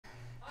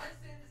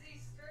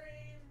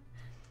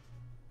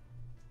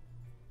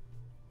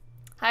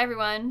Hi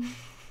everyone.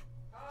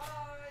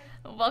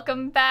 Hi.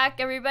 Welcome back,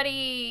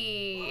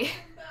 everybody.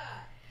 Welcome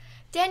back.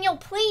 Daniel,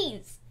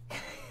 please.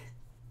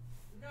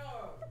 No.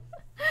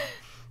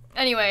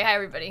 Anyway, hi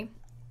everybody.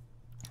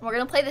 We're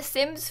gonna play The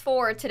Sims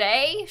 4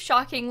 today,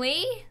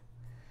 shockingly.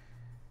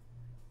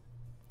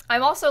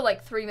 I'm also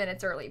like 3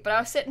 minutes early, but I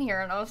was sitting here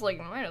and I was like,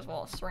 might as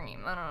well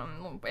stream. I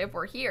don't know, if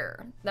we're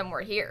here, then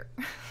we're here.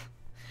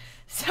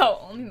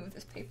 So, let me move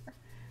this paper.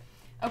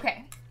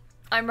 Okay.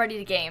 I'm ready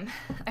to game.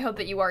 I hope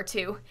that you are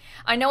too.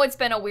 I know it's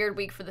been a weird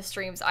week for the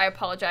streams. I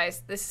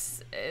apologize.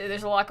 There's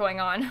a lot going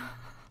on.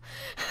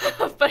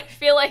 But I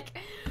feel like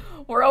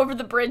we're over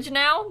the bridge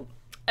now.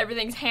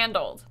 Everything's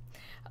handled.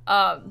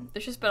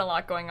 There's just been a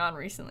lot going on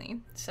recently.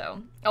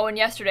 So, oh, and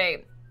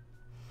yesterday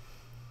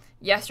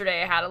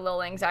I had a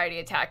little anxiety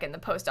attack in the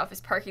post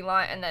office parking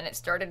lot, and then it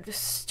started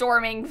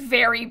storming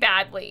very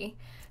badly.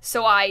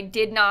 So I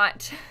did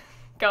not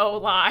go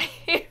live.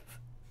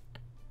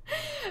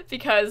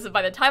 Because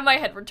by the time I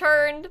had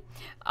returned,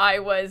 I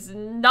was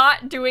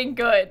not doing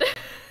good.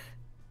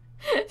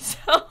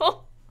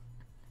 So,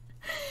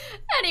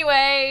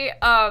 anyway,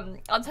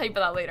 I'll tell you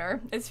about that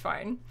later. It's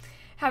fine.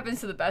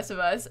 Happens to the best of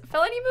us.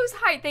 Felony Moose,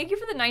 hi, thank you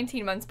for the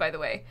 19 months, by the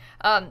way.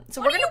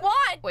 So What do you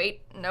want?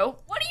 Wait, no.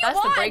 What do you That's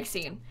want? the break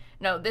scene.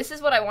 No, this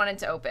is what I wanted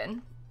to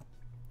open.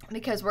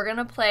 Because we're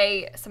gonna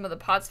play some of the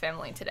Potts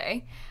family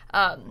today.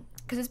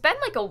 Because it's been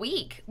like a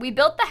week. We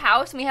built the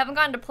house and we haven't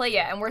gotten to play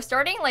yet, and we're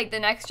starting like the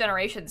next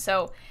generation,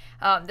 so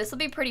this will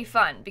be pretty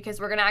fun because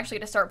we're gonna actually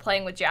get to start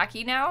playing with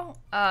Jackie now.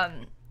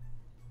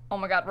 Oh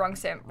my god, wrong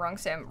sim.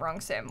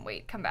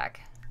 Wait, come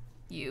back.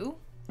 You?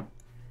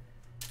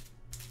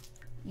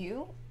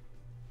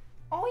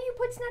 Oh, you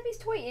put Snappy's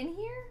toy in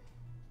here?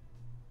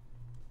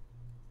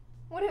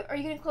 What, are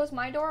you gonna close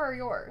my door or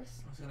yours?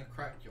 I was gonna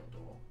crack your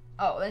door.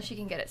 Oh, then she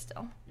can get it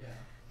still. Yeah.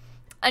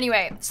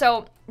 Anyway,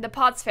 so the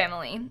Potts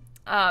family,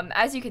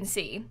 as you can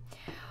see,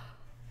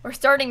 we're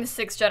starting the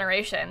 6th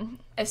generation.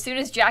 As soon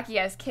as Jackie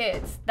has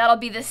kids, that'll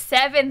be the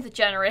 7th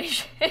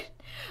generation.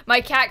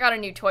 My cat got a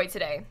new toy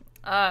today,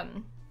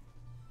 and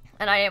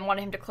I didn't want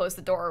him to close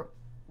the door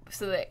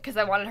because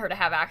I wanted her to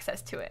have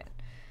access to it.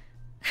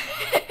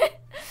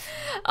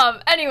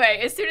 Anyway,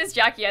 as soon as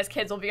Jackie has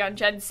kids, we'll be on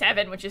Gen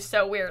 7, which is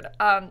so weird.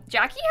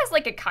 Jackie has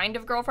like a kind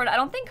of girlfriend. I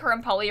don't think her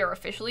and Polly are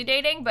officially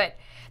dating, but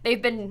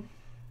they've been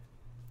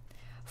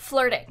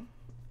flirting,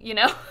 you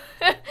know?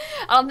 I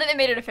don't think they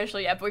made it official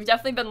yet, but we've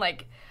definitely been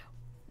like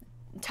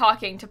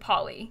talking to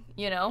Polly,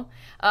 you know?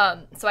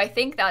 So I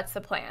think that's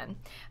the plan.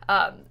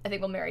 I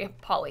think we'll marry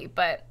Polly,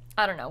 but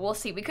I don't know. We'll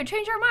see. We could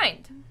change our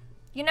mind.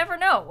 You never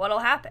know what'll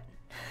happen.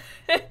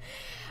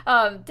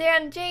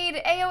 Dan,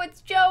 Jade, Ayo, it's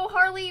Joe,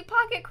 Harley,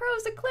 Pocket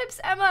Crows, Eclipse,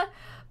 Emma,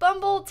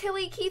 Bumble,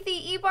 Tilly,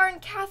 Keithy, Ebarn,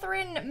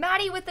 Catherine,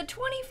 Maddie with the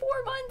 24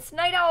 months,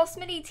 Night Owl,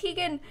 Smitty,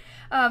 Tegan,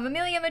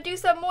 Amelia,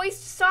 Medusa,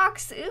 Moist,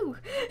 Socks, ooh,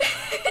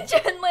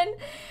 Jenlyn,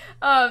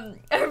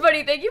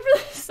 everybody, thank you for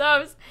the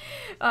subs,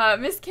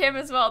 Miss Kim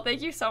as well,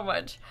 thank you so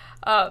much.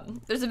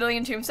 There's a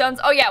million tombstones.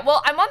 Oh yeah,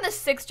 well, I'm on the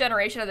 6th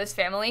generation of this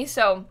family,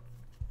 so,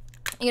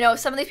 you know,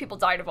 some of these people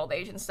died of old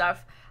age and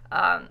stuff,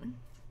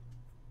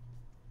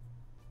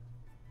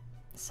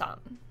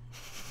 some.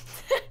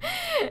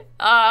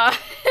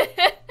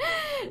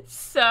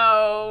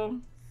 So,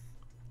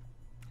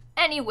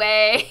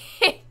 anyway,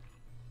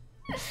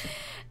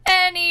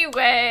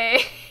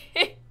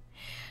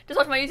 just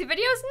watch my YouTube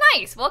videos?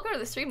 Nice! Welcome to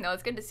the stream, though.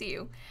 It's good to see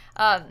you.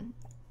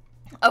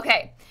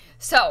 Okay,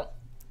 so,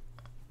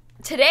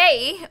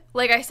 today,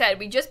 like I said,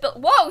 we just built,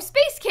 whoa,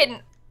 Space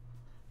Kitten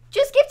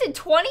just gifted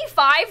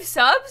 25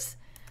 subs?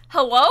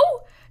 Hello?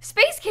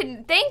 Space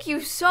Kitten, thank you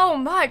so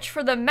much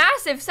for the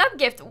massive sub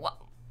gift.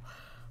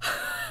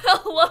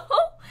 Hello?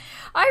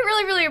 I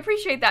really, really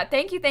appreciate that.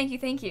 Thank you.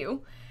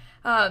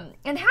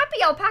 And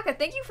Happy Alpaca,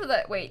 thank you for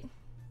the, wait.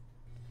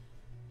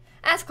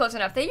 That's close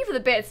enough. Thank you for the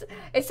bits.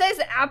 It says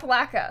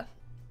Alpaca.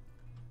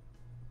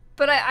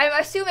 But I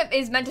assume it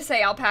is meant to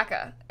say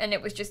alpaca, and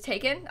it was just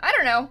taken. I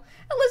don't know.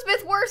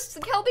 Elizabeth, Worst,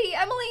 Kelby,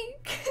 Emily,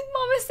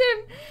 Mama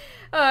Sim,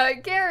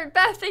 Garrett,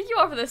 Beth, thank you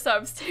all for the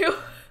subs, too.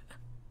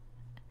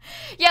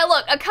 Yeah,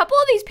 look, a couple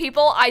of these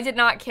people I did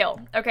not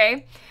kill,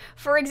 okay?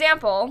 For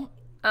example,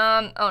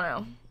 oh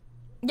no.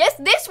 Yes,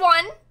 this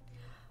one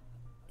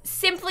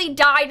simply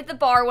died at the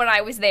bar when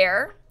I was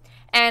there,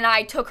 and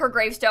I took her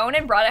gravestone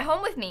and brought it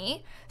home with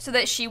me so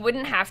that she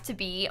wouldn't have to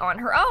be on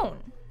her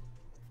own.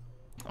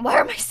 Why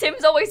are my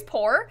Sims always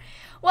poor?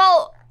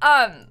 Well,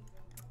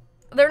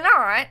 they're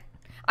not.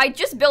 I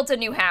just built a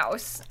new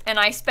house, and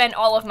I spent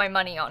all of my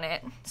money on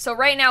it. So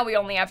right now we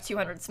only have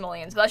 200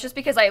 simoleons, but that's just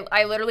because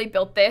I literally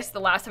built this the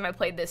last time I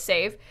played this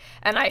save,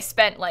 and I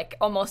spent like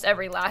almost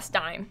every last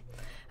dime.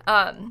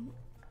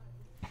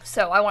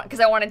 So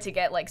because I wanted to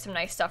get like some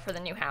nice stuff for the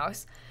new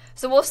house.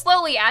 So we'll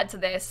slowly add to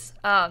this.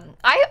 I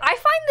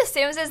find The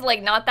Sims is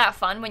like not that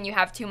fun when you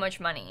have too much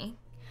money.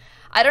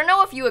 I don't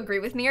know if you agree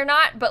with me or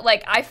not, but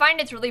like I find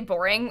it's really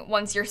boring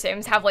once your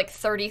Sims have like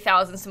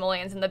 30,000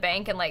 simoleons in the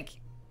bank and like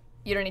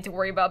you don't need to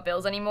worry about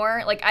bills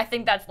anymore. Like I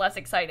think that's less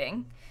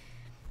exciting.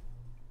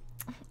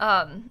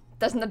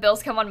 Doesn't the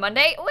bills come on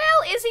Monday?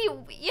 Well, Izzy,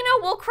 you know,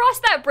 we'll cross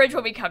that bridge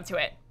when we come to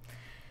it.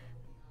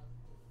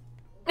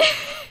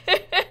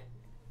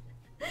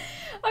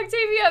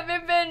 Octavia,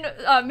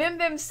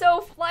 Mimbim,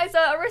 Soph, Liza,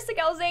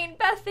 Aristogal, Zane,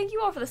 Beth, thank you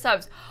all for the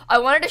subs. I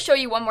wanted to show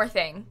you one more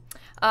thing.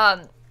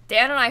 Dan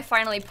and I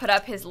finally put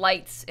up his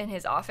lights in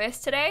his office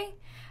today.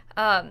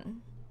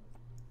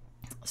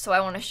 So I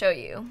want to show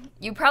you.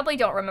 You probably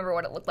don't remember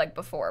what it looked like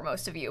before,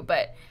 most of you,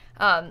 but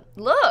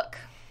look.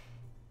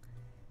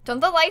 Don't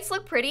the lights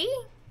look pretty?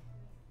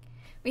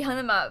 We hung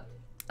them up.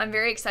 I'm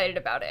very excited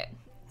about it.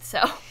 So,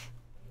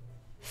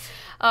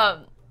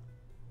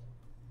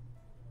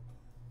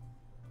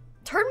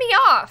 turn me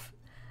off.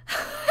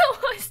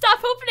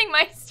 Stop opening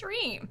my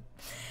stream.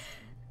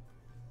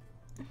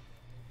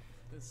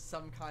 There's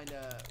some kind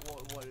of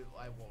what was it?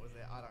 I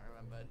don't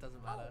remember. It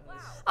doesn't matter.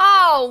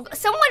 Oh,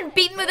 someone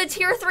beat me with a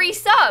tier 3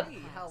 sub. Hey,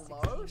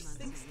 hello,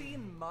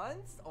 16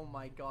 months. Oh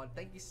my god,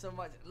 thank you so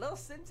much,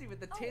 lilsimsie, with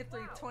the tier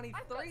 3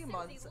 23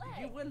 months.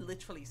 You were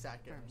literally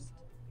second.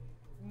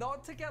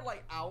 Not to get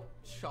like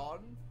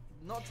outshone.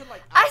 Not to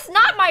like. That's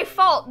not my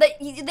fault. That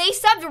they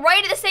subbed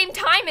right at the same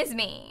time as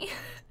me.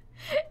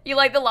 You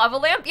like the lava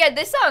lamp? Yeah,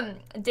 this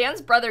Dan's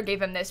brother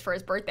gave him this for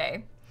his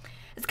birthday.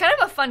 It's kind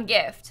of a fun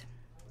gift.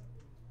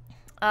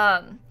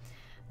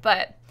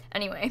 But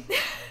anyway.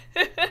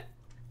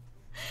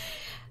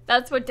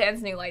 That's what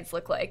Dan's new lights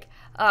look like.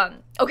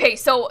 Okay,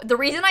 so the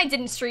reason I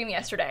didn't stream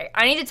yesterday,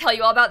 I need to tell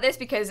you all about this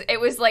because it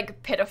was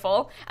like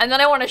pitiful. And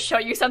then I want to show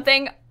you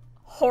something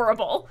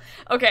horrible.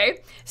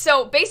 Okay,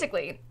 so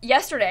basically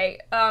yesterday,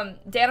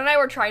 Dan and I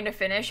were trying to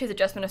finish his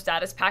adjustment of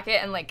status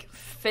packet and like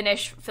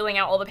finish filling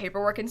out all the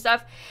paperwork and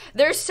stuff.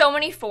 There's so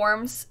many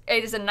forms.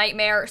 It is a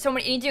nightmare. You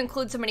need to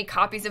include so many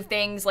copies of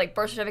things like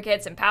birth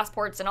certificates and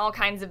passports and all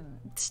kinds of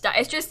stuff.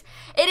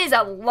 It is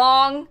a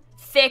long,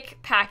 thick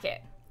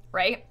packet,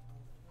 right?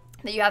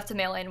 That you have to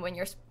mail in when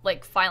you're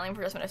like filing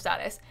for adjustment of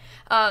status.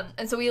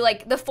 And so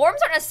the forms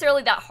aren't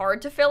necessarily that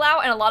hard to fill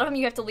out, and a lot of them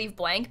you have to leave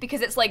blank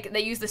because it's like they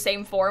use the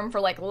same form for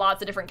like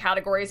lots of different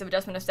categories of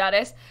adjustment of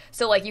status.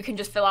 So like you can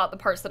just fill out the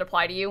parts that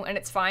apply to you and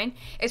it's fine.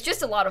 It's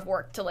just a lot of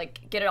work to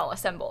like get it all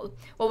assembled.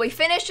 Well, we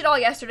finished it all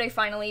yesterday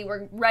finally.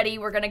 We're ready.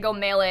 We're gonna go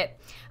mail it.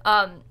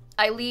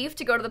 I leave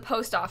to go to the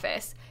post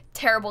office.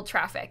 Terrible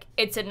traffic.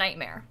 It's a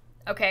nightmare.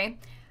 Okay?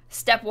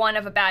 Step 1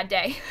 of a bad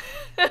day.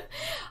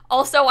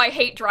 Also, I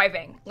hate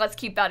driving. Let's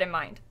keep that in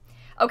mind.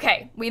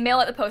 Okay, we mail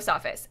at the post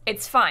office.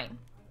 It's fine.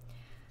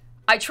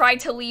 I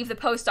tried to leave the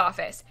post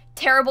office.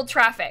 Terrible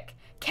traffic.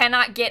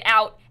 Cannot get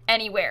out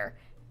anywhere.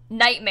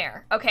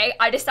 Nightmare, okay?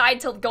 I decide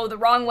to go the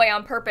wrong way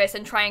on purpose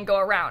and try and go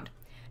around.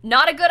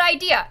 Not a good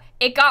idea.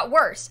 It got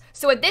worse.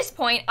 So at this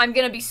point, I'm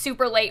gonna be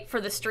super late for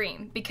the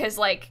stream because,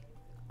 like,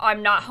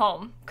 I'm not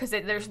home because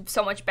there's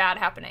so much bad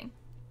happening.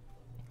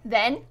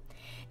 Then,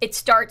 it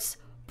starts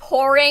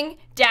pouring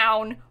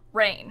down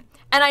rain.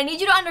 And I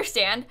need you to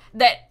understand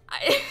that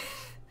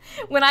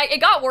it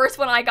got worse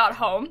when I got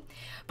home,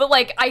 but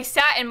like I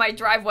sat in my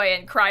driveway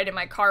and cried in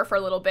my car for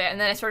a little bit,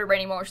 and then it started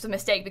raining more, which was a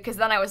mistake because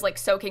then I was like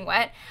soaking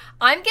wet.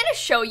 I'm gonna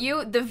show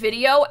you the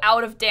video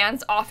out of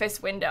Dan's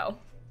office window.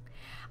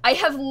 I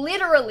have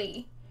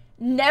literally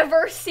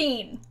never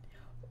seen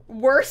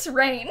worse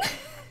rain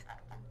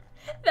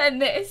than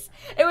this.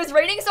 It was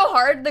raining so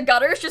hard, the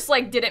gutters just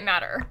like didn't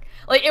matter.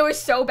 Like it was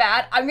so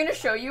bad. I'm gonna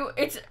show you.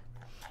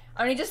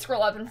 I need to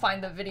scroll up and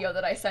find the video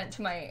that I sent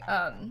to my,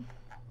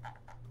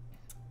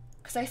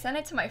 because I sent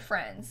it to my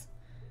friends,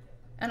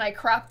 and I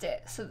cropped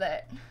it so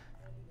that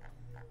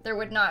there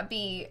would not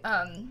be,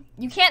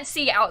 you can't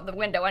see out the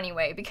window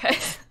anyway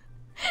because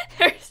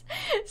there's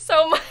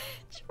so much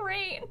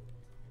rain.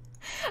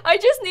 I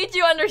just need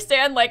you to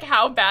understand, like,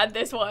 how bad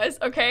this was,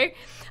 okay?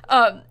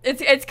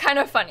 It's kind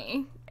of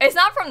funny. It's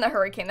not from the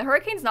hurricane. The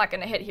hurricane's not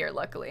gonna hit here,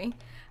 luckily.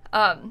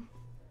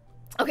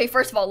 Okay,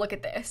 first of all, look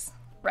at this,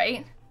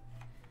 right?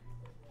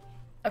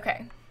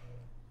 Okay.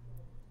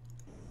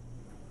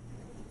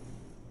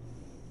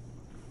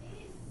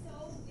 It is so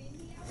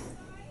windy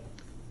outside.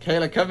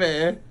 Kayla, come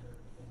here.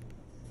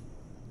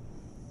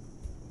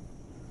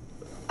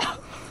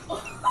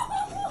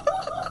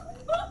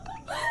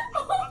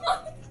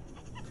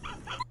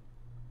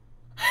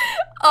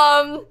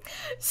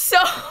 So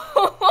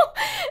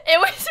it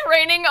was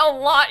raining a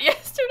lot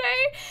yesterday,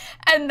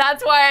 and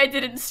that's why I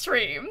didn't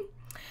stream.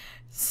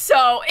 So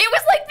it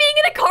was like being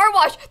in a car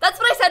wash. That's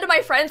what I said to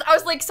my friends. I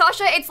was like,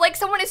 Sasha, it's like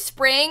someone is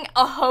spraying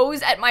a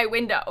hose at my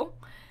window.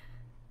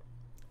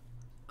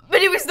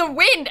 But it was the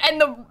wind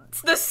and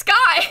the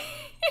sky.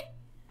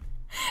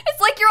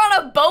 It's like you're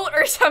on a boat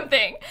or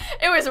something.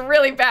 It was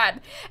really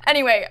bad.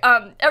 Anyway,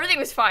 everything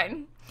was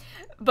fine.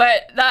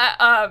 But that,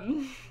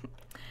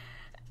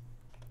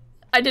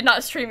 I did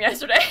not stream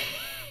yesterday.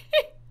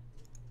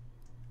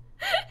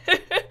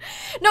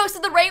 No, so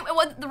the rain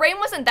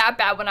wasn't that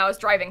bad when I was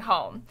driving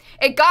home.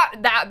 It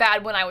got that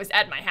bad when I was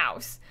at my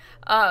house.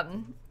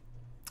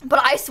 But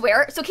I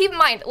swear, so keep in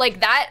mind, like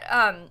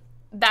that,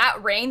 that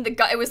rain,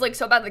 it was like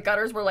so bad the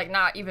gutters were like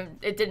not even,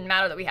 it didn't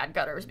matter that we had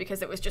gutters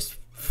because it was just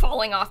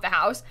falling off the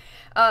house.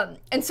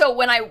 And so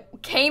when I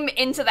came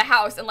into the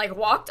house and like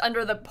walked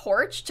under the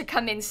porch to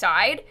come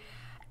inside,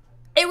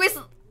 it was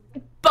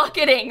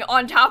bucketing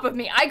on top of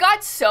me. I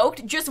got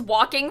soaked just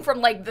walking from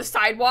like the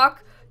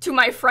sidewalk to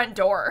my front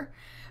door.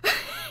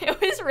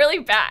 It was really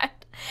bad.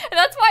 And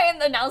that's why in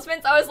the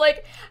announcements, I was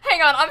like,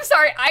 hang on, I'm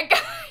sorry, I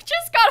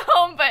just got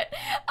home, but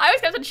I was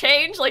gonna have to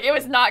change. Like, it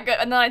was not good.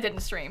 And then I didn't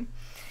stream.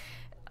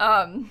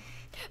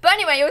 But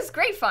anyway, it was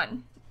great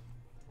fun.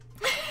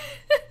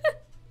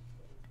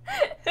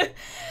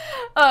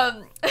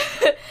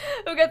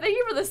 Okay, thank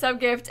you for the sub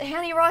gift.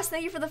 Hanny Ross,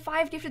 thank you for the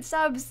 5 gifted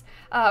subs.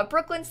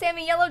 Brooklyn,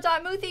 Sammy, Yellow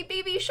Dot, Moothie,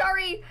 Baby,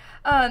 Shari,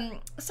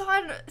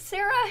 Sod,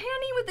 Sarah,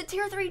 Hanny with the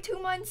tier 3 2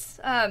 months,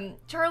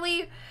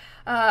 Charlie,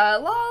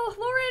 Lol,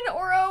 Lauren,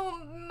 Oro,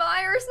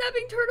 Meyer,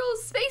 Snapping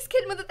Turtles, Space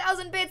Kitten with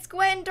 1,000 bits,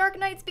 Gwen, Dark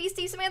Knights,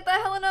 Beastie, Samantha,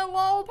 Helena,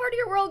 Lol, Party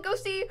Your World,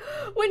 Ghosty,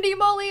 Wendy,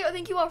 Molly.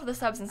 Thank you all for the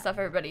subs and stuff,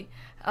 everybody.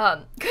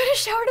 Could have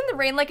showered in the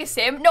rain like a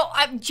sim. No,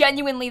 I'm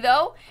genuinely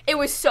though, it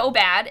was so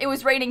bad. It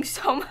was raining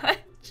so much.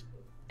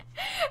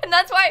 And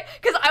that's why,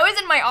 because I was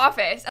in my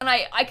office and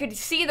I could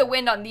see the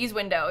wind on these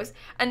windows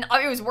and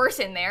it was worse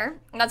in there.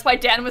 And that's why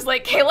Dan was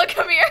like, Kayla,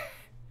 come here.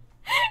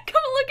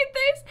 Come look at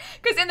this.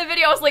 Because in the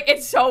video I was like,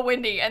 it's so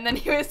windy. And then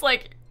he was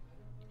like,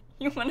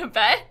 you want to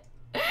bet?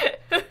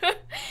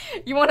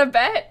 You want to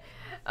bet?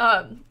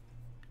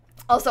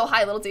 Also,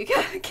 hi, little D.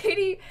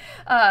 Katie,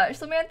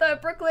 Samantha,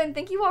 Brooklyn,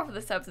 thank you all for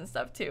the subs and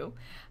stuff too.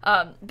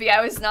 But yeah,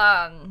 I was,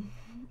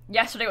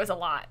 yesterday was a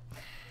lot.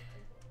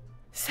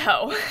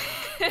 So,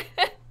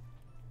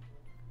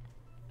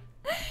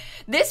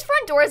 this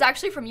front door is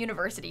actually from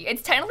University.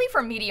 It's technically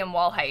from medium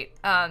wall height.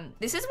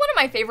 This is one of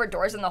my favorite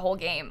doors in the whole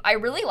game. I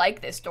really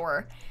like this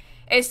door.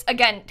 It's,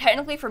 again,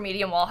 technically for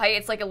medium wall height.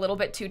 It's like a little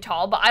bit too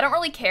tall, but I don't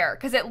really care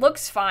because it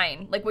looks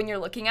fine. Like when you're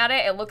looking at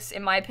it, it looks,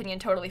 in my opinion,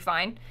 totally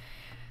fine.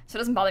 So it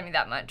doesn't bother me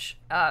that much.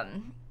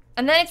 And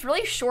then it's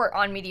really short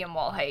on medium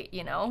wall height,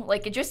 you know?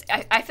 Like it just,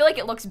 I feel like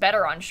it looks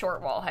better on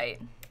short wall height.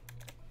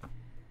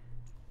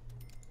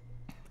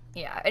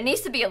 Yeah, it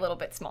needs to be a little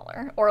bit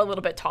smaller or a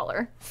little bit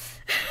taller.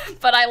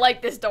 But I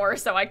like this door,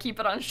 so I keep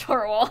it on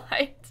short wall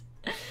height.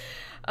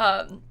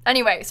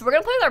 Anyway, so we're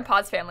gonna play with our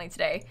Pods family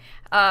today.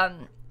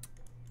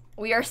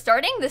 We are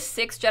starting the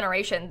 6th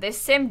generation.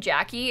 This sim,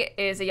 Jackie,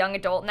 is a young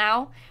adult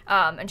now,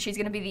 and she's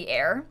gonna be the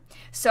heir.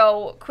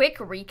 So, quick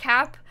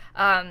recap.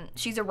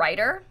 She's a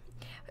writer.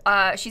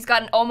 She's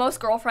got an almost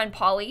girlfriend,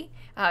 Polly.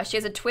 She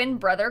has a twin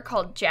brother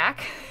called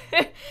Jack,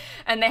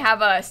 and they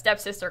have a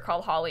stepsister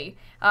called Holly.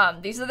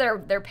 These are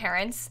their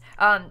parents.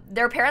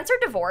 Their parents are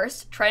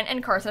divorced. Trent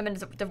and Carson have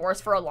been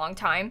divorced for a long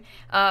time.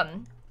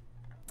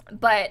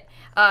 But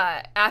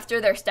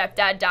after their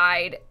stepdad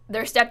died,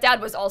 their stepdad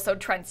was also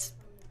Trent's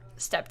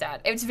stepdad.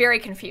 It's very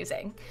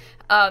confusing.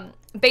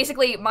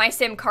 Basically, my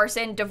sim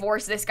Carson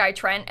divorced this guy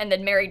Trent and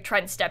then married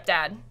Trent's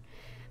stepdad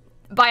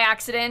by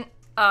accident.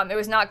 It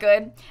was not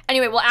good.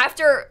 Anyway, well,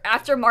 after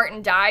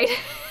Martin died,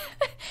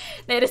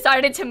 they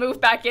decided to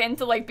move back in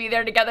to like be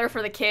there together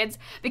for the kids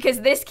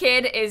because this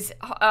kid is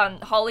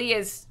Holly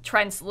is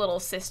Trent's little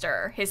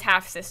sister, his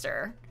half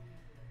sister.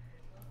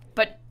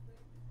 But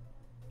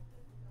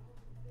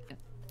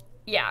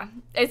yeah,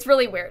 it's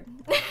really weird.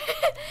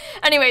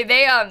 Anyway,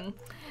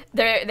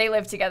 they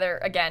live together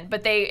again,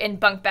 but they in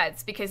bunk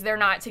beds because they're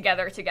not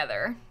together.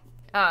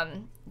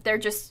 They're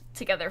just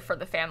together for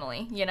the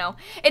family, you know?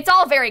 It's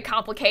all very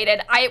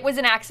complicated. It was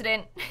an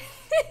accident.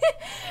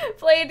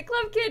 Played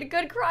Club Kid,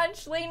 Good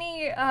Crunch,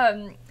 Lainey,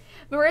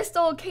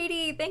 Maristel,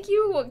 Katie, thank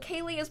you,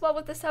 Kaylee as well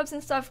with the subs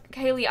and stuff.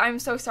 Kaylee, I'm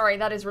so sorry.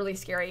 That is really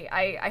scary.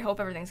 I hope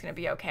everything's gonna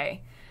be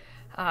okay.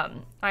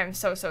 I'm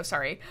so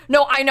sorry.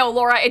 No, I know,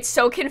 Laura, it's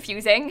so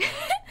confusing.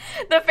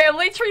 The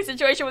family tree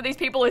situation with these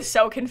people is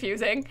so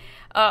confusing.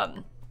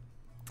 Let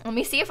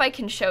me see if I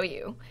can show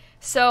you.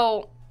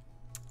 So,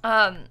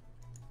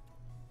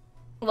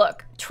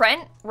 look,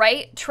 Trent,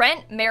 right?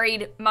 Trent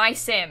married my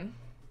sim,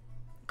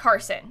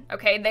 Carson,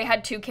 okay? They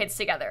had 2 kids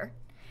together.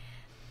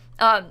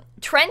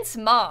 Trent's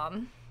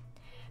mom,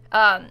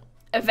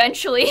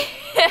 eventually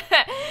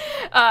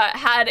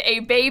had a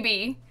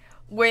baby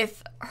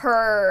with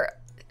her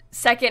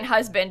second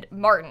husband,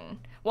 Martin.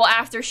 Well,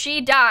 after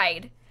she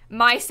died,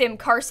 my sim,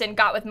 Carson,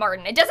 got with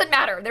Martin. It doesn't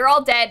matter. They're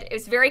all dead. It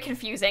was very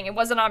confusing. It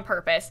wasn't on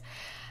purpose.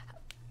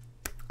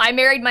 I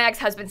married my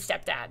ex-husband's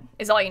stepdad,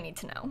 is all you need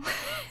to know.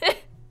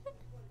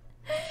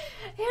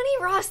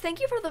 Annie Ross, thank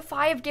you for the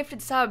 5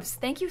 gifted subs.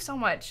 Thank you so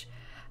much.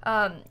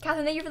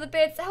 Catherine, thank you for the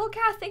bits.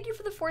 Hellcat, thank you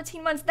for the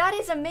 14 months. That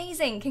is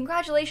amazing.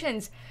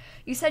 Congratulations.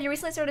 You said you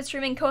recently started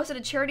streaming, hosted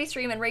a charity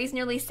stream, and raised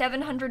nearly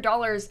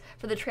 $700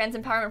 for the Trans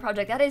Empowerment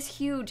Project. That is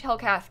huge,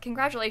 Hellcat.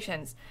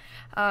 Congratulations.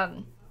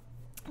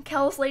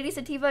 Kels, Lady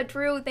Sativa,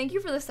 Drew, thank you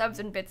for the subs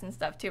and bits and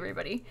stuff too,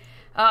 everybody.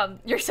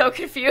 You're so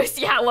confused.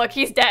 Yeah, look,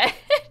 he's dead.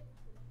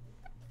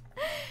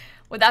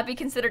 Would that be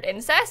considered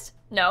incest?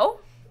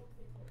 No.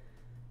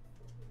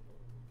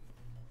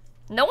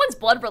 No one's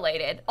blood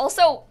related.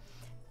 Also,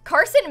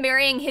 Carson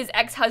marrying his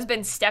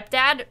ex-husband's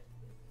stepdad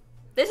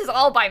This is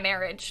all by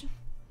marriage.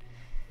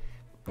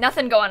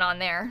 Nothing going on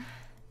there.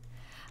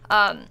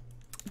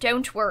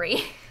 Don't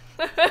worry.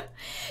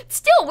 It's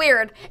still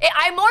weird.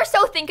 I more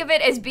so think of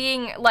it as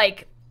being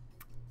like,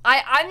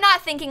 I'm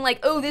not thinking like,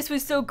 oh, this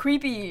was so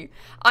creepy.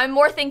 I'm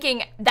more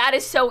thinking that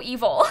is so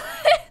evil.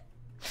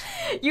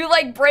 You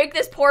like break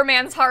this poor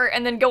man's heart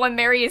and then go and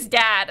marry his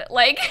dad.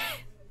 Like,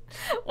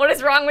 what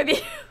is wrong with you?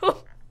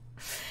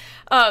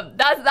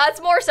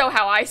 That's more so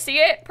how I see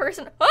it,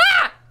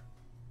 Ah!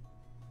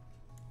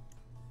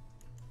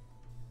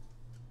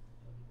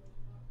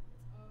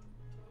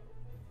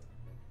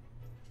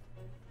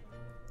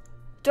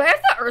 Do I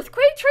have the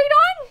earthquake trait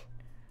on?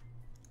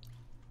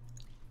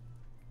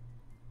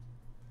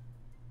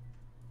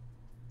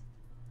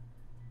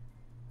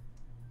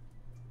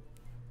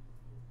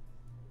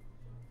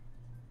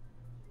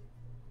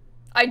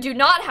 I do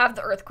not have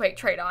the earthquake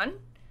trait on.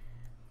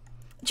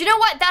 Do you know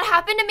what? That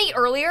happened to me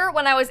earlier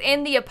when I was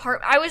in the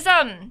apartment. I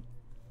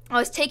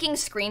was taking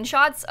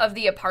screenshots of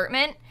the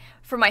apartment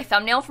for my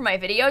thumbnail for my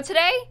video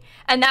today,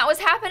 and that was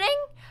happening,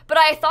 but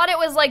I thought it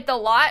was like the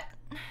lot.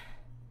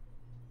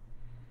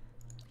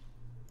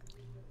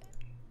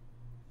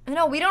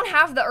 No, we don't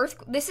have the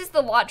this is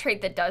the lot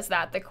trait that does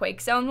that, the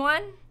quake zone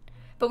one,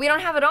 but we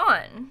don't have it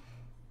on.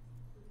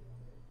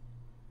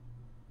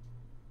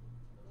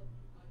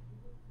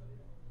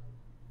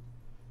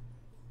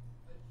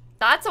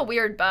 That's a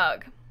weird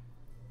bug.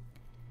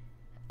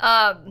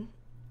 I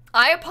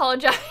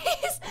apologize.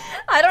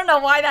 I don't know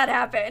why that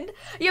happened.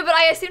 Yeah, but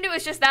I assumed it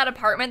was just that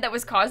apartment that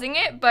was causing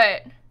it,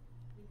 but...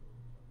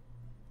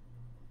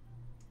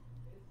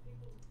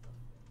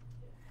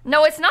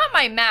 No, it's not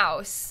my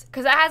mouse,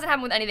 because that hasn't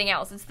happened with anything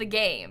else. It's the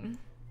game.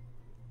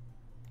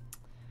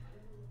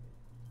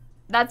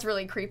 That's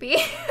really creepy.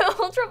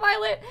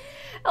 Ultraviolet,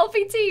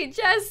 LPT,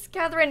 Jess,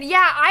 Catherine.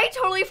 Yeah, I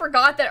totally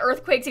forgot that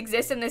earthquakes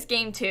exist in this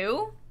game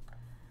too.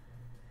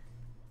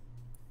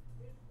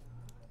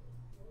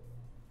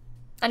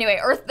 Anyway,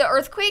 the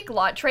earthquake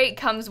lot trait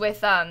comes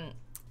with,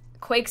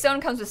 Quake Zone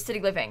comes with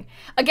City Living.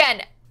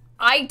 Again,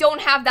 I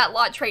don't have that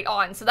lot trait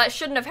on, so that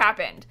shouldn't have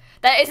happened.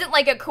 That isn't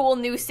like a cool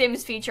new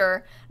Sims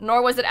feature,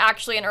 nor was it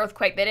actually an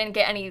earthquake. They didn't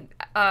get any,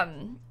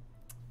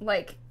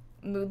 like,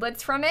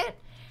 moodlets from it.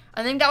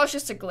 I think that was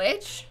just a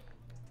glitch.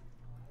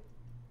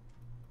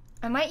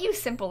 I might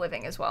use Simple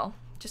Living as well,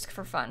 just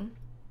for fun.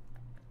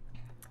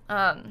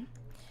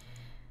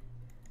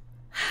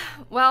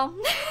 Well...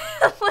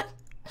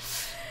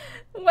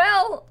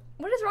 Well,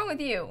 what is wrong with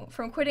you?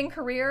 From quitting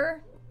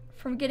career?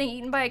 From getting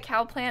eaten by a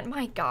cow plant?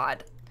 My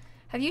God.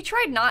 Have you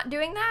tried not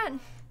doing that?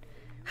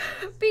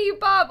 B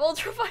Bob,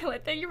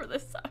 Ultraviolet, thank you for the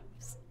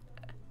subs.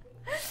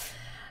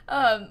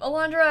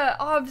 Alondra,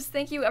 Obs,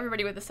 thank you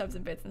everybody with the subs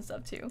and bits and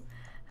stuff too.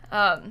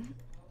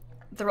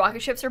 The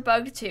rocket ships are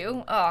bugged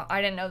too. Oh,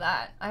 I didn't know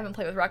that. I haven't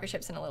played with rocket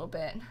ships in a little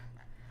bit.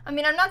 I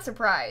mean, I'm not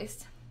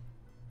surprised.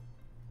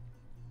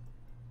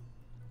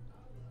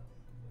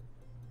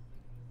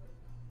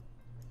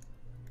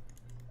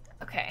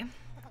 Okay.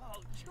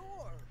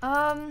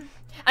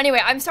 Anyway,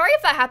 I'm sorry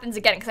if that happens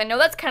again, because I know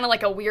that's kind of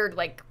like a weird,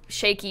 like,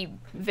 shaky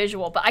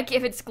visual, but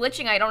if it's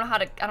glitching, I don't know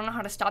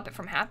how to stop it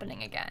from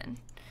happening again.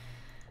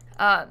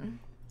 Oh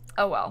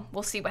well,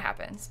 we'll see what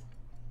happens.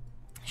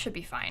 Should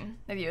be fine.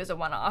 Maybe it was a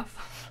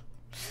one-off.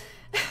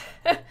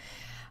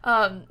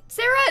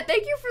 Sarah,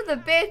 thank you for the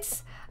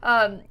bits.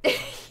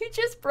 You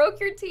just broke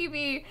your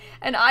TV,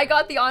 and I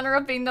got the honor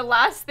of being the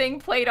last thing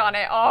played on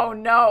it. Oh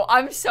no,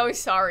 I'm so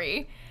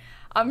sorry.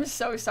 I'm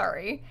so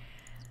sorry.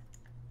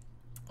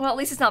 Well, at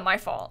least it's not my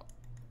fault.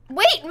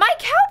 Wait, my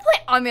cow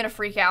plant! I'm gonna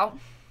freak out.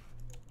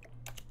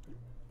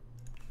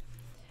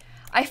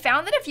 I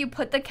found that if you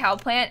put the cow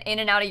plant in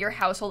and out of your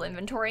household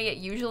inventory, it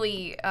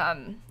usually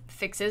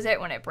fixes it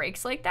when it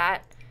breaks like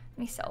that. Let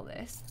me sell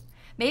this.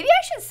 Maybe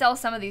I should sell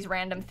some of these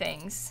random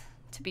things,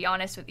 to be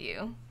honest with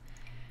you.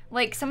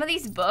 Like, some of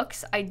these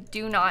books I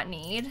do not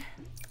need.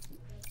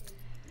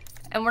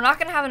 And we're not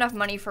gonna have enough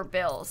money for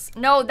bills.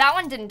 No, that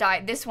one didn't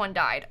die. This one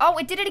died. Oh,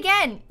 it did it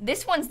again.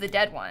 This one's the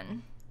dead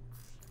one.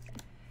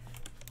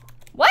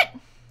 What?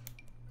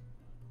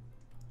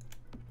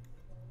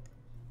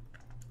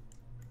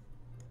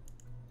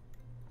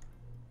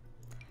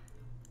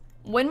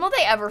 When will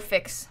they ever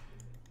fix?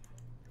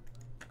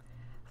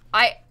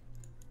 I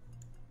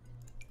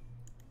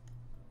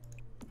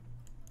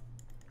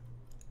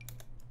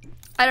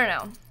don't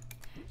know.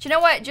 Do you know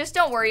what? Just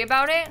don't worry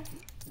about it.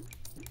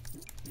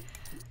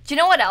 Do you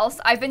know what else?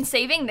 I've been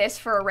saving this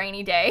for a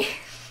rainy day.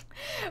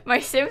 My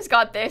Sims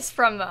got this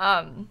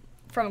from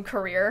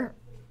career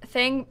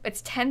thing.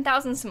 It's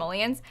 10,000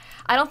 simoleons.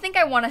 I don't think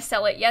I want to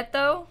sell it yet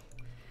though.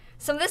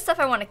 Some of this stuff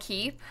I want to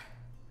keep.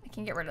 I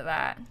can get rid of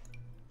that.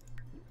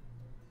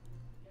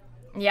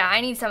 Yeah,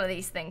 I need some of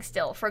these things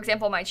still. For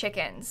example, my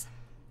chickens.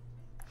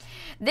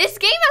 This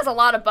game has a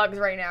lot of bugs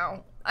right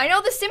now. I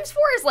know The Sims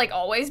 4 is like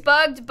always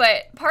bugged,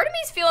 but part of me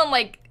is feeling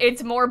like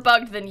it's more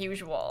bugged than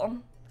usual.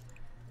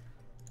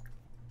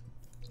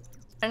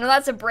 I know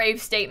that's a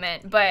brave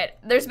statement, but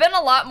there's been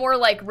a lot more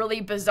like really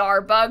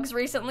bizarre bugs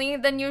recently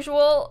than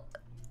usual.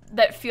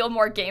 that feel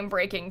more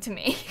game-breaking to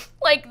me.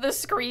 Like the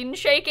screen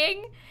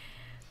shaking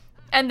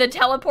and the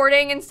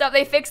teleporting and stuff.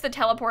 They fixed the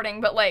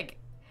teleporting, but like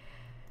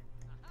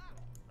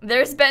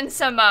there's been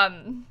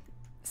some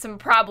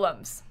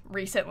problems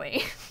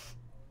recently.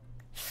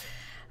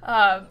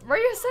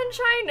 Mario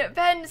Sunshine,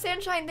 Ben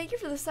Sunshine, thank you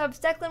for the subs.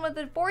 Declan with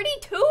the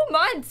 42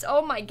 months.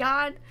 Oh my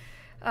god.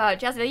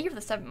 Jazzy, thank you for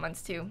the 7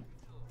 months too.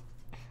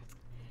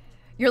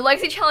 Your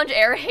Legacy Challenge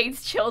heir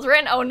hates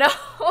children? Oh no.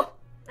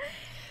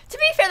 To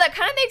be fair, that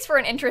kind of makes for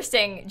an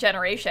interesting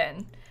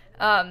generation.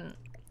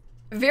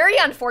 Very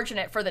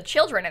unfortunate for the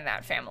children in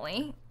that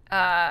family.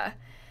 But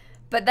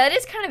that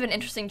is kind of an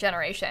interesting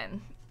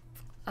generation.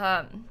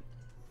 I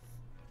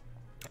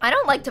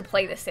don't like to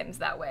play The Sims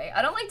that way.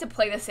 I don't like to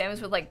play The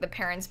Sims with like the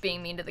parents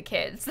being mean to the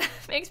kids. That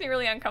makes me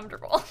really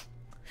uncomfortable.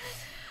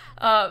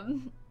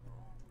 But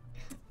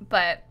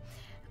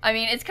I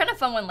mean, it's kind of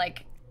fun when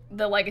like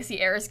the legacy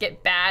heirs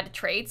get bad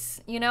traits,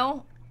 you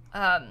know?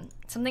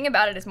 Something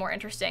about it is more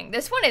interesting.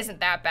 This one isn't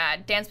that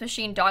bad. Dance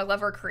Machine, Dog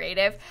Lover,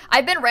 Creative.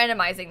 I've been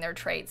randomizing their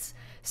traits,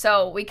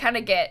 so we kind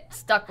of get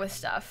stuck with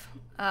stuff.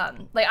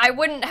 Like I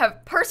wouldn't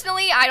have,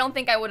 personally, I don't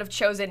think I would have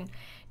chosen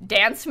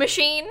Dance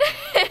Machine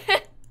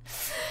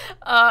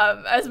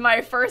as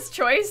my first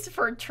choice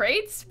for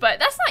traits, but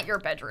that's not your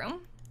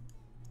bedroom.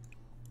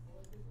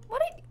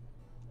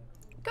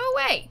 Go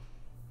away.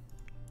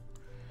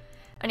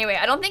 Anyway,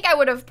 I don't think I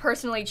would have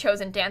personally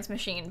chosen Dance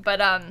Machine, but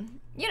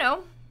you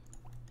know.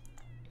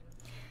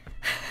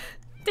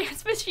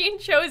 Dance Machine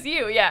chose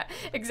you, yeah,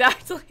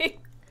 exactly.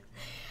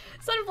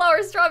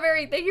 Sunflower,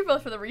 Strawberry, thank you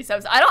both for the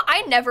resubs.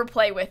 I never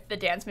play with the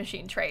Dance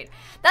Machine trait.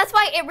 That's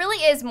why it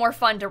really is more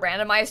fun to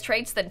randomize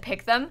traits than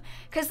pick them.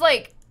 Cause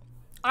like,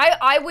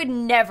 I would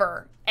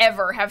never,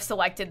 ever have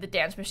selected the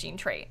Dance Machine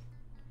trait.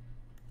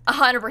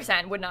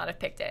 100% would not have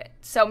picked it.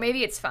 So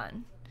maybe it's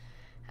fun.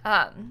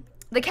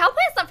 The cow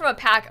plant's not from a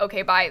pack,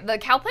 okay, bye. The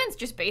cow plant's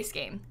just base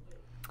game.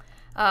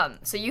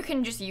 So you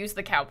can just use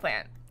the cow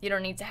plant. You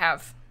don't need to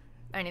have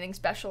anything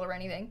special or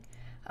anything.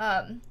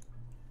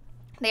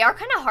 They are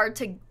kind of hard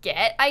to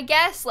get, I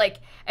guess.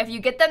 Like, if you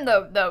get them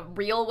the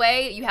real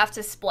way, you have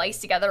to splice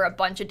together a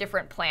bunch of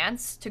different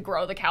plants to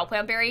grow the cow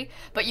plant berry.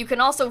 But you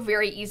can also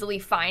very easily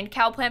find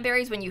cow plant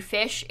berries when you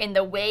fish in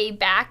the way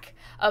back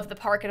of the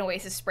park in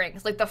Oasis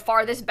Springs. Like, the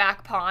farthest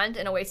back pond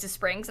in Oasis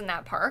Springs in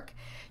that park,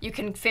 you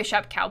can fish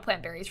up cow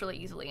plant berries really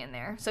easily in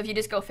there. So if you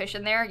just go fish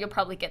in there, you'll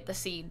probably get the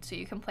seed so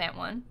you can plant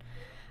one.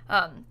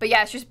 But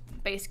yeah, it's just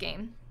base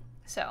game.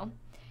 So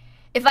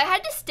if I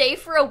had to stay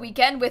for a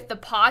weekend with the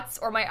Potts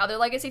or my other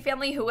legacy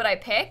family, who would I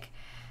pick?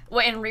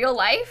 Well, in real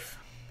life?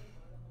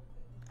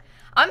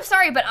 I'm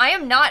sorry, but I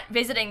am not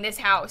visiting this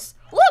house.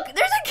 Look,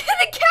 there's the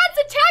cat's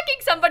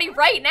attacking somebody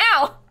right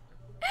now.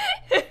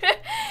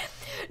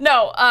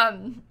 No,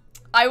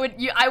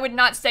 I would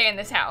not stay in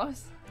this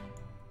house.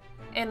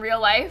 In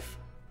real life?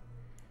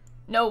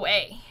 No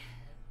way.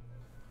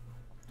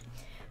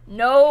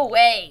 No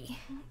way.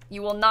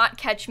 You will not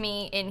catch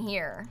me in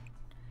here.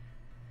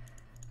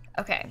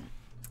 Okay.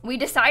 We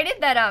decided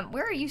that,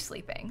 where are you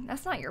sleeping?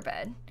 That's not your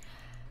bed.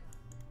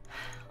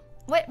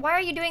 What? Why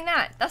are you doing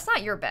that? That's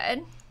not your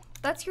bed.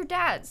 That's your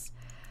dad's.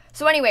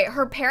 So anyway,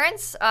 her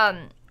parents,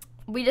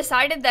 we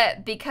decided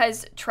that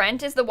because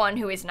Trent is the one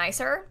who is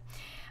nicer,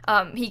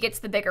 he gets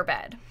the bigger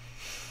bed.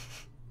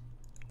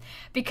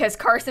 Because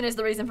Carson is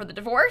the reason for the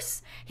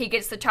divorce, he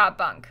gets the top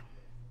bunk.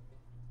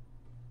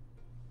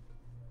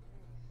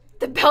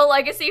 The Bell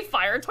Legacy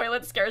fire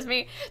toilet scares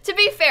me. To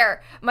be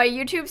fair, my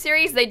YouTube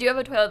series, they do have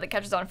a toilet that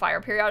catches on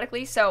fire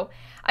periodically, so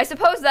I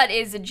suppose that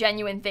is a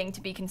genuine thing to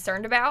be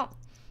concerned about.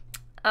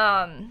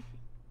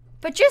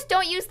 But just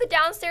don't use the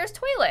downstairs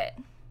toilet.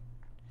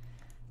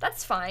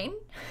 That's fine.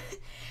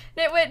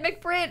 Nitwit,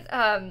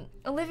 McBrit,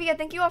 Olivia,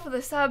 thank you all for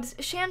the subs.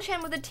 Shan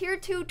with a tier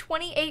 2,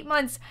 28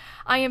 months.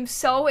 I am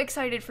so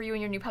excited for you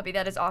and your new puppy.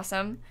 That is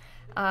awesome.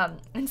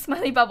 And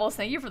Smiley Bubbles,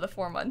 thank you for the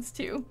 4 months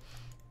too.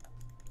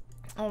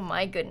 Oh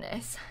my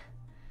goodness.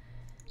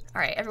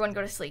 All right, everyone go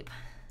to sleep.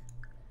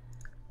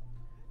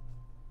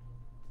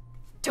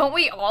 Don't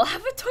we all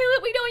have a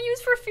toilet we don't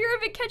use for fear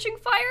of it catching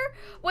fire?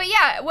 Well,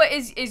 yeah, what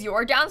is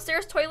your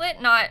downstairs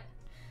toilet not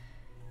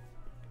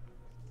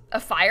a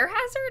fire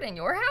hazard in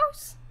your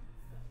house?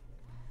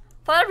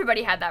 Thought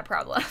everybody had that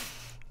problem.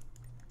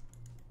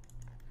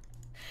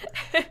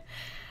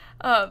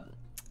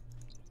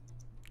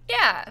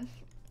 Yeah.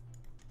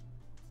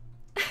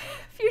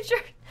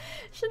 Future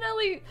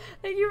Chanelli,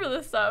 thank you for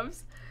the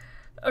subs.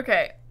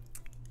 Okay.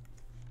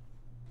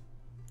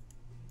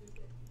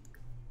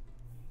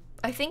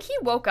 I think he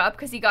woke up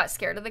because he got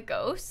scared of the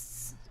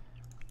ghosts.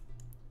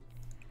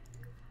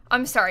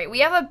 I'm sorry, we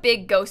have a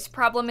big ghost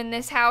problem in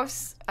this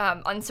house,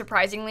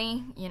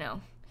 unsurprisingly, you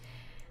know.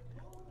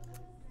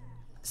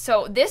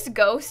 So this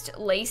ghost,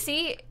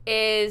 Lacey,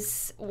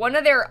 is one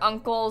of their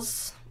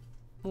uncle's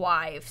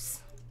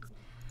wives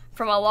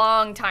from a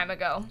long time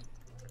ago.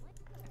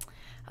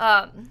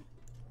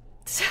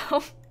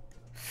 So,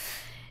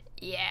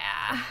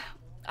 yeah.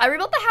 I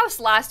rebuilt the house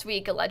last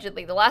week,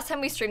 allegedly. The last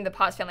time we streamed the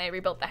Paz family, I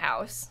rebuilt the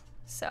house.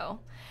 So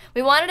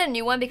we wanted a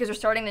new one because we're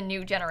starting the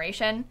new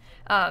generation.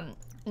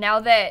 Now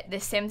that The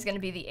Sims going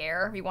to be the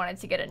heir, we wanted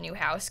to get a new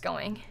house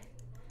going.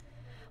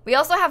 We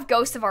also have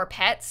ghosts of our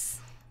pets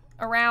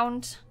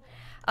around.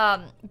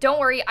 Don't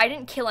worry, I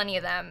didn't kill any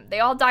of them. They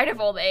all died of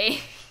old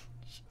age.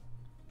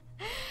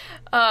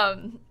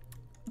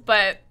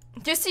 But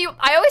just so you,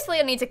 I always feel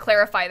like I need to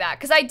clarify that,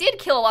 because I did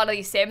kill a lot of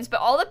these Sims, but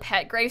all the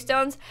pet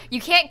gravestones,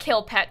 you can't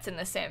kill pets in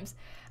The Sims.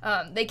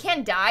 They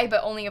can die,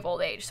 but only of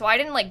old age, so I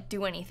didn't, like,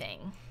 do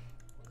anything.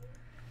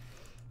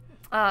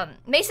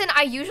 Mason,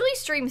 I usually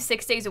stream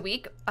 6 days a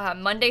week,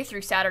 Monday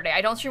through Saturday.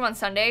 I don't stream on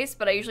Sundays,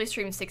 but I usually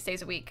stream 6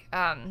 days a week.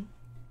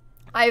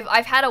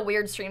 I've had a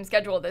weird stream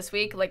schedule this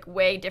week, like,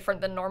 way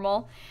different than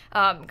normal,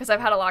 because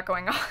I've had a lot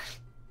going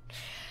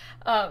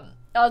on.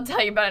 I'll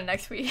tell you about it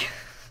next week.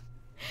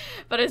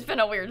 But it's been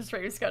a weird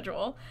stream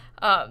schedule.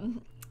 But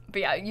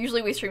yeah,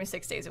 usually we stream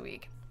 6 days a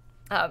week.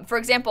 For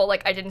example,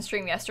 like, I didn't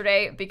stream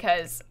yesterday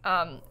because,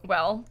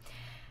 well,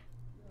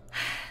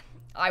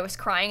 I was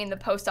crying in the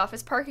post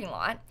office parking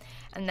lot,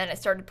 and then it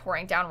started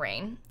pouring down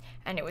rain,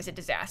 and it was a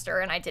disaster,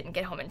 and I didn't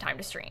get home in time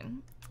to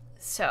stream.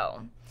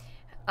 So,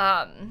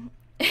 Dania,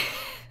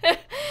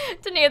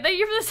 thank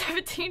you for the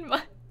 17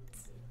 months.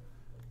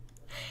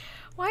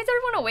 Why is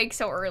everyone awake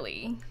so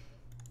early?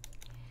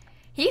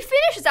 He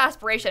finished his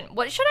aspiration.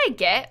 What should I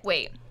get?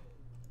 Wait.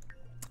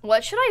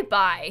 What should I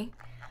buy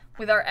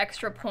with our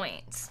extra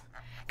points?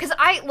 Because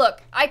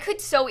look, I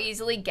could so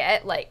easily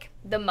get, like,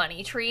 the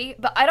money tree,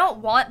 but I don't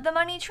want the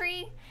money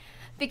tree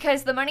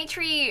because the money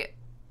tree,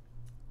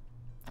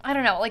 I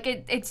don't know, like,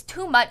 it's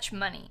too much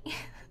money.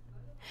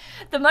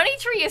 The money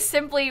tree is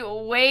simply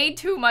way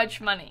too much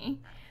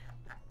money.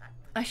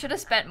 I should have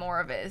spent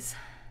more of his.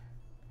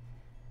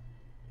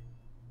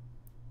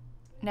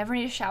 Never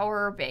need to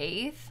shower or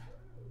bathe.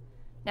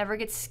 Never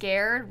gets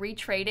scared.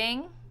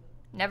 Retrading.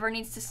 Never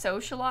needs to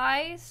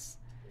socialize.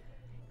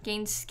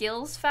 Gains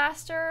skills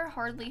faster.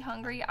 Hardly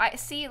hungry. I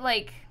see,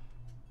 like,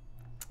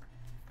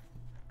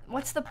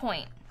 what's the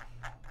point?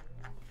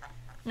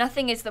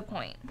 Nothing is the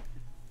point.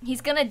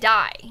 He's gonna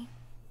die.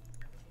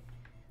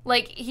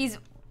 Like,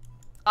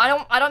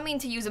 I don't mean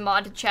to use a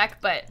mod to check,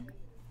 but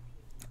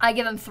I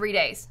give him 3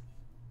 days.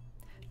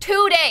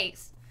 2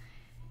 days!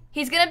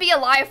 He's gonna be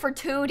alive for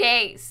 2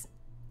 days.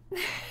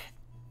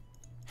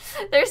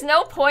 There's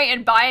no point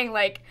in buying,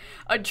 like,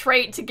 a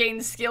trait to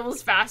gain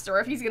skills faster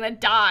if he's gonna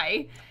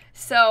die.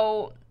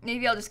 So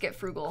maybe I'll just get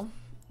frugal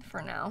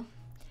for now.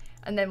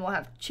 And then we'll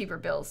have cheaper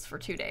bills for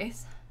 2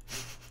 days.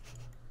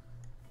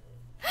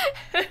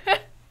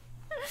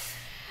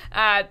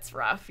 That's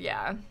rough,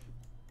 yeah.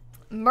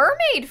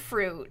 Mermaid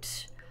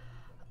fruit.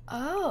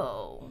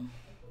 Oh.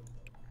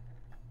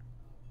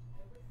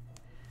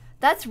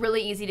 That's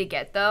really easy to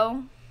get,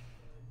 though.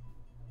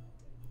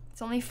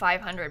 It's only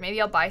 500. Maybe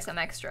I'll buy some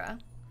extra.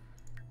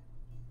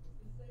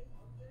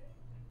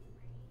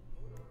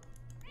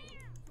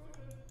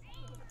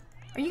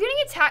 Are you getting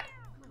attacked?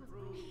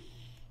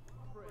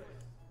 Are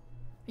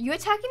you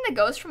attacking the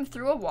ghost from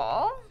through a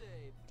wall?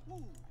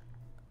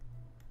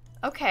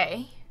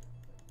 Okay.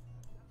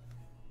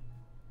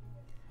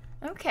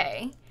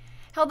 Okay.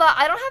 Hold on,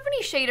 I don't have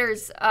any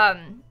shaders.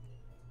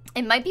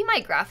 It might be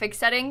my graphic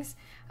settings.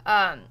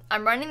 I'm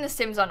running The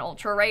Sims on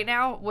Ultra right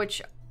now,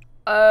 which,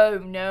 oh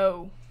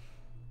no.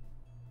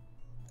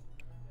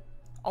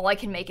 All I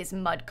can make is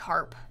mud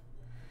carp.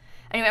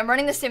 Anyway, I'm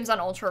running The Sims on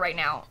Ultra right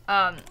now,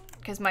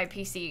 because my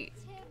PC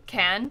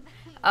can.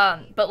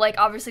 But, like,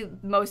 obviously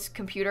most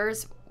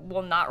computers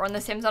will not run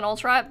The Sims on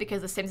Ultra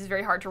because The Sims is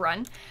very hard to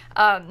run.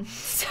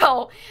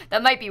 So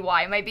that might be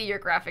why. It might be your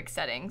graphic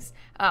settings,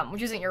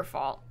 which isn't your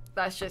fault.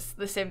 That's just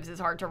The Sims is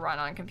hard to run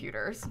on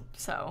computers.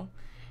 So,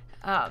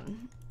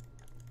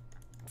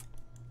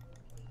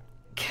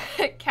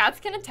 cats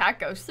can attack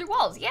ghosts through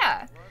walls.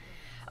 Yeah.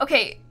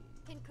 Okay.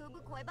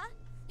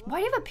 Why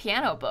do you have a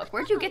piano book?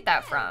 Where'd you get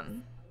that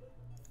from?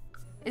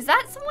 Is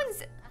that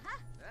someone's...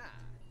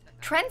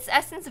 Trent's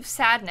Essence of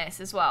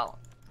Sadness as well.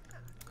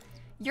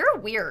 You're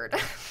weird.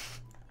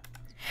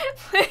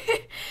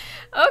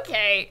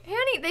 Okay.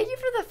 Hanny, thank you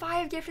for the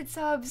 5 gifted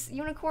subs.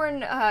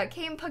 Unicorn,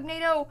 Kame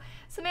Pugnato,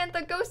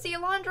 Samantha, Ghosty,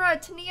 Alondra,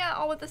 Tania,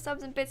 all with the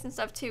subs and bits and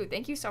stuff too.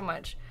 Thank you so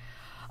much.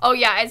 Oh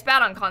yeah, it's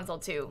bad on console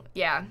too.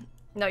 Yeah.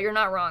 No, you're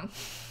not wrong.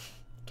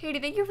 Katie,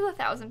 thank you for the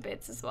 1,000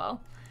 bits as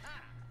well.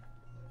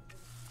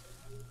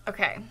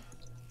 Okay.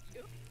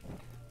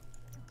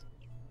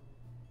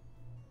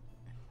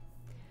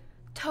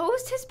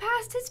 Toast has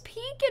passed his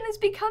peak and has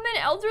become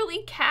an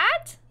elderly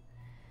cat?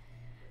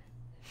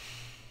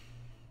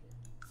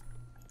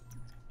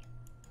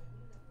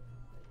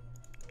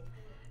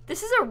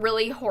 This is a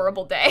really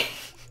horrible day.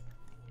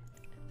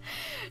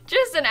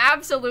 Just an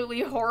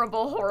absolutely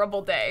horrible,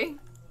 horrible day.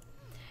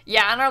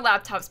 Yeah, and our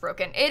laptop's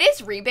broken. It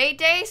is rebate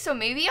day, so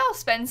maybe I'll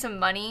spend some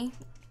money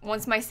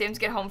once my Sims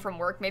get home from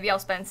work. Maybe I'll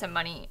spend some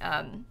money.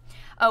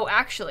 Oh,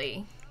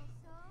 actually,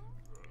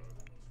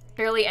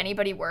 barely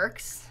anybody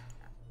works.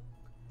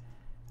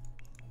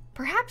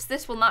 Perhaps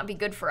this will not be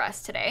good for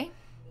us today.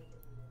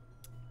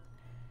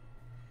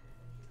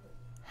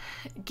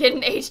 Get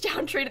an age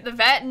down treat at the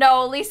vet?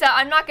 No, Lisa,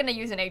 I'm not gonna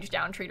use an age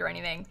down treat or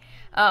anything.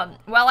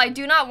 While I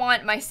do not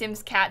want my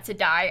Sims cat to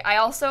die, I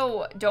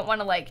also don't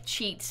want to like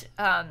cheat.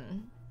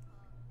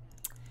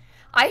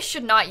 I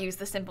should not use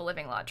the simple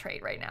living law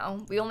trait right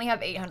now. We only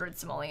have 800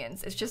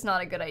 simoleons. It's just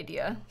not a good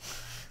idea.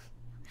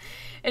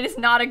 It is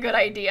not a good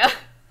idea.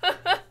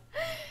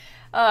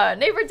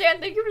 Neighbor Dan,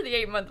 thank you for the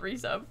 8-month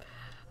resub.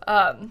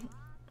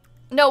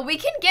 No, we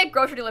can get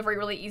grocery delivery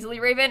really easily,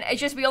 Raven.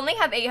 It's just we only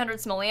have 800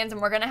 simoleons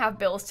and we're gonna have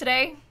bills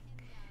today.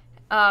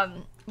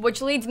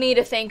 Which leads me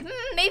to think,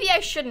 maybe I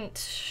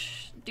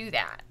shouldn't do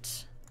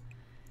that.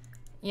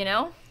 You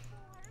know?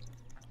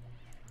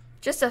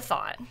 Just a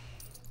thought.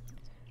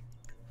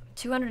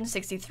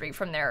 263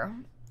 from their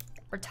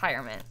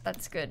retirement.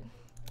 That's good.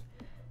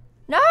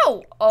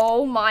 No!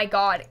 Oh my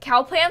god.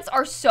 Cow plants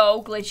are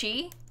so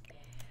glitchy.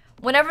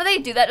 Whenever they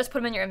do that, just put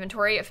them in your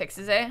inventory. It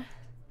fixes it.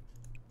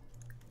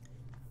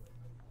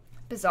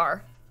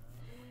 Bizarre.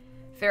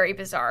 Very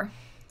bizarre.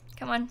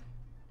 Come on.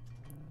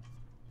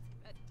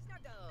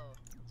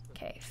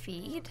 Okay,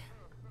 feed.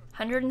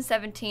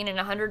 117 and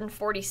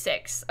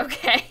 146.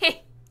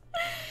 Okay.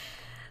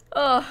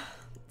 Oh,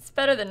 it's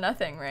better than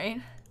nothing,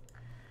 right?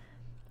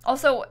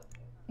 Also,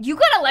 you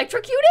got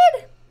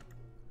electrocuted?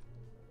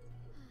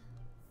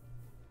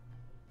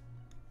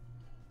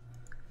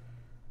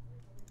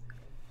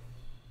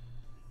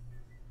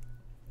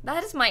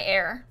 That is my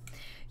air.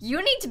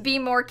 You need to be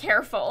more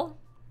careful.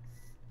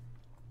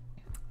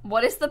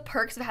 What is the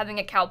perks of having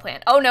a cow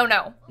plant? Oh, no,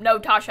 no. No,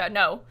 Tasha,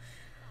 no.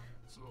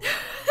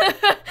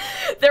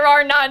 There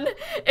are none.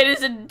 It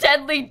is a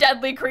deadly,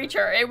 deadly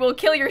creature. It will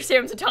kill your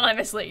Sims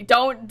autonomously.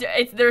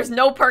 There's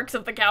no perks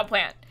of the cow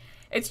plant.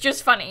 It's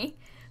just funny.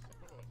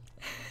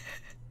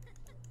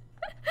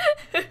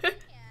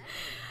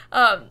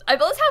 I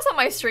built this house on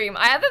my stream.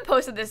 I haven't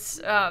posted this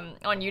on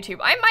YouTube.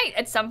 I might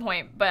at some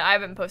point, but I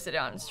haven't posted it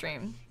on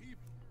stream.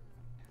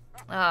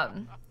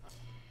 But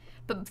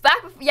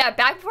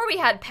back before we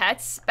had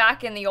pets,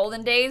 back in the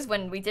olden days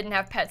when we didn't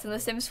have pets in The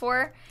Sims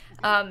 4,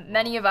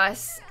 many of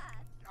us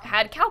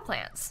had cow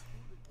plants.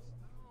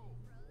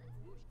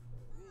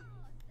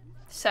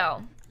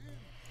 So,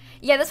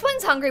 yeah, this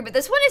one's hungry, but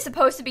this one is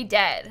supposed to be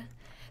dead.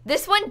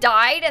 This one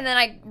died, and then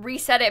I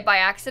reset it by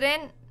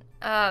accident.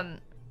 But,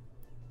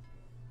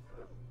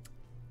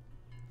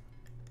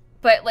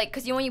 like,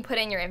 because when you put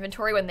in your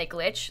inventory when they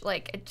glitch,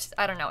 like, it just,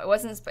 I don't know,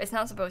 it's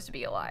not supposed to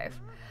be alive.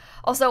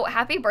 Also,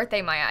 happy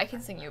birthday, Maya. I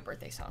can sing you a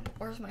birthday song.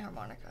 Where's my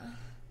harmonica?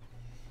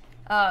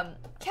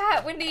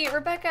 Kat, Wendy,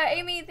 Rebecca,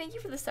 Amy, thank you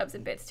for the subs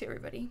and bits too,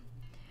 everybody.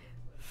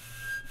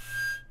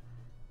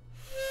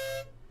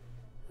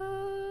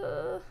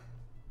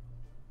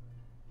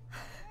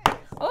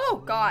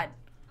 Oh, God.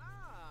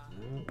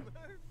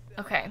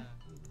 Okay.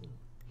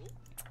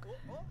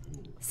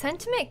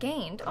 Sentiment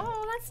gained.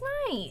 Oh, that's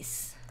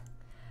nice.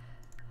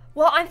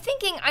 Well, I'm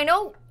thinking, I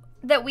know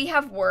that we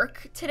have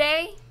work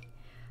today,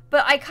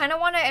 but I kind of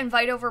want to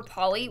invite over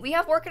Polly. We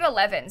have work at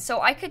 11,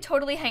 so I could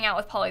totally hang out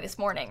with Polly this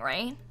morning,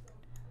 right?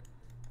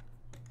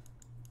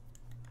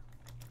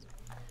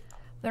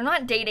 They're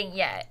not dating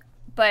yet,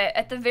 but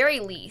at the very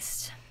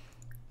least,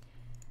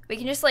 we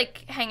can just,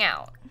 like, hang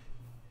out.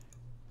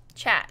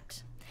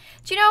 Chat.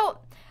 Do you know,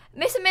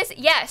 Miss and Miss,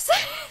 yes.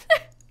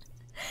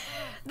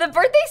 The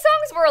birthday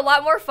songs were a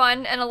lot more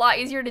fun and a lot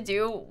easier to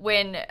do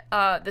when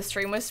the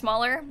stream was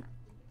smaller.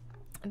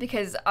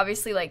 Because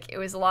obviously, like, it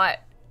was a lot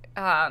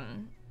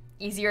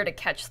easier to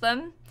catch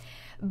them.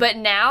 But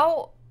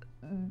now,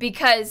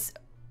 because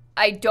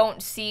I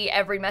don't see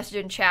every message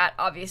in chat,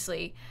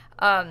 obviously,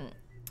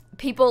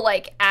 people,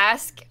 like,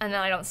 ask, and then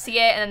I don't see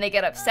it, and then they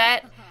get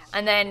upset.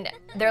 And then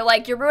they're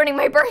like, you're ruining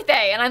my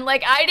birthday. And I'm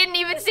like, I didn't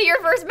even see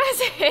your first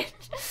message.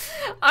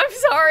 I'm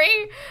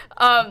sorry.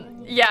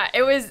 Yeah,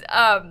 it was,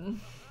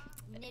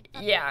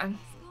 yeah.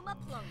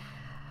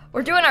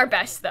 We're doing our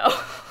best, though.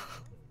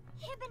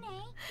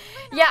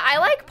 Yeah, I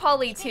like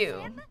Polly,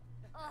 too.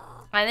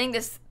 I think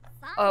this,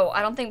 oh,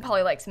 I don't think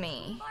Polly likes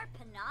me.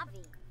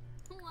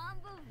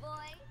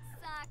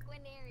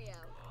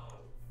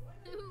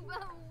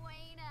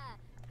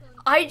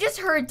 I just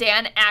heard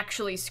Dan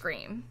actually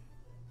scream.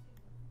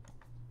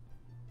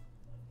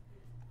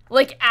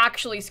 Like,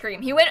 actually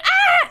scream. He went,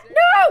 ah,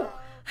 no!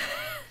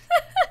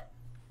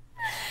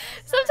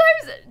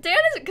 Sometimes, Dan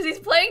is, because he's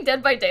playing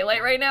Dead by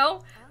Daylight right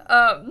now,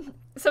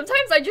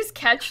 sometimes I just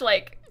catch,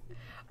 like,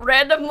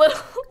 random little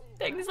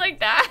things like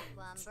that.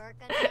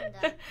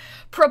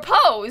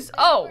 Propose?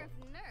 Oh.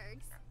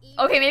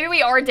 Okay, maybe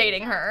we are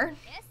dating her.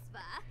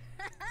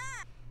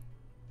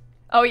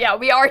 Oh yeah,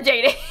 we are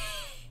dating.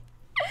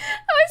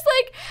 I was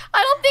like,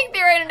 I don't think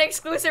they're in an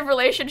exclusive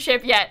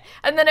relationship yet.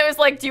 And then it was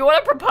like, do you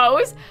want to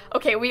propose?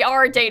 Okay, we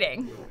are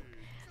dating.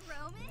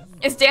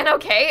 Is Dan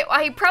okay?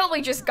 Well, he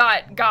probably just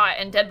got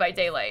in Dead by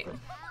Daylight.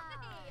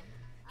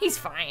 He's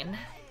fine.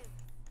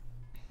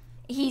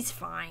 He's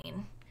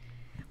fine.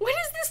 When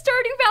is the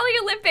Stardew Valley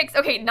Olympics?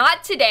 Okay,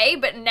 not today,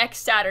 but next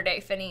Saturday,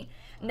 Finny.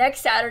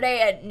 Next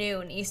Saturday at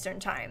noon Eastern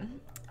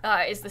time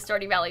is the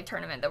Stardew Valley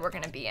tournament that we're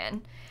going to be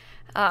in.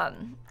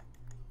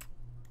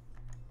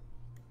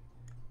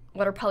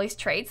 What are Pelly's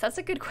traits? That's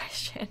a good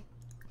question.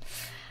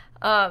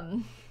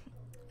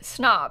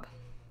 Snob.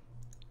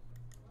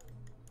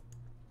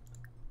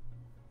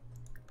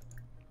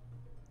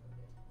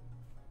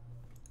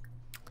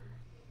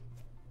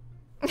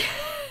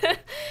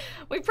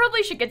 We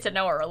probably should get to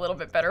know her a little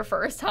bit better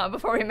first, huh,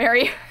 before we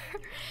marry her.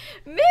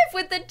 Miv,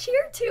 with the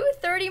tier 2,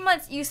 30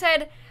 months, you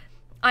said,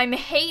 I'm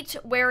hate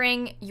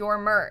wearing your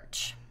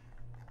merch.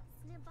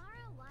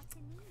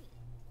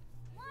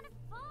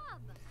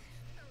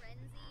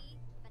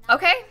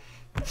 Okay.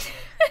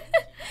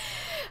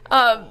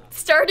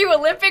 Stardew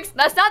Olympics,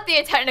 that's not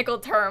the technical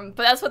term,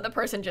 but that's what the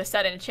person just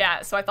said in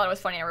chat, so I thought it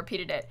was funny I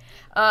repeated it.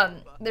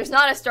 There's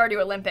not a Stardew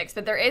Olympics,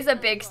 but there is a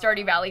big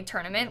Stardew Valley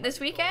tournament this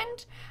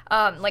weekend,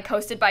 like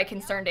hosted by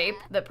Concerned Ape,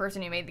 the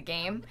person who made the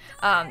game.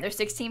 There's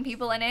 16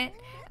 people in it.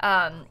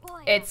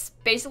 It's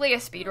basically a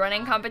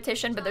speedrunning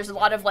competition, but there's a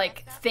lot of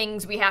like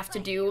things we have to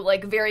do,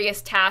 like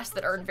various tasks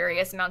that earn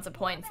various amounts of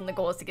points, and the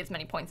goal is to get as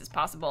many points as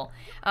possible.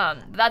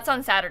 That's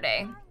on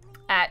Saturday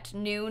at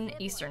noon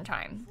Eastern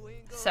time.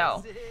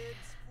 So,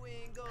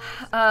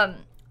 I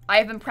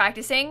have been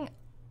practicing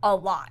a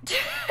lot.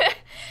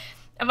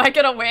 Am I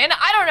gonna win?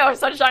 I don't know,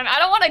 Sunshine. I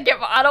don't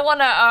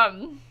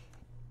want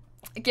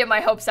to get my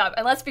hopes up.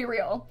 And let's be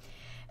real.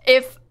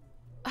 If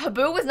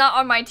Habu was not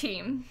on my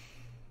team,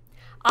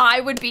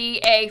 I would be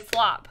a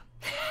flop.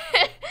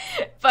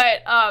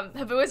 But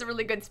Habu is a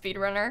really good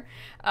speedrunner,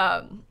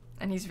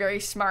 and he's very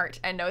smart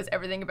and knows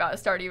everything about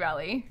Stardew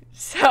Valley.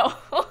 So,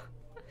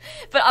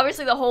 but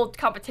obviously the whole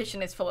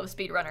competition is full of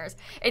speedrunners.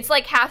 It's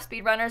like half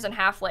speedrunners and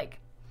half like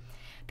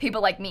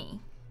people like me,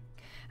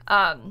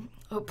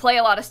 who play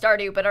a lot of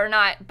Stardew but are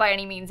not by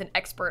any means an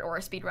expert or a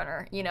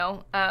speedrunner, you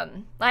know?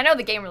 I know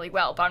the game really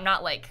well, but I'm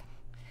not like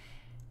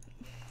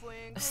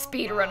a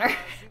speedrunner.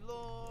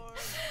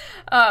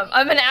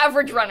 I'm an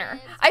average runner.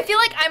 I feel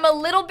like I'm a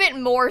little bit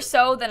more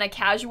so than a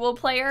casual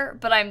player,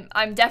 but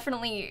I'm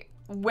definitely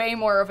way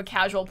more of a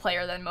casual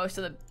player than most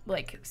of the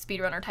like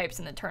speedrunner types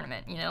in the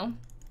tournament, you know?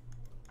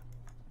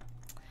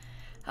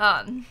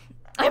 I'm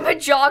a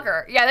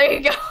jogger. Yeah, there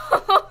you go.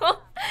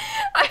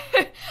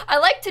 I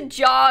like to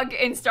jog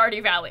in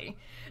Stardew Valley.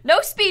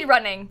 No speed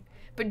running,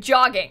 but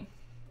jogging.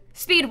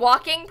 Speed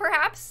walking,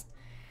 perhaps?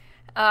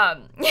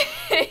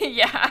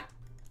 Yeah.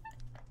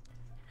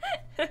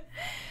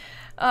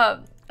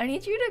 I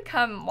need you to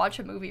come watch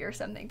a movie or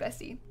something,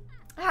 Bessie.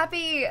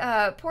 Happy,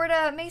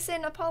 Porta,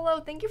 Mason,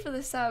 Apollo, thank you for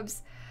the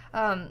subs.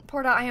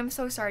 Porta, I am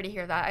so sorry to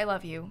hear that. I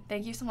love you.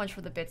 Thank you so much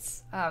for the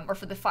bits, or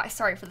for the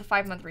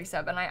 5-month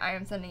resub, and I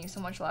am sending you so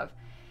much love.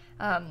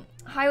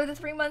 Hi with the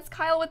 3 months,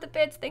 Kyle with the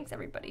bits, thanks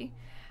everybody.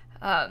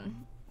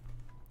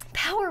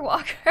 Power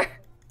Walker.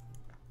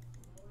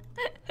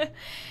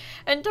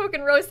 And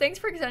Token Rose, thanks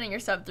for extending your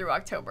sub through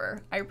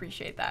October. I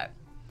appreciate that.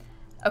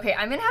 Okay,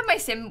 I'm gonna have my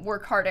sim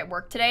work hard at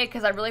work today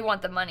because I really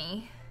want the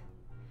money.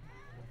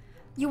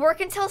 You work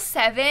until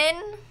 7?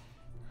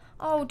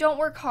 Oh, don't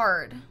work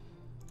hard.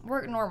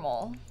 Work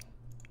normal.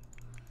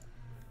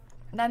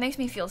 That makes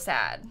me feel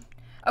sad.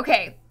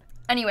 Okay,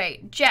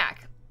 anyway,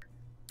 Jack.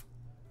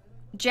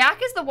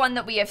 Jack is the one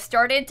that we have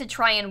started to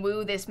try and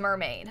woo this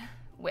mermaid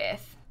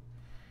with.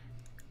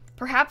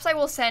 Perhaps I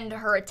will send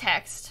her a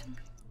text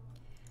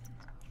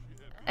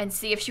and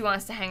see if she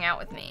wants to hang out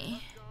with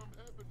me.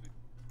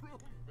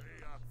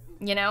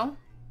 You know?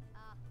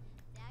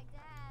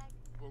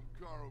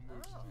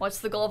 What's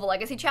the goal of a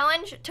legacy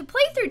challenge? To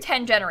play through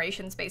 10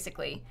 generations,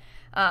 basically.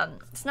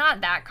 It's not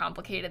that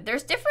complicated.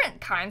 There's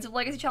different kinds of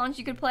legacy challenges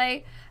you could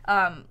play.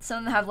 Some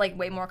of them have like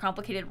way more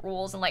complicated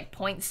rules and like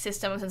point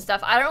systems and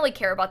stuff. I don't really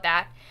care about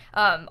that.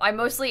 I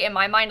mostly, in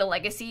my mind, a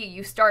legacy,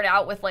 you start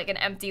out with like an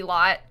empty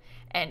lot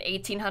and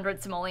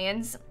 1,800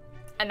 simoleons,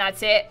 and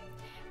that's it.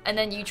 And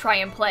then you try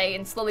and play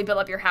and slowly build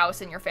up your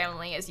house and your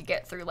family as you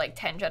get through like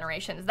 10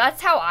 generations.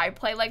 That's how I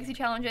play legacy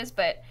challenges,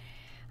 but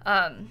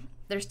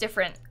there's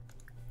different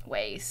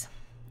ways.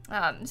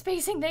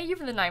 Spacing, thank you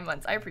for the 9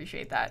 months. I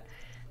appreciate that.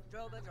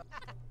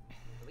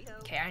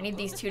 Okay, I need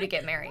these two to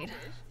get married.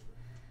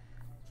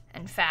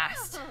 And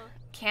fast.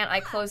 Can't I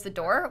close the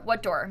door?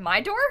 What door?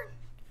 My door?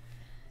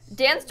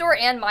 Dan's door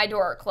and my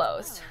door are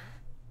closed.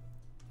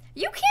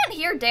 You can't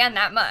hear Dan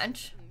that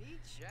much.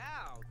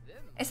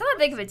 It's not that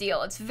big of a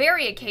deal. It's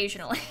very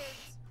occasionally.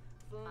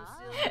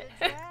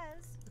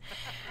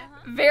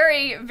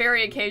 Very,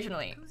 very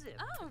occasionally.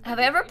 Have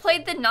I ever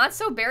played the Not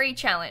So Berry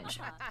challenge?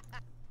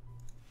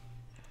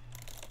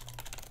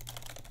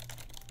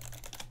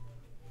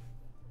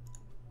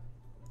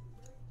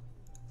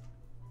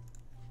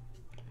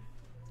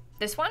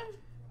 This one?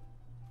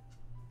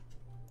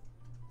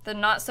 The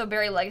Not So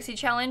Berry Legacy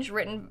Challenge,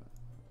 written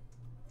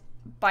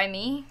by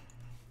me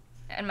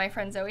and my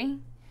friend Zoe.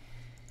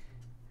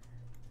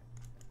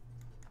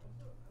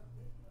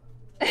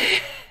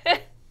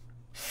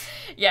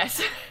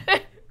 Yes.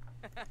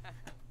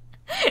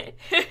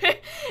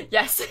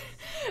 Yes.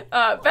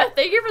 Beth,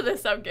 thank you for the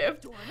sub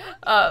gift.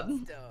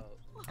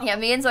 Yeah,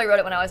 me and Zoe wrote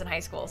it when I was in high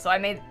school, so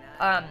I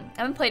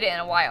haven't played it in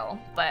a while,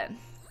 but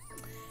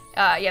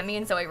yeah, me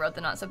and Zoe wrote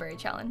the Not So Berry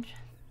challenge.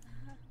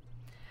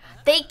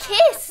 They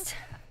kissed!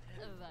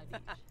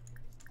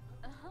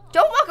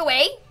 Don't walk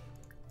away.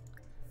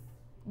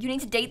 You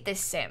need to date this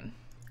sim.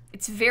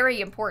 It's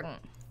very important.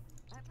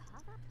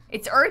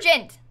 It's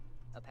urgent.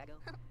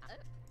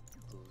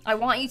 I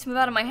want you to move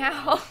out of my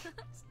house.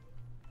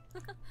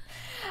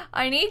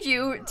 I need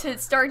you to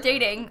start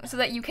dating so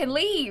that you can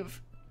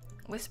leave.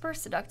 Whisper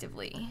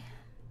seductively.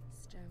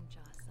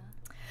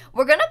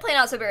 We're gonna play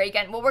Not So Berry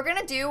again. What we're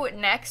gonna do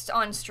next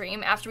on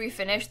stream after we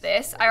finish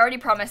this, I already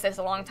promised this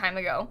a long time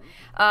ago,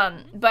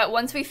 but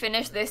once we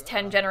finish this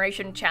 10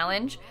 generation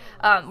challenge,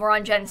 we're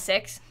on Gen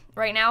 6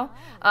 right now.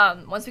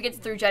 Once we get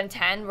through Gen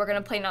 10, we're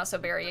gonna play Not So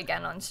Berry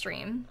again on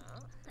stream.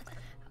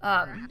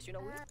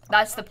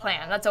 That's the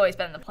plan. That's always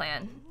been the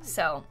plan.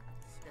 So,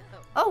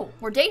 oh,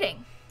 we're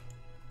dating.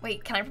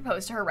 Wait, can I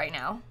propose to her right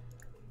now?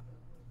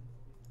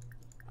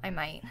 I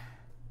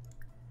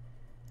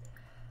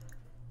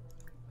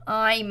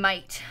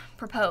might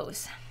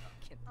propose.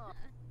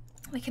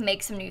 We can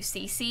make some new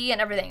CC and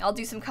everything. I'll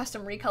do some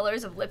custom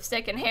recolors of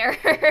lipstick and hair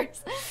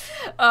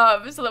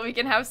so that we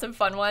can have some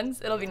fun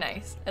ones. It'll be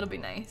nice. It'll be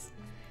nice.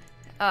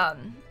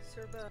 Uh-oh.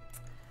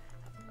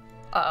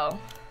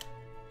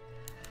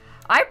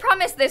 I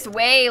promised this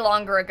way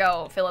longer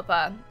ago,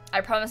 Philippa.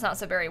 I promised Not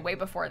So Berry way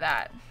before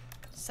that.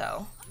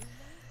 So,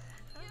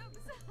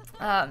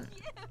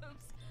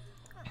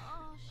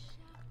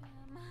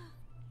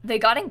 they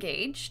got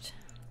engaged.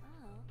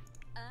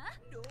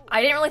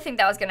 I didn't really think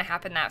that was gonna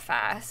happen that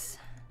fast.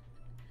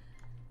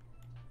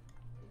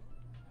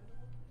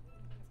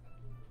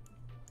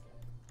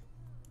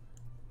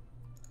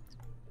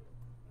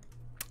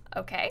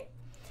 Okay.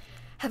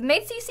 Have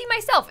made CC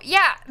myself.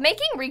 Yeah,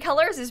 making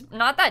recolors is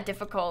not that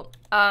difficult.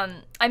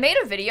 I made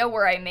a video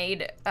where I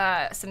made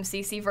some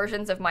CC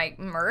versions of my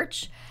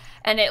merch,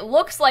 and it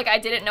looks like I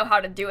didn't know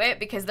how to do it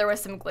because there was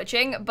some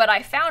glitching, but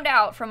I found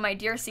out from my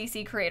dear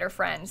CC creator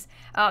friends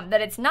that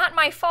it's not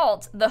my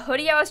fault. The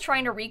hoodie I was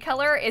trying to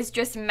recolor is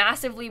just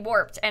massively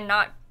warped and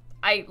not,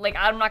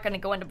 I'm not gonna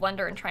go into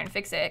Blender and try and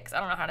fix it because I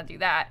don't know how to do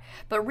that.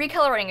 But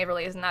recoloring it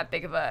really isn't that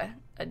big of a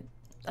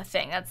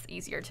thing. That's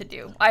easier to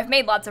do. I've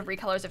made lots of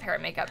recolors of hair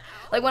and makeup.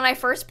 Like when I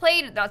first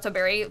played Not So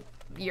Berry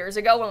years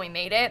ago when we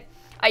made it,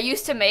 I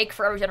used to make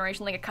for every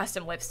generation like a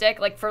custom lipstick.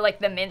 Like for like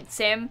the Mint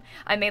sim,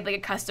 I made like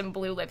a custom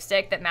blue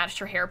lipstick that matched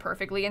her hair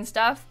perfectly and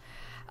stuff.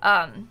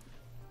 That's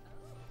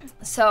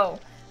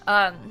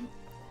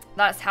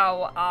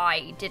how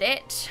I did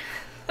it.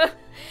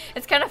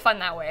 It's kind of fun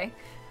that way.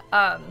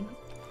 But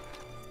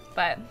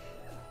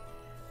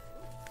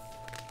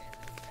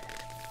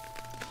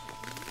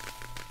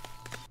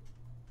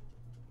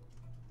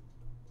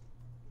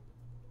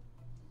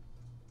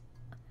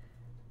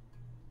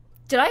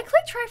did I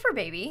click try for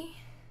baby?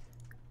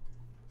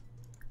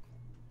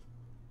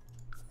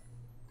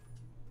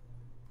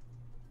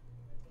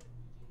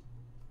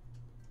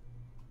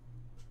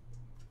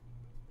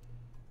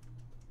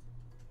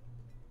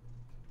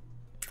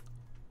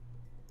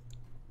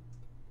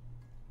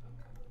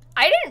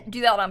 I didn't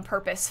do that on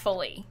purpose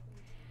fully.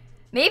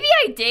 Maybe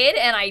I did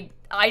and I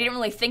didn't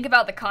really think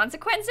about the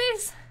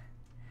consequences.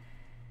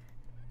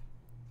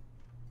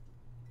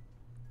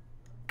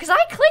 Cause I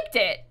clicked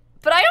it.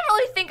 But I don't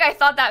really think I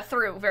thought that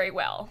through very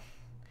well.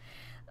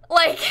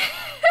 Like,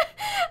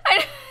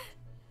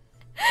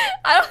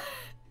 I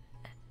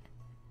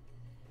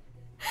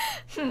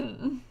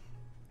don't...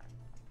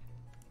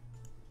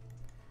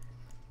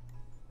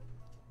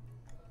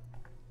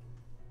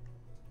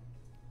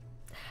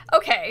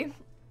 Okay.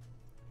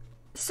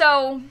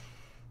 So,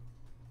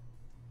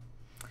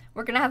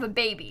 we're gonna have a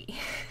baby.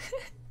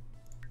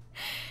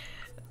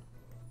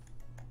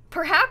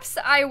 Perhaps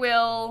I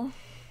will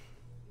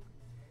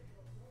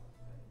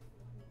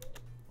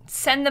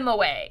send them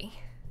away.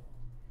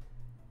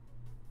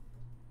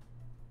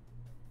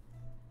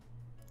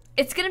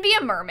 It's gonna be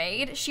a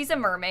mermaid. She's a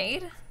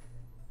mermaid.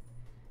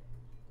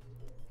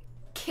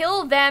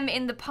 Kill them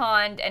in the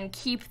pond and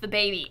keep the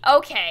baby.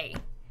 Okay.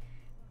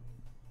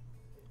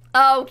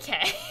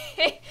 Okay.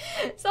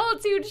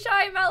 Solitude,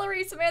 Shy,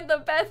 Mallory,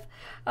 Samantha, Beth.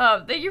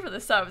 Thank you for the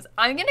subs.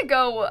 I'm gonna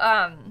go,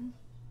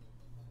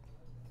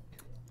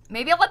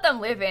 maybe I'll let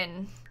them live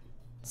in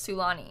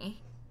Sulani.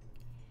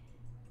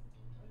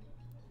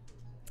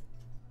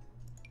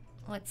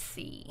 Let's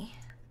see.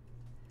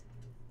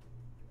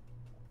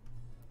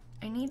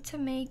 I need to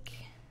make...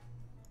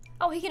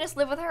 Oh, he can just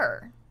live with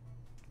her.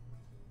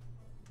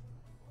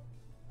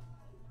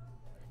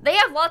 They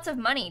have lots of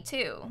money,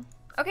 too.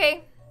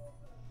 Okay.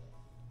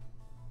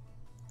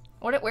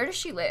 Where does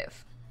she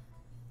live?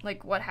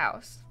 Like, what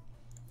house?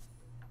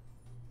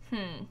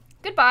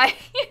 Goodbye.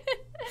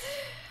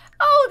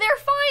 Oh, they're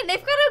fine.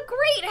 They've got a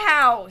great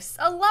house.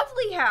 A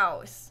lovely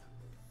house.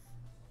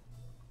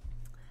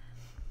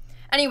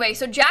 Anyway,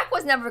 so Jack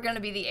was never going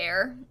to be the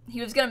heir.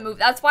 He was going to move.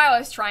 That's why I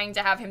was trying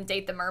to have him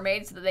date the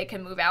mermaid so that they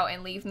can move out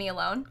and leave me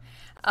alone.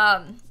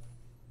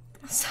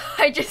 So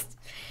I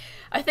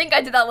think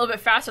I did that a little bit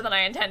faster than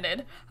I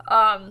intended.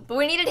 But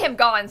we needed him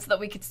gone so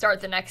that we could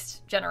start the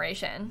next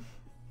generation.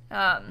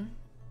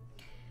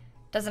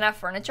 Doesn't have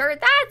furniture?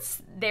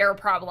 That's their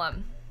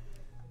problem.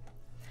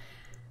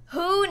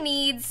 Who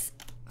needs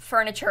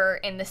furniture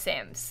in The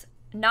Sims?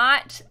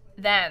 Not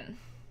them.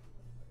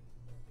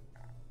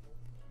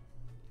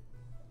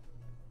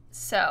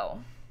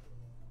 So.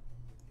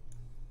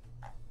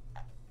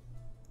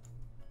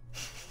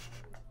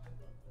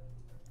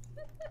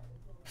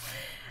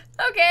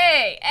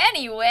 Okay,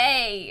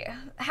 anyway.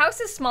 House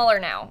is smaller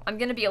now. I'm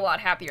gonna be a lot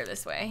happier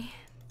this way.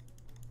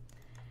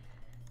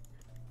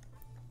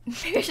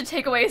 Maybe I should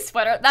take away his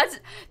sweater. That's,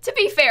 to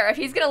be fair, if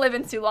he's gonna live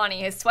in Sulani,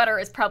 his sweater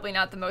is probably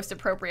not the most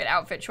appropriate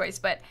outfit choice,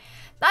 but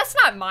that's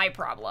not my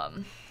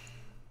problem.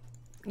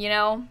 You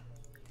know?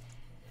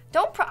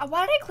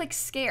 Why did I click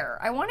scare?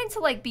 I wanted to,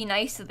 like, be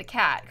nice to the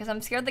cat, because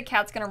I'm scared the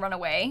cat's gonna run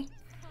away.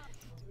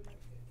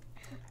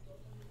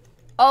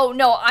 Oh,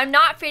 no, I'm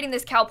not feeding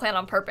this cow plant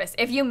on purpose.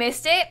 If you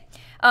missed it,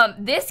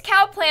 this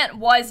cow plant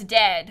was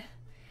dead.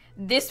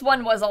 This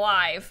one was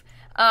alive.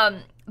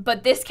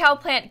 But this cow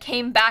plant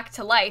came back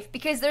to life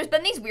because there's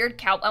been these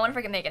weird I wonder if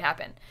I can make it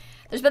happen.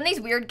 There's been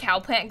these weird cow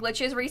plant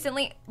glitches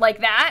recently, like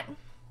that,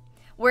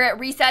 where it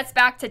resets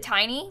back to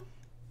tiny.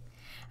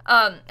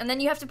 And then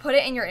you have to put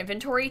it in your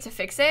inventory to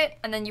fix it,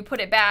 and then you put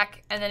it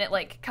back, and then it,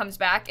 like, comes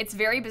back. It's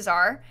very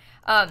bizarre.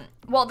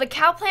 Well, the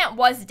cow plant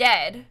was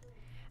dead,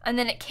 and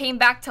then it came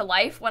back to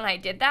life when I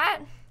did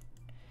that.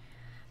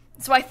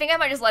 So I think I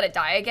might just let it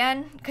die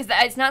again, because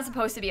it's not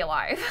supposed to be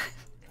alive.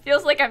 It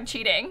feels like I'm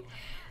cheating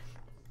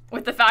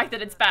with the fact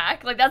that it's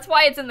back. Like, that's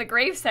why it's in the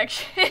grave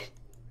section.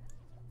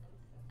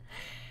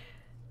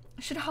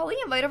 Should Holly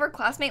invite over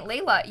classmate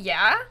Layla?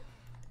 Yeah?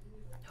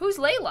 Who's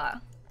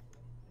Layla?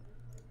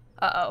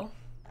 Uh-oh.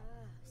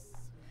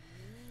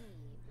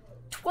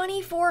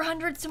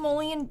 2,400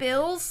 simoleon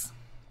bills?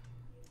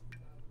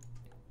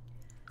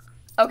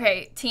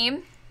 Okay,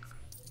 team.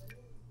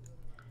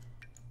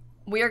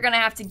 We are gonna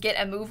have to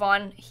get a move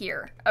on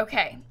here.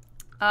 Okay.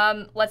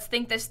 Let's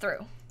think this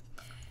through.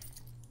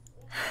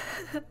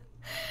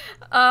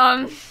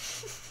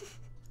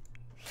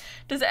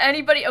 Does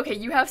anybody... Okay,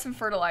 you have some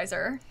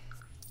fertilizer.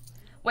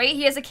 Wait,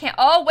 he has a can...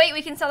 Oh, wait,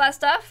 we can sell that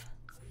stuff?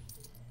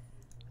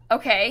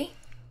 Okay.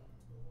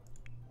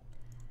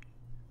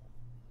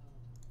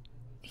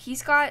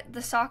 He's got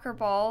the soccer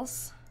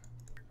balls.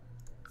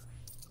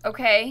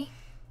 Okay.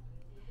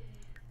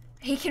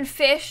 He can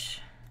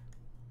fish.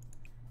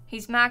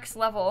 He's max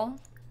level.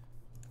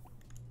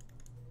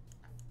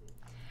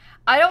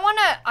 I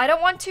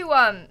don't want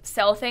to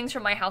sell things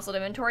from my household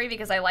inventory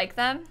because I like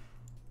them.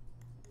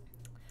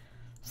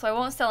 So I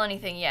won't sell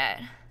anything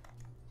yet.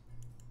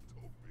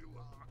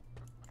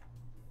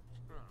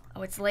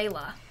 Oh, it's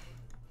Layla.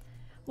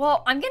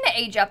 Well, I'm gonna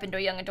age up into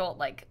a young adult,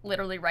 like,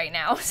 literally right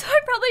now, so I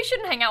probably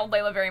shouldn't hang out with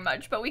Layla very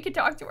much, but we could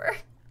talk to her.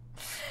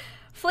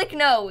 Flick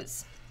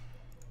nose.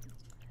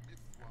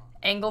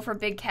 Angle for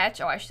big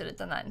catch. Oh, I should have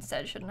done that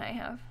instead, shouldn't I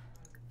have?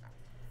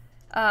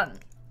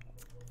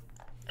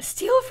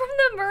 Steal from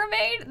the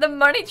mermaid? The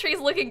money tree's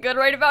looking good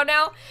right about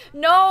now.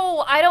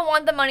 No, I don't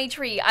want the money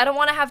tree. I don't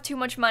want to have too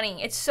much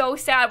money. It's so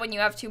sad when you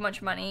have too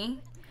much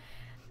money.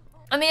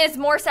 I mean, it's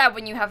more sad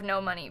when you have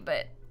no money,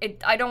 but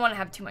I don't want to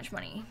have too much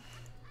money.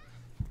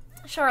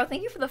 Charo,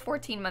 thank you for the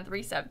 14-month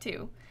resub,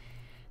 too.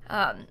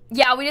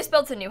 Yeah, we just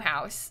built a new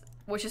house,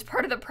 which is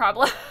part of the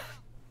problem.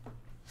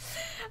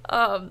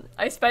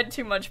 I spent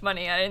too much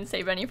money. I didn't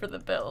save any for the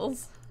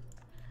bills.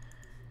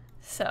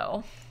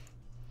 So,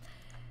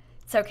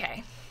 it's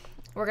okay.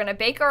 We're gonna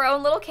bake our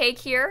own little cake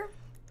here.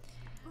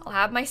 I'll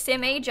have my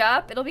sim age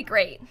up. It'll be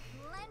great.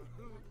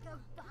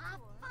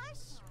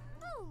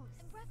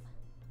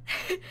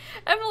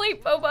 Emily,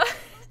 Boba.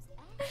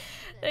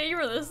 Thank you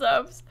for the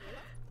subs.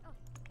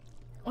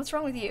 What's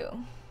wrong with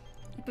you?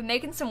 You've been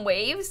making some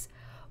waves?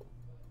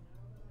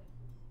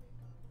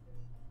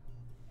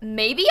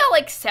 Maybe I'll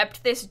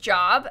accept this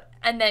job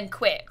and then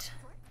quit.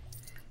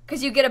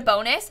 Because you get a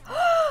bonus.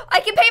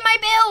 I can pay my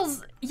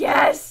bills!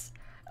 Yes!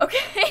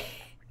 Okay.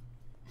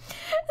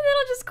 And then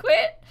I'll just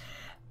quit.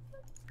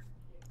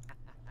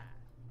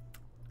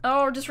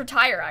 Oh, or just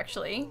retire,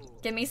 actually.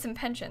 Give me some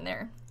pension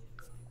there.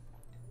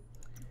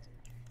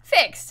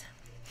 Fixed.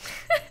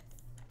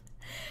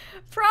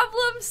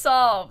 Problem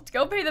solved.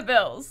 Go pay the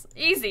bills.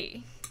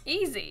 Easy.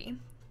 Easy.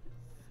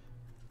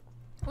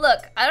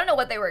 Look, I don't know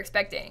what they were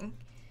expecting.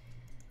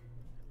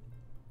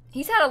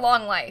 He's had a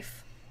long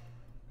life.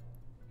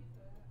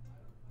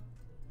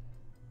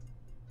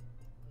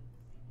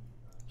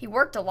 He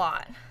worked a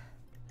lot.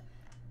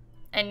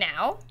 And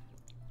now,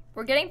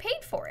 we're getting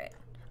paid for it.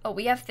 Oh,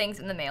 we have things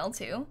in the mail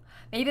too.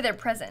 Maybe they're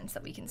presents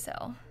that we can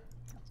sell.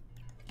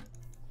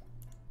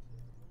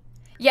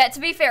 Yeah, to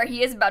be fair,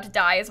 he is about to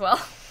die as well.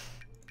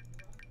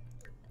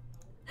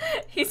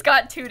 He's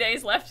got 2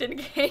 days left in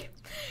game.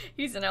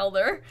 He's an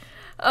elder.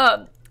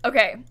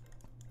 Okay.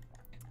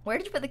 Where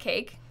did you put the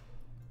cake?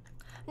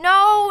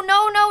 No,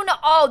 no, no, no.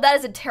 Oh, that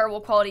is a terrible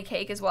quality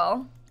cake as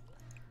well.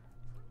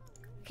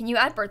 Can you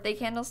add birthday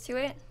candles to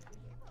it?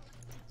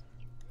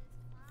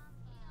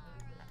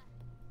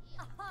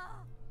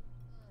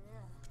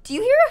 Do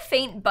you hear a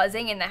faint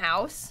buzzing in the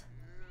house?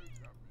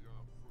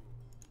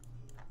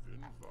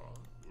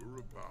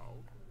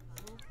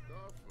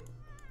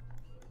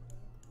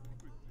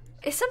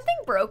 Is something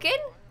broken?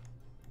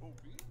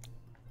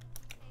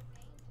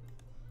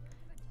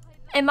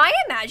 Am I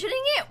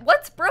imagining it?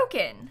 What's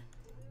broken?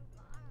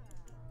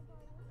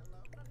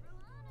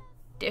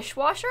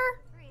 Dishwasher?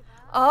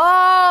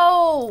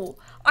 Oh,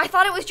 I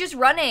thought it was just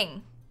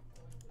running.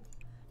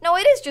 No,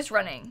 it is just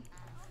running.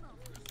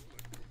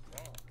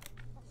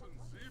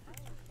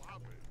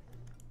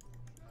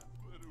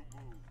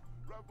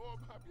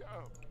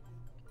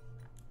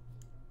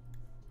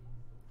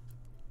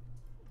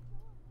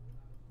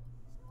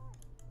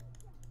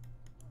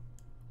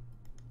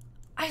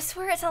 I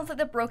swear it sounds like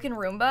the broken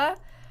Roomba.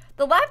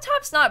 The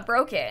laptop's not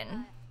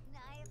broken.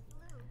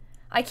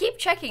 I keep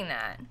checking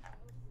that.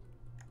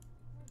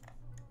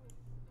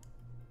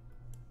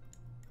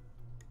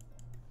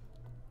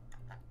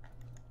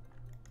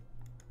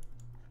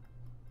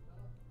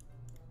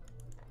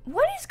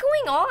 What is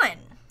going on?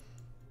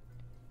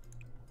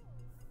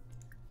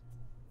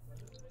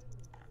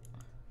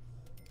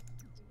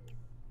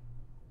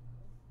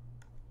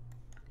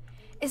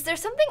 Is there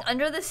something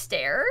under the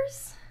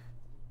stairs?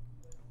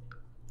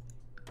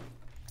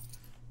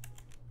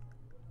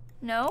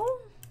 No?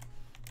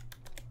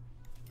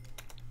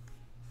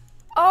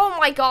 Oh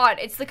my god,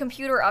 it's the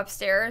computer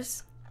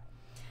upstairs.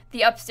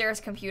 The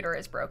upstairs computer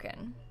is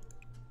broken.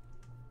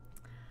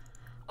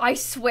 I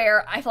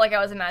swear, I feel like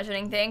I was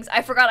imagining things.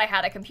 I forgot I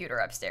had a computer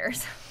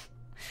upstairs.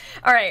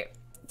 Alright,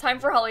 time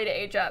for Holly to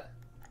age up.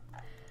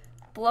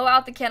 Blow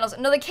out the candles.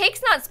 No, the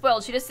cake's not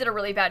spoiled. She just did a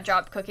really bad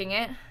job cooking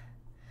it.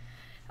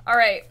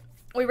 Alright,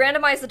 we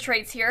randomize the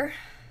traits here.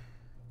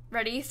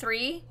 Ready?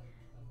 3,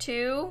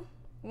 2,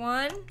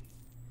 1.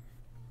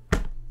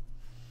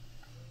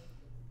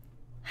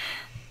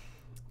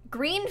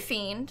 Green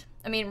Fiend,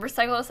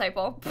 Recycle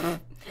Disciple,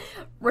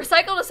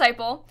 Recycle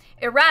Disciple,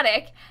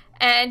 Erratic,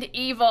 and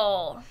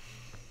Evil.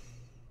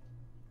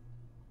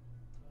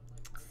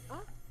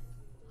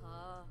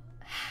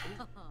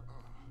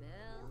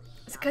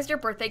 Is it because your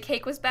birthday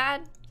cake was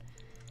bad?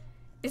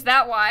 Is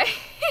that why?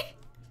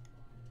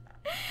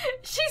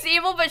 She's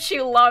evil, but she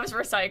loves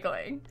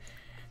recycling.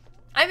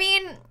 I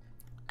mean,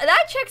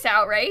 that checks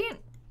out, right?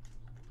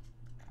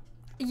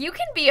 You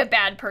can be a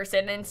bad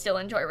person and still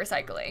enjoy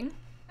recycling.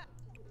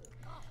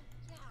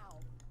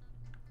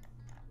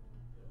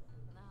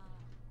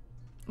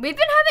 We've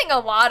been having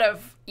a lot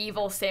of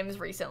evil Sims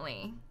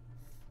recently.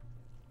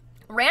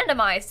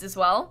 Randomized as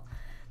well.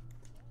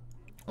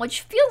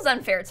 Which feels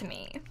unfair to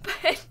me,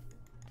 but...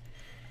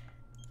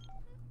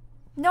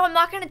 No, I'm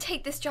not gonna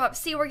take this job.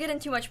 See, we're getting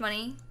too much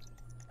money.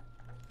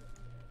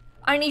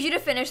 I need you to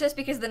finish this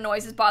because the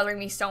noise is bothering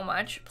me so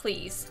much.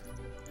 Please.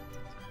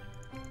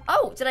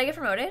 Oh, did I get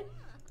promoted?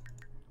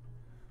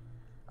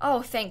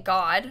 Oh, thank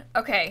God.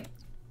 Okay.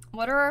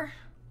 What are our...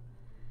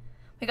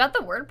 We got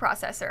the word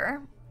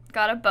processor.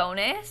 Got a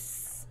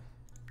bonus.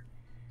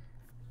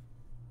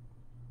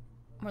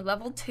 We're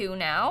level 2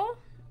 now.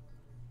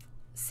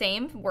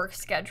 Same work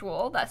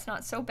schedule. That's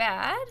not so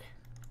bad.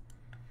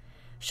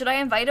 Should I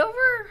invite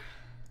over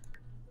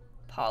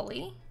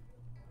Polly?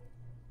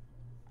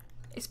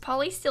 Is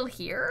Polly still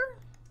here?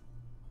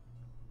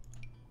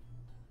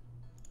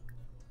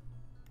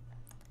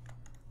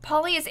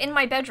 Polly is in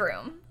my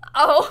bedroom.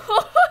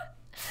 Oh.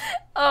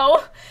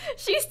 Oh,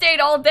 she stayed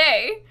all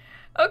day.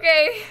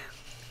 Okay.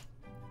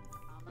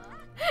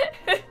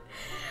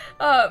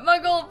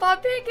 Muggle,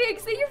 Bob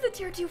Pancakes, thank you for the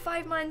tier 2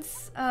 5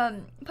 months.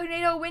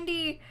 Tornado,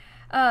 Windy,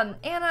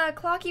 Anna,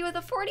 Clocky with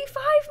the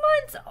 45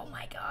 months. Oh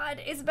my God,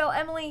 Isabel,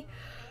 Emily,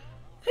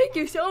 thank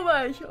you so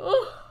much.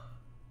 Oh.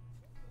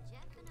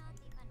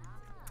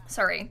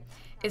 Sorry,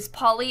 is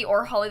Polly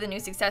or Holly the new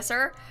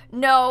successor?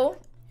 No,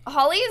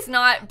 Holly is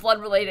not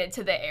blood related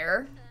to the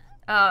heir.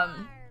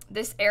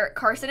 This heir,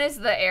 Carson is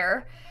the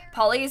heir.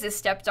 Polly is his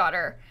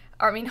stepdaughter.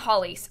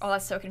 Holly. Oh,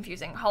 that's so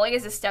confusing. Holly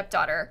is his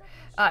stepdaughter.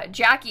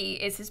 Jackie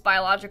is his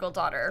biological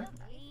daughter.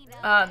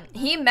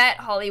 He met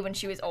Holly when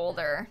she was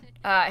older.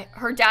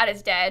 Her dad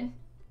is dead.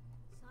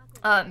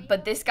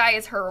 But this guy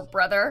is her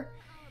brother.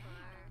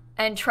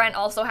 And Trent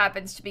also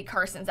happens to be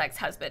Carson's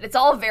ex-husband. It's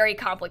all very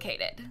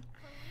complicated.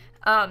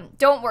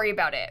 Don't worry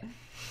about it.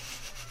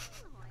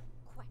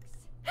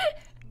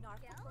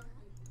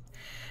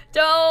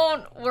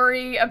 Don't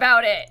worry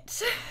about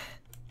it.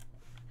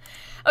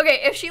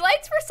 Okay, if she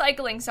likes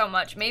recycling so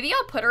much, maybe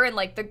I'll put her in,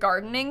 like, the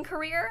gardening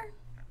career.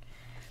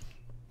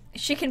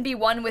 She can be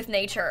one with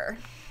nature.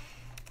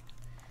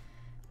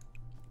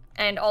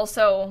 And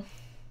also...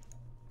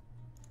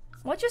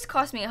 What just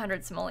cost me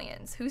 100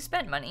 simoleons? Who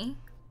spent money?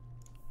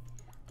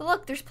 But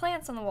look, there's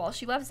plants on the wall.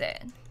 She loves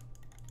it.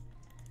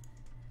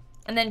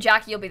 And then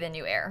Jackie will be the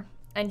new heir.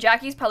 And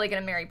Jackie's probably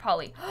gonna marry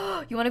Polly.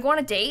 You wanna go on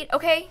a date?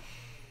 Okay.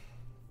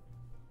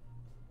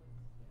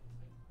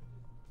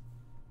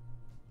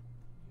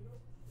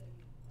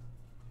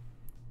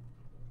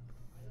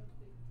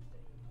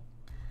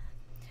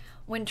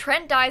 When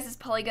Trent dies, is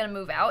Polly gonna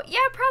move out? Yeah,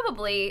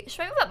 probably.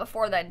 She might move out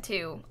before then,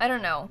 too. I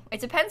don't know. It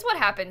depends what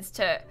happens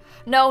to...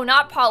 No,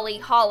 not Polly.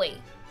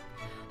 Holly.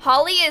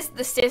 Holly is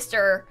the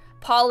sister.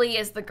 Polly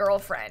is the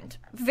girlfriend.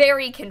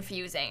 Very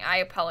confusing. I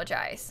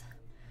apologize.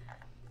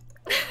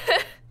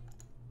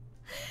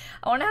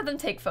 I want to have them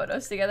take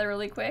photos together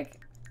really quick.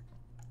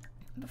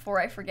 Before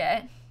I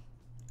forget.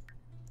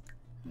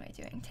 What am I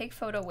doing? Take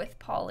photo with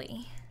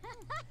Polly.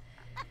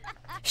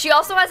 She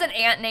also has an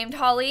aunt named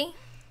Holly.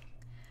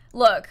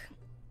 Look.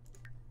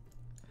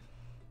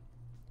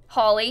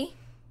 Holly.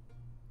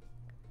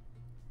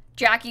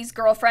 Jackie's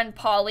girlfriend,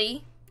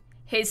 Polly.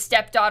 His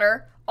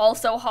stepdaughter,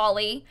 also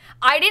Holly.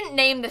 I didn't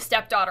name the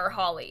stepdaughter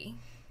Holly.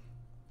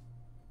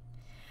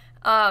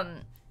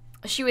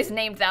 She was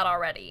named that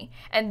already.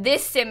 And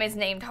this sim is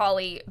named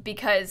Holly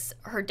because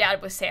her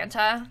dad was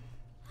Santa.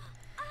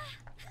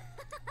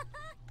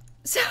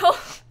 So...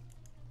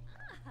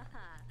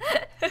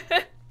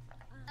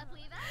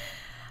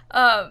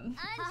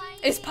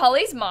 is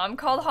Polly's mom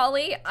called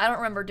Holly? I don't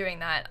remember doing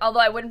that. Although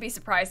I wouldn't be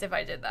surprised if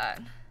I did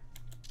that.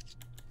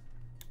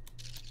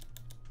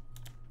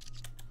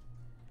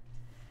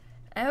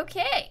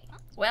 Okay.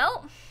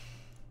 Well,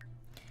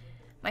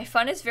 my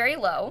fun is very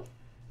low.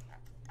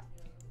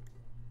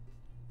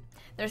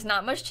 There's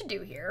not much to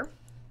do here.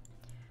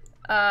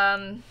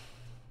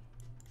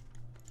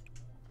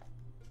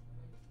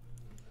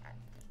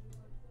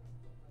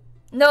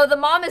 No, the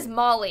mom is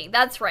Molly.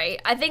 That's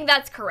right. I think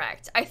that's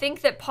correct. I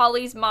think that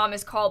Polly's mom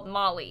is called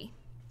Molly.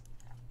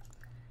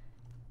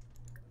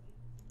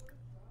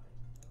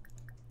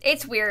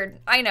 It's weird.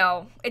 I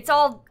know. It's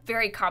all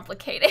very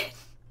complicated.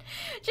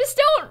 Just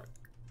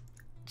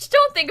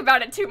don't think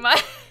about it too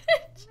much.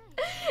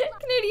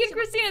 Canadian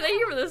Christina, thank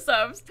you for the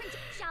subs.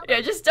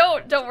 Yeah, just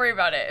don't worry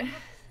about it.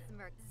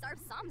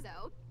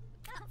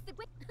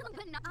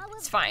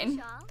 It's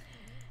fine.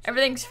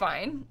 Everything's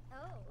fine.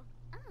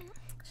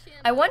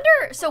 I wonder,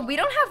 so we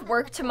don't have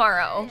work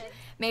tomorrow.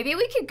 Maybe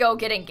we could go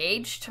get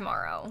engaged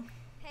tomorrow.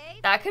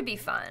 That could be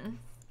fun.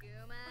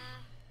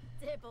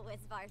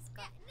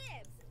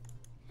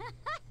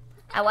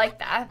 I like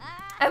that.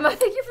 Emma,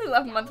 thank you for the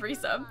 11-month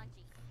resub.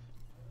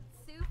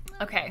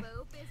 Okay.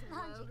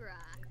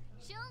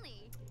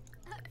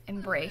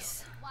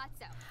 Embrace.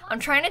 I'm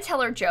trying to tell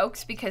her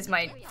jokes because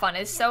my fun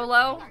is so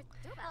low.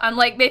 I'm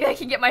like, maybe I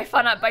can get my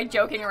fun up by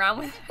joking around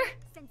with her.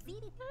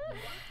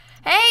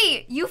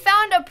 Hey, you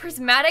found a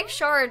prismatic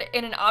shard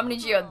in an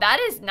Omnigeo.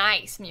 That is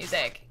nice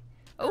music.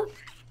 Oh,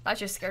 that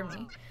just scared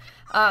me.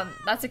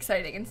 That's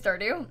exciting in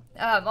Stardew.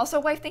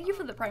 Also, wife, thank you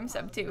for the Prime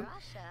sub too.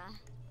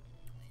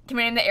 Can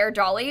we name the heir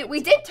Jolly?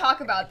 We did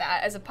talk about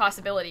that as a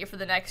possibility for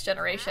the next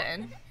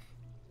generation.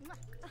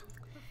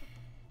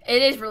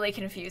 It is really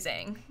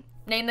confusing.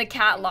 Name the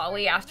cat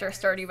Lolly after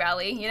Stardew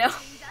Valley, you know?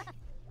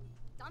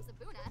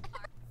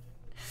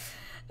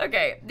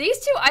 Okay, these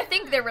two, I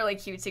think they're really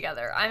cute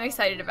together. I'm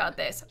excited about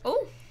this.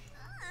 Oh.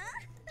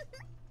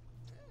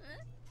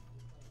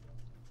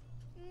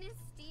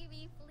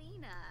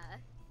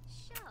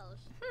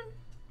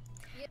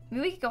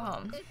 Maybe we could go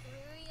home.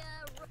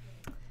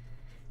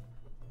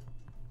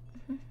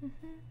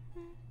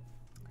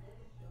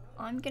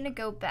 I'm gonna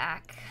go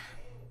back.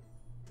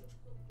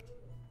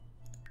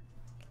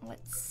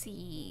 Let's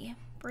see.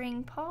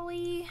 Bring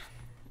Polly.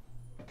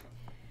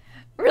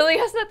 Really,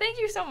 Husna? Thank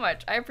you so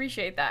much. I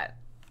appreciate that.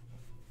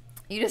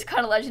 You just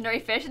caught a legendary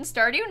fish in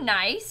Stardew?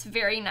 Nice.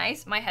 Very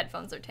nice. My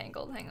headphones are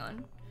tangled. Hang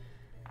on.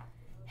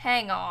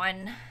 Hang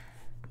on.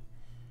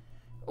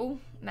 Oh,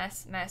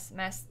 mess, mess,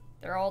 mess.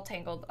 They're all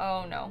tangled.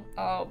 Oh, no.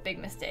 Oh, big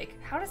mistake.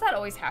 How does that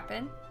always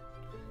happen?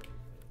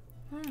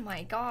 Oh,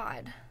 my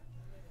God.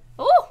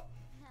 Oh!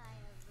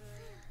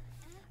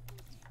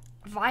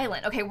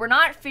 Violent. Okay, we're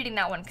not feeding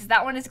that one because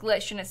that one is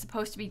glitched and it's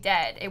supposed to be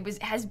dead.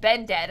 It has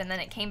been dead and then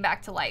it came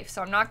back to life.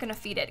 So I'm not going to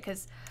feed it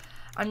because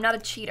I'm not a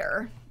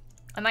cheater.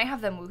 I might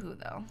have them woohoo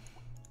though.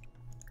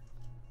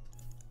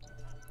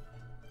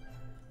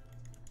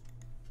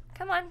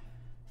 Come on.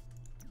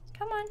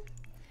 Come on.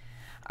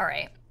 All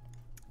right.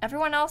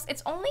 Everyone else,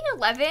 it's only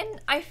 11.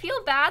 I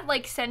feel bad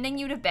like sending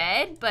you to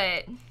bed,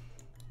 but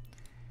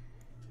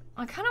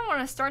I kind of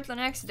want to start the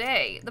next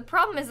day. The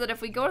problem is that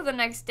if we go to the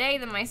next day,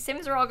 then my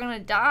Sims are all gonna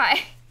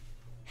die.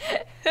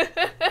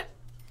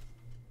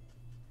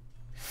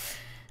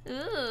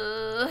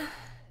 Ugh.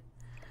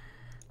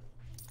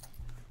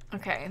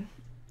 Okay.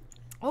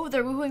 Oh,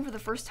 they're woohooing for the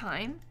first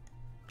time?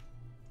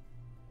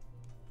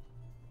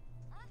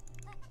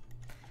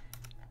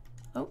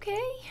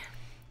 Okay.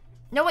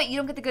 No, wait, you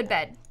don't get the good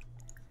bed.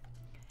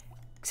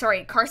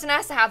 Sorry, Carson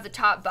has to have the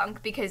top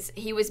bunk because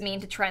he was mean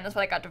to Trent. That's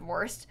why I got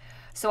divorced.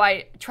 So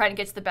I try to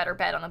get to the better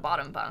bed on the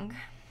bottom bunk.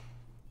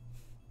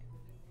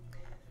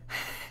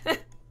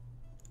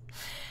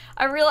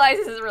 I realize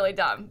this is really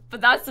dumb,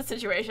 but that's the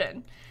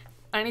situation.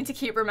 I need to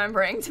keep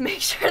remembering to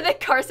make sure that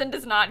Carson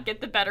does not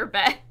get the better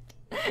bed.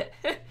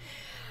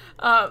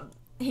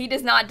 He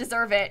does not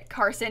deserve it.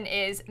 Carson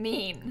is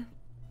mean.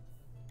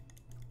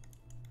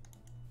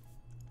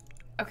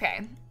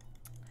 Okay.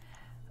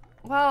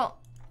 Well,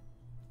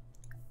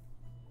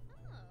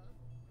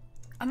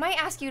 I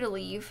might ask you to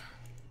leave.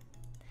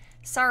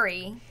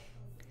 Sorry.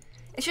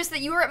 It's just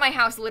that you were at my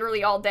house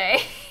literally all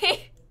day.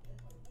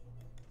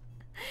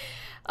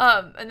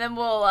 And then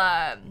we'll,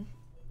 I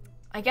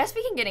guess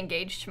we can get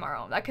engaged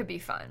tomorrow. That could be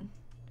fun.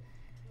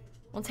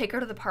 We'll take her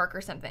to the park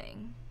or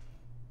something.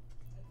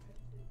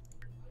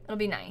 It'll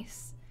be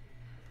nice.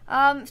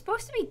 It's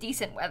supposed to be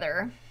decent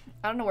weather.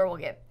 I don't know where we'll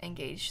get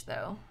engaged,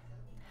 though.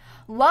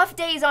 Love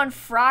Day's on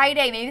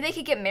Friday. Maybe they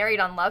could get married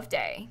on Love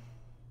Day.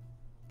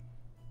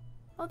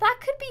 Well, that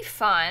could be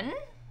fun.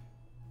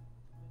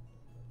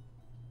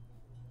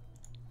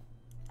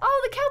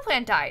 Oh, the cow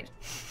plant died.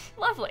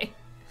 Lovely.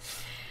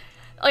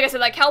 Like I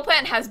said, that cow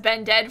plant has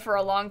been dead for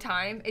a long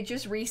time. It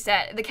just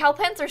reset. The cow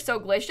plants are so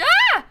glitched.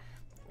 Ah!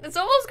 It's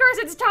almost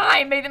Carson's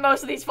time, maybe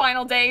most of these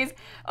final days.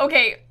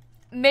 Okay,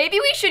 maybe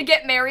we should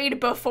get married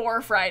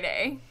before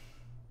Friday.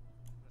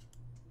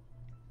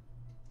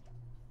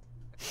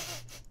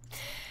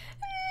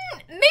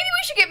 Maybe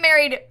we should get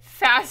married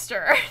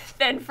faster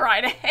than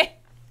Friday.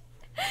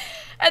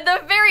 At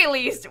the very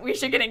least, we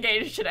should get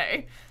engaged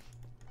today.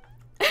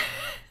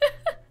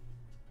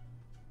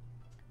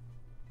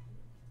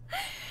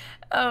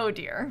 Oh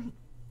dear.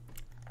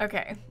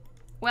 Okay.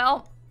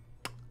 Well,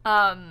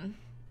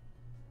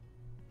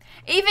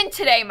 even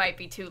today might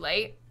be too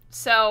late.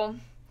 So,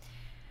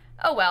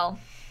 oh well.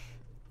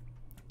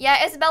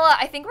 Yeah, Isabella,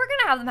 I think we're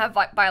gonna have them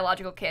have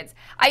biological kids.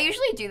 I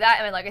usually do that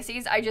in my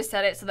legacies. I just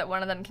said it so that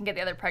one of them can get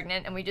the other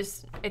pregnant, and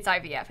it's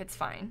IVF, it's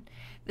fine.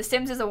 The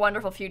Sims is a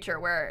wonderful future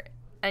where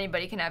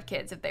anybody can have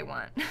kids if they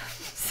want.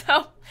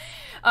 So,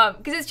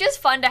 because it's just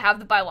fun to have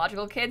the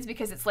biological kids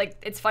because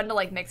it's fun to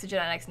like mix the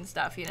genetics and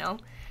stuff, you know?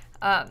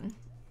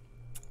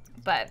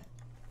 But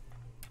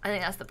I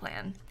think that's the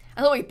plan.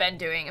 That's what we've been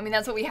doing. I mean,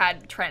 that's what we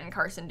had Trent and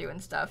Carson do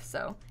and stuff,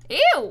 so.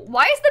 Ew,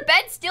 why is the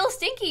bed still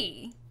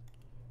stinky?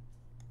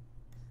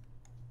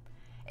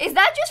 Is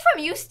that just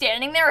from you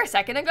standing there a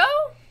second ago?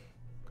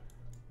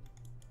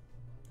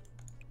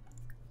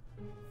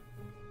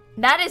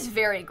 That is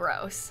very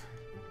gross.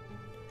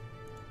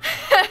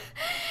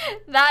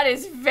 That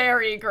is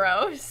very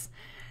gross.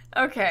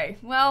 Okay,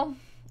 well.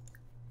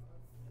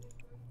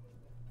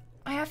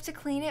 I have to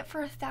clean it for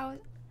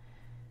 1,000.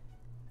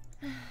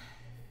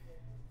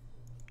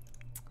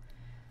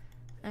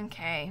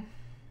 Okay.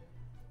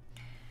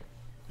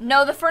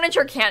 No, the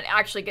furniture can't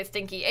actually get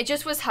stinky. It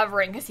just was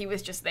hovering because he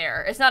was just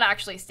there. It's not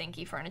actually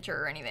stinky furniture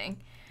or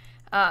anything.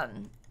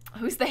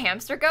 Who's the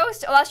hamster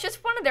ghost? Oh, that's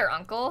just one of their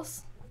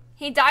uncles.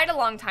 He died a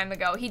long time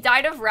ago. He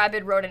died of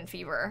rabid rodent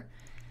fever.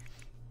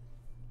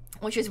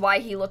 Which is why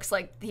he looks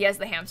like he has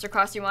the hamster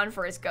costume on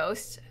for his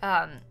ghost.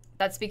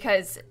 That's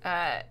because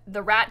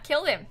the rat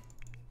killed him.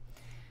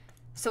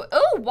 So,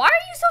 oh, why are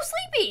you so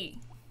sleepy?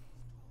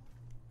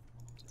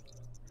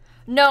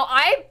 No,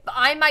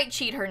 I might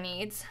cheat her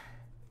needs.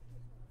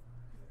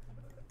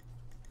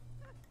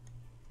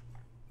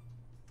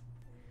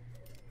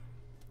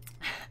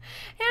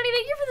 Annie,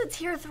 thank you for the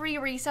tier 3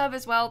 resub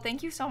as well.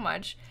 Thank you so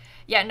much.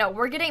 Yeah, no,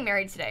 we're getting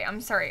married today.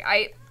 I'm sorry.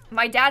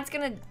 My dad's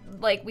gonna,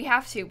 like, we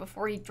have to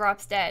before he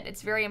drops dead.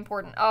 It's very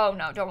important. Oh,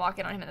 no, don't walk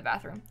in on him in the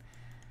bathroom.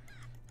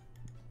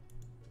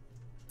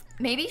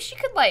 Maybe she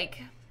could,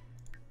 like...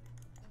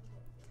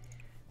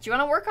 Do you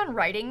want to work on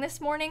writing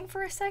this morning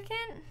for a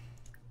second?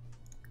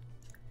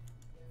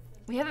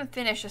 We haven't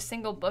finished a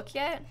single book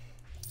yet.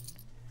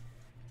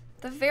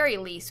 At the very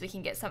least, we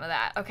can get some of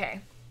that.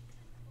 Okay.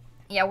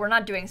 Yeah, we're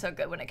not doing so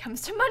good when it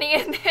comes to money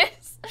in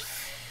this.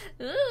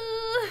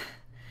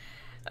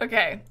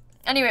 Okay.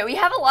 Anyway, we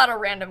have a lot of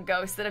random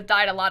ghosts that have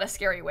died a lot of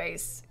scary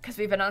ways because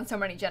we've been on so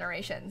many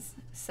generations.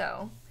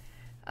 So,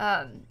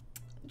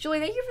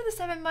 Julie, thank you for the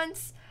 7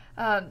 months.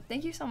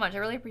 Thank you so much. I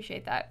really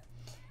appreciate that.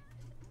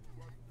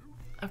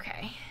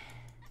 Okay.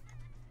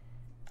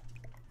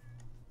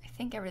 I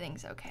think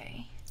everything's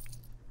okay.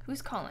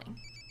 Who's calling?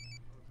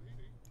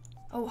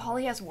 Oh,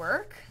 Holly has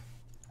work?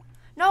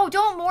 No,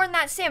 don't mourn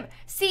that sim.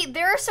 See,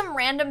 there are some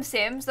random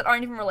sims that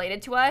aren't even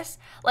related to us.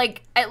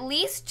 Like, at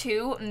least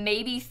 2,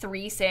 maybe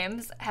 3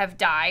 sims have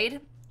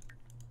died.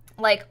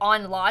 Like,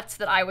 on lots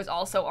that I was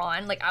also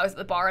on. Like, I was at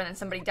the bar and then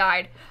somebody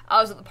died.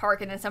 I was at the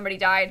park and then somebody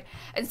died.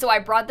 And so I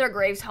brought their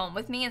graves home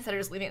with me instead of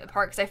just leaving it at the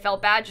park because I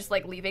felt bad just,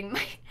 like, leaving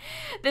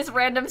this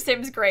random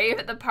sim's grave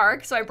at the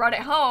park. So I brought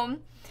it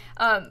home.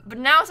 But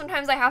now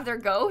sometimes I have their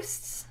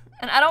ghosts.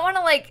 And I don't want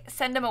to, like,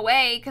 send them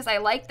away because I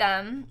like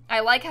them.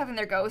 I like having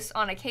their ghosts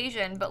on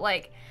occasion. But,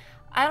 like,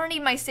 I don't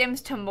need my sims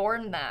to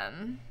mourn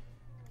them.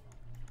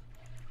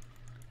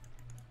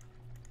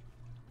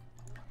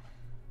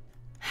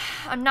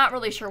 I'm not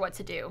really sure what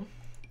to do.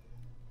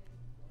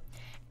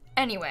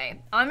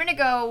 Anyway, I'm gonna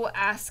go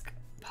ask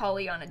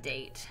Polly on a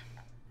date.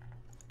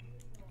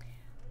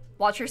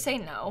 Watch her say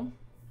no.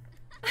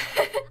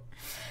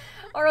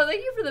 Oro,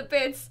 thank you for the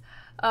bits.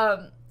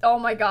 Oh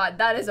my god,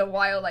 that is a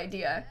wild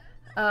idea.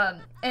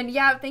 And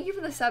yeah, thank you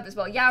for the sub as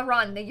well. Yeah,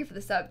 Ron, thank you for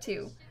the sub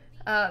too.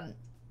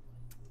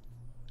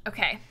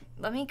 Okay,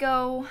 let me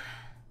go.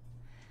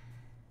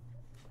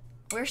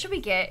 Where should we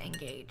get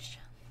engaged?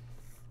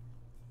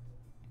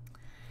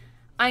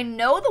 I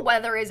know the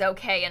weather is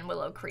okay in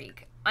Willow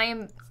Creek.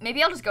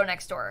 Maybe I'll just go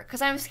next door,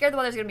 because I'm scared the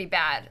weather's gonna be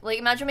bad. Like,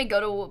 imagine we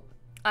go to,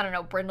 I don't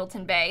know,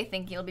 Brindleton Bay,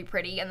 thinking it'll be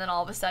pretty, and then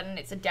all of a sudden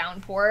it's a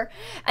downpour,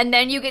 and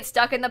then you get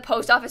stuck in the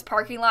post office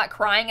parking lot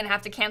crying and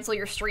have to cancel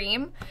your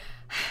stream.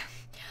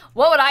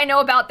 What would I know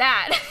about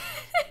that?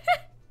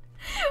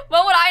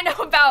 What would I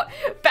know about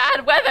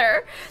bad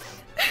weather?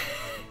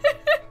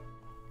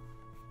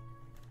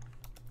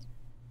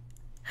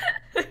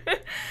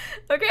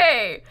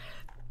 Okay.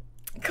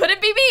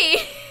 Couldn't be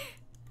me.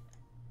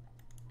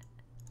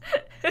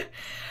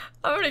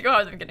 I'm gonna go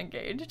have them get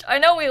engaged. I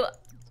know we...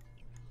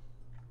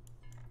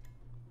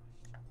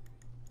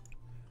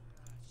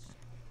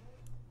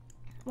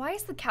 Why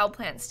is the cow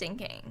plant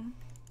stinking?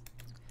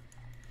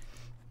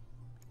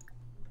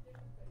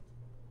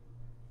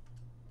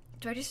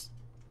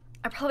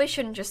 I probably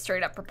shouldn't just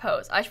straight up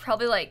propose. I should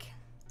probably, like,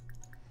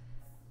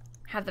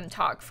 have them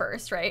talk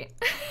first, right?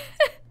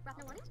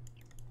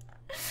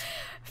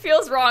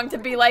 Feels wrong to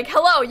be like,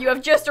 hello, you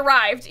have just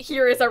arrived.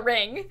 Here is a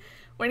ring.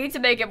 We need to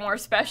make it more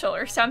special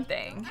or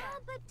something.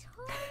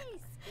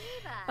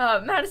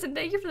 Madison,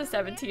 thank you for the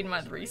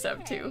 17-month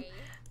resub, too.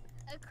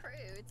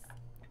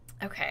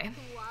 Okay.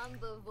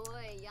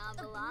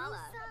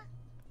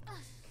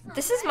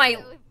 This is my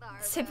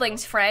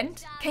sibling's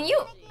friend. Can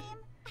you...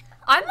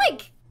 I'm,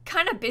 like,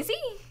 kind of busy.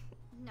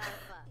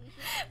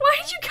 Why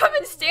did you come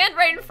and stand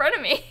right in front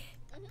of me?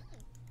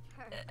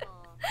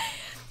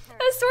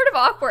 That's sort of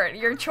awkward.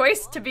 Your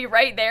choice to be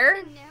right there.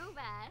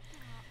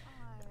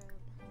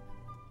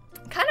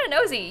 Kind of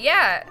nosy.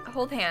 Yeah,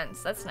 hold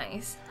hands. That's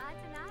nice.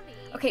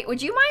 Okay,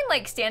 would you mind,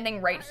 like,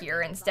 standing right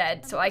here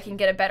instead so I can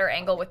get a better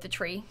angle with the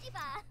tree?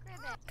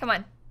 Come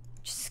on.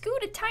 Just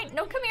scoot a tiny...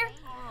 No, come here.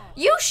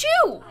 You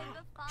shoo!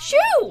 Shoo!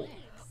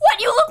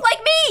 What? You look like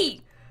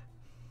me!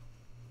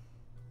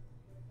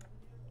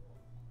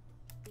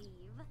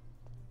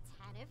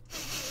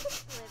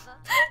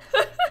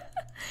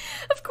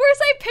 Of course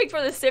I picked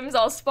where the Sims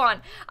all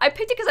spawn. I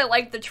picked it because I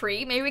liked the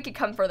tree. Maybe we could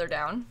come further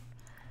down.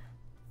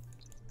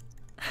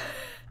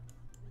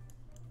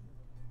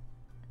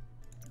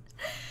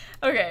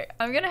 Okay,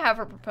 I'm gonna have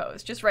her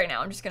propose. Just right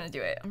now. I'm just gonna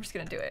do it. I'm just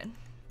gonna do it.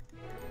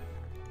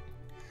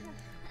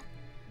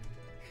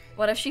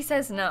 What if she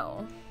says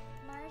no?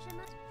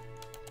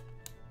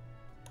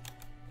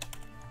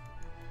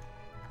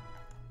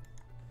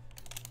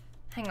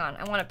 Hang on,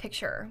 I want a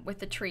picture with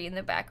the tree in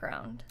the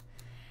background.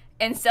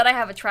 Instead, I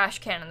have a trash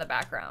can in the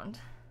background.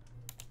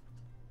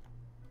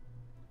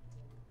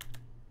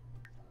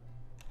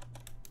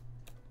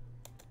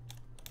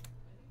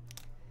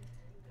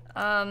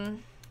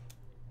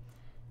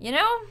 You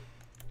know,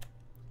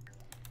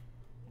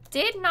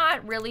 did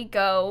not really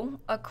go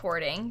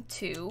according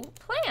to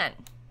plan.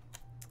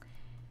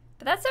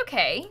 But that's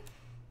okay.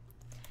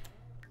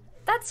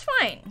 That's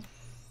fine.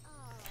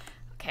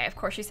 Okay, of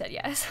course she said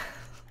yes.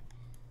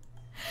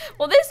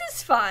 Well, this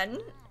is fun.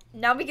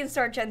 Now we can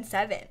start Gen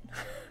 7.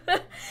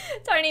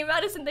 Tiny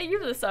Madison, thank you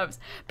for the subs.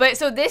 But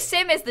so this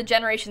sim is the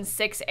Generation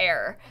 6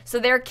 heir. So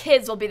their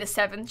kids will be the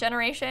 7th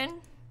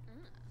generation.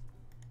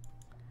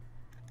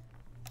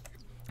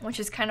 Which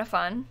is kind of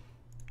fun.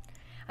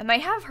 I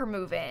might have her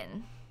move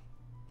in.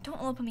 Don't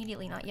elope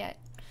immediately, not yet.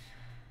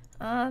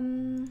 I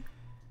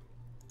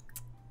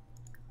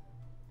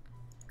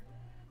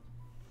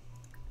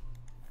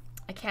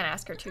can't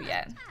ask her to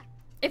yet.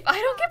 If I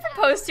don't get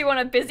proposed to on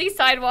a busy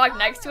sidewalk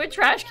next to a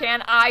trash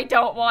can, I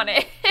don't want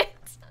it.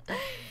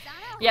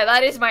 Yeah,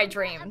 that is my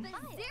dream.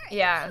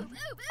 Yeah.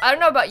 I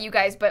don't know about you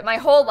guys, but my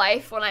whole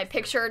life when I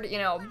pictured, you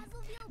know,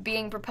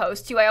 being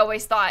proposed to, I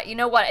always thought, you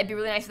know what, it'd be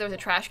really nice if there was a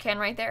trash can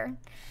right there.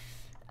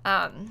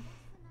 That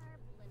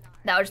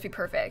would just be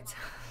perfect.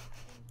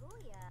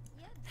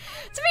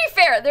 To be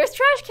fair, there's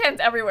trash cans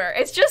everywhere.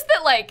 It's just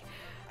that, like,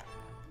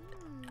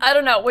 I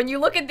don't know, when you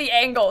look at the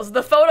angles,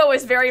 the photo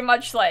is very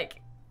much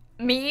like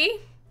me,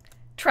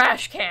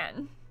 trash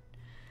can.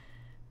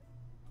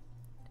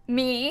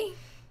 Me,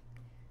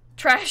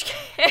 trash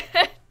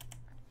can.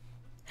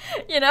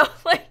 You know,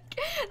 like,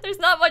 there's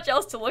not much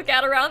else to look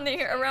at around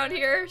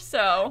here,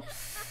 so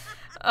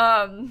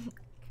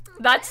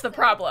that's the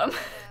problem.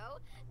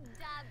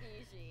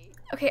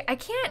 Okay, I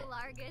can't.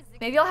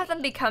 Maybe I'll have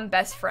them become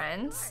best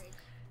friends.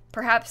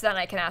 Perhaps then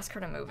I can ask her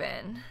to move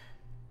in.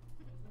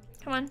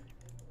 Come on.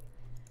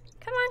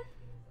 Come on.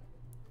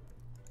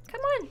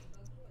 Come on.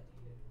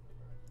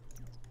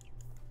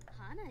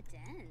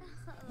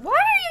 Why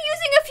are you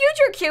using a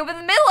future cube in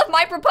the middle of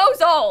my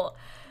proposal?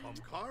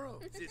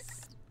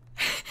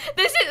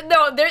 This is,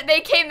 no,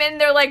 they came in,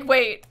 they're like,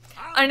 wait,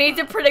 I need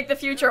to predict the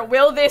future.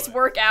 Will this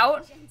work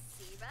out?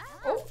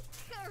 Oh.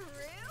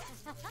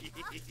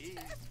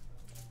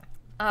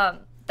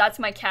 That's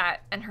my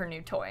cat and her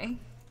new toy.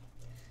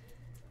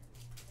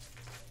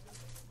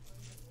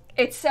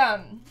 It's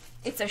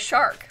a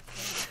shark.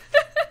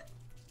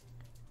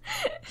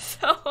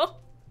 So,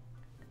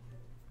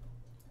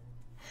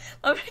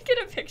 let me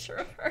get a picture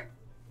of her.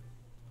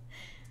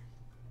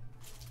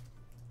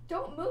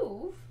 Don't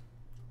move.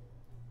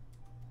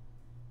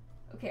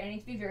 Okay, I need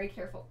to be very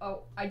careful.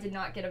 Oh, I did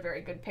not get a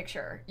very good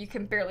picture. You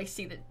can barely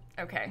see the,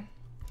 okay.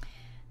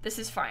 This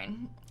is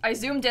fine. I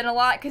zoomed in a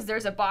lot because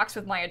there's a box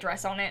with my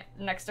address on it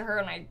next to her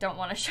and I don't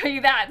want to show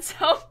you that,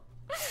 so.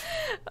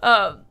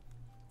 I'll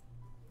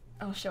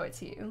show it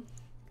to you.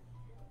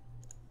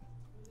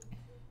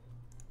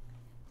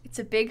 It's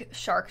a big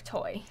shark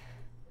toy.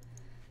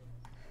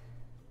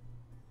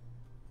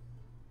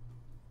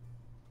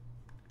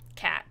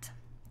 Cat.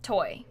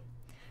 Toy.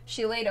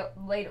 She laid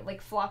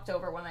like flopped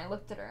over when I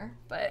looked at her,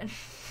 but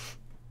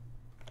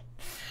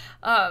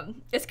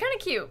It's kind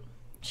of cute.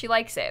 She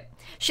likes it.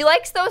 She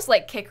likes those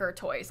like kicker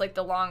toys, like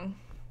the long.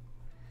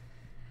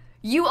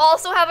 You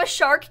also have a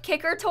shark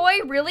kicker toy?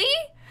 Really?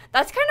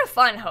 That's kind of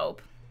fun,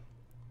 Hope.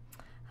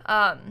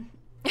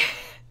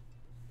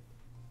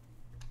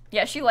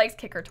 Yeah, she likes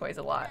kicker toys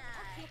a lot.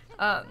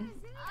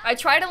 I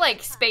try to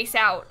like space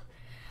out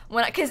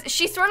cause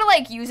she sort of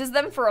like uses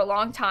them for a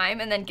long time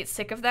and then gets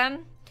sick of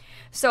them.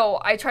 So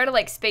I try to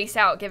like space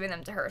out giving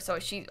them to her. So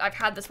I've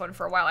had this one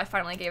for a while. I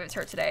finally gave it to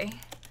her today.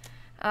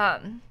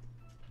 Thought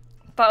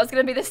it was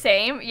gonna be the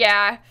same.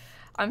 Yeah,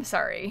 I'm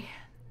sorry.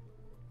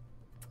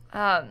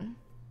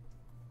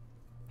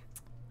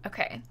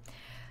 Okay.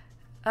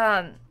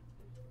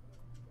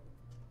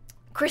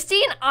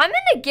 Christine, I'm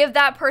gonna give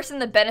that person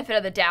the benefit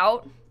of the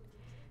doubt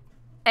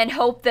and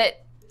hope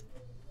that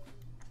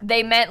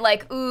they meant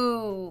like,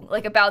 ooh,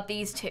 like about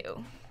these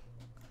two.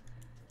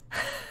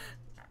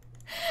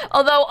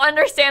 Although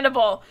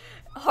understandable,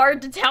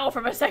 hard to tell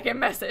from a second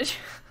message.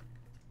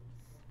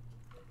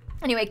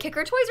 Anyway,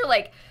 kicker toys are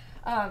like,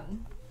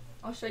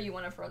 I'll show you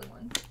one of her other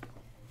ones.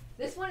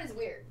 This one is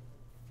weird,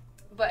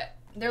 but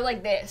they're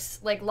like this,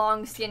 like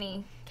long,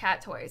 skinny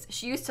cat toys.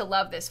 She used to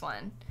love this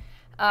one,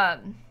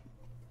 but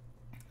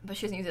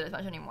she doesn't use it as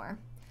much anymore.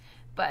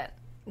 But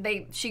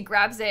she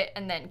grabs it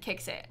and then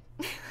kicks it.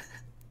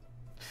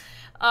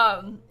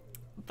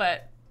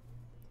 But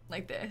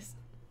like this.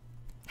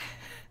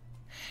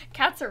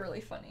 Cats are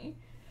really funny.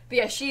 But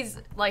yeah, she's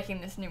liking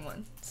this new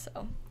one,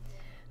 so.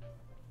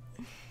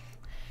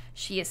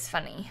 She is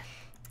funny.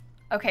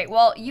 Okay,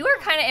 well, you are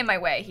kind of in my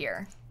way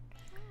here.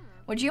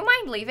 Would you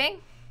mind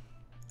leaving?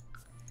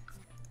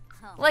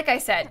 Like I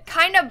said,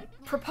 kind of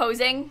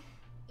proposing.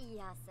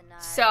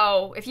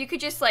 So, if you could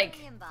just like...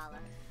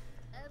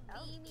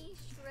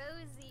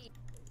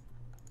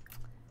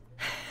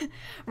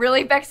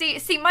 Really, Bexy?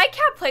 See, my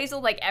cat plays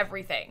with like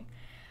everything.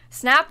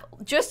 Snap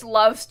just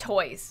loves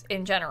toys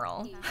in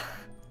general.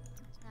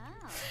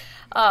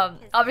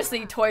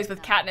 Obviously toys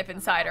with catnip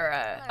inside are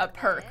a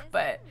perk,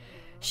 but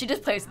she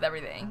just plays with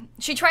everything.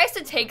 She tries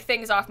to take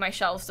things off my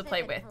shelves to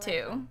play with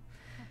too.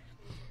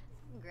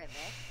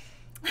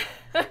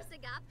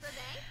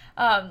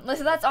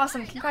 Listen, that's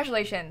awesome.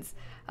 Congratulations.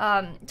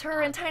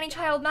 Tur and Tiny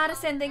Child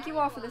Madison, thank you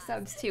all for the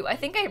subs too. I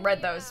think I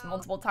read those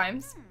multiple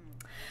times.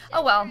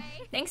 Oh well,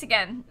 thanks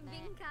again.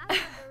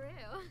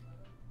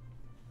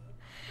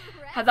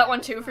 Have that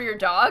one too for your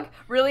dog?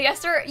 Really,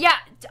 Esther? Yeah,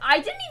 I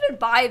didn't even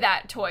buy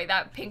that toy,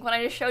 that pink one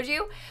I just showed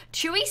you.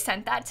 Chewy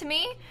sent that to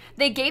me.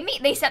 They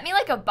sent me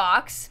like a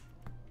box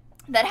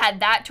that had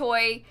that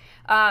toy,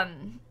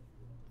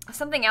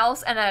 something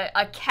else, and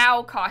a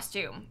cow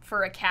costume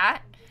for a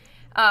cat.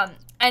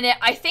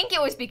 I think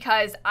it was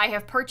because I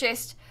have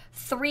purchased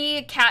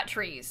 3 cat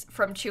trees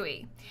from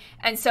Chewy.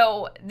 And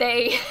so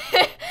they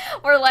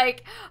were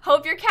like,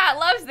 hope your cat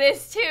loves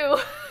this too.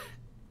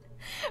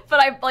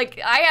 But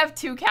I have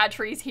 2 cat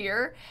trees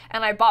here,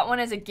 and I bought one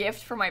as a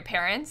gift for my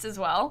parents as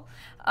well.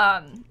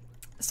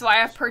 So I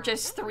have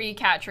purchased 3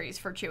 cat trees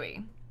for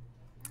Chewy,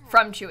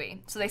 from Chewy.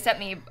 So they sent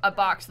me a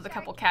box with a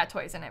couple cat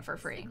toys in it for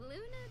free.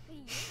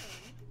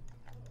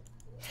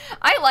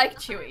 I like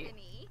Chewy.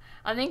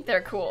 I think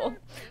they're cool.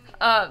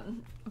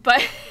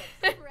 But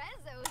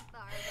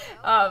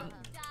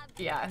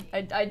yeah,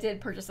 I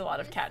did purchase a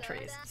lot of cat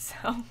trees,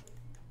 so.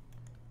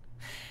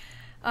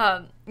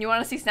 You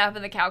want to see Snap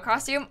in the cow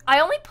costume? I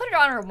only put it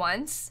on her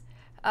once.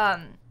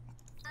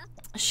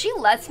 She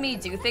lets me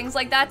do things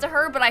like that to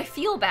her, but I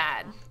feel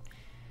bad.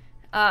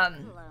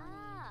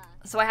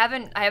 So I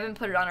haven't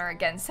put it on her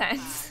again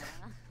since.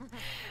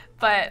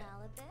 But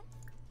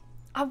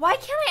why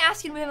can't I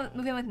ask you to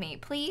move in with me,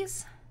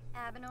 please?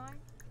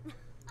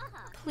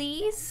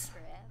 Please?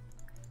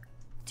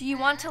 Do you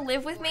want to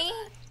live with me?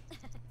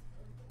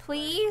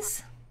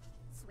 Please?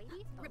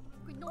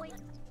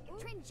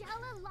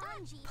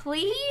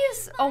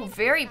 Please? Oh,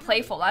 very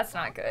playful. That's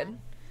not good.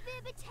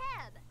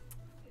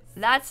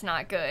 That's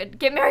not good.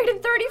 Get married in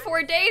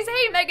 34 days?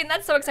 Hey, Megan,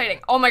 that's so exciting.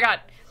 Oh my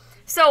god.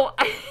 So,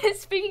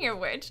 speaking of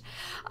which,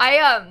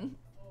 I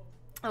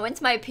went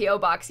to my P.O.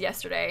 box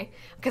yesterday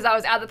because I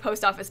was at the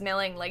post office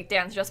mailing like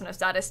Dan's adjustment of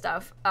status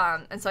stuff.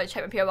 And so I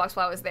checked my P.O. box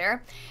while I was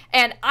there.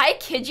 And I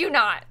kid you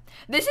not,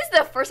 this is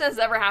the first time this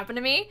has ever happened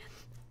to me.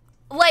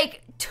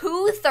 Like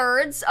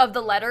 2/3 of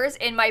the letters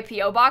in my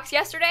P.O. box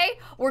yesterday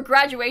were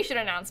graduation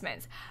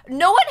announcements.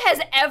 No one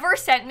has ever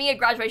sent me a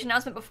graduation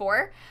announcement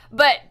before,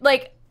 but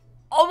like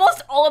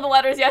almost all of the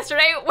letters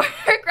yesterday were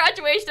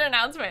graduation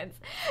announcements.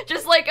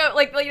 Just like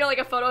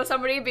a photo of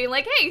somebody being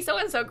like, hey,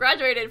 so-and-so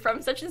graduated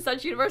from such and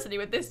such university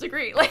with this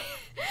degree. Like,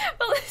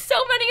 but so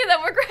many of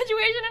them were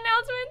graduation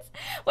announcements,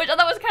 which I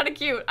thought was kind of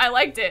cute. I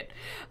liked it.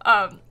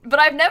 But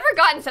I've never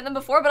gotten sent them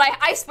before, but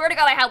I swear to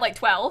God I had like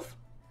 12.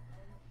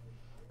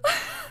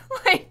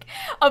 Like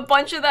a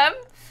bunch of them.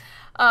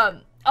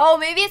 Oh,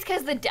 maybe it's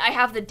because I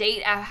have the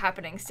date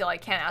happening still. I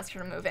can't ask her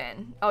to move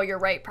in. Oh, you're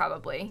right,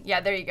 probably.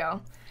 Yeah, there you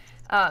go.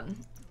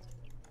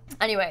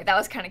 Anyway, that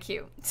was kind of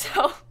cute.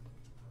 So,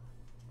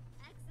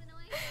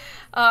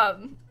 I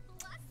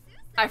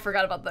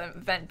forgot about the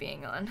event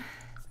being on.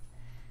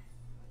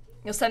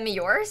 You'll send me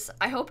yours?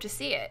 I hope to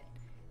see it.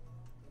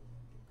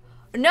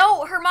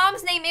 No, her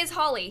mom's name is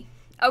Holly.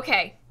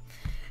 Okay.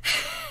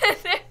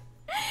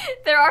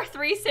 There are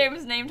 3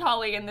 Sims named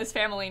Holly in this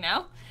family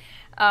now.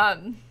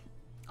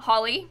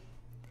 Holly,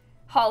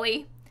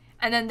 Holly,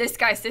 and then this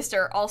guy's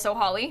sister, also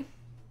Holly.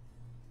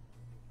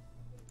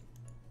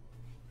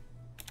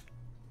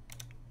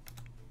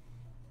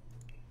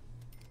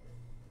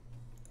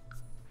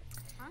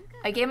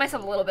 I gave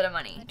myself a little bit of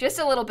money. Just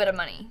a little bit of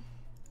money.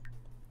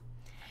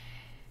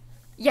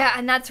 Yeah,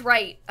 and that's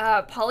right.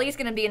 Polly's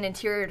gonna be an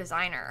interior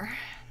designer.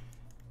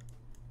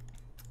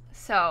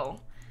 So,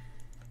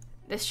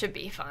 this should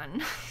be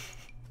fun.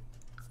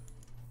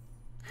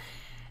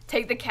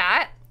 Take the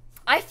cat?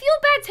 I feel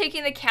bad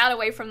taking the cat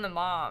away from the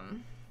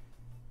mom.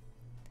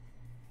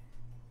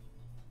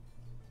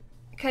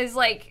 Because,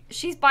 like,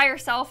 she's by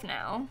herself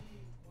now.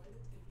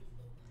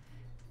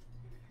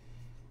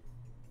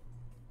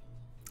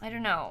 I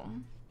don't know.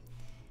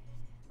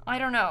 I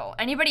don't know.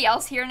 Anybody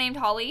else here named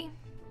Holly?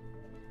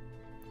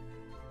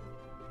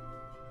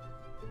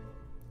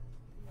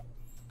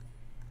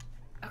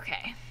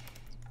 Okay.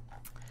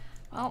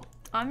 Well,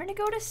 I'm gonna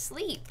go to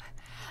sleep.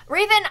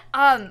 Raven,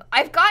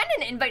 I've gotten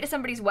an invite to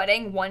somebody's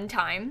wedding one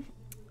time,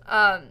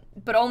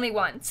 but only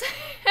once.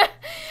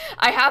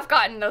 I have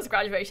gotten those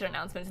graduation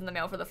announcements in the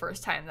mail for the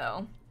first time,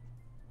 though.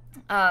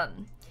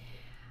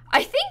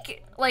 I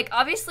think, like,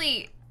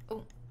 obviously...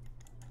 Oh,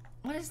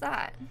 what is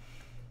that?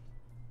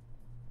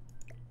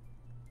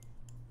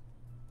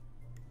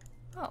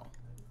 Oh,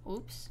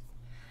 oops.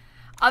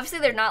 Obviously,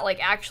 they're not, like,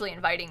 actually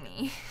inviting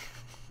me.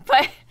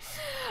 But,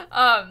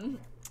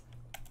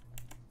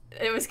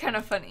 it was kind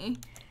of funny.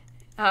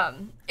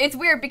 It's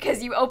weird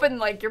because you open,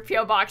 like, your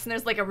P.O. box and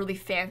there's, like, a really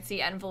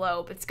fancy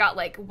envelope. It's got,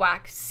 like,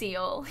 wax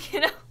seal,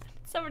 you know?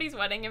 Somebody's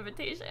wedding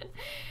invitation.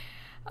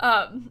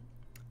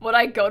 Would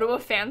I go to a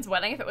fan's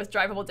wedding if it was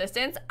drivable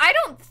distance? I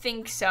don't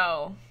think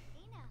so.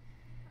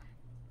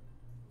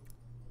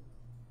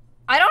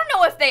 I don't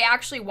know if they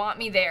actually want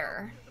me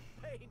there.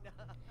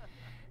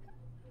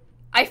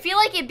 I feel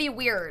like it'd be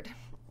weird.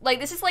 Like,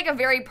 this is like a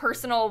very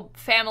personal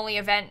family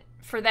event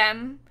for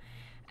them.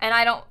 And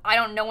I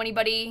don't know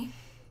anybody.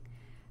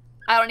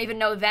 I don't even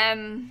know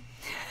them.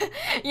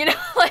 You know,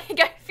 like,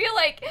 I feel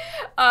like,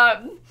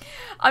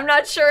 I'm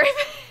not sure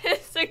if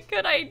it's a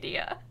good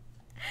idea.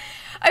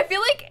 I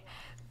feel like,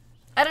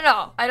 I don't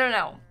know.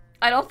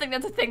 I don't think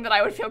that's a thing that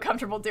I would feel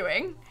comfortable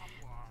doing.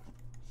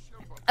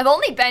 I've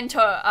only been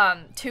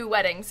to, 2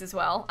 weddings as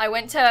well. I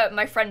went to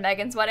my friend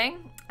Megan's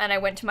wedding, and I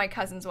went to my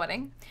cousin's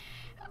wedding.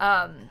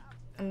 And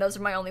those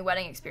are my only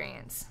wedding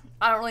experience.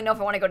 I don't really know if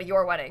I want to go to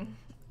your wedding,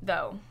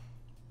 though.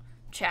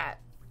 Chat.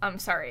 I'm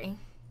sorry.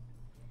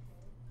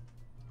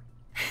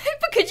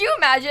 But could you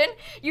imagine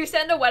you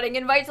send a wedding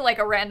invite to, like,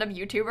 a random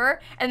YouTuber,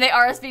 and they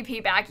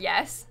RSVP back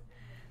yes?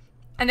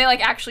 And they,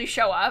 like, actually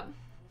show up?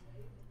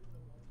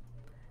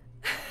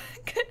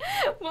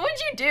 What would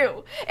you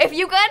do? If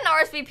you got an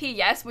RSVP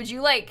yes, would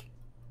you, like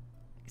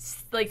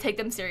take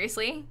them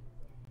seriously?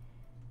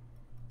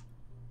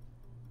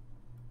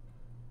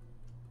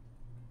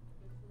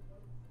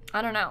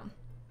 I don't know.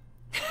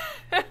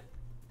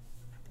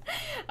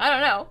 I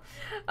don't know.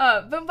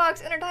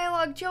 Boombox, Inner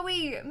Dialogue,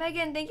 Joey,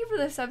 Megan, thank you for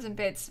the subs and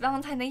bits.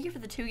 Valentine, thank you for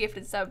the 2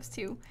 gifted subs,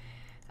 too.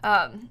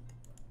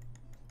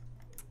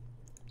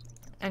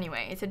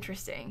 Anyway, it's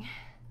interesting.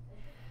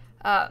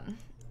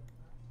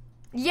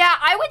 Yeah,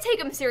 I would take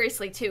them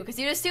seriously, too, because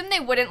you'd assume they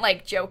wouldn't,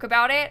 like, joke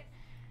about it.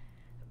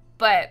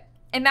 But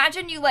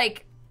imagine you,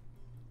 like,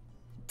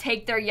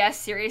 take their yes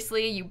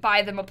seriously, you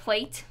buy them a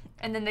plate,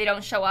 and then they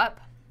don't show up.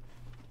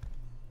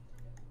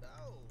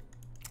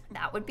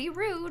 That would be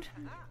rude.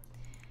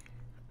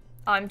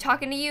 I'm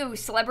talking to you,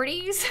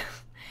 celebrities.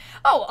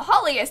 Oh,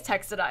 Holly has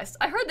texted us.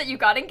 I heard that you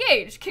got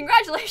engaged.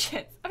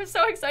 Congratulations. I'm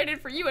so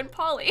excited for you and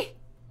Polly.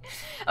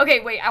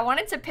 Okay, wait, I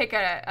wanted to pick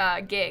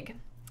a gig.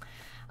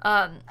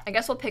 I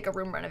guess we'll pick a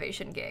room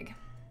renovation gig.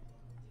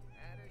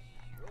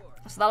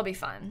 So that'll be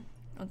fun.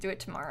 I'll do it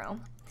tomorrow.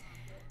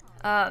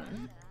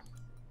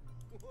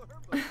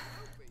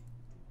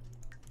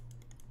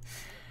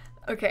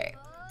 Okay.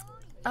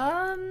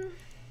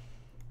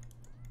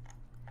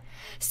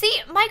 See,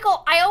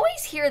 Michael, I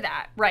always hear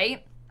that,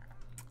 right?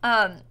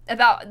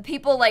 About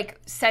people, like,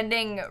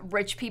 sending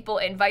rich people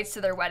invites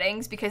to their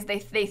weddings because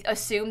they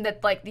assume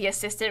that, like, the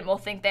assistant will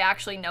think they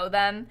actually know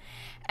them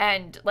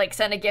and, like,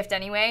 send a gift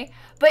anyway.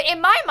 But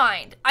in my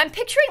mind, I'm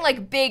picturing,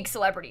 like, big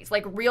celebrities,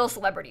 like, real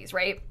celebrities,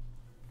 right?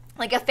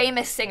 Like a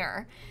famous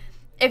singer.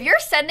 If you're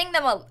sending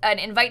them an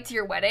invite to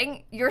your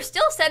wedding, you're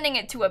still sending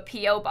it to a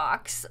P.O.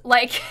 box.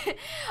 Like,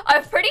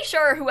 I'm pretty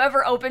sure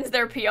whoever opens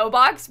their P.O.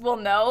 box will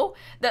know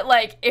that,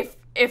 like, if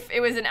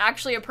it was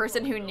actually a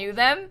person who knew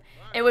them,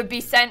 it would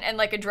be sent and,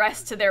 like,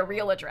 addressed to their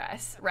real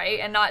address, right?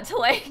 And not to,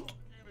 like,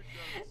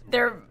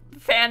 their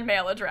fan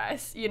mail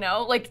address, you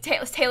know? Like,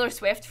 Taylor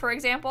Swift, for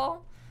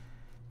example.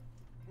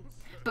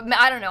 But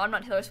I don't know, I'm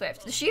not Taylor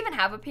Swift. Does she even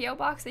have a P.O.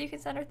 box that you can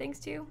send her things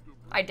to?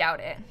 I doubt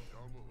it.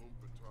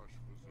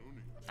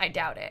 I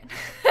doubt it.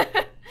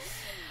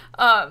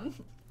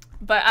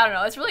 But I don't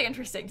know, it's really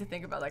interesting to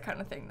think about that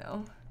kind of thing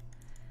though.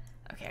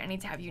 Okay, I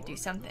need to have you do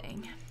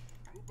something.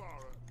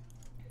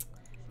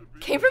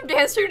 Came from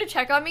dance stream to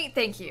check on me?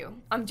 Thank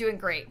you. I'm doing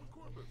great.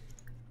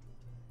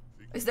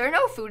 Is there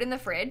no food in the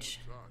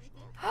fridge?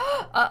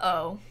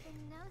 Uh-oh.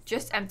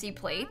 Just empty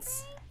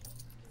plates?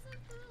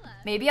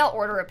 Maybe I'll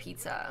order a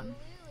pizza.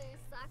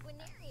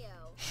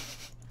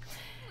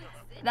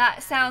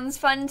 That sounds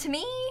fun to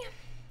me.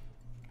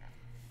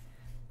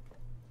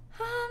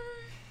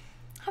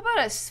 How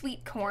about a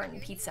sweet corn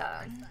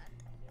pizza?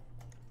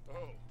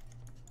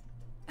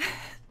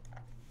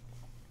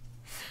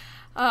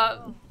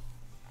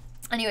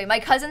 Anyway, my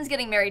cousin's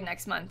getting married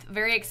next month.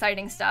 Very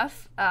exciting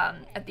stuff.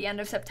 At the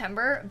end of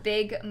September,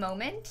 big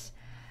moment.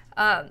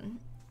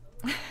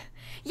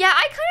 Yeah,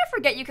 I kind of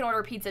forget you can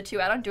order pizza too.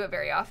 I don't do it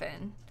very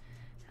often.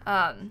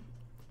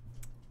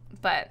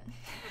 But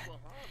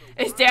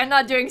is Dan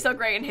not doing so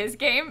great in his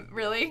game?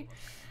 Really?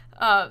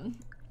 But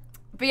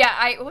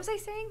yeah, what was I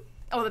saying?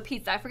 Oh, the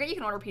pizza. I forget you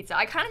can order pizza.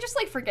 I kind of just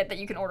like forget that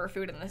you can order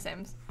food in The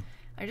Sims.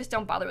 I just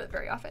don't bother with it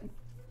very often.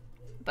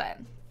 But,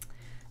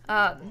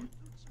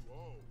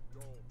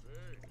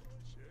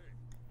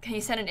 can you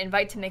send an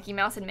invite to Mickey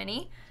Mouse and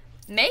Minnie?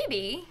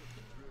 Maybe.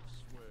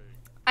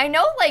 I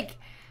know, like,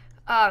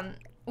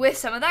 with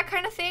some of that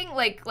kind of thing,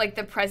 like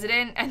the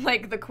president and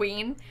like the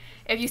queen,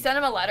 if you send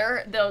them a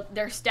letter,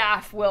 their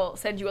staff will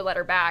send you a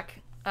letter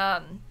back.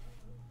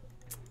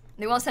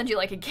 They won't send you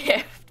like a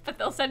gift, but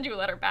they'll send you a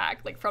letter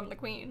back, like from the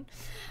queen.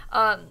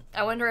 I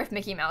wonder if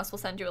Mickey Mouse will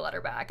send you a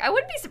letter back. I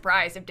wouldn't be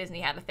surprised if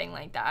Disney had a thing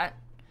like that.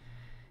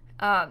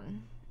 But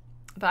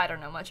I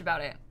don't know much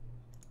about it.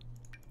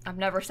 I've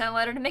never sent a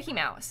letter to Mickey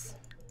Mouse,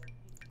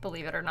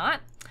 believe it or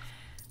not.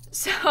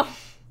 So,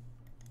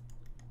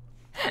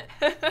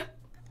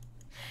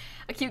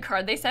 a cute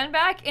card they send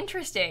back?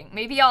 Interesting.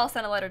 Maybe I'll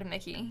send a letter to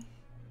Mickey.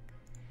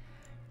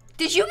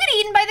 Did you get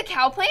eaten by the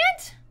cow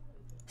plant?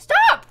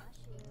 Stop!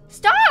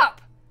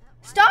 Stop!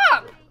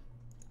 Stop!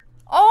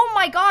 Oh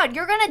my god,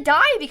 you're gonna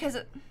die because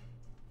of...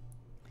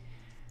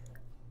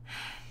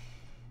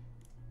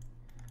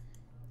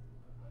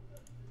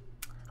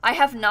 I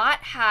have not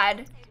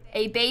had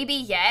a baby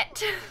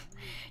yet.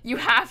 You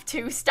have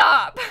to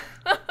stop.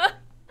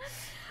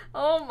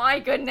 Oh my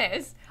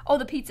goodness. Oh,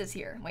 the pizza's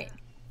here. Wait.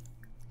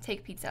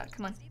 Take pizza.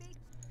 Come on.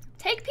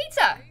 Take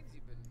pizza!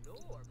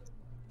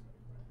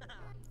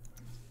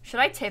 Should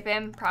I tip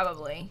him?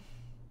 Probably.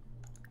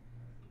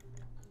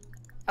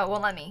 Oh,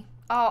 won't let me.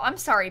 Oh, I'm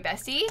sorry,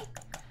 bestie.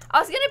 I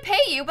was gonna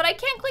pay you, but I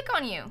can't click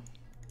on you.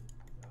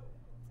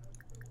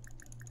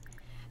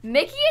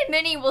 Mickey and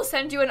Minnie will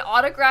send you an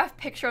autographed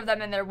picture of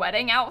them in their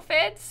wedding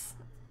outfits.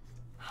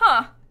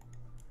 Huh.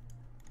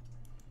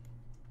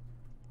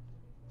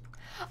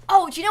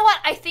 Oh, do you know what?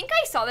 I think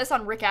I saw this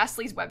on Rick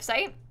Astley's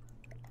website.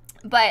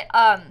 But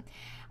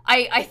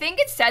I think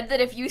it said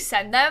that if you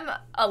send them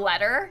a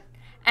letter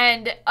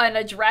and an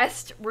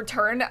addressed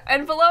return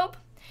envelope,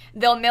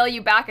 they'll mail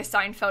you back a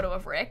signed photo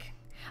of Rick.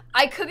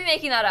 I could be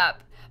making that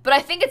up, but I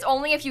think it's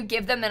only if you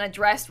give them an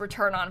addressed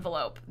return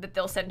envelope that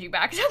they'll send you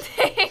back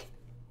something.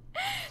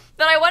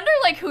 But I wonder,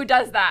 like, who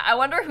does that? I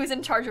wonder who's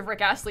in charge of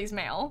Rick Astley's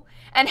mail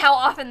and how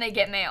often they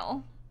get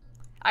mail.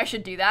 I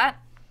should do that.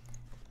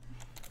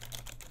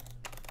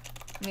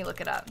 Let me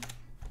look it up.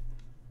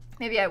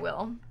 Maybe I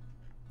will.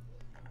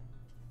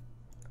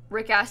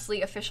 Rick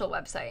Astley official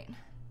website.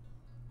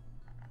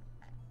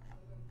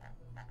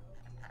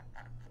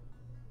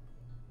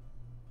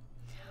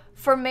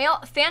 For mail,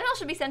 fan mail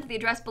should be sent to the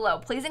address below.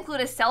 Please include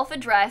a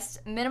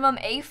self-addressed, minimum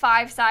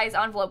A5 size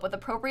envelope with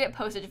appropriate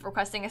postage if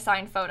requesting a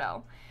signed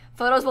photo.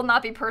 Photos will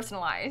not be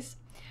personalized.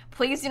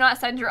 Please do not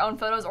send your own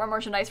photos or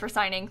merchandise for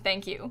signing.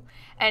 Thank you.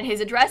 And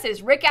his address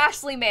is Rick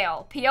Astley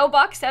Mail, P.O.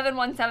 Box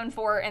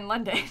 7174 in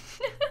London.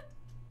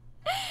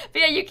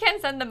 But yeah, you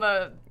can send them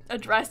a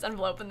addressed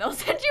envelope and they'll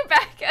send you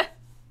back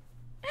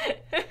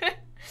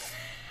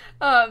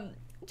a...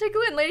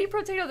 Jiggly Lady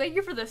Potato, thank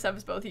you for the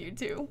subs, both of you,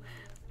 too.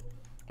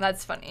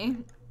 That's funny.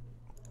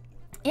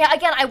 Yeah,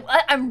 again,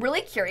 I'm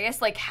really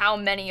curious, like, how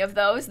many of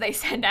those they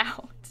send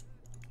out.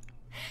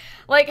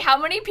 Like,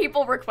 how many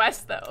people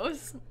request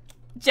those?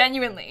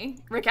 Genuinely.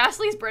 Rick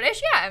Astley's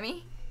British? Yeah, I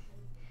mean.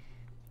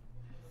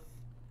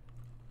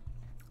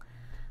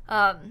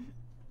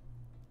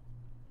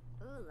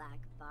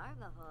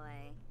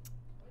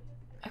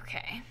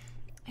 Okay.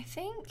 I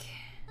think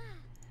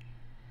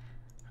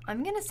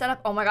I'm gonna set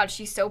up, oh my god,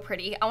 she's so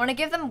pretty. I wanna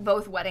give them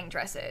both wedding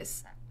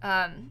dresses.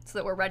 So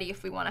that we're ready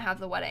if we want to have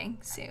the wedding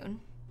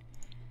soon.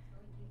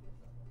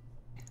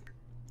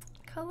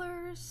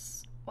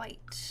 Colors,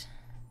 white.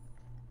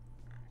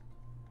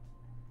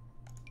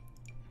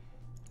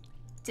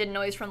 Did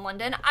noise from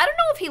London. I don't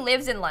know if he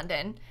lives in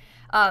London.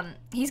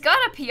 He's got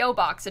a P.O.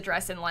 box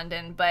address in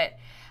London, but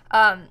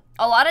a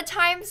lot of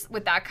times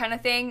with that kind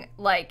of thing,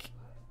 like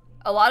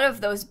a lot of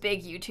those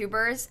big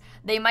YouTubers,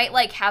 they might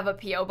like have a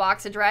P.O.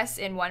 box address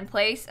in one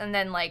place and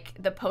then like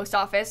the post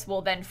office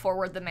will then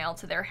forward the mail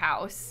to their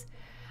house.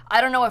 I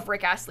don't know if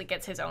Rick Astley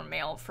gets his own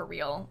mail for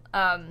real.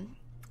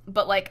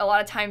 But like a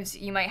lot of times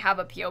you might have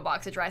a PO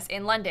box address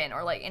in London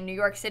or like in New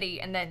York City,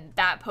 and then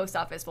that post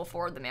office will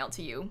forward the mail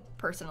to you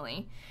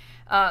personally.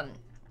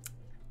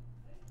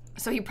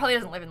 So he probably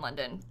doesn't live in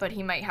London, but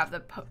he might have the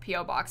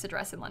PO box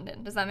address in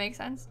London. Does that make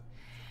sense?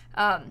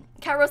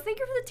 Cat Rose, thank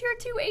you for the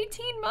tier 2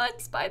 18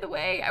 months, by the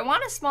way. I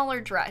want a smaller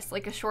dress,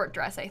 like a short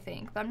dress, I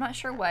think, but I'm not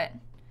sure what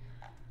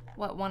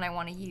one I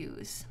want to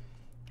use.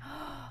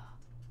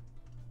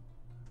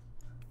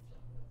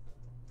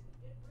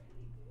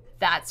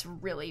 That's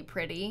really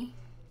pretty.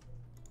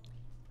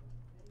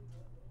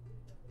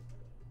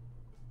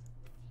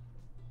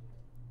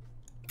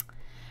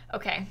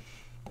 Okay.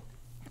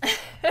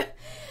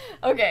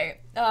 Okay.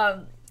 Agent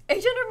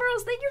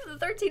Emeralds, thank you for the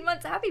 13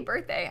 months. Happy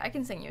birthday. I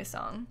can sing you a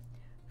song.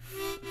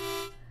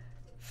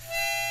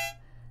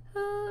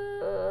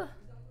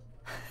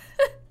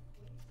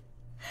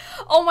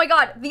 Oh my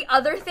god, the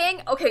other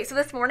thing. Okay, so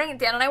this morning,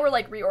 Dan and I were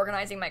like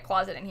reorganizing my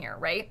closet in here,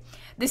 right?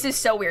 This is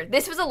so weird.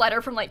 This was a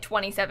letter from like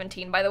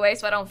 2017, by the way,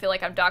 so I don't feel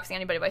like I'm doxing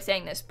anybody by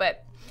saying this,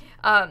 but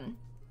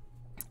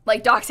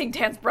like doxing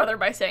Dan's brother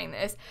by saying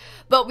this.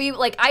 But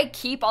I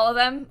keep all of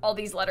them, all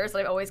these letters that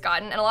I've always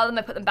gotten, and a lot of them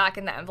I put them back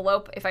in the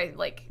envelope if I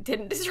like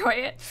didn't destroy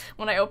it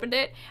when I opened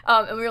it.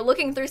 And we were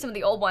looking through some of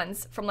the old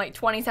ones from like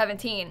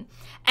 2017,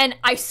 and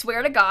I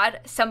swear to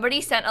God,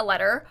 somebody sent a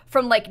letter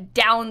from like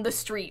down the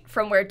street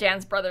from where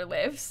Dan's brother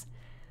lives.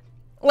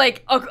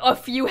 Like a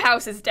few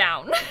houses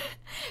down.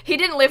 He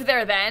didn't live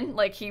there then,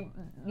 like he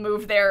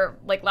moved there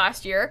like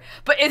last year,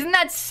 but isn't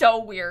that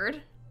so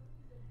weird?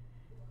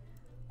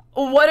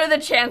 What are the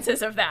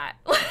chances of that?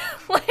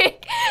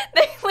 Like,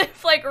 they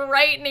live, like,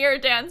 right near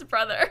Dan's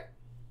brother.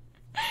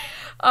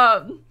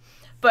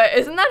 But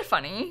isn't that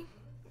funny?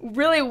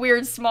 Really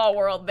weird small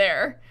world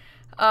there.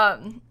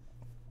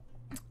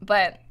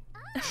 But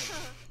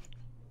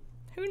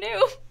who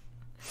knew?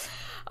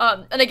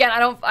 And again,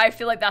 I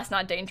feel like that's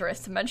not dangerous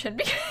to mention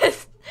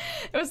because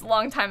it was a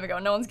long time ago.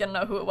 No one's gonna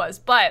know who it was.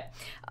 But,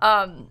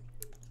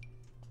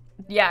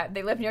 yeah,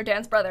 they live near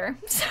Dan's brother,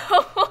 so...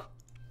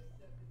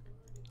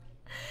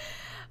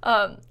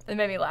 It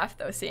made me laugh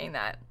though, seeing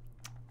that.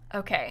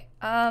 Okay,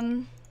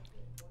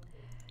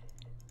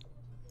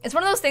 it's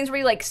one of those things where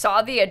you like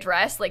saw the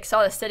address, like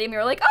saw the city, and we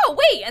were like, oh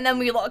wait, and then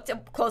we looked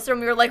up closer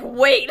and we were like,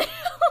 wait,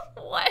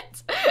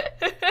 what?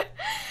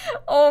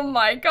 Oh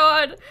my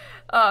god.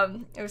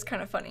 It was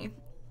kind of funny.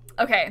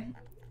 Okay,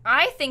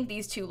 I think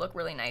these two look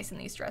really nice in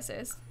these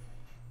dresses.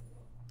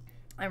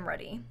 I'm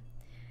ready.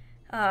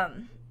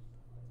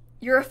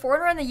 You're a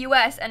foreigner in the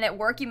US and at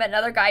work you met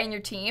another guy in your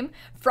team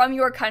from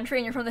your country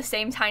and you're from the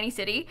same tiny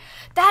city.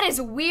 That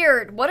is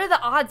weird. What are the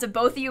odds of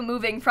both of you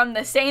moving from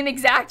the same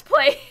exact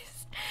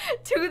place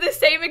to the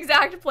same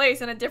exact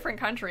place in a different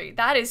country?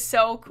 That is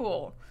so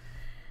cool.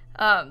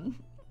 Yeah,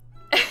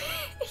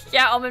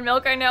 almond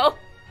milk, I know.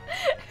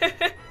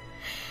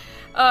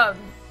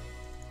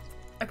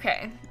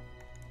 Okay.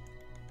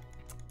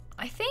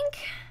 I think...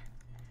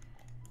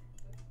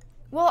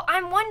 Well,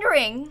 I'm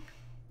wondering...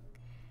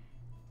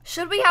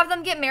 Should we have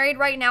them get married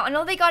right now? I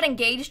know they got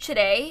engaged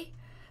today,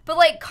 but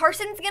like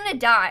Carson's gonna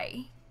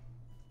die.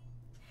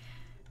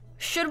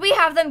 Should we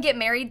have them get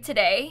married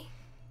today?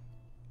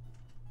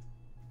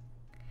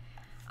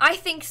 I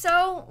think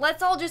so.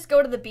 Let's all just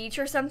go to the beach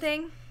or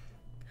something.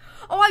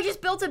 Oh, I just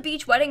built a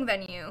beach wedding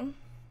venue.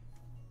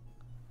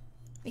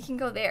 We can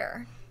go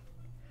there.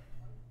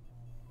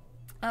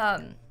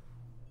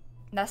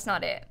 That's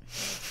not it.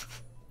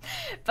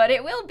 But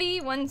it will be.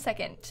 1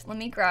 second. Let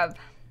me grab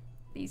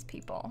these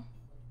people.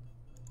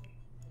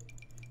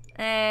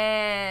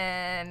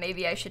 And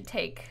maybe I should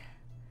take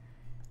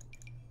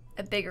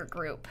a bigger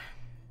group.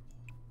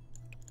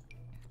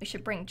 We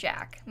should bring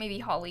Jack. Maybe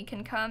Holly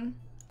can come.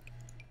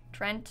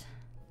 Trent.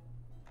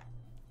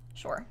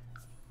 Sure.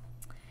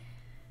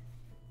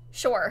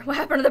 Sure. What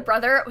happened to the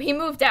brother? He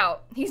moved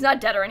out. He's not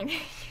dead or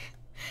anything.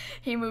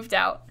 He moved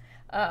out.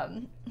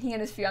 He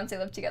and his fiance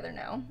live together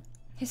now.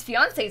 His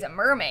fiance's a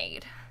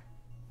mermaid.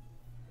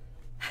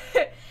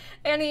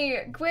 Annie,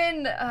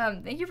 Quinn,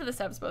 thank you for the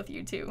subs, both of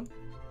you too.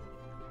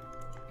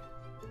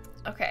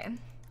 Okay.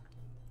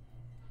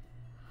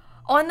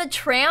 On the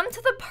tram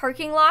to the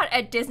parking lot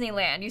at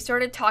Disneyland, you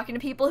started talking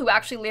to people who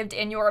actually lived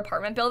in your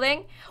apartment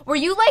building. Were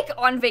you like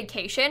on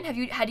vacation?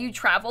 Had you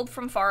traveled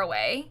from far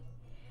away?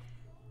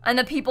 And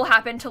the people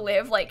happened to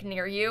live like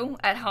near you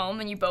at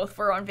home and you both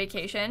were on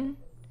vacation?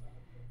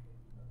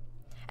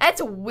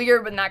 That's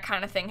weird when that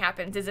kind of thing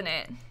happens, isn't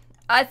it?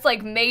 That's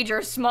like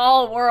major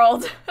small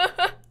world.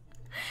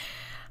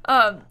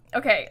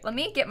 Okay, let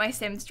me get my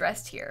Sims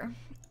dressed here.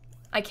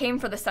 I came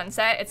for the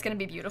sunset. It's gonna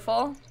be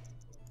beautiful.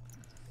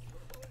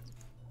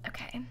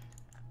 Okay.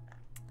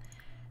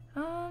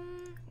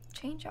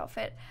 Change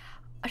outfit.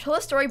 I told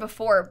a story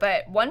before,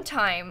 but one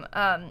time,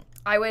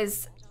 I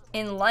was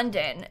in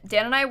London.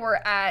 Dan and I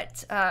were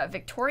at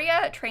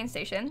Victoria train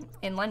station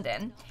in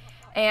London,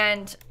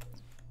 and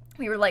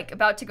we were like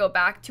about to go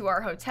back to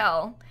our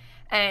hotel,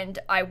 and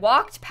I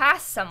walked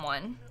past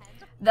someone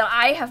that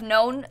I have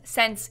known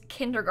since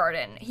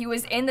kindergarten. He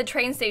was in the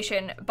train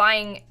station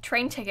buying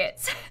train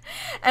tickets,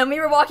 and we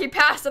were walking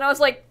past, and I was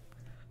like,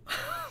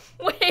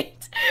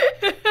 Wait.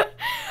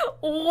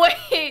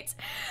 Wait.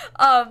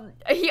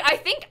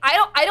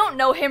 I don't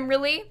know him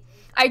really.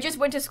 I just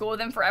went to school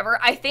with him forever.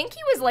 I think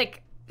he was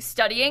like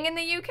studying in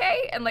the UK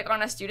and like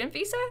on a student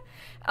visa.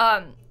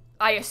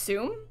 I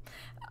assume.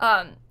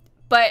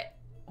 But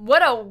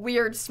what a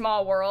weird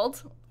small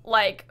world.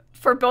 Like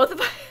for both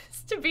of us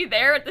to be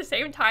there at the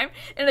same time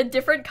in a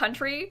different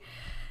country.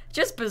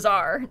 Just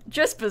bizarre.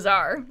 Just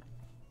bizarre.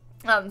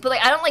 But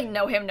like I don't like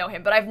know him,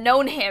 but I've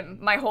known him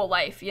my whole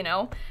life, you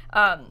know?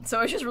 So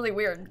it's just really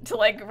weird to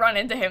like run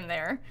into him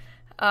there.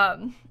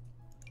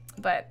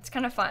 But it's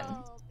kind of fun.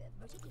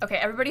 Okay,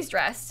 everybody's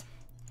dressed.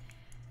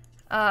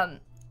 I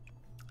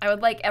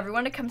would like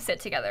everyone to come sit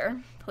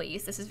together,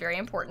 please. This is very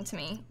important to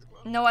me.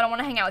 No, I don't want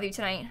to hang out with you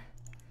tonight.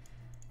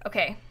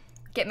 Okay,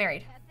 get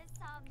married.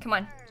 Come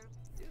on.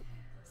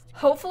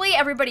 Hopefully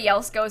everybody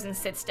else goes and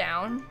sits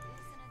down.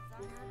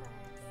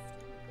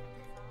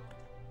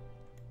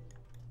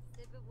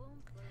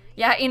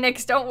 Yeah,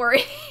 Enix, don't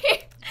worry.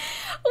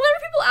 Whenever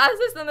people ask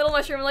this in the middle of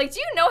my stream, I'm like, do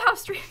you know how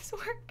streams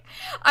work?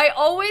 I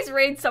always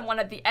raid someone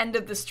at the end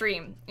of the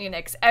stream,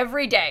 Enix,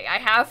 every day. I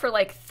have for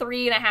like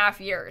 3.5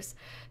 years.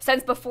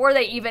 Since before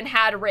they even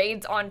had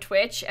raids on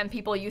Twitch and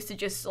people used to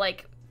just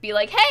like be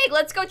like, hey,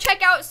 let's go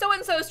check out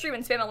so-and-so's stream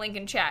and spam a link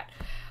in chat.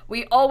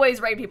 We always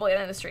raid people at the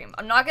end of the stream.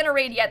 I'm not gonna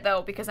raid yet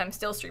though because I'm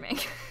still streaming.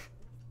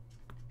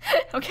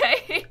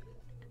 Okay?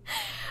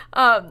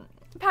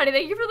 Patty,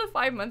 thank you for the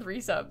 5-month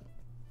resub.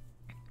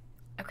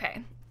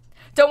 Okay.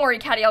 Don't worry,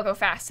 Caddy, I'll go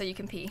fast so you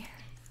can pee.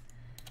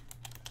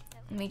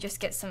 Let me just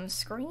get some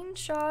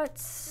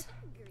screenshots.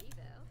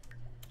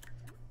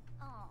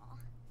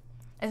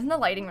 Isn't the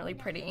lighting really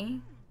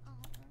pretty?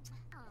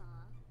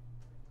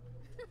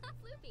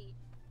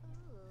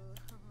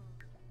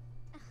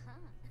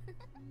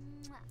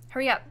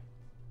 Hurry up.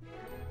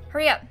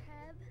 Hurry up.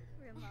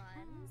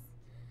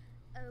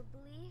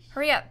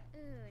 Hurry up.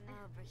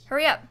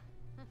 Hurry up.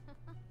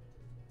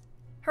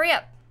 Hurry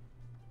up.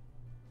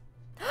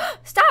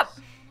 Stop!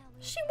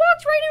 She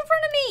walked right in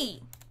front of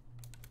me!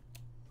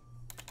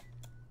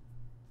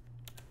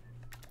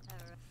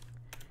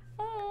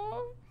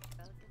 Aww.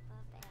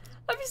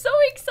 I'm so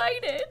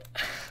excited.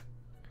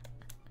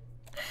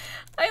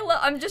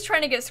 I'm just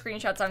trying to get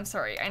screenshots, I'm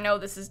sorry. I know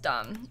this is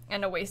dumb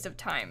and a waste of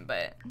time,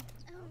 but...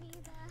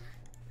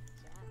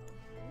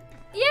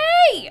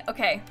 Yay!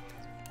 Okay.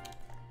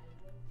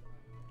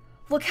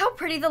 Look how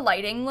pretty the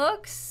lighting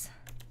looks.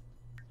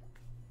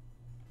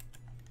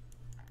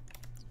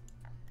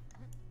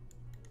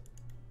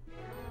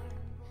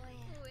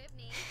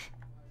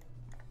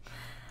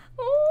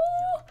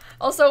 Ooh.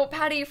 Also,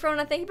 Patty,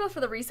 Frona, thank you both for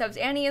the resubs.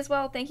 Annie as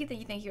well. Thank you,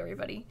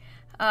 everybody.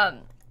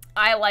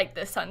 I like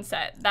this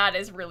sunset. That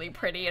is really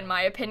pretty in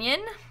my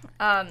opinion.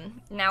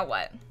 Now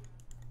what?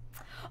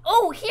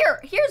 Oh,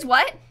 here's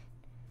what.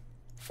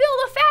 Fill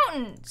the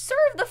fountain.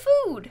 Serve the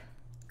food.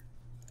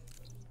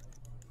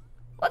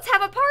 Let's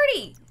have a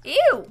party.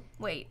 Ew.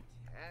 Wait.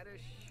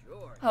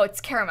 Oh, it's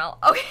caramel.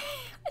 Okay.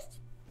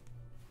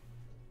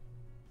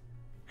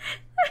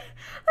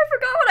 I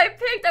forgot what I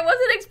picked. I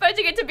wasn't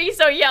expecting it to be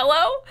so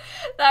yellow.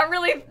 That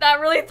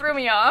really threw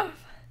me off.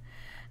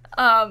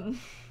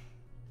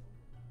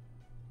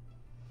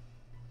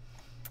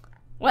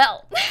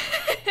 Well.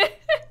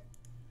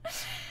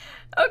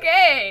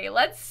 Okay,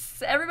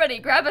 let's everybody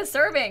grab a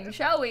serving,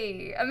 shall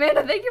we?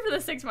 Amanda, thank you for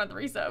the 6-month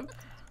resub.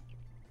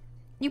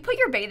 You put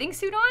your bathing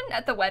suit on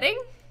at the wedding?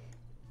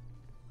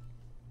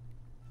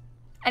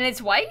 And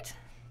it's white?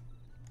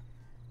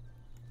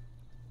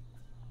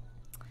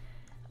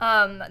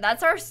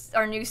 That's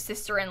our new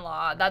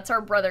sister-in-law. That's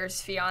our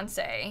brother's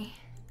fiance.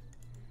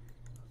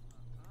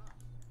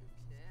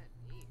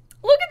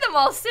 Look at them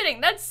all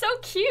sitting. That's so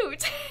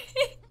cute.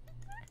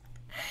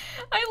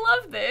 I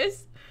love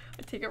this.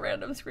 I take a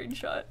random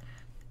screenshot.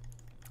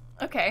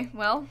 Okay,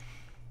 well,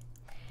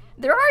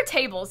 there are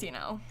tables, you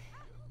know.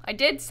 I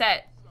did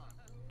set.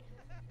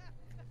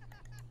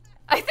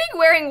 I think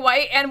wearing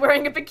white and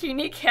wearing a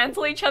bikini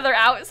cancel each other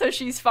out, so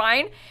she's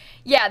fine.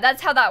 Yeah,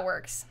 that's how that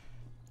works.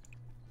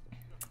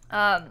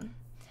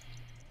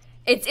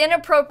 It's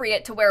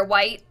inappropriate to wear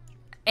white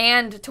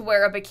and to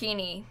wear a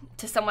bikini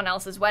to someone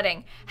else's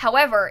wedding.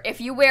 However,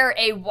 if you wear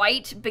a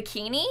white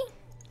bikini,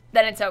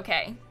 then it's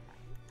okay.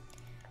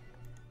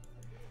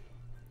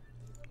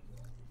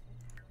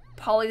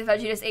 Polly the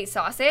veggie just ate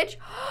sausage.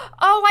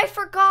 Oh, I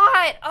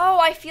forgot. Oh,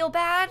 I feel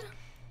bad.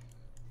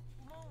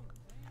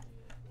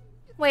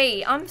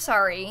 Wait, I'm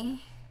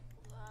sorry.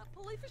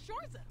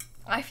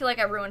 I feel like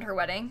I ruined her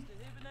wedding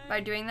by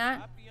doing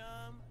that.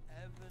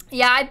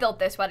 Yeah, I built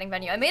this wedding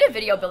venue. I made a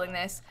video building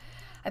this.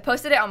 I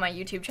posted it on my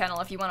YouTube channel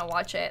if you want to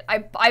watch it.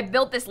 I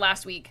built this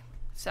last week,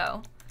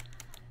 so.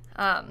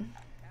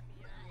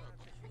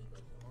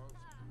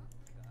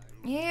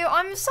 Ew,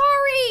 I'm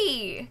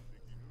sorry.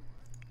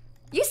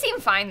 You seem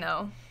fine,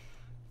 though.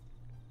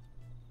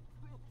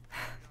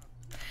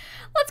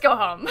 Let's go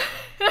home.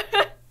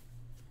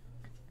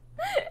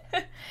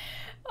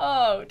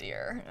 Oh,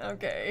 dear.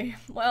 Okay,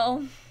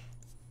 well.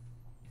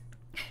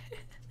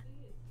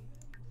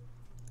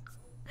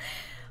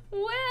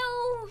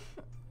 Well,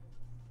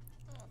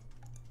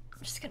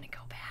 I'm just gonna go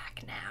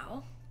back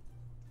now.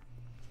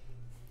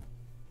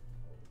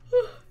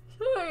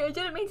 Sorry, I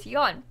didn't mean to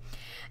yawn.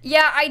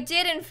 Yeah, I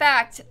did in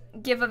fact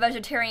give a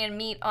vegetarian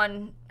meat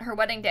on her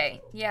wedding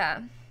day.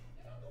 Yeah.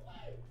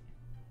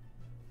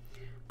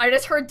 I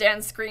just heard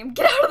Dan scream,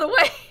 "Get out of the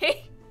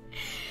way!"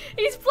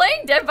 He's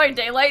playing Dead by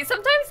Daylight.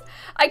 Sometimes,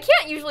 I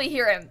can't usually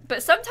hear him,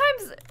 but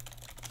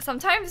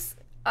sometimes,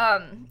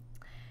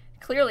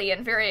 clearly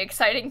in very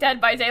exciting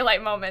Dead by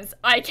Daylight moments,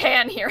 I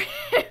can hear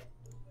him.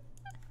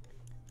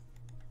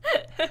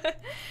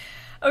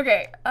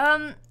 Okay,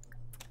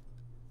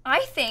 I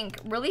think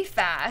really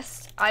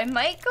fast, I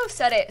might go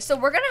set it. So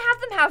we're gonna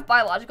have them have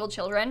biological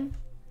children.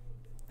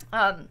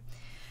 And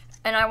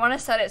I want to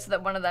set it so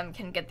that one of them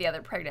can get the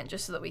other pregnant,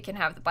 just so that we can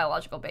have the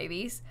biological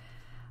babies.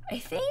 I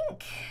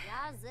think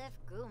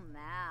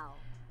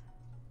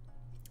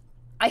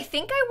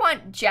I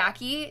want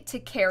Jackie to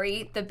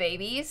carry the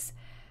babies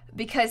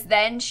because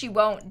then she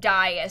won't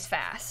die as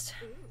fast.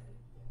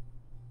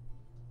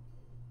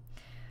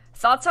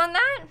 Thoughts on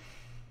that?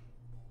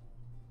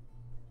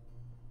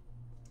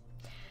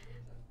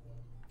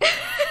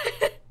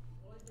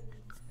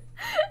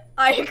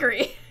 I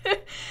agree.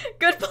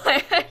 Good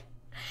plan.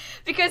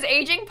 Because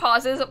aging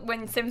pauses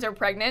when Sims are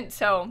pregnant,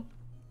 so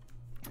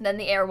then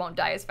the heir won't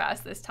die as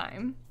fast this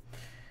time.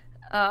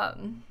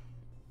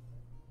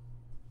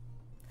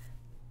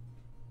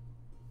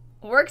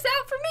 Works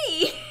out for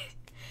me.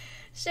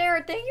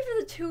 Sarah, thank you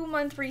for the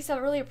 2-month resub. I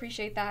really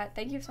appreciate that.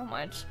 Thank you so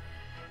much.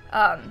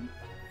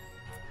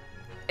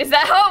 Is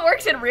that how it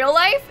works in real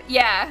life?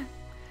 Yeah.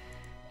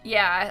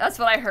 Yeah, that's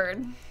what I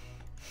heard.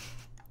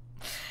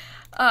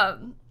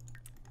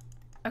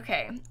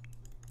 Okay.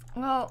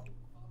 Well,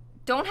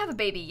 don't have a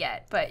baby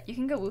yet, but you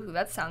can go woohoo.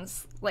 That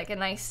sounds like a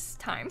nice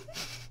time.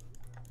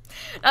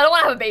 I don't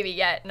want to have a baby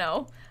yet,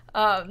 no.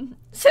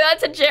 So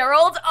that's a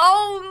Gerald.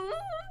 Oh,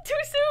 too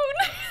soon.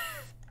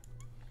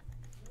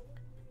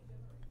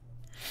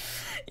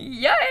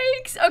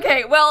 Yikes.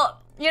 Okay,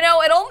 well, you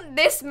know,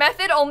 this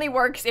method only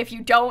works if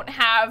you don't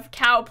have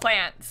cow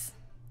plants.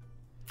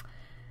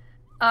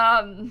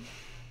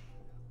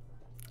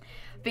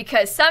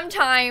 Because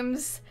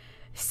sometimes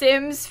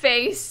Sims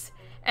face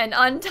an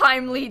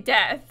untimely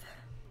death.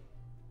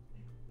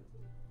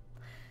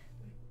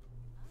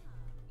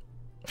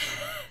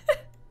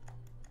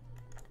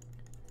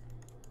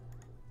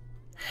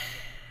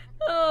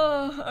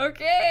 Oh,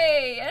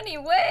 okay.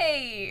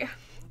 Anyway,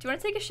 do you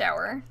want to take a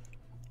shower?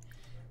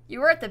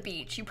 You were at the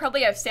beach. You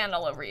probably have sand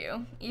all over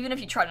you. Even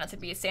if you try not to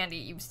be sandy,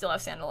 you still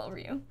have sand all over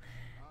you.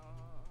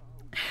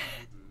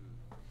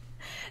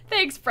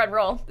 Thanks, Bread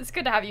Roll. It's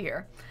good to have you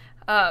here.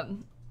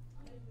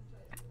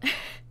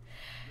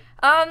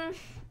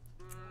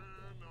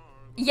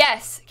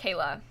 Yes,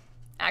 Kayla,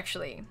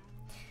 actually.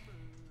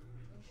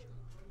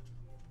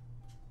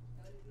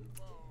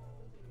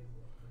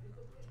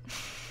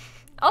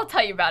 I'll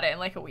tell you about it in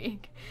like a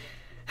week.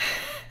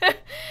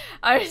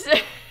 I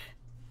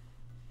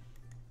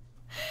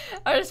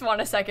just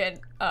want a second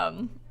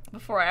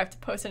before I have to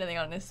post anything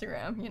on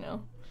Instagram, you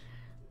know.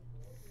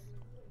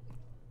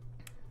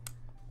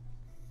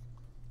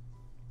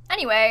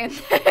 Anyway,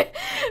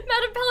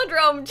 Madam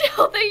Palindrome,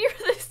 Jill, thank you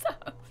for the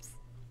subs.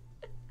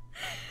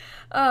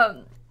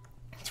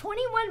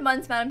 21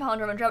 months, Madam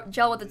Palindrome, and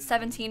Jill with its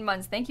 17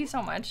 months. Thank you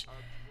so much.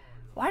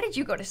 Why did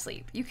you go to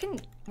sleep? You can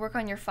work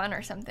on your fun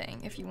or something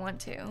if you want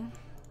to.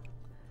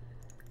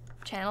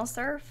 Channel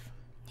surf?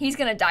 He's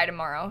gonna die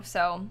tomorrow,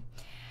 so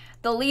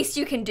the least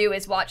you can do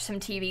is watch some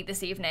TV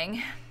this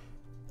evening.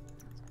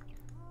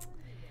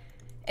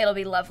 It'll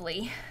be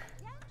lovely.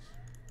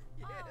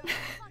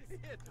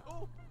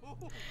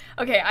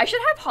 Okay, I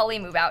should have Holly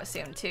move out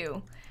soon,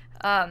 too.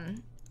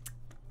 I'm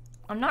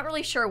not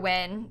really sure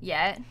when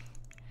yet.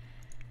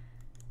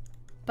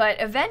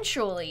 But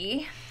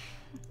eventually,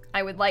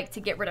 I would like to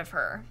get rid of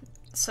her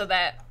so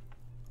that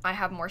I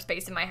have more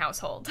space in my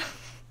household.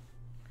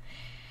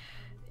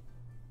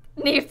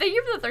 Neve, thank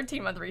you for the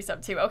 13-month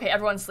resub, too. Okay,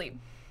 everyone sleep.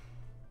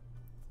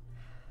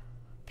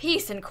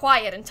 Peace and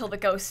quiet until the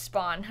ghosts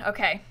spawn.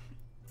 Okay.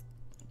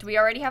 Do we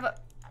already have a...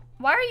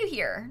 Why are you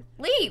here?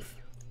 Leave!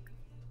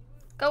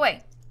 Go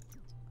away.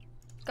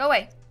 Go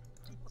away.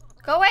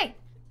 Go away.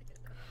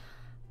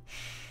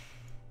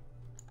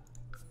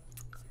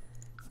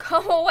 Go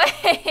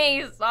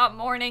away. Stop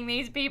mourning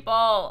these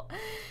people.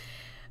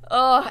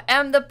 Oh,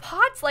 and the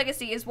Pots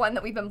Legacy is one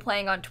that we've been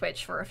playing on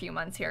Twitch for a few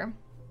months here.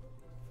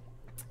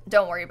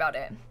 Don't worry about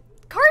it.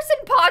 Carson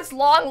Potts'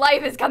 long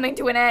life is coming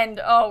to an end.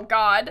 Oh,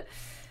 God.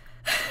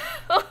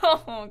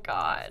 Oh,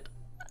 God.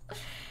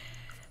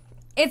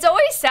 It's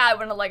always sad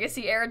when a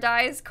Legacy heir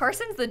dies.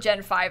 Carson's the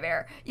Gen 5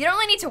 heir. You don't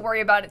really need to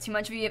worry about it too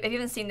much if you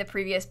haven't seen the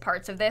previous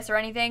parts of this or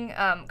anything,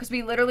 because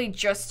we literally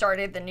just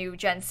started the new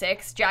Gen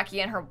 6.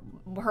 Jackie and her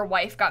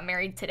wife got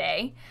married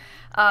today.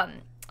 I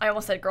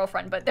almost said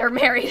girlfriend, but they're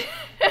married.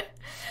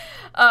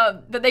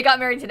 But they got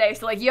married today,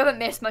 so like you haven't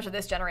missed much of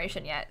this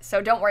generation yet.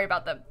 So don't worry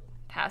about the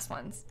past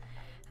ones.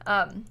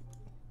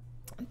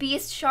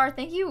 Beast Char,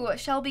 thank you.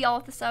 Shelby, all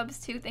of the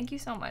subs too. Thank you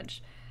so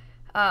much.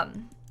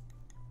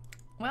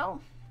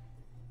 Well,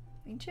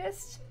 we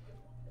just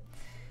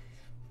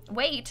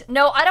Wait.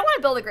 No, I don't want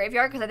to build a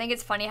graveyard because I think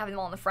it's funny having them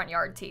all in the front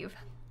yard, Teve.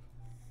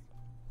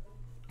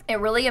 It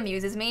really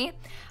amuses me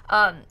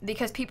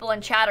because people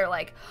in chat are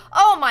like,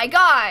 oh my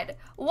god,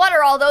 what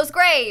are all those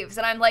graves?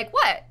 And I'm like,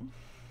 what?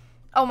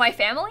 Oh, my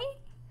family?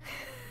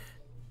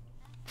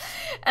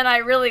 And I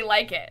really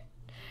like it.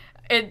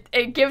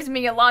 It gives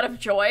me a lot of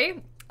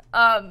joy,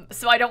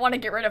 so I don't want to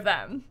get rid of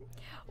them.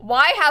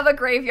 Why have a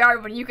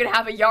graveyard when you can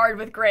have a yard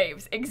with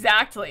graves?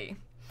 Exactly.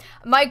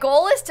 My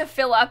goal is to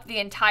fill up the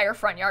entire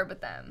front yard with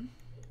them.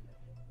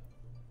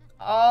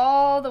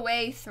 All the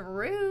way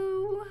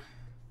through,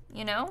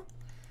 you know?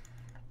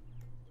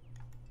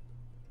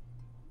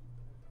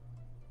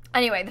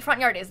 Anyway, the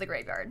front yard is the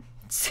graveyard.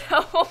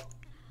 So,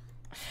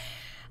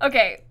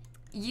 okay,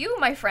 you,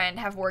 my friend,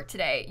 have work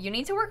today. You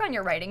need to work on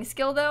your writing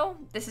skill, though.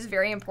 This is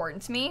very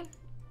important to me.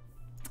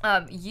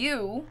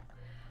 You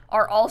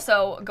are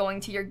also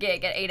going to your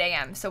gig at 8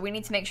 a.m., so we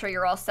need to make sure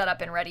you're all set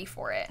up and ready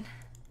for it.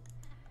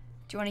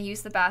 Do you want to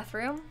use the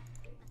bathroom?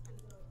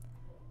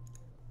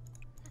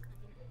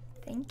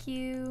 Thank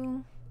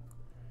you.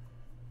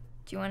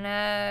 Do you want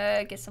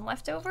to get some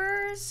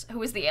leftovers?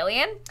 Who is the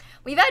alien?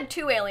 We've had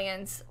 2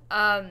 aliens.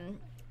 One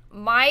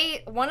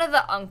of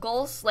the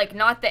uncles, like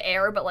not the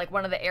heir, but like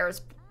one of the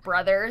heir's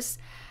brothers,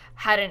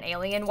 had an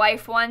alien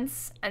wife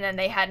once, and then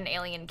they had an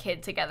alien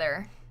kid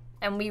together.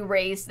 And we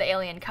raised the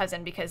alien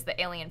cousin because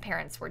the alien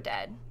parents were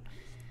dead.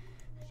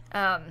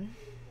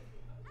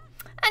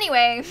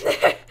 Anyway,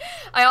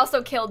 I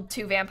also killed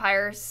 2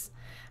 vampires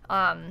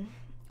on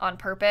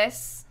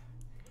purpose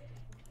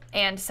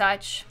and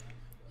such.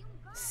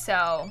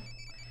 So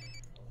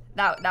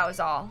that was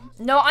all.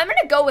 No, I'm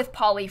gonna go with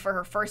Polly for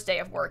her first day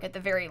of work at the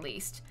very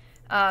least.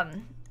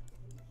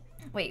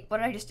 Wait, what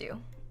did I just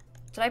do?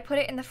 Did I put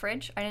it in the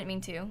fridge? I didn't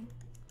mean to.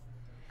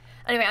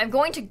 Anyway, I'm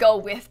going to go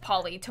with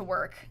Polly to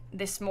work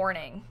this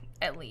morning,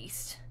 at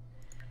least.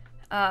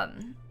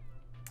 And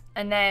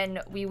then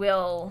we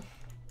will,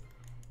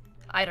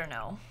 I don't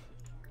know,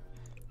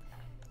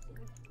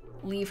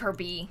 leave her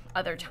be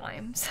other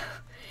times.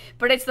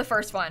 But it's the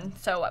first one,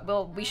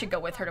 so we should go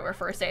with her to her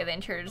first day of the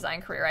interior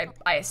design career,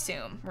 I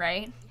assume,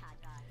 right?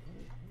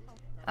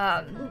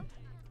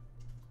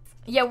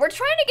 Yeah, we're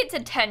trying to get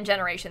to 10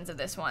 generations of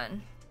this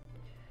one.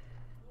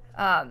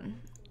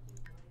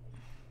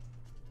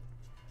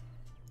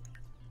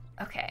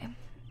 Okay.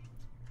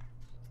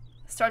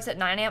 Starts at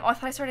 9 a.m. Oh, I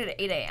thought I started at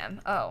 8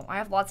 a.m. Oh, I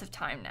have lots of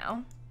time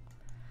now.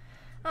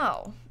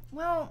 Oh,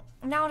 well,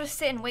 now I'll just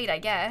sit and wait, I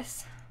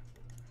guess.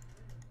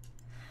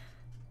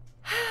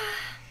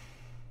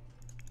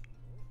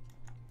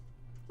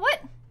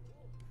 What?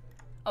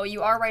 Oh,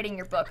 you are writing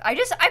your book. I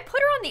put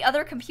her on the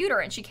other computer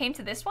and she came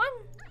to this one?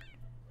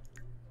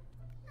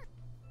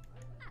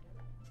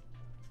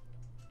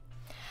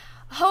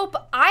 Hope,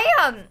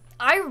 I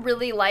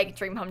really like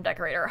Dream Home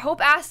Decorator. Hope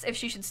asked if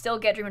she should still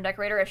get Dream Home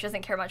Decorator if she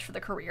doesn't care much for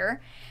the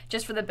career,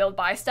 just for the build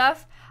buy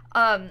stuff.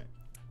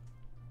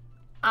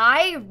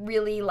 I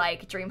really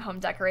like Dream Home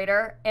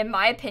Decorator. In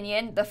my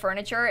opinion, the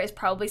furniture is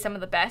probably some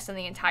of the best in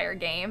the entire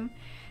game,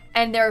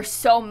 and there's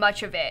so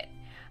much of it.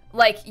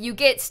 Like, you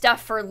get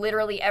stuff for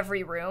literally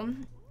every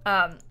room,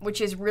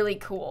 which is really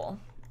cool.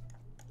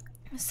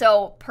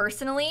 So,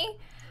 personally,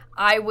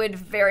 I would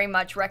very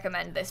much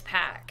recommend this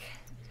pack.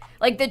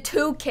 Like, the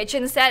 2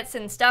 kitchen sets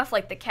and stuff,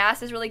 like the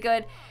cast is really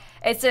good.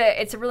 It's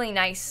a really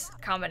nice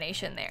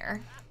combination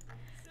there.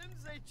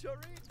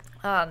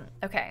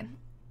 Okay.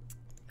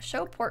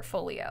 Show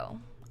portfolio.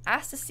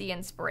 Ask to see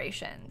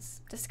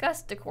inspirations.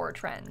 Discuss decor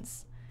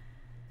trends.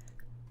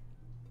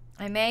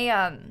 I may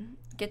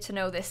get to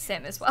know this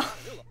sim as well.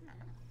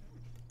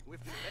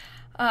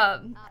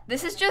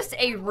 This is just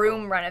a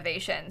room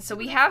renovation, so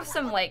we have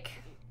some like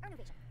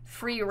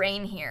free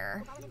reign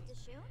here.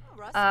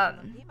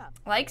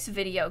 Likes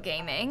video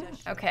gaming.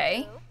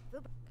 Okay.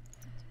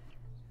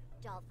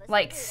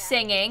 Like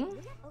singing.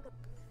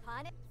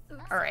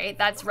 Alright,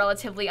 that's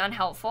relatively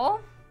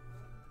unhelpful.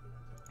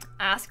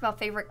 Ask about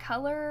favorite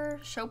color.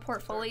 Show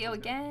portfolio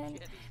again.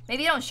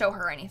 Maybe don't show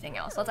her anything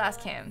else. Let's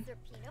ask him.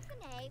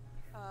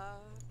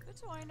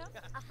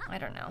 I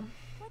don't know.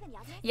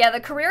 Yeah,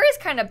 the career is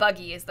kind of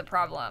buggy is the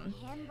problem.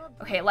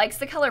 Okay, likes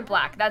the color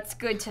black. That's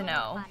good to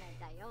know.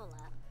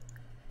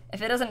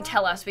 If it doesn't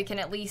tell us, we can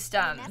at least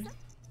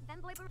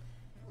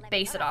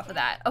base it off of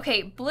that.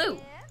 Okay,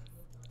 blue.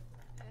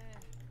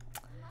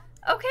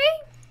 Okay.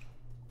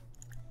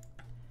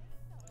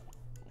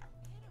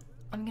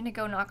 I'm gonna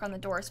go knock on the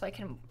door so I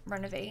can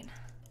renovate.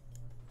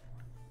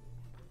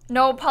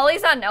 No,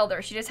 Polly's not an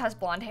elder. She just has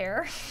blonde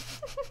hair.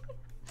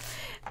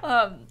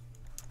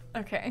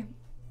 Okay.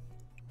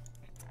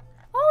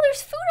 Oh,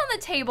 there's food on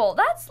the table.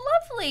 That's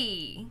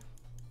lovely.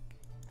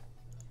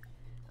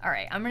 All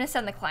right, I'm gonna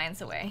send the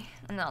clients away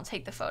and then I'll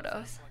take the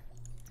photos.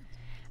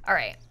 All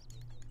right,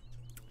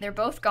 they're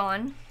both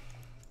gone.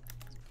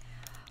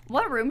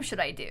 What room should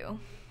I do?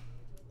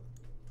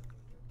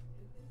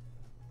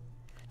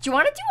 Do you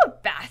want to do a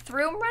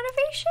bathroom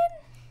renovation?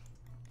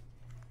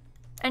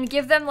 And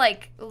give them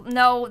like,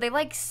 no, they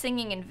like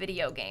singing in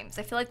video games.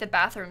 I feel like the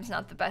bathroom's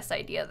not the best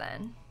idea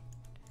then.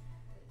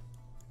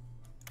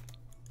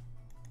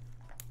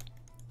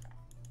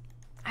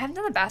 haven't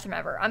done the bathroom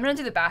ever. I'm gonna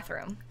do the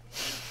bathroom.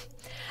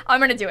 I'm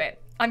gonna do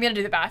it. I'm gonna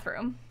do the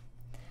bathroom.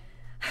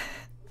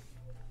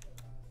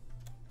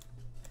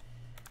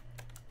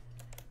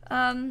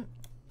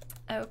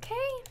 Okay.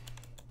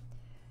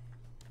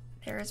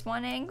 There's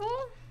one angle.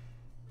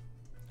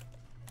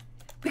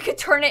 We could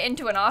turn it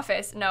into an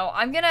office. No,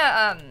 I'm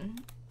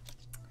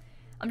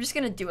just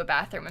gonna do a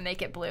bathroom and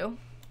make it blue.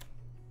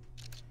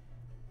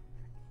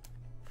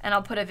 And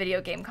I'll put a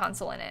video game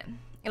console in it.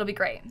 It'll be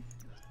great.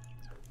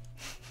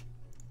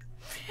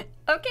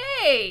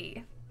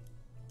 Okay.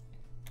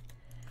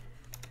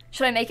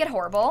 Should I make it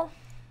horrible?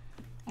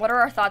 What are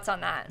our thoughts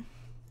on that?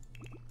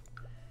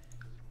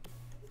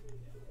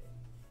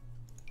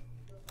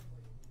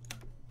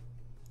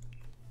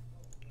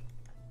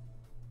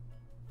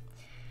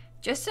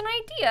 Just an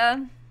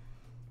idea.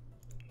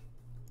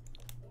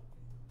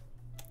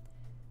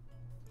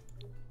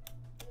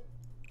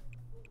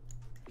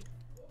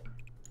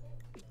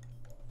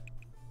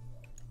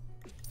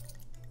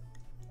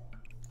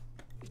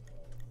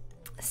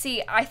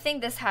 See, I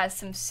think this has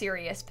some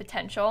serious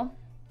potential.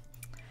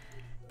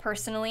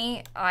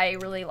 Personally, I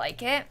really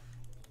like it.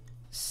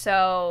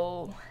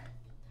 So,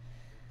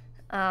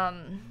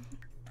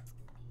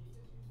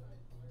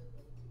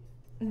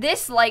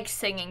 this like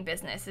singing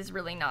business is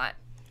really not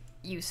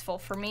useful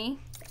for me.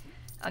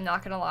 I'm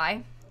not gonna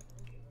lie,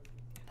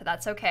 but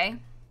that's okay.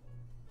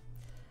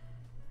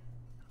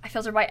 I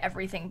filtered by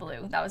everything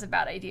blue. That was a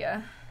bad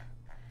idea.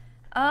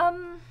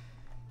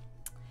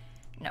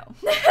 No.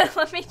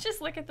 Let me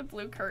just look at the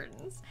blue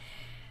curtains.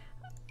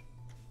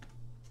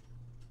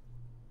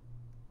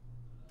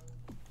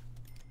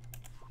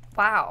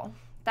 Wow,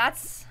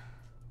 that's...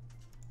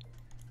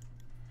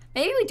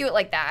 Maybe we do it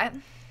like that.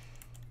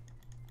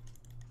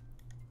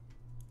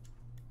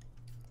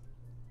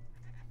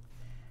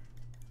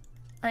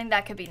 I think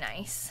that could be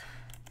nice.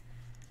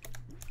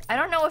 I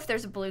don't know if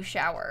there's a blue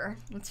shower.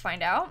 Let's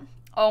find out.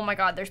 Oh my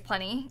god, there's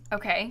plenty.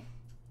 Okay.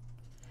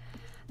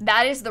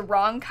 That is the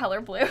wrong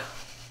color blue.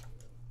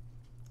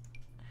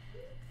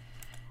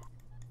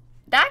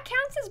 That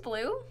counts as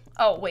blue?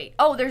 Oh, wait.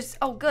 Oh, there's...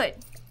 Oh, good.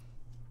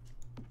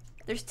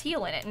 There's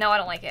teal in it. No, I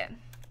don't like it.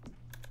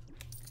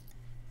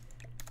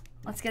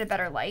 Let's get a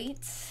better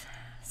light.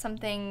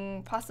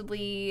 Something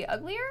possibly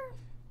uglier?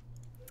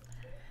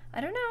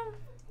 I don't know.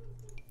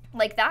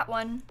 Like that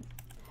one.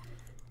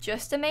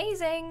 Just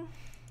amazing.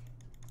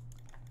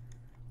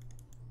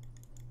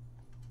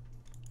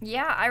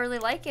 Yeah, I really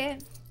like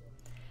it.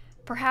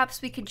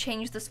 Perhaps we could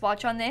change the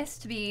swatch on this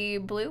to be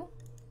blue.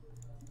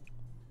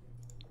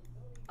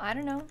 I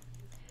don't know.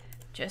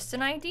 Just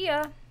an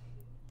idea.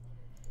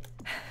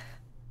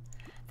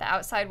 The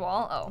outside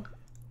wall.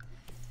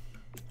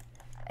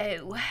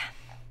 Oh.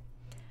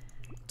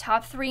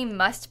 Top 3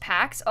 must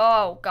packs.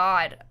 Oh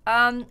god.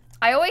 I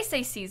always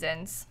say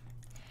Seasons,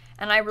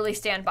 and I really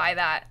stand by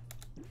that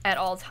at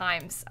all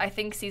times. I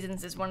think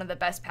Seasons is one of the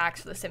best packs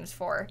for The Sims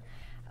 4.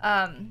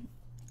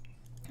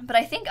 But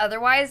I think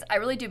otherwise, I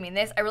really do mean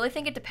this. I really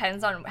think it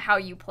depends on how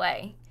you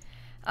play.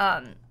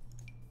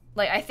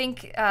 Like, I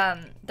think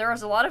there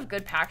is a lot of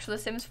good packs for The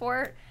Sims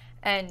 4,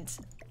 and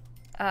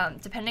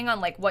depending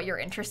on, like, what you're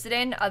interested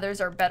in,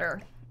 others are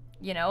better,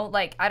 you know?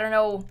 Like, I don't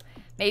know,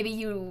 maybe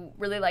you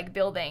really like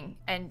building,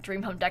 and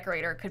Dream Home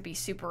Decorator could be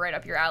super right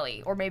up your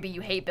alley, or maybe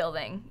you hate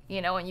building,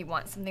 you know, and you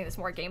want something that's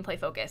more gameplay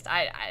focused.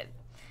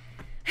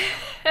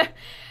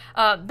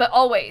 But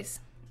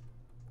always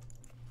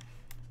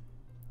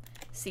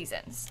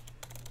Seasons.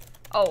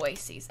 Always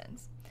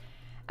Seasons.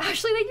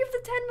 Ashley, thank you for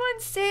the 10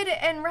 months. Sid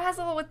and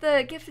Razzle with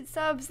the gifted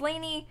subs.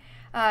 Lainey,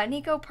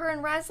 Nico,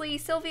 Pern, Rasley,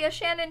 Sylvia,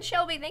 Shannon,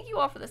 Shelby. Thank you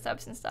all for the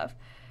subs and stuff.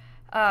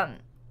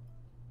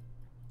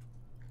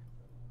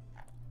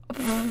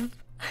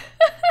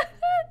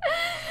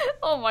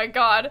 Oh my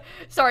god.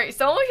 Sorry,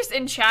 someone was just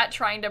in chat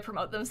trying to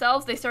promote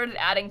themselves. They started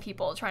adding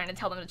people, trying to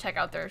tell them to check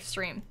out their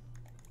stream.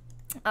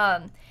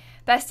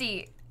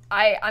 Bestie,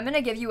 I'm going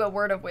to give you a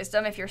word of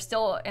wisdom if you're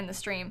still in the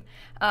stream.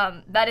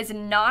 That is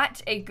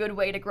not a good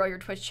way to grow your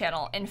Twitch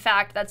channel. In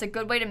fact, that's a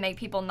good way to make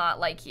people not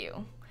like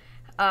you.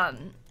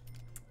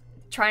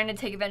 Trying to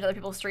take advantage of other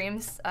people's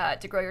streams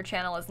to grow your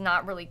channel is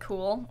not really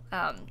cool.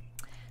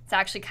 It's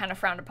actually kind of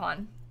frowned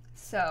upon.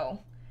 So,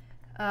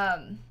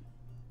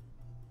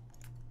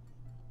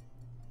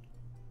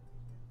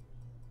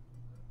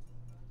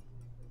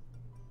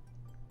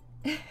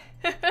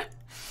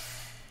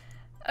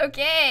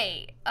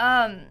 okay.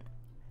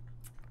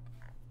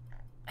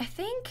 I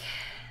think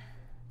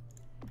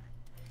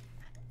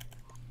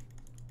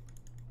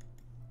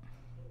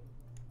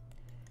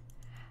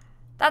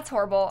that's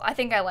horrible. I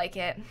think I like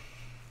it.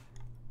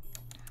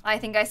 I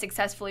think I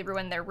successfully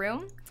ruined their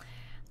room.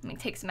 Let me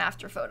take some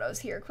after photos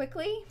here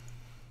quickly.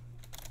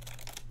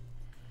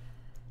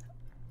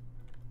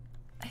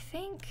 I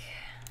think...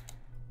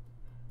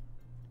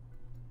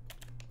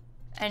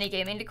 Any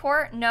gaming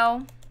decor?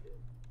 No.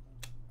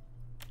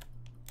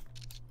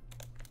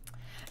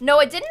 No,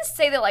 it didn't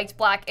say they liked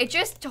black. It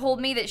just told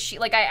me that she,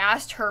 like, I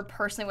asked her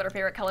personally what her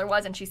favorite color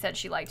was, and she said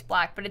she liked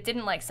black, but it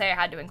didn't, like, say I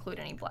had to include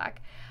any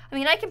black. I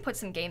mean, I can put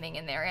some gaming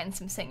in there and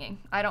some singing.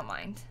 I don't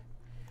mind.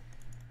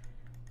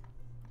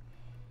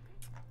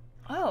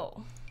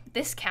 Oh,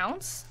 this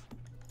counts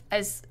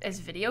as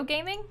video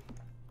gaming?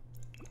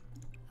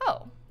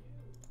 Oh,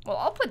 well,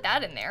 I'll put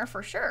that in there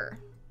for sure.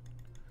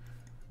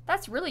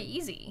 That's really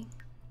easy.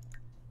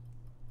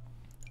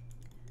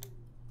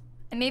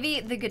 And maybe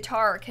the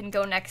guitar can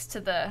go next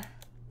to the...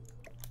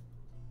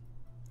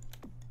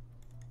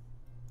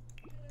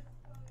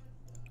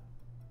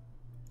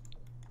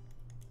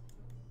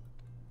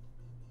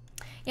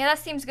 Yeah, that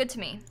seems good to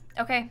me.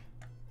 Okay.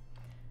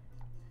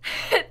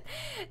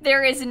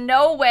 There is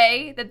no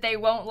way that they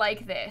won't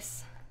like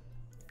this.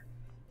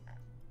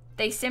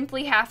 They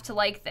simply have to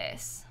like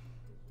this.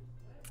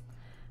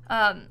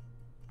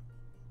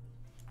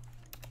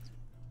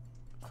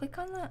 Click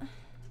on the...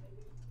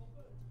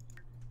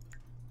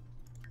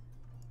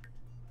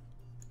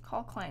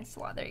 Call clients to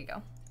log. There you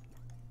go.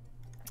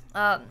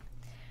 I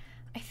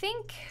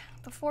think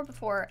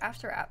before,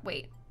 after,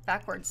 wait,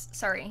 backwards,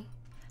 sorry.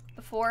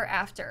 Before,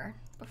 after.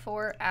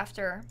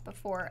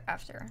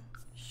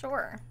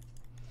 Sure.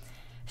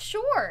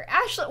 Sure.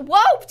 Ashley,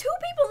 whoa, 2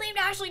 people named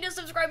Ashley just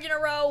subscribed in a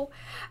row.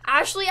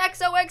 Ashley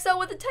XOXO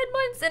with the 10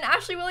 months and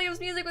Ashley Williams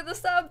Music with the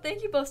sub.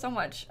 Thank you both so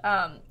much.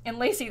 And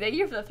Lacey, thank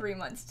you for the 3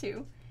 months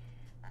too.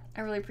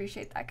 I really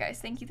appreciate that, guys.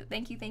 Thank you.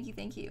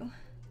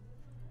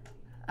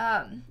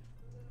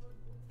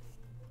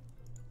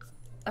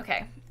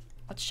 Okay,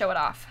 let's show it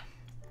off.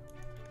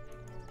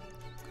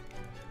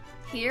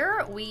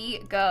 Here we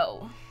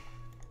go.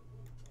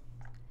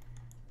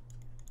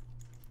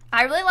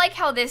 I really like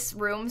how this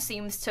room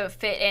seems to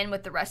fit in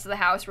with the rest of the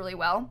house really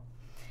well.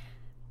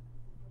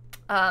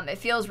 It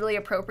feels really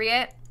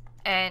appropriate,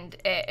 and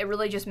it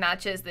really just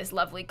matches this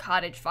lovely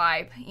cottage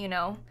vibe, you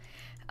know?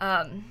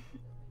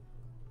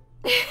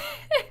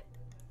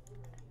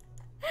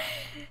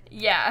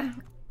 Yeah.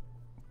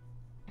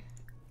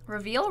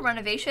 Reveal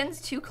renovations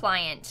to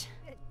client.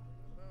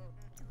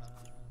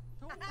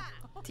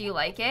 Do you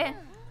like it?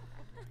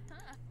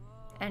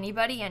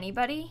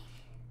 Anybody?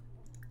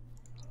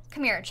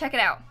 Come here, check it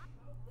out.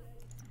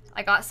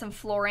 I got some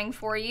flooring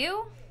for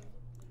you.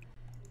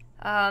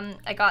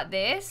 I got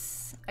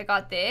this. I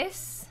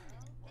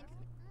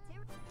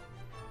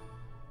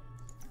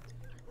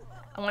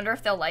wonder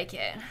if they'll like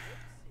it.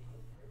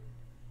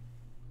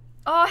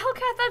 Oh,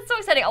 Hellcat, that's so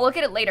exciting. I'll look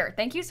at it later.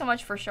 Thank you so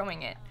much for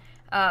showing it.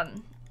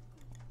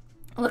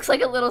 Looks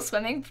like a little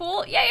swimming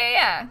pool.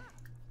 Yeah.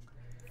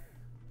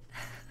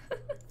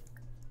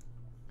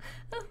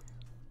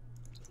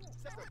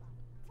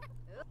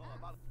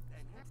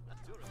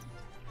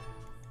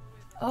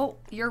 Oh,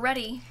 you're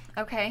ready.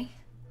 Okay.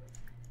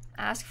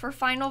 Ask for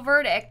final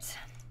verdict.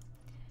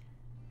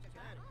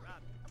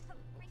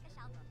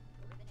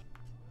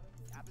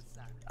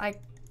 I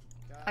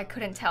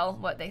couldn't tell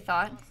what they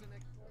thought.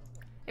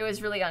 It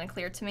was really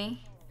unclear to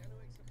me.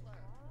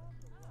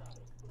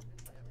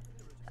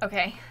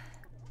 Okay.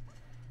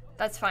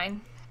 That's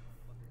fine.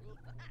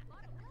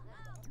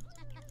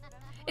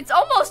 It's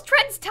almost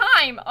Trent's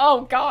time!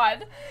 Oh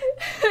god.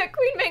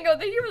 Queen Mango,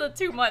 thank you for the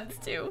 2 months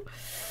too.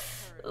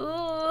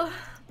 Ugh.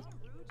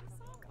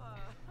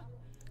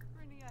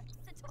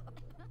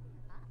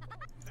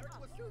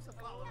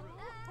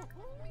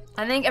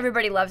 I think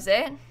everybody loves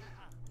it.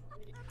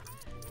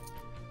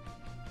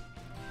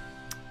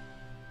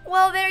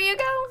 Well, there you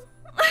go.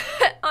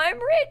 I'm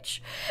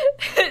rich.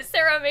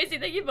 Sarah and Macy,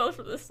 thank you both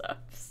for the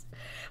subs.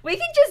 We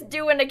can just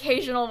do an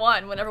occasional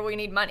one whenever we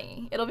need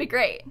money. It'll be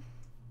great.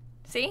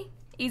 See?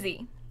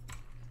 Easy.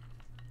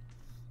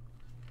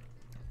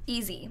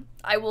 Easy.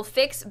 I will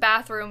fix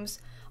bathrooms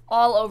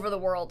all over the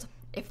world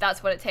if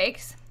that's what it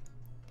takes.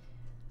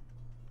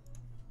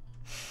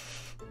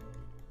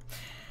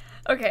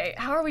 Okay,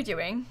 how are we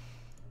doing?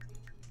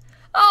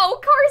 Oh,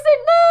 Carson,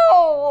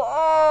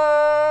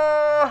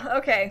 no!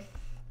 Okay.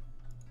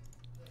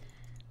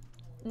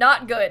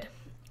 Not good.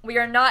 We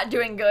are not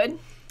doing good.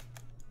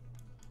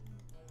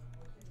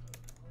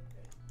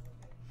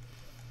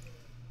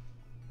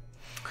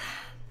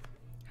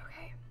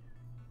 Okay.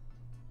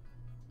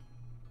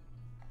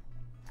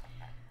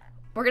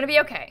 We're gonna be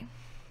okay.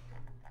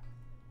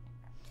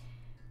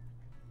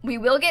 We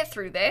will get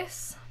through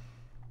this.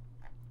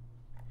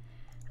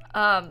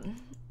 I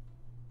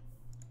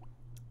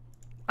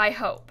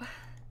hope.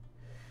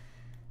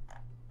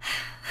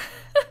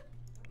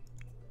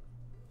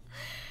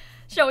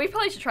 So we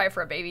probably should try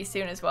for a baby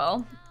soon as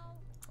well.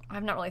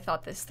 I've not really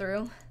thought this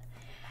through.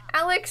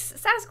 Alex,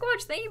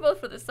 Sasquatch, thank you both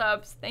for the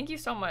subs. Thank you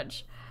so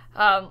much.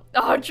 Oh,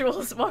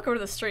 Jules, welcome to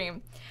the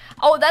stream.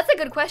 Oh, that's a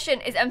good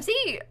question. Is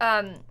MC,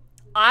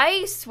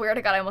 I swear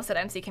to God, I almost said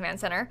MC Command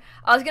Center.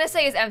 I was gonna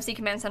say, is MC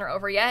Command Center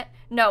over yet?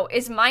 No,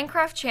 is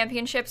Minecraft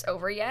Championships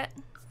over yet?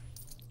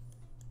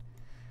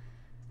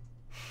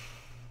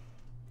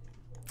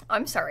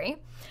 I'm sorry.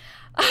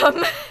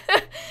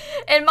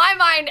 In my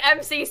mind,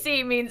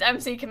 MCC means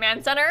MC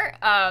Command Center,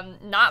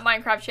 not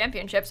Minecraft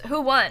Championships.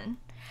 Who won?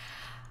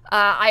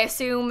 I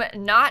assume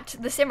not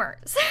the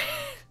Simmers.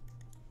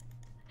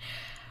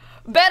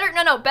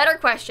 Better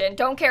question.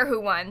 Don't care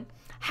who won.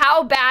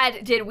 How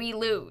bad did we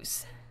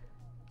lose?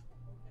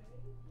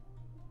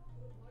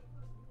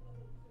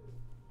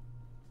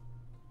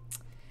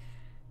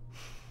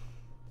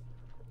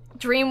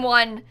 Dream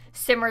 1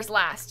 simmers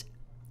last.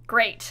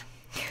 Great.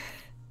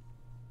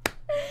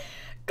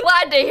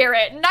 Glad to hear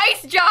it.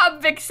 Nice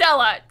job,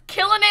 Vixella.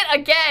 Killing it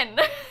again.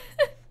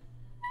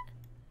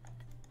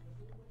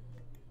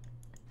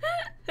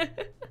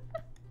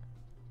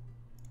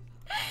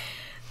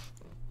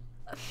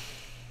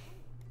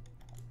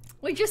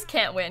 We just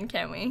can't win,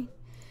 can we?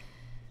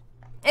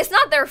 It's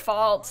not their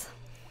fault.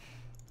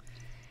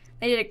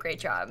 They did a great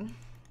job.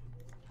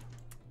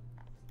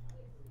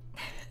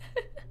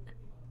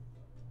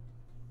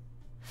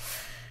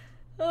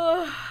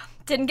 Oh,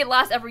 didn't get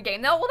last every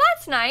game though. Well,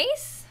 that's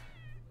nice.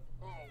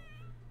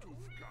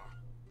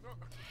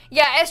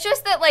 Yeah, it's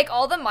just that like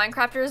all the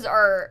Minecrafters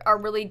are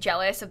really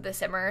jealous of the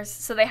Simmers,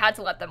 so they had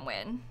to let them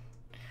win.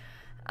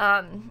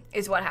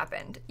 Is what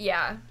happened.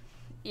 Yeah.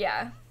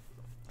 Yeah.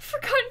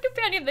 Forgotten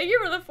Companion, thank you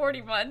for the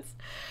 40 months.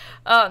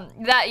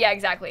 Yeah,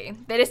 exactly.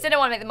 They just didn't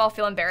want to make them all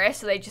feel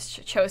embarrassed, so they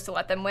just chose to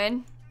let them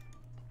win.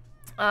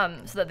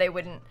 So that they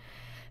wouldn't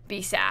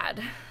be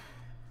sad.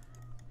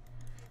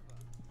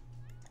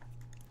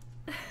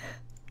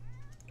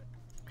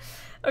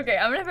 Okay,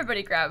 I'm gonna have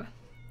everybody grab.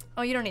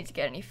 Oh, you don't need to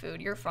get any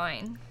food. You're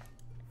fine.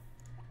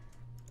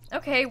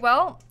 Okay,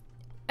 well,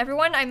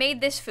 everyone, I made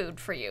this food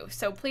for you,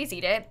 so please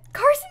eat it.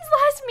 Carson's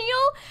last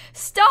meal?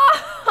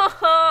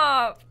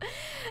 Stop!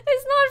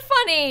 It's not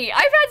funny.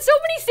 I've had so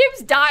many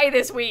Sims die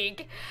this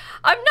week.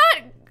 I'm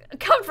not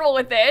comfortable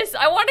with this.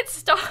 I want it to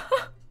stop.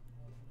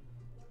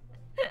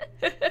 Oh,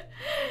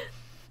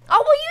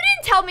 well, you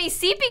didn't tell me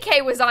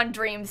CPK was on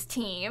Dream's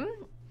team.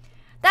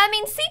 That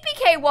means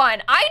CPK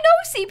won. I know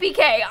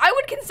CPK. I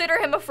would consider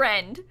him a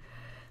friend.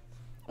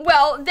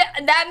 Well,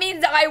 that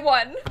means I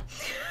won.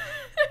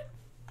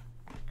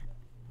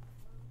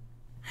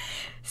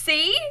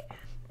 See?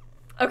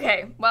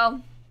 Okay,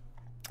 well.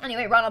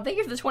 Anyway, Ronald, thank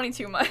you for the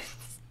 22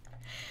 months.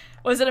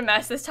 Was it a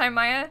mess this time,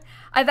 Maya?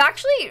 I've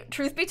actually,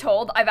 truth be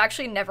told, I've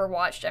actually never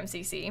watched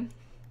MCC.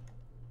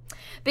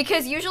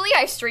 Because usually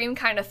I stream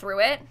kind of through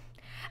it.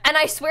 And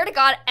I swear to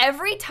God,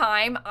 every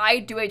time I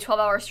do a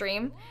 12-hour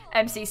stream,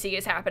 MCC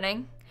is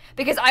happening.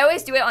 Because I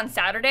always do it on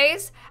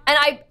Saturdays, and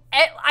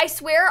I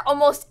swear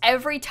almost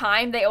every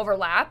time they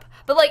overlap.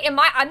 But like I'm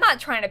not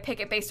trying to pick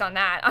it based on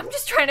that. I'm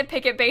just trying to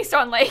pick it based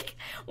on like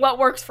what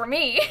works for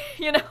me,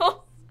 you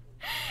know?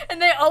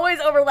 And they always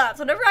overlap,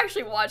 so I've never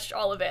actually watched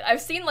all of it.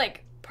 I've seen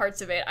like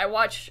parts of it. I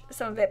watch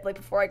some of it like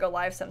before I go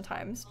live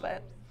sometimes,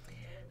 but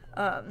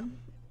a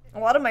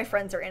lot of my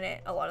friends are in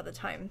it a lot of the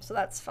time, so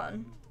that's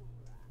fun.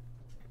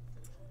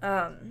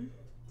 I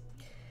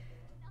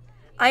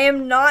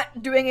am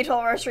not doing a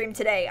 12-hour stream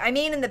today. I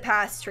mean in the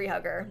past, Tree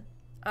Hugger.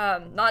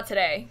 Not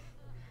today.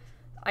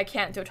 I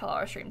can't do a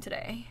 12-hour stream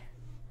today.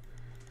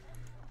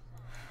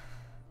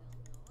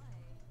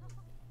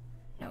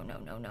 No, no,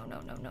 no, no, no,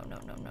 no, no, no,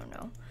 no, no,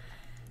 no.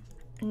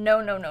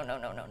 No, no, no, no,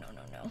 no, no, no,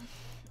 no, no.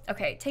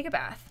 Okay, take a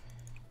bath.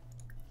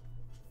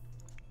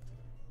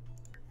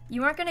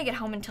 You aren't gonna get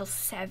home until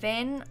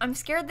 7? I'm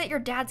scared that your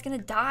dad's gonna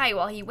die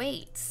while he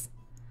waits.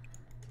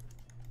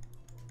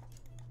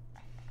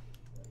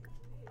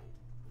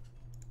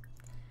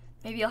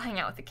 Maybe you'll hang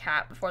out with the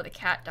cat before the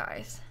cat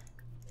dies.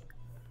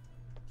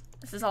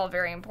 This is all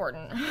very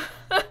important.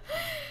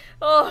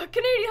 Oh,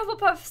 Canadian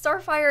Hufflepuff,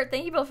 Starfire,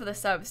 thank you both for the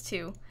subs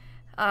too.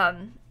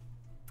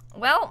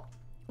 Well,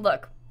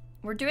 look,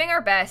 we're doing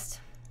our best,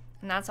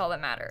 and that's all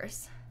that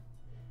matters.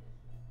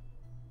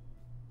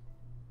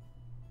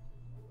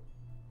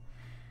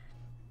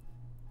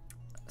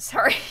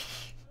 Sorry.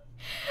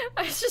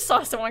 I just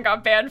saw someone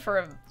got banned for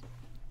a...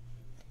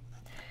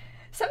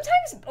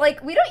 Sometimes,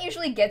 like, we don't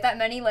usually get that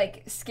many,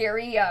 like,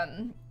 scary,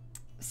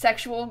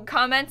 sexual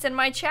comments in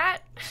my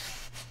chat.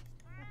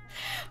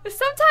 But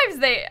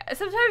sometimes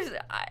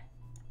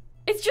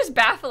it's just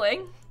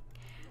baffling,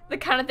 the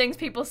kind of things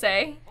people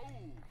say.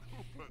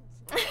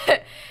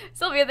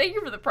 Sylvia, thank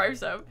you for the Prime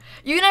sub.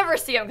 You never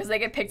see them because they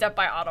get picked up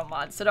by auto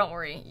mods, so don't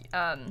worry.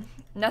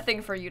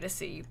 Nothing for you to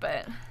see,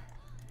 but...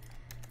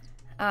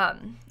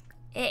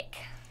 Ick.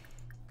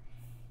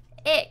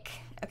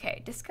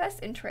 Okay, discuss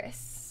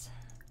interests.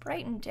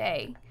 Brighton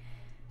day.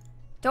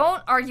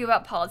 Don't argue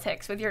about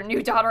politics with your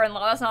new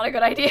daughter-in-law. That's not a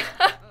good idea.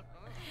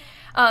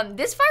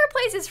 This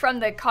fireplace is from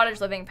the cottage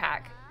living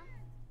pack.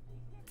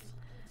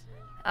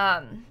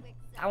 That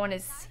one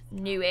is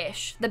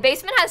new-ish. The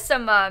basement has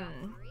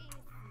some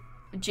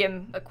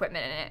gym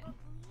equipment in it.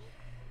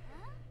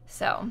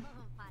 So,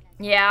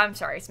 yeah, I'm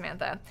sorry,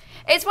 Samantha.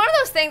 It's one of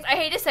those things, I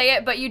hate to say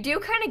it, but you do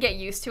kind of get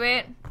used to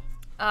it.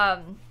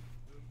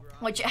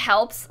 Which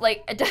helps.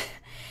 Like, it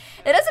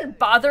doesn't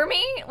bother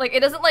me. Like,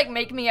 it doesn't, like,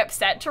 make me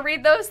upset to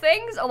read those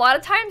things. A lot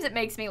of times it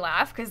makes me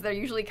laugh because they're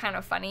usually kind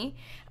of funny.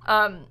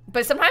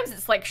 But sometimes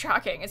it's, like,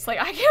 shocking. It's like,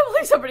 I can't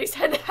believe somebody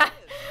said that.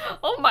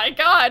 Oh, my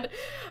God.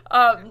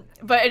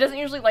 But it doesn't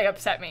usually, like,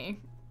 upset me.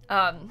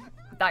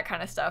 That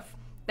kind of stuff.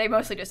 They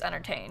mostly just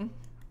entertain.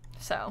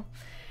 So,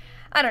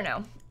 I don't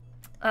know.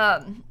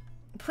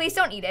 Please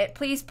don't eat it.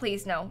 Please,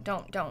 please, no.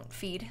 Don't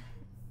feed.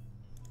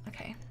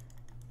 Okay.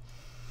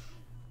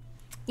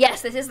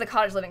 Yes, this is the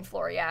cottage living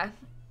floor, yeah.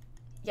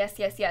 Yes.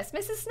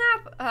 Mrs.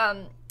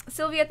 Snap,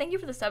 Sylvia, thank you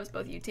for the subs,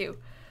 both you too.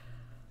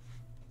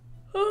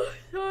 Oh,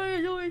 sorry,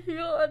 I don't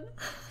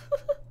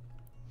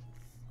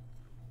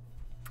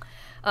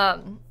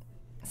yawn.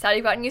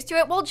 Sadie gotten used to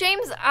it. Well,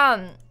 James,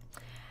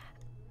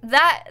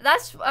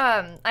 that's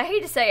I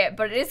hate to say it,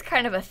 but it is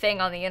kind of a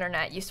thing on the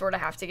internet. You sort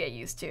of have to get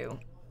used to,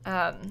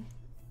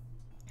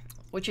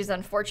 which is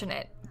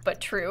unfortunate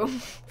but true.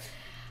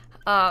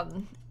 I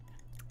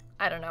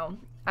don't know.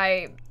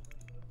 I've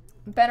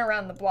been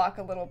around the block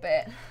a little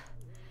bit.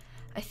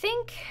 I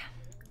think.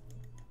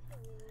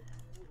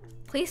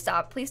 Please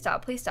stop. Please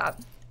stop. Please stop.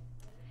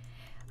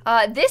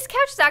 This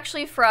couch is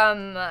actually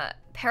from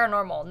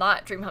Paranormal,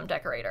 not Dream Home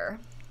Decorator.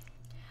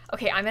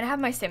 Okay, I'm gonna have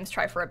my Sims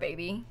try for a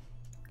baby.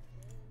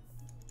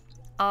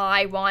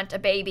 I want a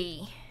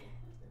baby.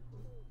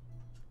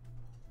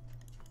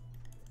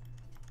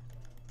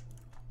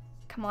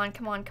 Come on,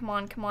 come on, come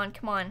on, come on,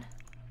 come on.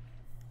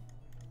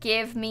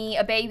 Give me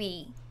a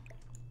baby.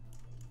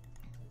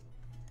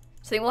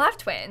 So we'll have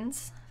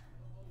twins.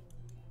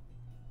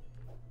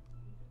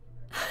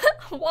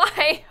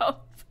 Why?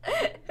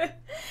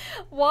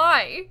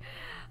 Why?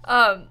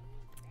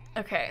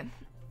 Okay.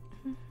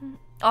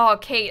 Oh,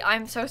 Kate,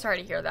 I'm so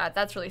sorry to hear that.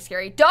 That's really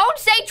scary. Don't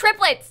say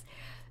triplets!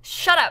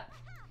 Shut up.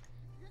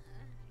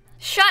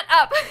 Shut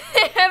up.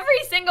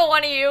 Every single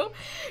one of you.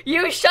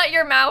 You shut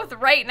your mouth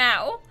right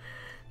now.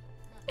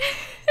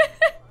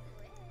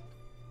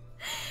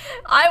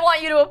 I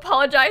want you to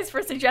apologize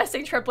for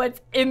suggesting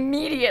triplets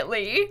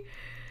immediately.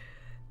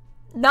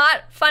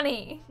 Not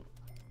funny.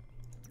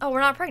 Oh,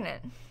 we're not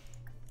pregnant.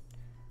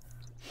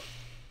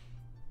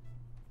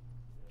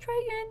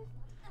 Try again.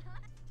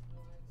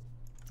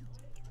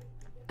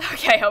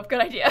 Okay, Hope,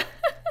 good idea.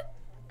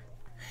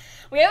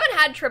 We haven't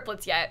had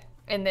triplets yet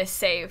in this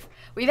save.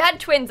 We've had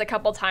twins a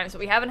couple times, but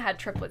we haven't had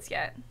triplets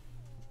yet.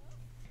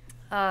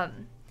 I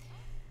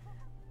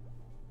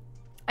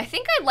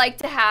think I'd like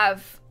to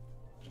have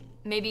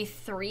maybe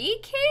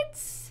 3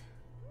 kids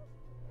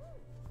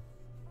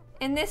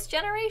in this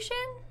generation.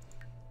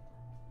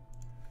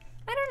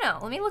 I don't know.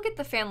 Let me look at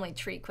the family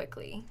tree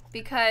quickly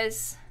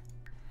because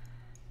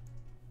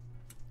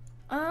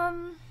I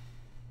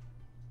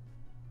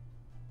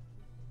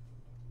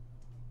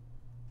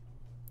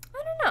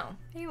don't know.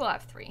 Maybe we'll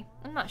have 3.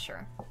 I'm not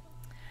sure.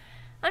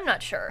 I'm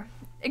not sure.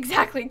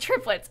 Exactly,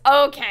 triplets.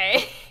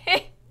 Okay.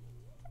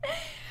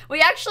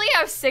 We actually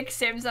have 6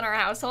 Sims in our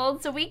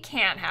household, so we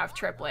can't have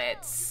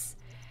triplets.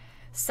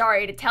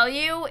 Sorry to tell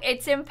you,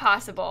 it's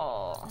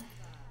impossible.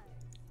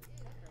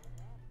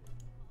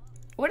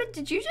 What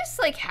did you just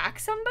like hack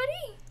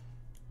somebody?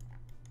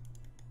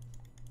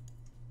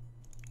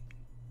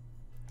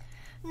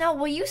 No,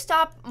 will you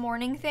stop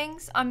mourning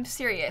things? I'm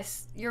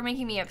serious. You're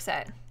making me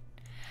upset.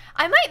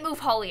 I might move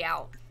Holly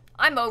out.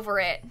 I'm over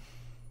it.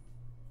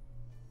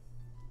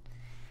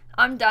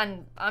 I'm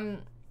done. I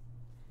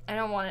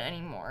don't want it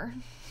anymore.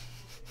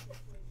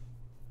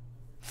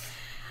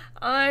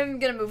 I'm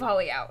gonna move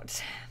Holly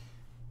out.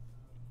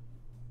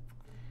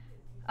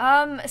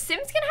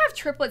 Sims can have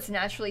triplets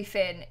naturally,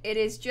 Finn. It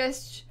is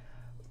just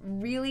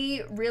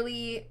really,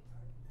 really,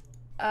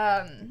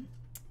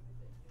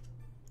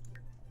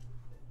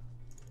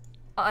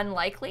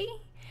 unlikely.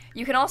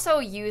 You can also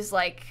use,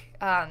 like,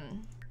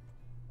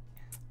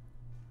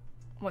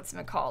 what's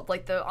it called?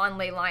 Like the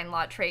on-lay line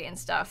lot trait and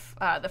stuff,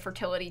 the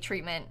fertility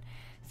treatment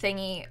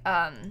thingy,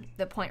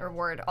 the point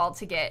reward, all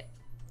to get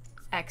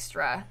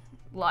extra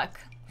luck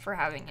for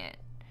having it.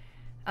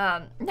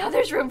 Now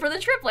there's room for the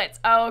triplets.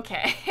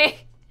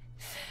 Okay.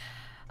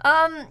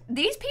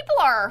 These people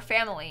are our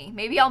family.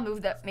 Maybe I'll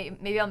move that.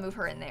 Maybe I'll move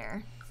her in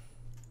there.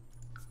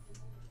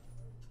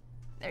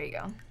 There you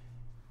go.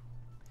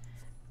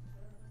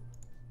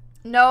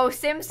 No,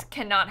 Sims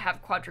cannot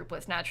have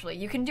quadruplets naturally.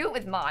 You can do it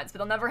with mods, but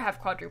they'll never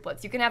have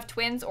quadruplets. You can have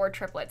twins or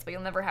triplets, but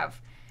you'll never have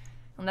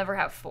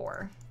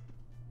 4.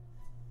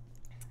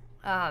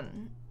 Bye,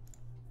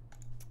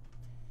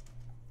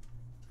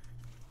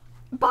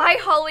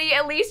 Holly.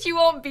 At least you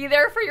won't be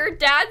there for your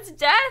dad's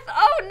death.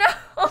 Oh no.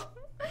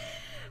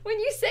 When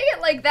you say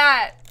it like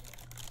that.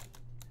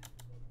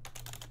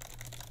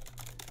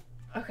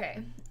 Okay.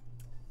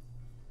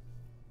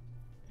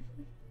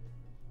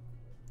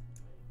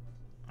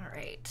 All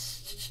right.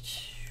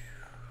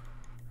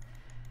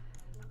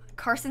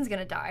 Carson's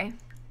gonna die.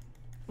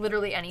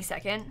 Literally any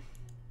second.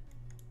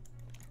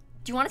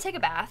 Do you want to take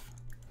a bath?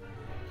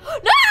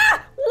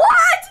 Ah!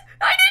 What?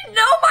 I didn't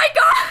know, my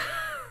God!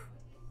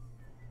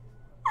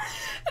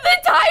 The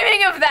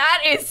timing of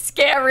that is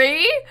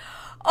scary.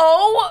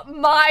 Oh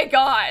my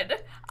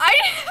God. I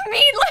didn't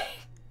mean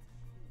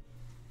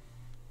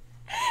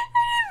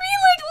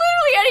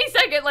literally any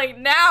second, like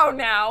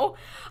now.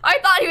 I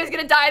thought he was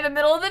gonna die in the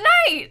middle of the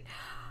night.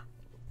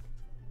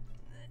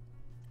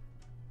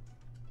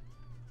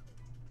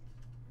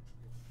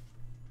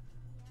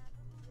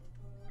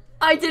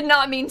 I did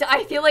not mean to.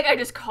 I feel like I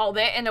just called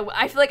it and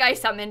I feel like I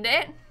summoned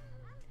it.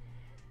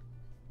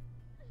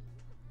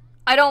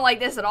 I don't like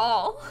this at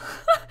all.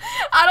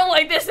 I don't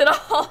like this at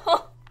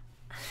all.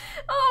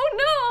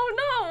 Oh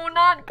no,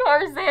 not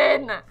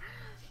Carson.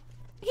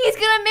 He's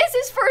gonna miss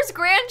his first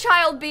grandchild.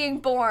 child being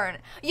born.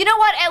 You know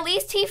what? At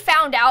least he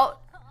found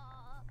out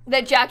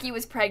that Jackie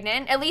was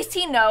pregnant. At least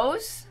he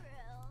knows.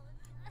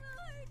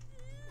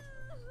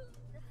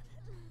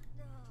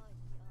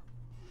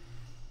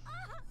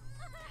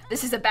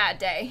 This is a bad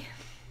day.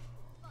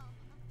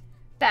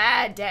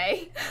 Bad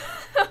day.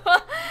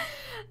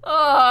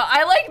 Oh,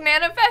 I like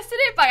manifested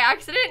it by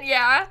accident,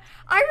 yeah.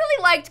 I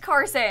really liked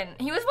Carson.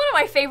 He was one of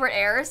my favorite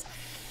heirs.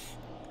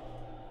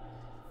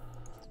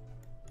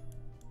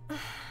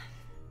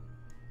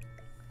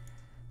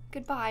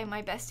 Goodbye,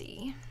 my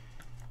bestie.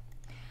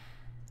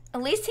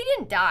 At least he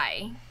didn't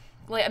die.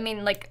 Like, I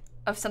mean, like,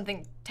 of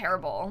something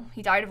terrible.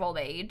 He died of old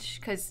age,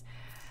 because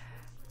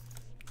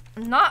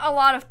not a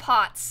lot of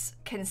pots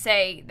can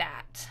say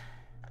that.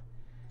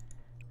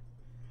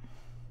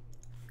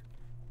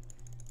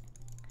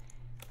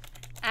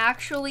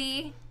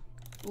 Actually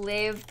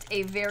lived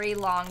a very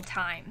long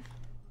time.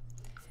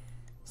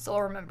 So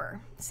I'll remember.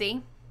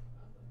 See?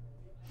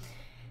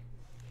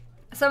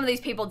 Some of these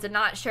people did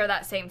not share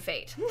that same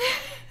fate.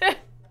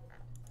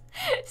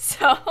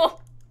 So,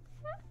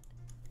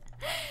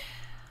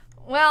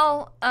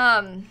 well,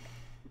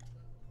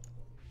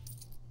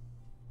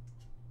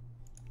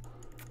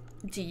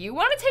 do you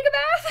want to take a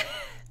bath?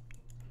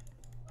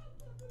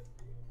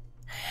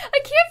 I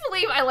can't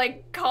believe I,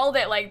 like, called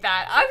it like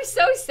that. I'm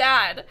so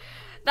sad.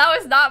 That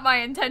was not my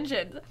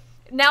intention.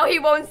 Now he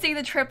won't see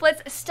the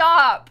triplets?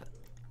 Stop.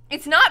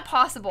 It's not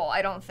possible,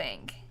 I don't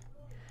think.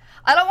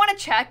 I don't want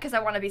to check because I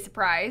want to be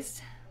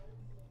surprised.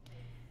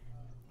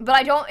 But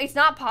I don't, it's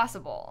not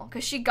possible.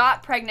 Because she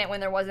got pregnant when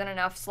there wasn't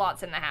enough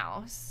slots in the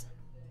house.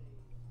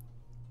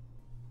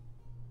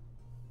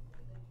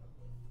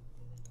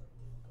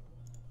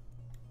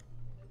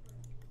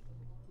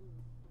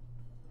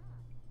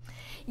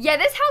 Yeah,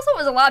 this household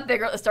was a lot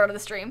bigger at the start of the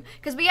stream.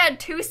 Because we had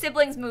 2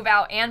 siblings move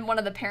out and one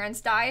of the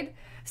parents died.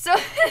 So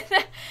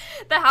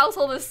the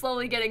household is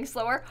slowly getting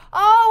slower.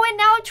 Oh, and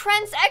now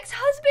Trent's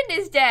ex-husband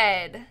is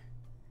dead.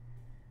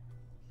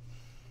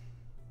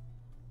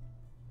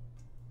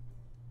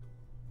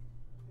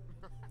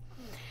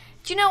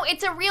 Do you know,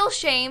 it's a real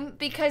shame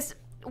because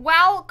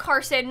while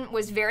Carson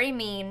was very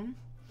mean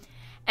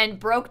and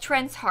broke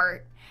Trent's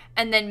heart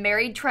and then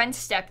married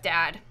Trent's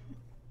stepdad,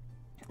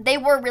 they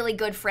were really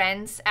good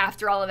friends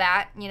after all of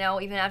that, you know,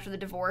 even after the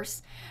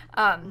divorce.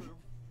 I'm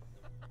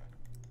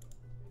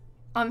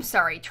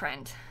sorry,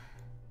 Trent.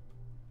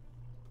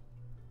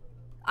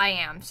 I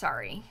am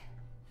sorry.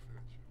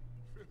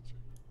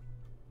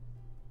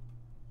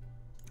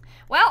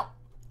 Well,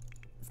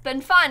 it's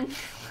been fun.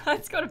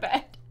 Let's go to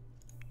bed.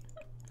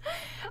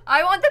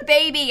 I want the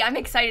baby. I'm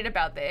excited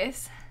about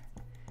this.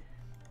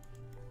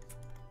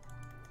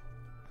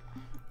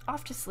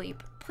 Off to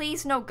sleep.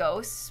 Please, no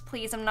ghosts.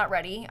 Please, I'm not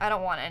ready. I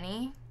don't want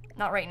any.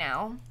 Not right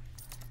now.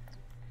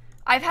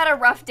 I've had a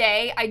rough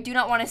day. I do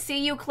not want to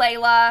see you,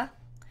 Clayla.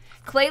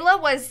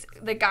 Clayla was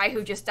the guy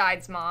who just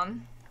died's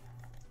mom.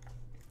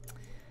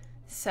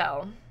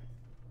 So.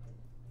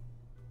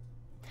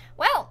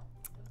 Well,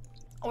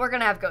 we're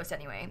gonna have ghosts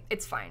anyway.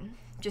 It's fine.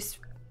 Just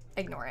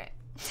ignore it.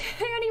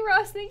 Annie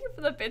Ross, thank you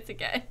for the bits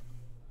again.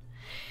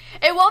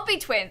 It won't be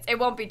twins. It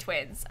won't be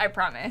twins. I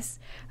promise.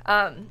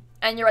 And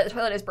you're right, the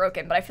toilet is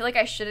broken, but I feel like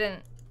I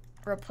shouldn't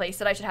replace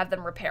it. I should have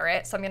them repair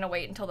it, so I'm gonna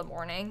wait until the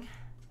morning.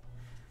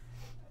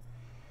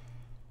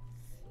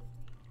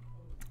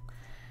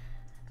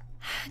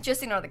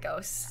 Just ignore the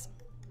ghosts.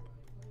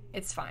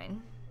 It's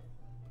fine.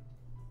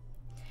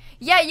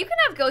 Yeah, you can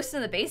have ghosts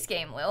in the base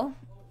game, Lil.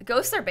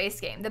 Ghosts are base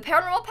game. The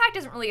paranormal pack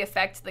doesn't really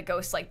affect the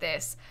ghosts like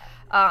this.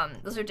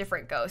 Those are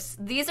different ghosts.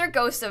 These are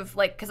ghosts of,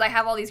 like, because I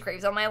have all these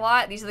graves on my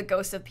lot, these are the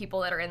ghosts of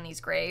people that are in these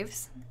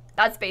graves.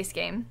 That's base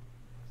game.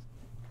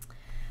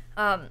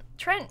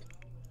 Trent,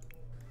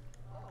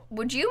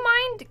 would you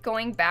mind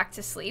going back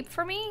to sleep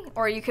for me?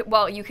 Or you could,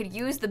 well, you could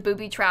use the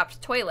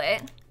booby-trapped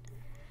toilet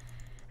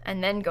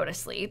and then go to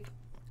sleep.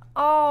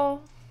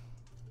 Oh.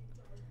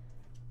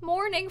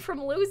 Mourning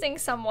from losing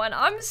someone.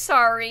 I'm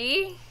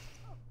sorry.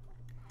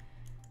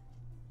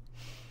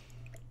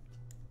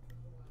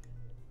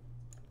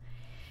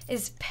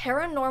 Is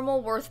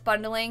paranormal worth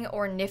bundling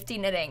or nifty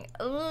knitting?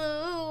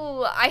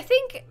 Ooh, I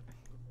think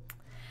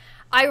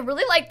I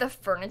really like the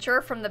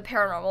furniture from the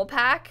paranormal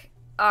pack,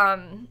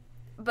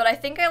 but I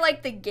think I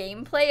like the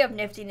gameplay of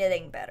nifty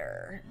knitting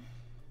better.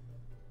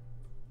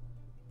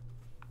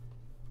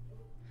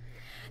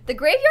 The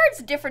graveyard's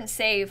a different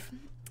save,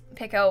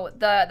 Pico.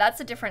 That's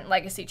a different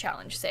legacy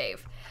challenge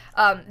save.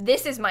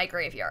 This is my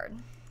graveyard,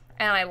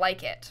 and I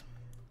like it.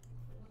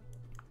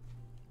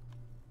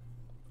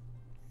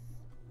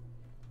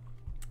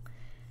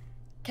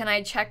 Can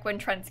I check when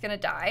Trent's gonna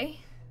die?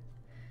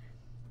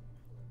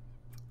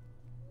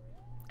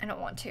 I don't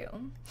want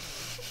to.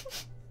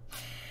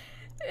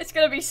 It's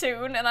gonna be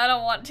soon, and I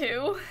don't want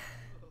to.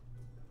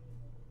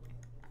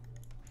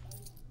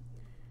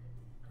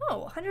 Oh,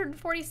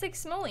 146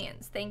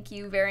 simoleons. Thank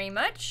you very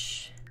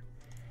much.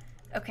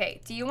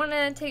 Okay, do you want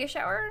to take a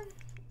shower?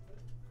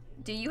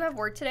 Do you have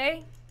work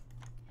today?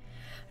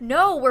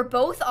 No, we're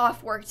both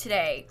off work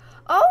today.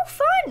 Oh,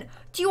 fun!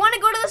 Do you want to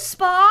go to the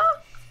spa?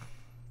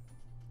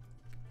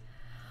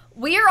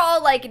 we are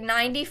all like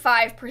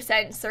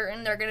 95%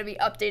 certain they're going to be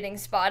updating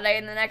Spa Day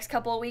in the next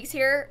couple of weeks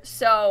here.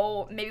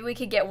 So maybe we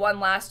could get one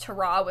last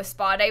hurrah with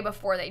Spa Day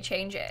before they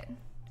change it.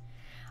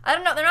 I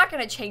don't know. They're not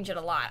going to change it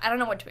a lot. I don't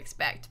know what to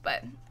expect,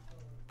 but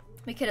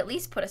we could at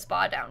least put a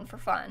spa down for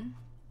fun.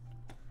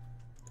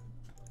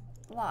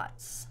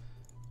 Lots.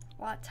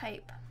 Lot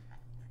type.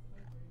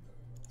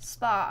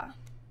 Spa.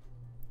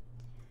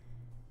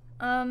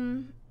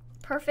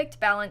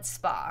 Perfect balance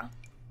spa.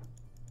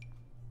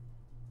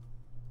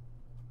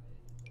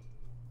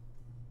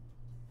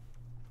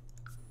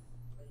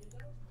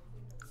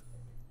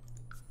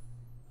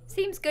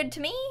 Seems good to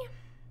me.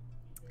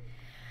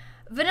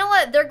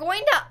 Vanilla, they're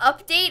going to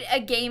update a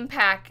game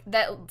pack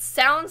that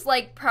sounds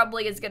like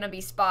probably is going to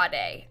be Spa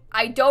Day.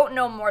 I don't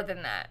know more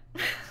than that.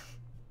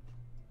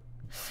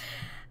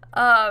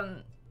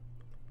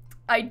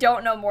 I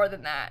don't know more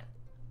than that.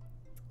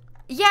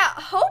 Yeah,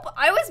 Hope,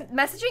 I was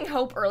messaging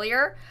Hope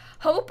earlier.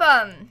 Hope,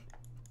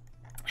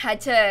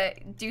 had to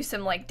do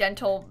some, like,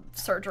 dental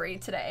surgery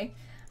today.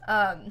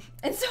 And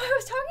so I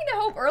was talking to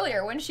Hope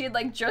earlier when she had,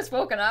 like, just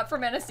woken up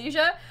from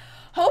anesthesia.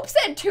 Hope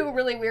said two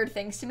really weird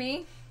things to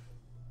me.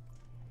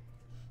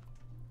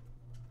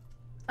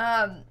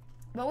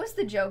 What was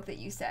the joke that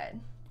you said?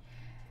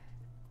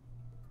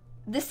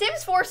 The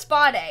Sims 4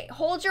 Spa Day.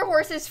 Hold your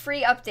horses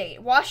free update.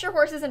 Wash your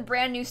horses in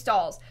brand new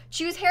stalls.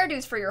 Choose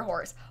hairdos for your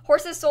horse.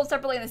 Horses sold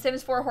separately in the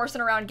Sims 4 Horse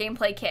and Around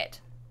gameplay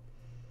kit.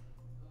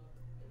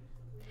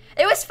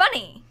 It was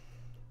funny.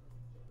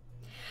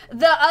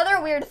 The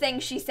other weird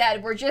things she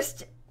said were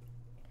just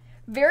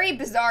very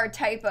bizarre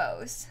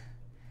typos.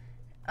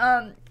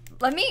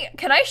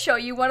 Can I show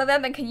you one of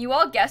them and can you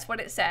all guess what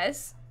it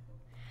says?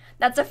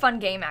 That's a fun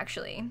game,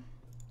 actually.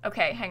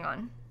 Okay, hang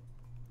on.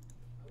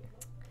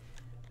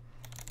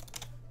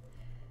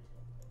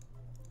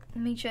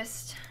 Let me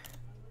just...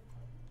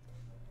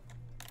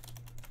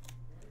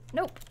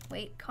 Nope.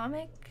 Wait,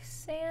 Comic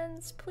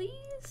Sans,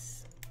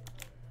 please?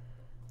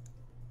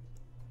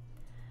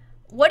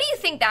 What do you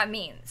think that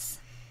means?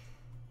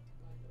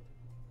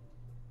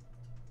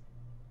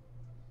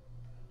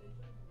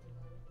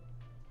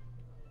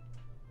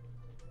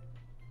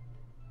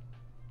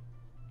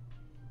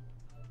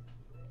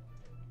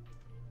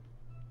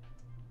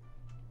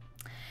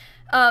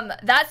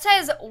 That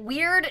says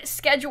weird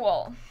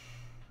schedule.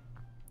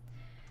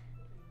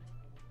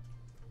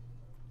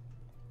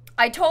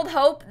 I told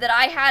Hope that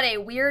I had a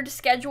weird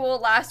schedule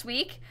last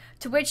week,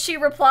 to which she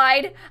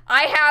replied,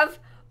 I have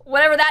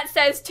whatever that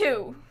says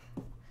too.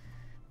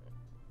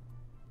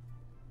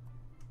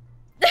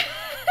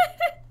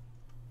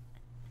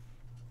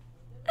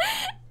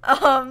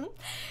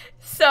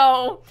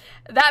 So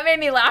that made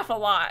me laugh a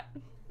lot.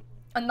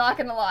 I'm not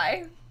gonna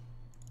lie.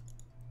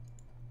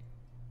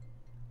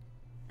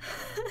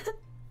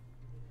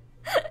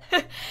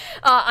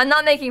 I'm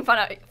not making fun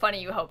of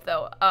you, Hope,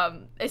 though.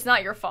 It's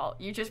not your fault.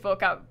 You just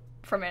woke up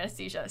from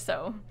anesthesia,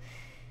 so.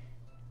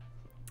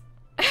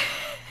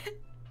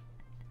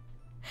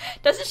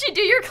 Doesn't she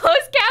do your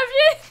closed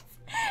captions?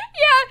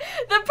 Yeah,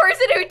 the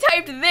person who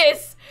typed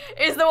this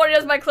is the one who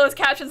does my closed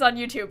captions on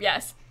YouTube,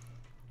 yes.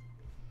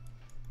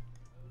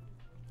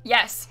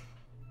 Yes.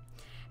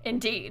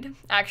 Indeed,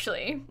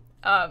 actually.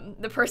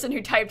 The person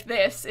who typed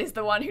this is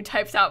the one who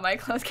types out my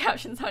closed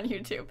captions on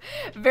YouTube.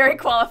 Very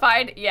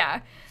qualified,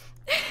 yeah.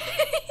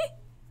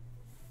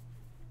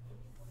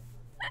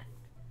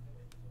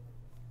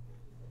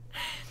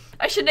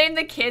 I should name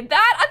the kid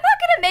that? I'm not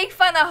gonna make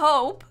fun of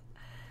Hope.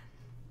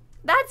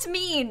 That's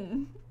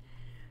mean.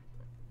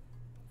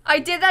 I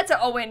did that to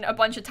Owen a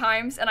bunch of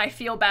times and I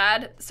feel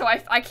bad, so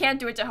I can't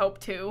do it to Hope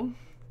too.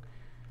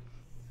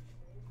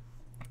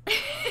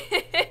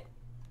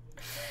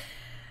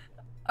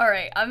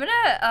 Alright, I'm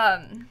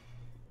gonna,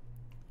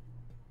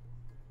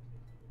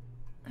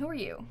 who are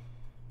you?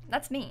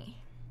 That's me.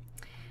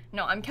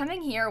 No, I'm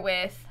coming here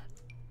with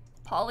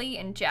Polly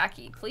and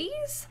Jackie,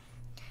 please.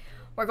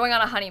 We're going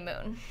on a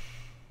honeymoon.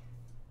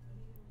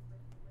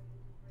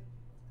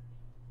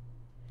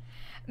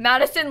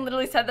 Madison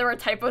literally said there were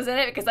typos in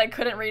it because I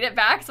couldn't read it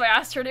back, so I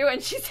asked her to,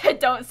 and she said,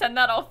 don't send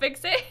that, I'll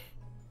fix it.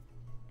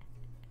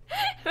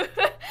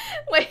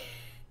 Wait.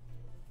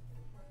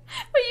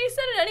 But you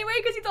said it anyway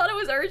because you thought it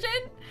was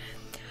urgent?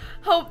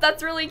 Hope,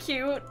 that's really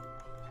cute.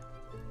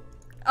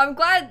 I'm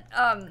glad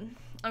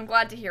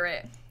to hear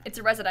it. It's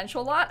a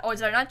residential lot? Oh,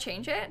 did I not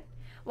change it?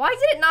 Why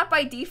did it not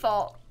by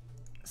default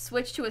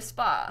switch to a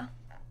spa?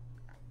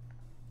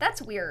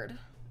 That's weird.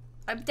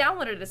 I've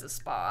downloaded it as a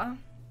spa.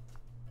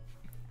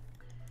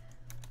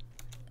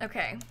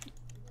 Okay.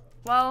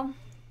 Well,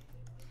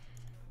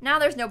 now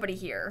there's nobody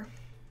here.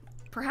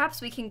 Perhaps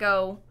we can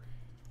go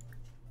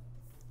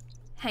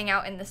hang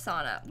out in the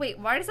sauna. Wait,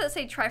 why does that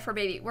say try for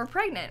baby? We're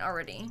pregnant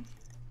already.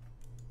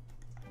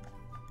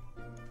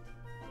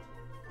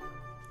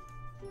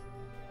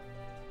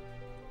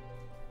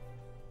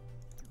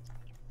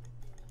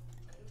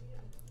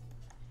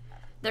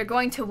 They're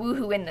going to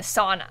woohoo in the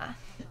sauna.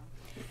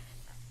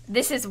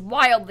 This is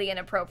wildly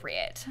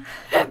inappropriate.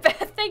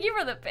 Beth, thank you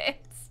for the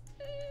bits.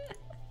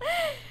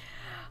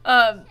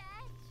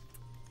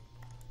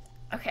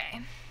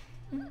 Okay.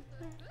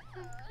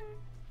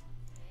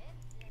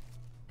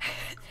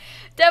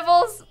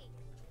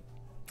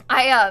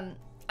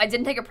 I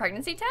didn't take a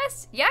pregnancy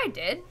test? Yeah, I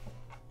did.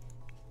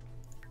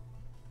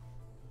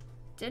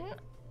 Didn't?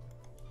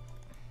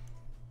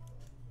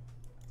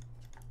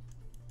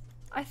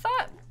 I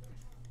thought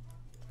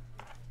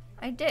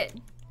I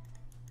did.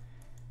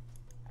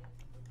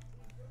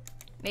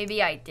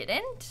 Maybe I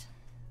didn't?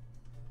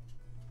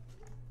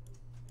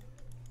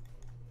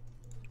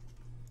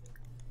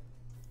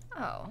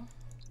 Oh.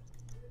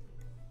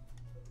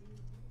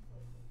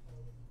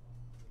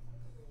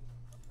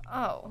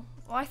 Oh.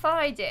 Well, I thought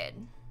I did.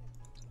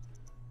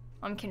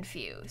 I'm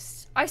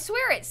confused. I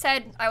swear it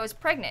said I was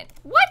pregnant.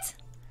 What?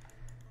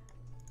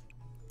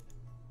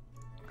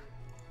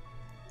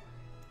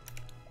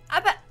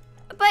 But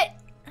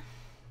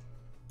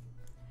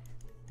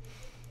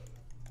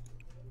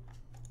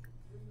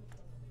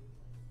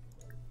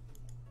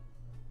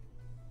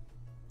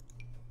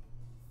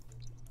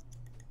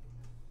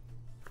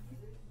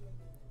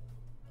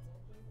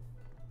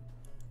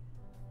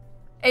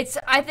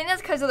I think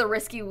that's because of the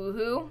risky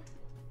woohoo.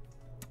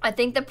 I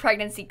think the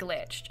pregnancy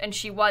glitched and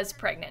she was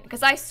pregnant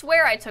because I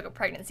swear I took a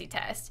pregnancy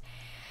test.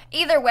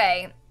 Either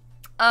way,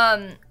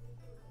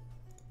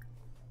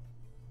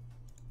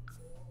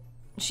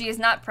 she is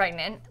not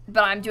pregnant,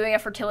 but I'm doing a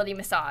fertility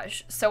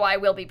massage, so I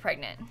will be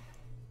pregnant.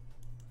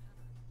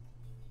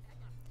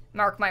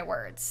 Mark my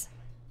words.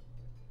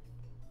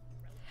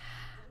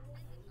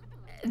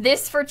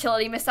 This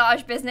fertility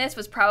massage business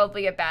was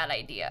probably a bad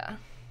idea.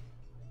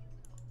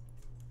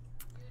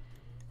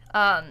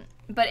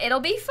 But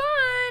it'll be fun.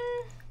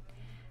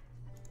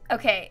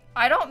 Okay,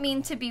 I don't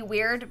mean to be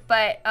weird,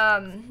 but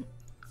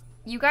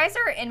you guys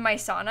are in my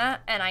sauna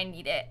and I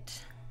need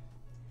it.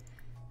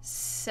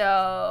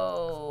 So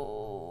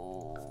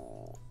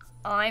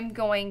I'm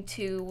going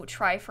to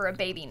try for a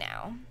baby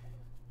now.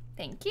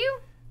 Thank you.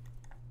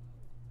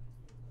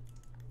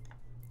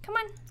 Come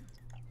on.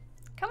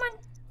 Come on.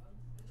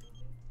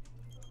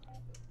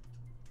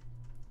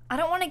 I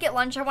don't want to get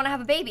lunch, I want to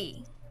have a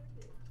baby.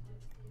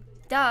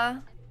 Duh.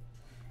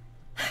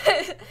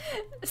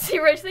 See,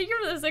 Rich, thank you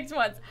for the 6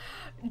 months.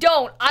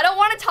 I don't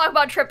want to talk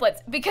about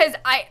triplets because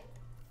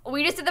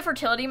we just did the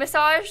fertility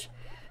massage.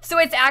 So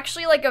it's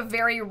actually like a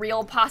very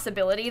real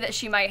possibility that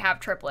she might have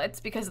triplets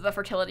because of the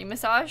fertility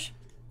massage.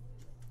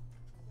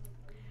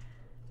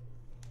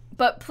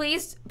 But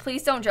please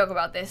don't joke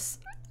about this.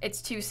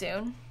 It's too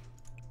soon.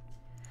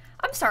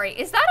 I'm sorry,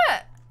 is that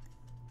a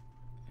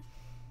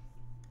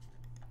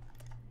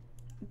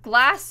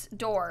glass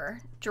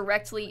door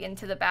directly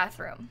into the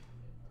bathroom?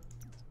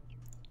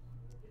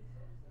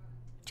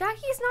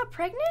 Jackie is not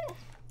pregnant?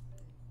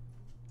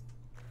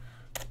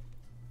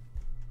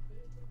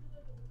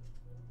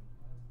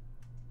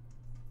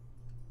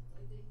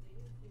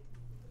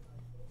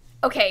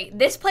 Okay,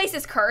 this place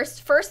is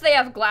cursed. First, they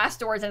have glass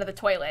doors into the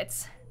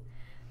toilets.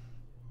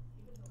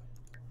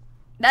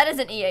 That is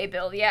an EA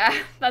build, yeah.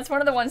 That's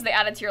one of the ones they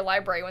added to your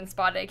library when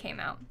Spa Day came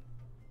out.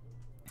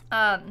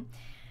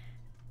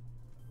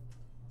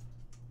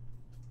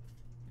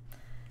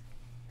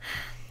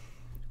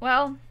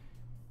 Well,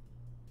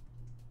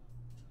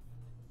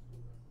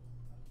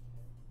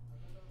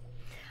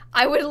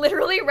 I would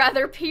literally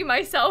rather pee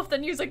myself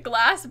than use a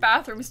glass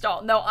bathroom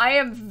stall. No, I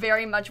am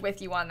very much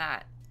with you on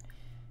that.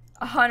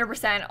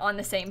 100% on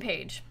the same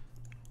page.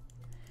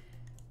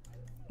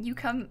 You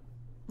come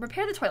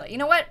repair the toilet. You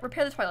know what?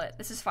 Repair the toilet.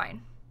 This is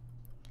fine.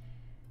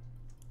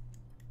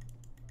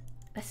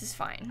 This is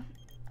fine.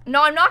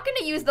 No, I'm not going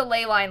to use the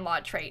ley line law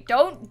trait.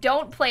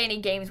 Don't play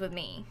any games with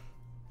me.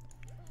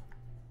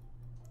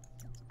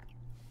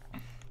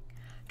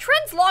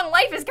 Trent's long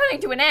life is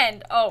coming to an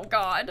end. Oh,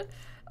 God.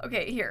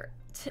 Okay, here.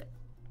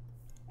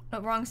 No,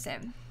 wrong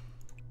sim.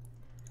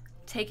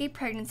 Take a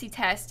pregnancy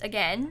test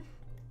again.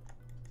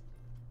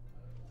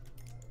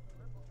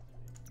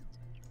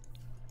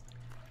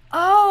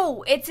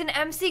 Oh, it's an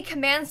MC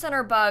Command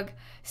Center bug.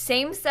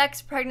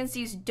 Same-sex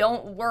pregnancies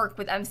don't work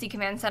with MC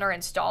Command Center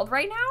installed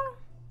right now?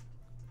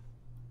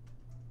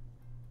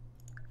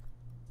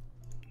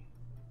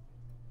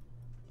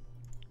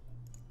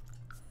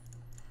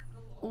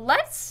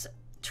 Let's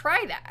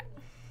try that.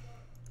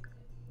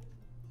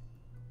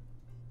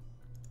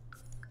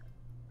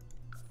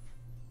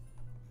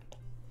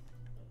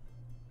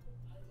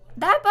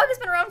 That bug has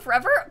been around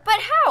forever? But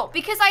how?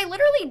 Because I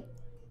literally...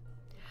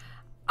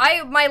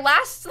 my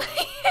last...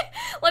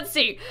 Let's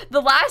see.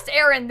 The last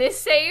error in this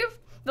save,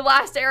 the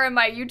last error in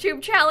my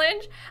YouTube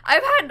challenge,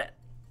 I've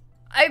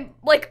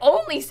like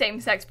only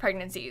same-sex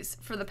pregnancies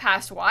for the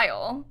past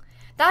while.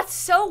 That's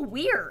so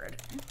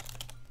weird.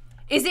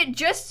 Is it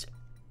just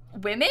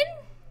women?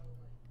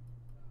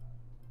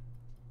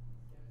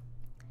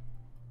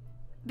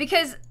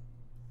 Because,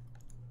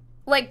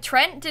 like,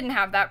 Trent didn't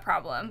have that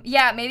problem.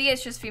 Yeah, maybe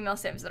it's just female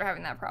sims that are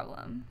having that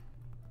problem.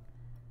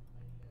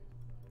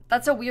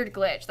 That's a weird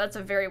glitch. That's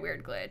a very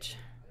weird glitch.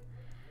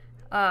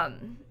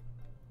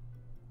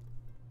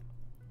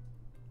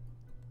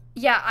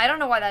 Yeah, I don't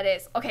know why that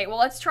is. Okay, well,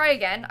 let's try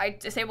again. I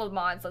disabled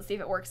mods. Let's see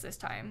if it works this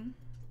time.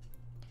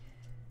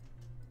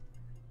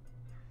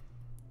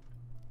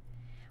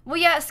 Well,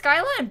 yeah,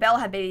 Skyla and Belle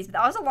had babies, but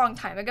that was a long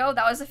time ago.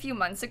 That was a few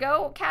months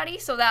ago, Caddy,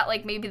 so that,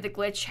 like, maybe the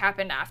glitch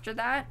happened after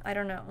that. I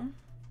don't know.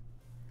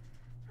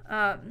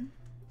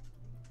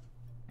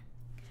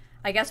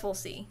 I guess we'll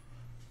see.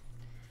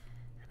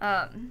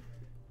 Yeah,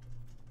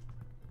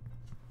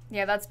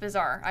 that's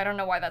bizarre. I don't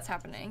know why that's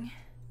happening.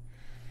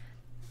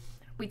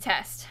 We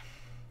test.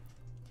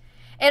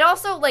 It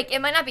also, like,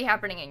 it might not be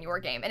happening in your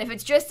game, and if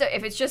it's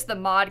just the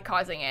mod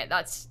causing it,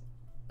 that's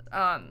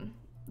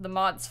the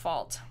mod's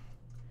fault.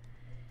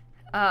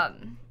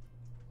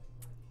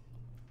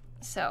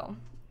 So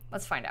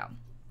let's find out.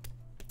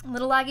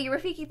 Little Laggy,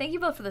 Rafiki, thank you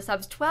both for the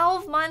subs.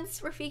 12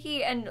 months,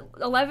 Rafiki, and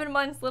 11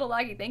 months, Little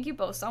Laggy. Thank you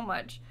both so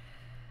much.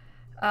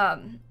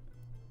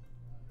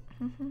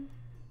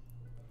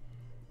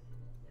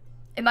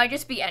 It might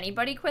just be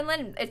anybody,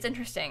 Quinlan. It's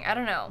interesting. I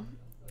don't know.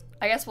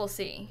 I guess we'll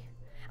see.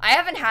 I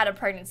haven't had a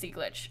pregnancy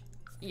glitch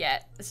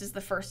yet. This is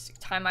the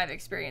first time I've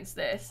experienced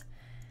this.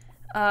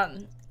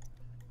 But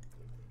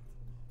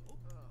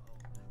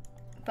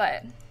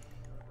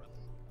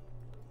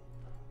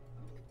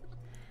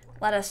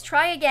let us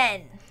try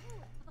again.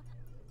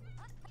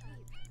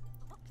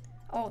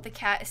 Oh, the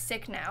cat is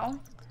sick now.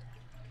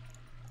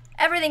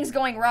 Everything's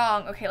going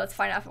wrong. Okay, let's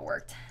find out if it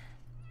worked.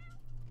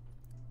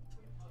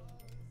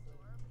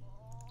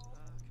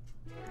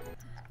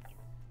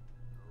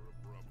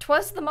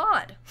 Twas the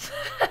mod.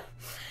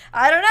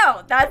 I don't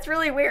know. That's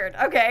really weird.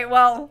 Okay,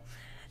 well,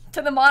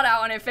 took the mod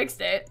out and it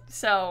fixed it,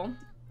 so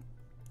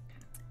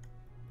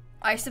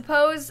I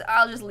suppose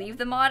I'll just leave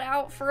the mod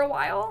out for a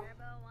while.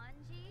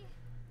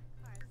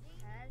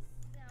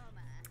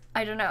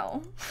 I don't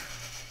know.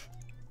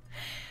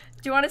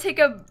 Do you want to take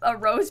a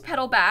rose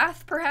petal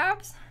bath,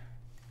 perhaps?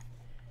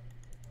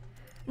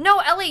 No,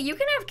 Ellie, you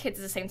can have kids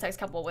as a same-sex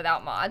couple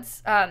without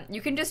mods.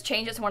 You can just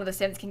change it so one of the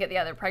Sims can get the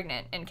other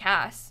pregnant in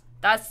Cass.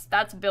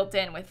 That's built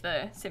in with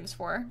the Sims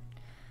 4.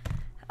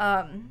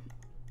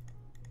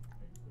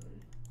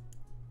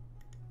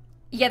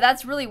 Yeah,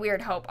 that's really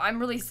weird, Hope. I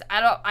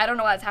don't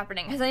know what's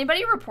happening. Has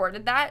anybody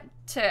reported that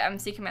to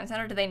MC Command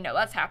Center? Do they know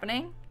that's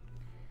happening?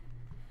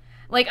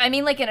 Like, I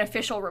mean, like an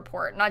official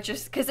report, not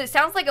just, because it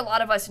sounds like a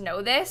lot of us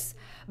know this,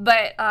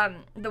 but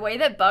the way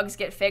that bugs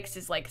get fixed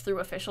is like through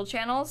official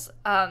channels.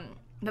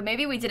 But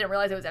maybe we didn't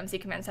realize it was MC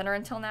Command Center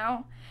until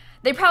now.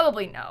 They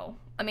probably know.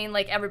 I mean,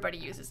 like, everybody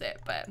uses it,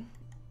 but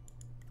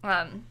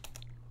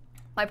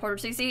my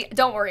portrait CC,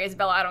 don't worry,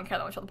 Isabella, I don't care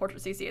that much about the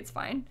portrait CC. It's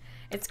fine.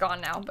 It's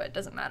gone now, but it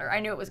doesn't matter. I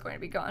knew it was going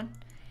to be gone.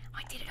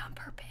 I did it on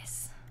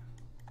purpose.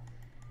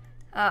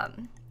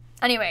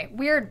 Anyway,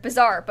 weird,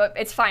 bizarre, but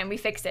it's fine. We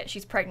fixed it.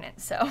 She's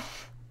pregnant, so.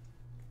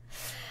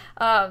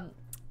 And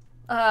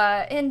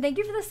thank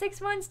you for the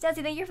 6 months,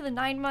 Desi. Thank you for the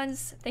 9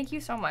 months. Thank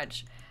you so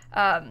much.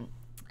 And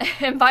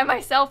by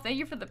myself, thank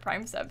you for the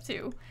Prime sub,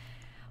 too.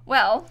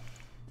 Well.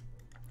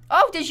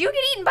 Oh, did you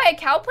get eaten by a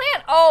cow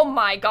plant? Oh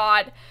my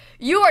god.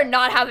 You are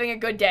not having a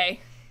good day.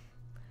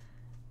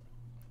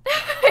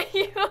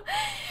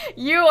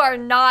 You are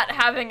not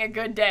having a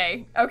good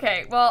day.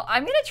 Okay, well,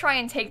 I'm gonna try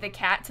and take the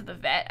cat to the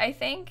vet, I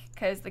think,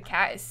 because the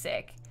cat is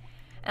sick.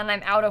 And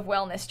I'm out of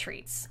wellness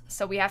treats,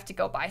 so we have to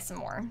go buy some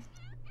more.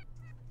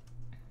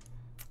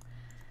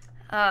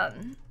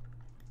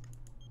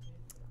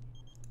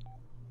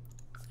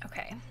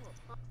 Okay.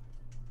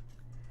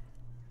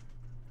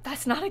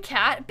 That's not a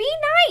cat. Be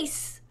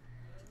nice!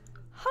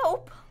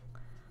 Hope.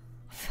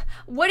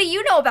 What do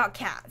you know about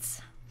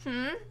cats?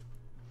 It's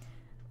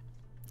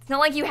not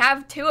like you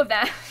have 2 of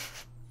them.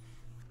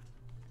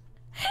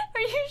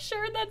 Are you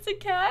sure that's a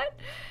cat?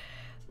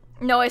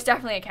 No, it's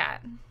definitely a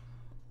cat.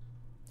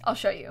 I'll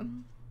show you.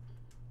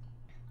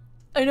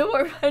 I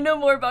know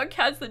more about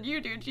cats than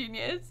you do,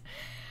 genius.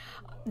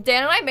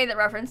 Dan and I made that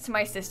reference to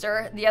my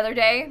sister the other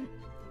day.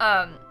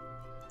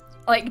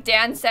 Like,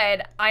 Dan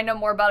said, I know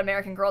more about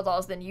American Girl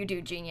dolls than you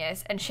do,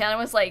 genius. And Shannon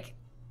was like,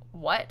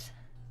 what?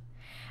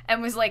 And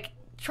was like,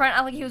 trying to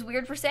act like he was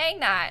weird for saying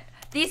that.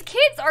 These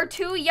kids are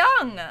too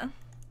young.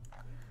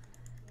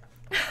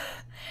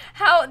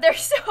 How they're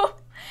so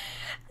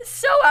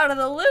out of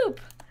the loop.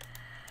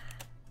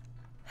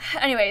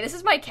 Anyway, this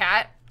is my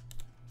cat.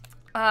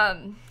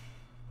 Do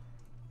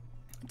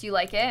you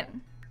like it?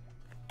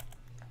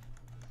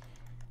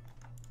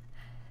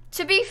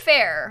 To be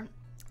fair,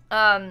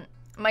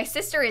 my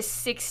sister is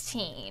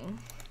 16.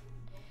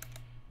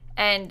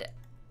 And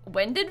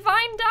when did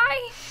Vine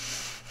die?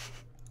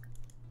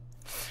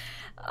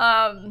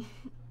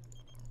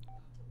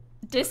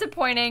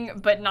 Disappointing,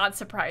 but not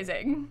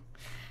surprising.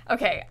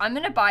 Okay, I'm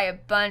gonna buy a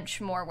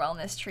bunch more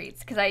wellness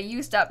treats because I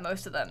used up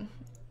most of them.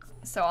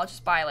 So I'll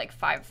just buy like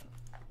 5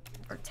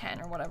 or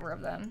 10 or whatever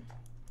of them.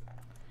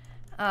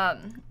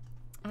 And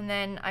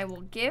then I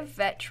will give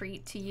vet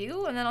treat to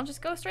you, and then I'll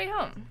just go straight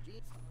home.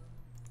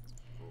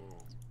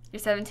 You're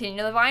 17, you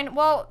know the Vine?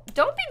 Well,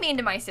 don't be mean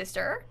to my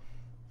sister.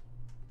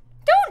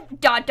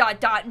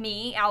 Don't ...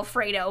 me,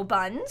 Alfredo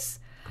Buns.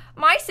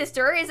 My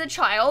sister is a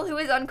child who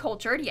is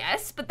uncultured,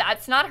 yes, but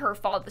that's not her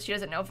fault that she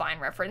doesn't know Vine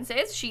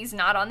references. She's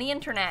not on the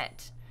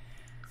internet.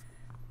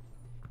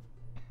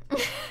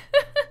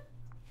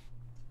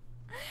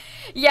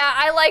 Yeah,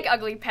 I like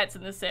ugly pets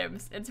in The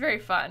Sims. It's very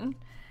fun.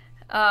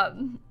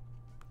 But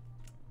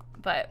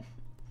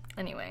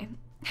anyway.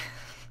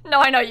 No,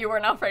 I know you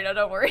weren't, Alfredo,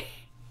 don't worry.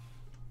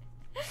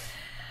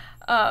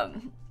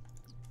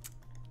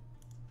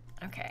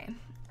 Okay.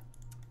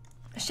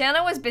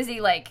 Shanna was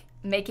busy, like,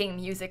 making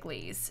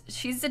Musical.lys.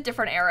 She's a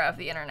different era of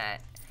the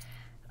internet.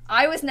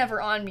 I was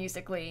never on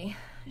Musical.ly.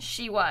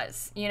 She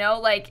was, you know?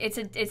 Like, it's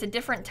a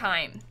different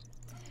time.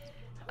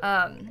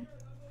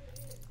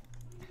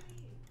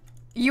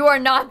 You are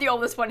not the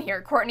oldest one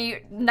here.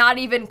 Courtney, not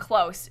even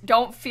close.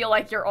 Don't feel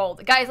like you're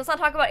old. Guys, let's not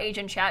talk about age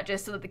in chat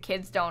just so that the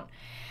kids don't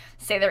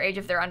say their age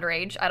if they're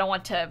underage. I don't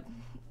want to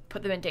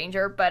put them in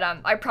danger, but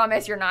I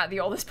promise you're not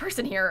the oldest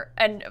person here.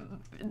 And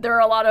there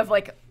are a lot of,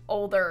 like,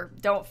 older.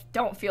 Don't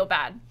feel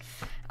bad.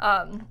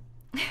 But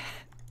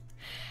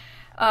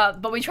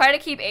we try to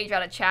keep age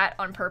out of chat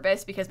on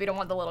purpose because we don't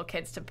want the little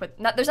kids to put...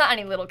 there's not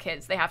any little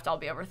kids. They have to all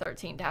be over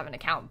 13 to have an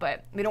account,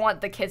 but we don't want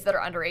the kids that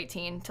are under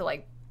 18 to,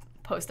 like,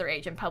 post their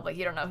age in public.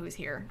 You don't know who's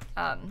here.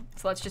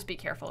 So let's just be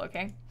careful,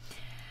 okay?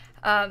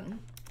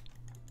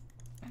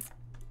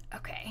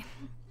 Okay.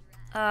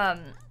 I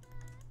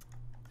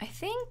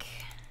think...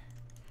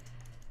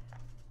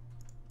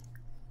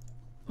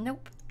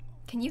 Nope.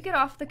 Can you get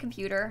off the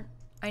computer?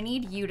 I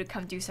need you to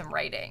come do some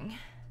writing.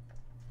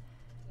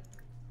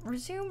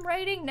 Resume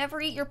writing?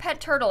 Never eat your pet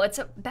turtle. It's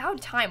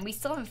about time. We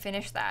still haven't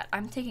finished that.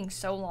 I'm taking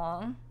so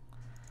long.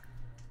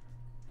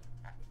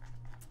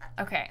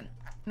 Okay.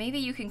 Maybe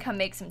you can come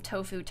make some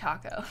tofu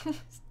tacos.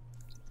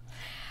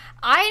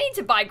 I need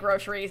to buy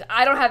groceries.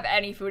 I don't have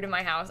any food in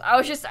my house.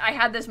 I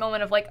had this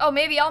moment of like, oh,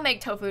 maybe I'll make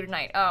tofu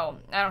tonight. Oh,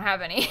 I don't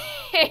have any.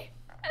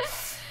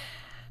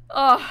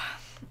 Oh,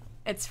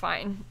 it's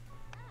fine.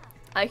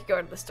 I could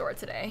go to the store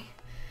today.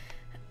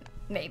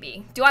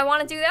 Maybe. Do I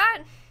want to do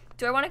that?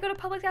 Do I want to go to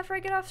Publix after I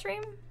get off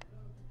stream?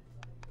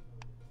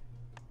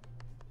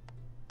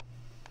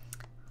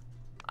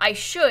 I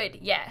should,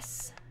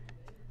 yes.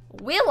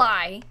 Will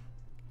I?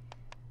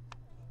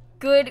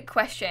 Good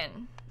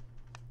question.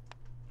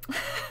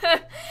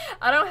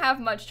 I don't have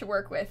much to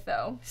work with,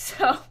 though.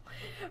 So,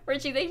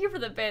 Richie, thank you for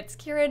the bits.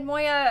 Kira and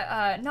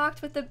Moya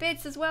knocked with the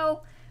bits as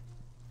well.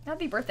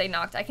 Happy birthday,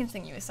 Knocked. I can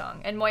sing you a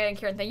song. And Moya and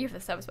Kieran, thank you for the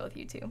subs, both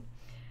you two.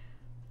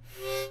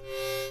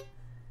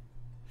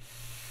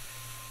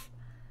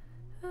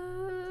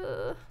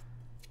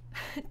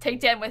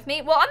 Take Dan with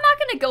me? Well, I'm not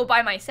gonna go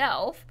by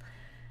myself.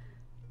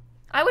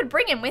 I would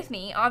bring him with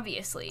me,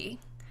 obviously.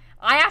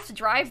 I have to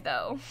drive,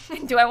 though.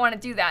 Do I want to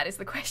do that is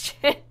the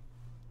question.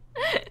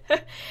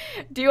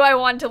 Do I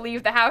want to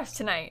leave the house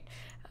tonight?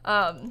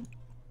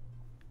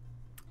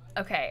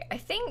 Okay, I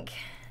think...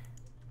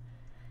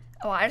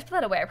 Oh, I just put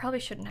that away. I probably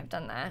shouldn't have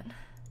done that.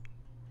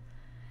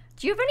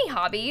 Do you have any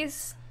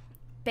hobbies?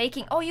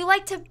 Baking. Oh, you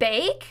like to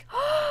bake?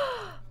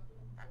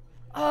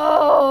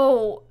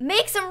 Oh,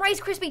 make some Rice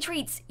Krispie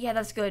treats. Yeah,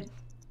 that's good.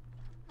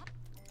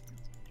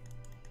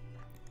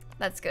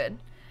 That's good.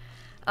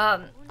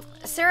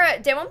 Sarah,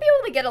 Dan won't be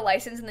able to get a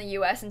license in the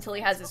US until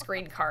he has his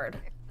green card,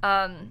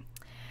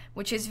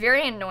 which is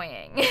very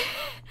annoying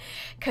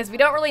because we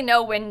don't really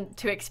know when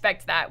to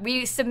expect that.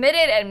 We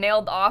submitted and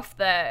mailed off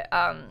the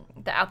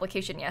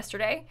application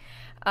yesterday,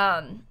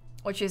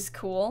 which is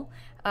cool.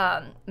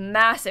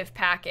 Massive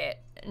packet,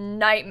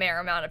 nightmare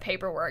amount of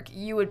paperwork.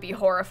 You would be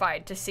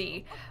horrified to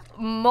see.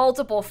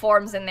 Multiple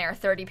forms in there,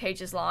 30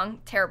 pages long.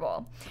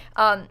 Terrible.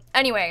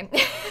 Anyway,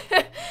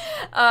 it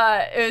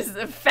was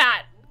a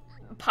fat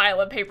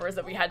pile of papers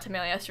that we had to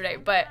mail yesterday,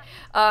 but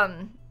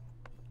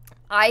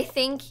I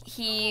think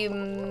he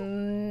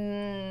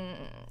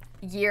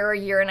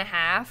year and a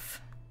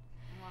half,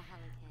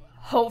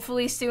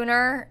 hopefully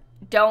sooner,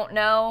 don't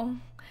know.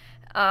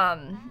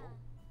 Not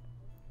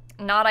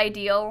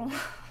ideal.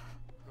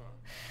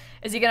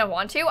 Is he gonna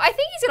want to? I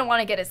think he's gonna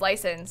want to get his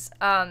license.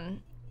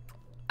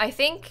 I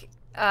think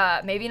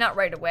maybe not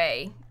right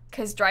away,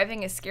 because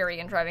driving is scary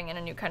and driving in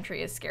a new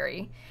country is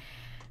scary.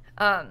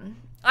 I'm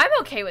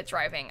okay with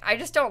driving. I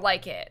just don't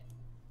like it.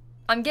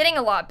 I'm getting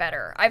a lot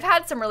better. I've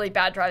had some really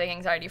bad driving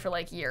anxiety for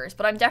like years,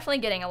 but I'm definitely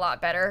getting a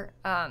lot better.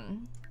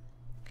 I'm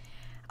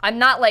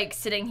not like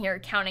sitting here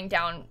counting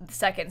down the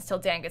seconds till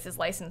Dan gets his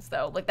license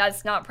though. Like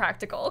that's not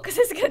practical because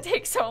it's gonna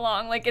take so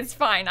long. Like it's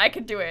fine. I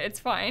could do it. It's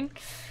fine.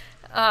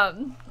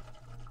 But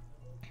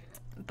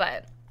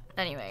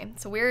anyway,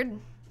 it's a weird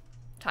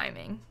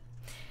timing.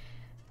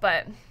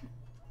 But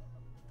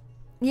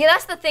yeah,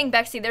 that's the thing,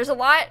 Bexy. There's a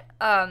lot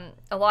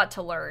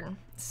to learn.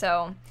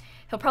 So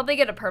he'll probably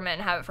get a permit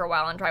and have it for a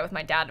while and drive with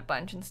my dad a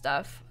bunch and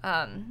stuff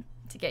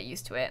to get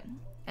used to it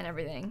and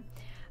everything.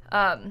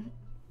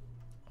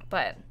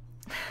 But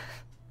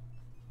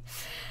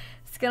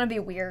it's gonna be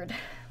weird.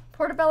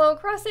 Portobello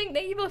Crossing,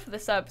 thank you both for the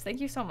subs.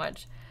 Thank you so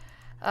much.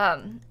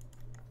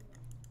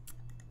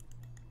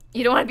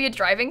 You don't want to be a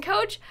driving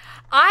coach?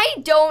 I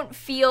don't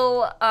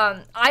feel,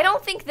 I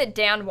don't think that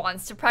Dan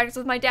wants to practice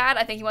with my dad.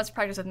 I think he wants to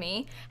practice with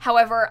me.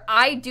 However,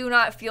 I do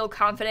not feel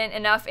confident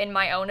enough in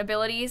my own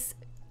abilities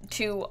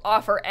to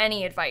offer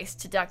any advice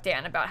to Duck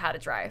Dan about how to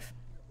drive.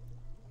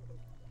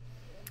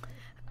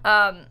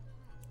 I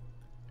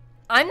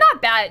I'm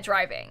not bad at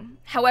driving.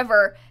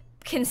 However,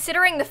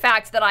 considering the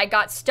fact that I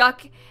got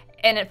stuck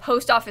in a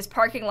post office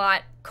parking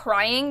lot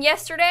crying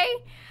yesterday,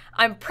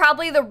 I'm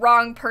probably the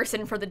wrong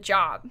person for the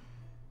job.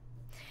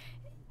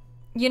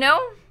 You know?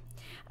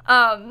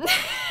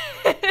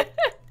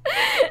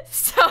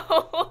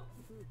 So,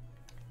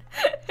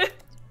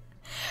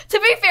 to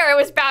be fair, it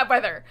was bad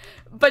weather,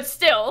 but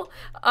still,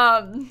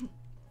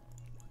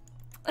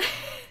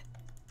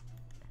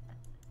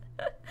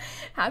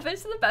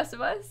 happens to the best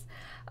of us.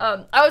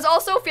 I was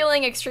also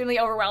feeling extremely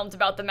overwhelmed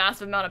about the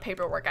massive amount of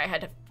paperwork I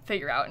had to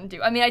figure out and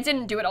do. I mean, I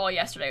didn't do it all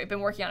yesterday. We've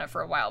been working on it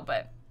for a while,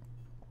 but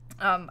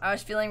I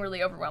was feeling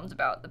really overwhelmed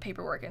about the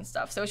paperwork and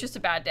stuff. So it was just a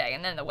bad day,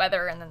 and then the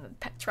weather, and then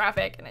the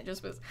traffic, and it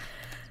just was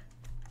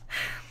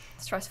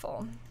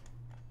stressful.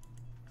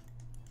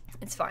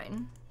 It's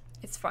fine.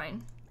 It's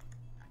fine.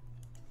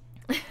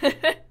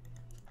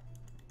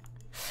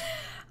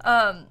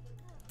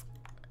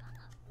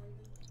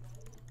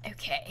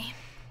 Okay.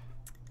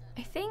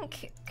 I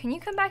think, can you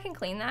come back and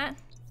clean that?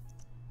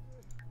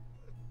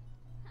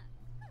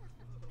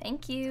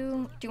 Thank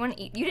you. Do you want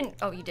to eat? You didn't,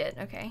 oh, you did,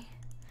 okay.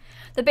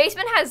 The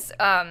basement has,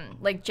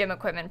 like, gym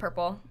equipment,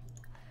 purple.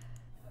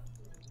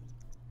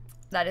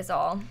 That is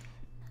all.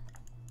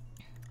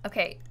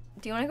 Okay,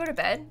 do you want to go to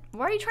bed?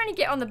 Why are you trying to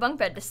get on the bunk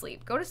bed to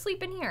sleep? Go to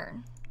sleep in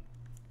here.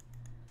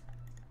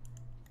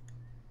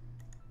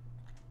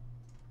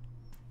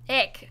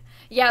 Ick.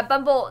 Yeah,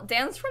 Bumble,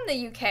 Dan's from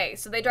the UK,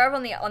 so they drive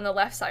on the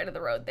left side of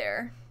the road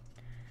there.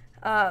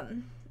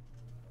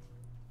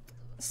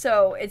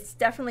 So it's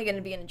definitely going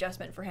to be an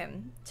adjustment for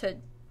him to,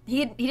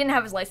 he didn't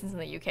have his license in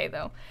the UK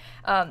though.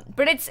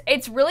 But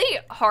it's really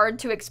hard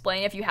to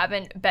explain if you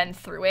haven't been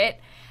through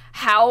it,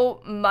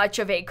 how much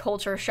of a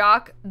culture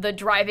shock the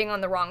driving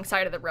on the wrong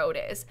side of the road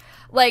is.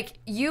 Like,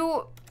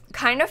 you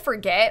kind of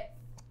forget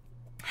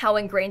how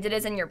ingrained it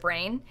is in your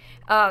brain.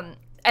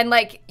 And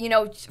like, you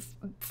know,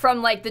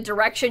 from like the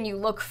direction you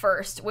look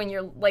first when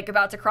you're like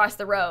about to cross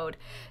the road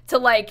to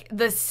like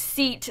the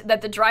seat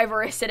that the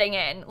driver is sitting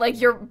in,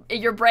 like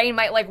your brain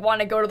might like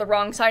want to go to the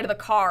wrong side of the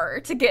car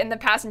to get in the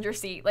passenger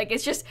seat. Like,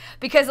 it's just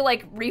because of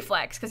like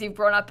reflex, because you've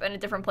grown up in a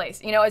different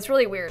place. You know, it's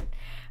really weird.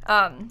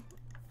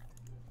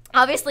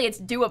 Obviously it's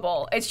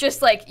doable. It's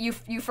just like you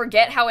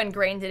forget how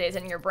ingrained it is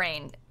in your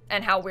brain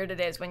and how weird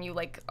it is when you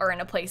like are in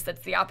a place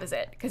that's the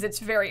opposite, because it's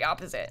very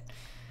opposite.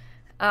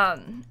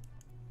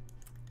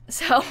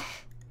 So,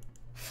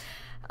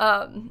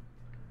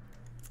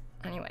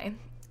 anyway,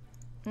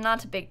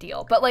 not a big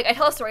deal. But, like, I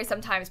tell a story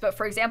sometimes, but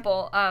for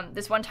example,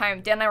 this one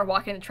time, Dan and I were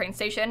walking to the train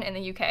station in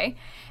the UK,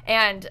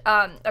 and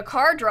a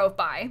car drove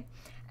by,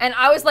 and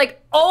I was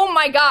like, oh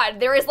my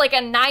god, there is, like, a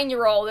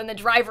 9-year-old in the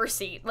driver's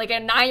seat. Like,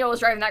 a 9-year-old is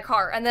driving that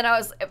car. And then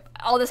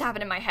all this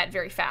happened in my head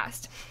very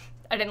fast.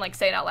 I didn't, like,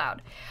 say it out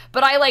loud.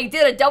 But I, like,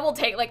 did a double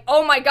take, like,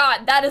 oh my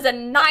god, that is a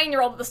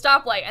 9-year-old at the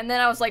stoplight. And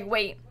then I was like,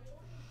 wait.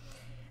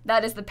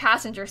 That is the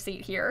passenger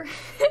seat here.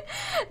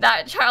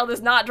 That child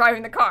is not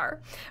driving the car.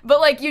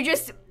 But, like, you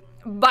just,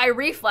 by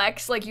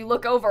reflex, like, you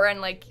look over and,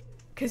 like,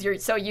 because you're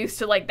so used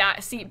to, like,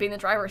 that seat being the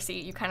driver's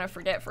seat, you kind of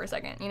forget for a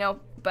second, you know?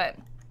 But,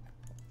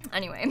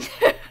 anyway.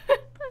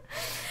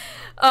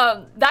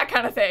 That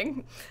kind of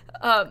thing.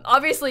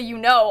 Obviously, you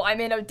know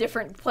I'm in a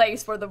different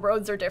place where the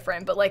roads are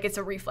different, but, like, it's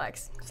a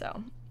reflex,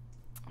 so.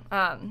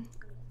 Allie,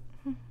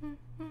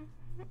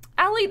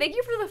 thank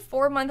you for the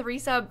 4-month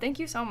resub. Thank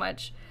you so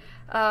much.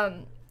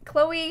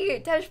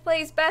 Chloe, Tej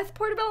Plays, Beth,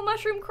 Portobello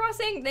Mushroom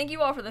Crossing, thank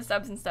you all for the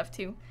subs and stuff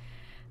too.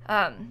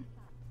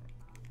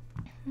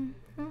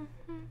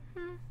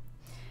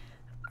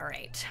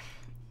 Alright.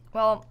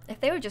 Well,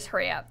 if they would just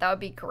hurry up, that would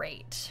be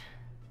great.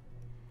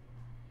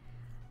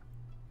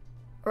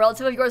 A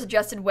relative of yours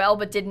adjusted well,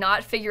 but did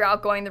not figure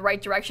out going the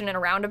right direction in a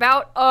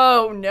roundabout.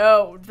 Oh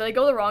no, did they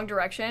go the wrong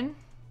direction?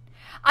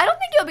 I don't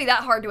think it'll be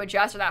that hard to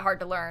adjust or that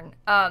hard to learn.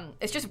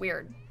 It's just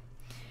weird.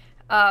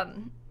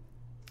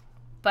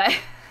 But,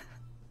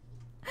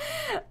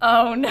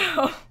 oh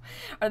no,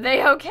 are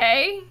they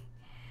okay?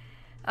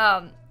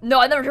 No,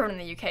 I've never driven in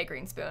the UK,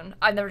 Greenspoon.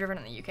 I've never driven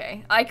in the UK.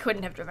 I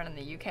couldn't have driven in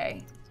the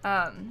UK.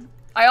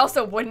 I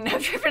also wouldn't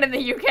have driven in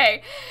the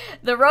UK.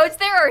 The roads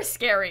there are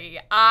scary.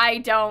 I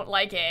don't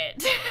like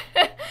it.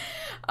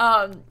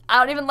 I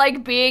don't even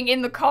like being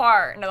in the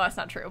car. No, that's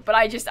not true, but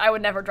I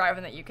would never drive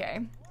in the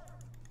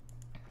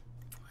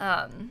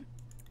UK.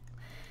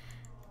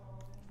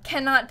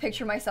 Cannot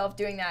picture myself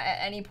doing that at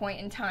any point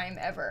in time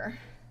ever.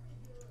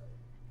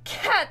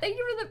 Cat, thank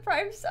you for the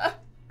Prime sub.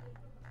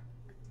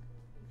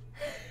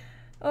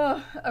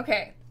 Oh,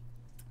 okay.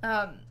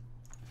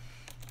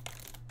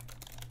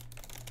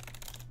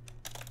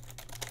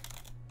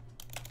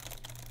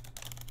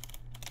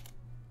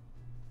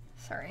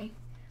 Sorry.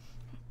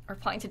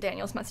 Replying to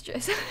Daniel's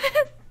messages.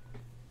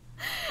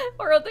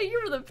 Or thank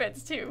you for the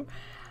bits too.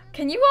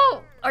 Can you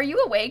all, are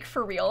you awake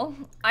for real?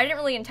 I didn't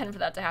really intend for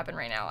that to happen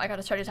right now. I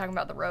gotta start talking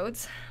about the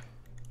roads.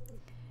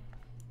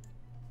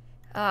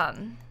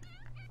 I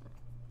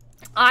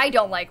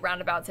don't like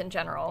roundabouts in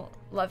general,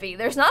 Lovey.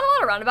 There's not a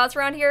lot of roundabouts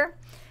around here.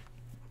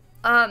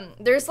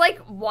 There's like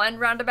one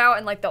roundabout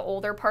in like the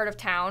older part of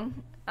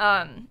town.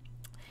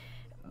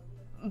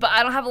 but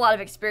I don't have a lot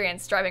of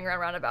experience driving around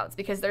roundabouts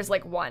because there's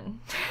like one,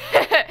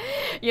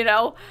 you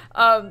know?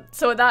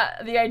 So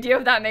that, the idea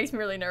of that makes me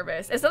really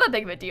nervous. It's not that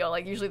big of a deal,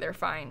 like usually they're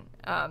fine.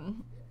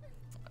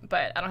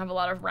 But I don't have a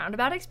lot of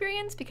roundabout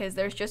experience because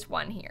there's just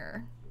one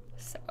here.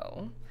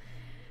 So,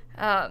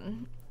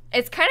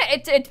 it's kind of,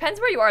 it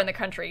depends where you are in the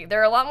country.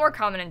 They're a lot more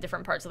common in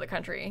different parts of the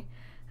country.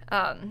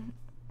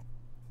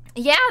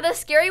 Yeah, the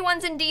scary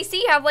ones in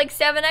DC have like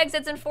 7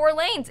 exits and 4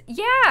 lanes.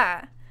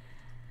 Yeah.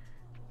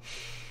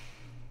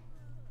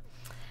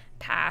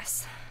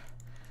 Pass.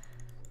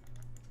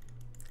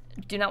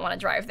 Do not want to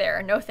drive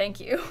there. No, thank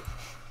you.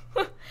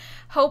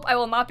 Hope I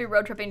will not be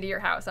road tripping to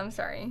your house. I'm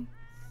sorry.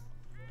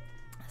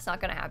 It's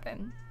not gonna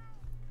happen.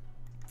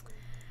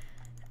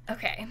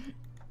 Okay.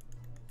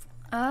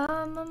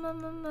 I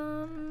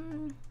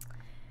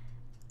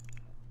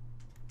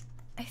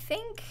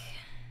think...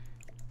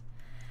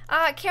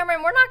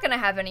 Cameron, we're not gonna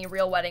have any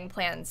real wedding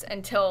plans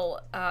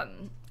until,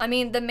 I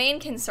mean, the main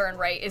concern,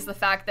 right, is the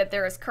fact that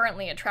there is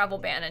currently a travel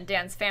ban and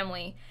Dan's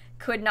family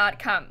could not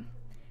come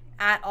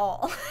at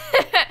all.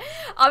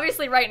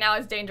 Obviously, right now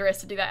it's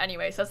dangerous to do that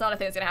anyway, so it's not a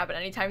thing that's gonna happen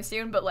anytime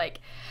soon, but, like,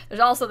 there's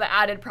also the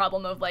added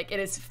problem of, like, it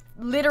is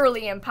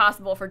literally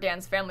impossible for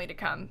Dan's family to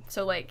come.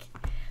 So, like,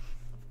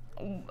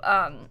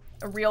 a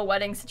real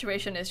wedding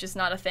situation is just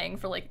not a thing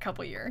for, like, a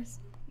couple years.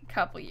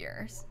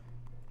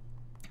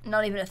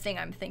 Not even a thing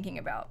I'm thinking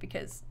about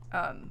because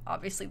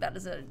obviously that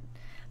is a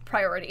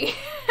priority.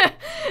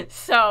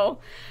 So,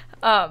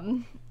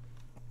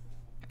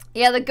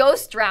 yeah, the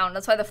ghosts drown.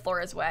 That's why the floor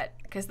is wet,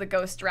 because the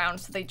ghosts drown,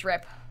 so they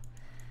drip.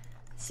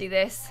 See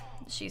this?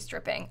 She's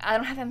dripping. I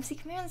don't have MC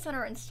Command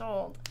Center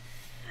installed.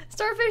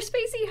 Starfish,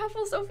 Spacey,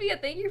 Huffle, Sophia,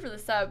 thank you for the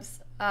subs.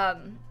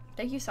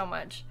 Thank you so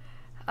much.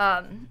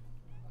 Yeah,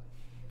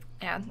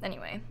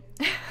 anyway.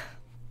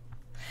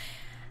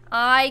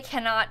 I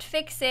cannot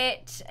fix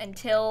it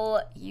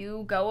until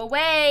you go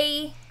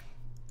away.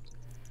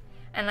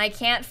 And I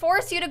can't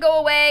force you to go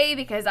away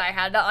because I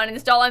had to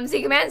uninstall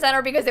MC Command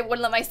Center because it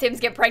wouldn't let my Sims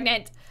get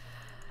pregnant.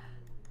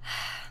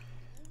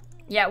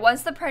 Yeah,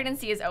 once the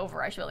pregnancy is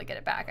over, I should really get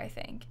it back, I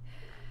think.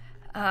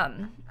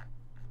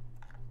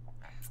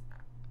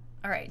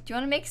 Alright, do you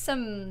want to make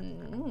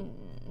some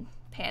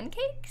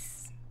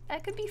pancakes?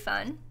 That could be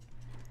fun.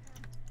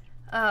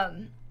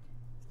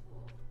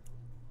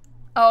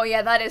 Oh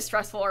yeah, that is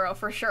stressful, Oro,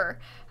 for sure.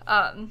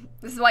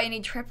 This is why you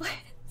need triplets.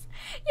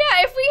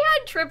 Yeah, if we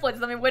had triplets,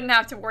 then we wouldn't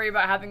have to worry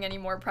about having any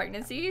more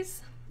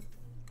pregnancies.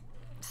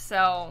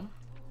 So,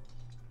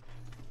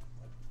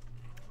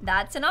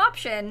 that's an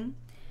option.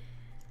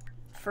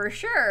 For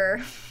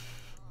sure.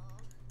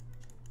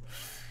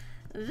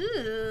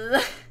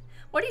 Ugh.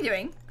 What are you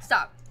doing?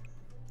 Stop.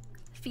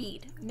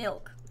 Feed,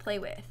 milk, play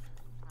with.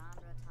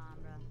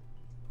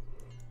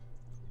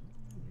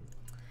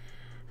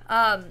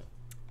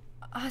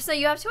 So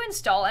you have to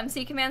install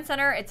MC Command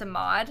Center. It's a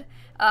mod.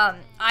 I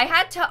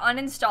had to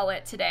uninstall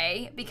it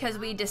today because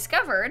we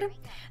discovered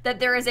that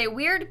there is a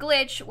weird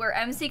glitch where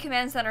MC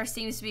Command Center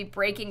seems to be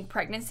breaking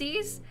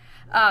pregnancies.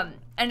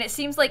 And it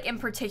seems like, in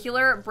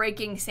particular,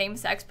 breaking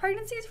same-sex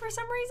pregnancies for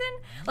some reason.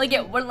 Like,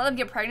 it wouldn't let them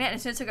get pregnant, and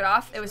as soon as I took it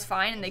off, it was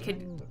fine, and they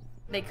could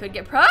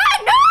get pregnant.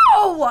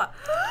 No!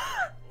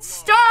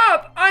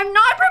 Stop! I'm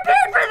not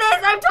prepared for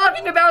this! I'm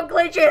talking about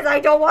glitches! I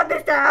don't want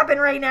this to happen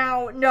right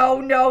now! No,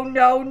 no,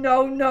 no,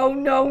 no, no,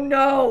 no,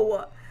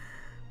 no!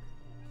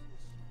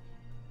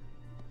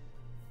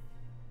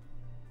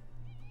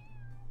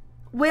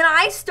 When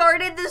I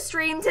started the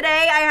stream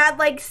today, I had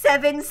like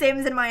 7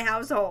 Sims in my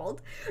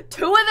household.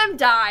 2 of them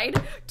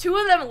died. 2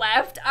 of them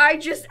left.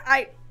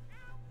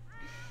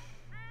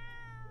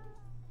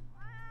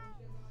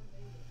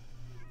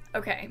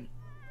 Okay.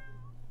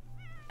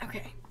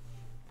 Okay.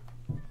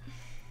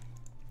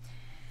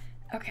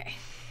 Okay.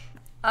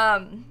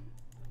 And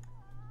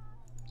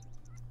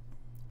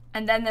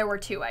then there were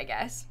 2, I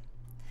guess.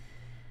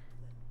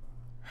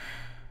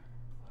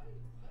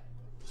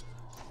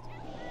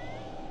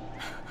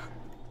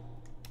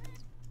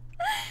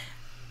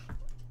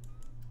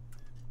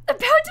 About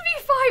to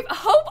be 5.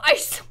 Hope, I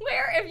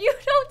swear, if you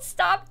don't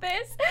stop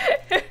this.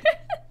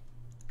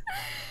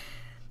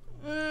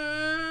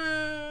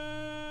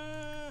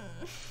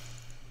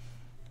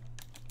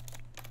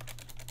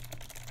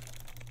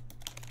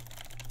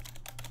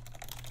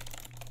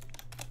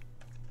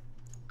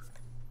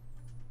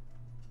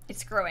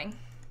 It's growing.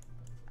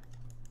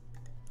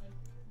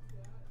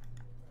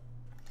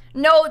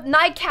 No,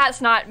 Night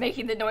Cat's not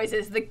making the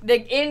noises.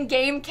 The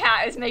in-game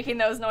cat is making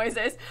those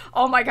noises.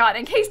 Oh my god,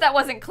 in case that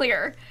wasn't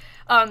clear.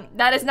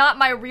 That is not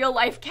my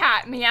real-life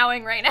cat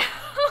meowing right now.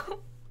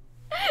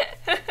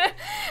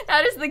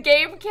 That is the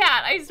game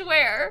cat, I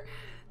swear.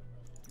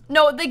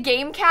 No, the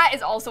game cat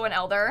is also an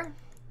elder.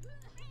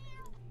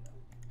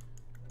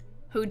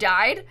 Who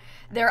died?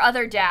 Their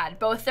other dad.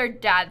 Both their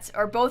dads,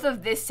 or both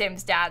of this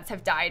Sim's dads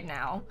have died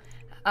now.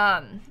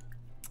 A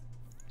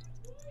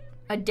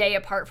day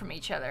apart from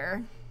each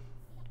other.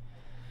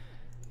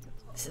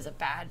 This is a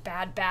bad,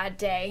 bad, bad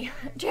day.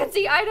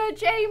 Jancy, Ida,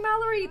 Jay,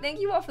 Mallory, thank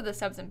you all for the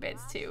subs and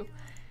bits too.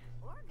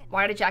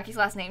 Why did Jackie's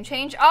last name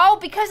change? Oh,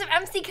 because of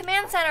MC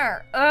Command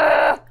Center.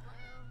 Ugh.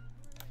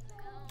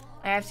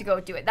 I have to go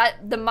do it.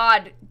 The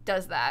mod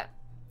does that.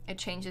 It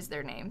changes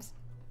their names.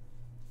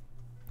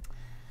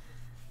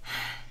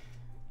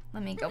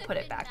 Let me go put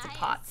it back to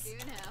Potts.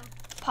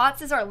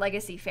 Potts is our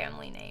legacy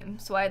family name.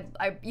 So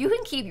you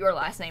can keep your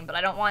last name, but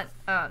I don't want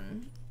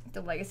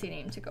the legacy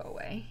name to go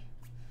away.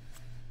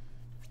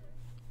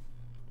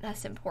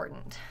 That's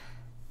important.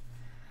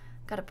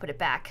 Gotta put it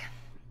back.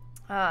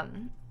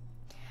 Didn't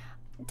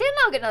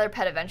I'll get another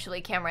pet eventually,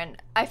 Cameron.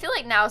 I feel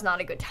like now is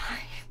not a good time.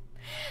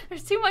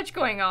 There's too much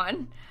going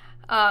on.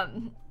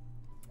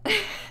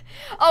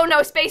 Oh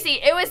no, Spacey,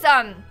 it was,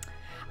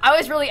 I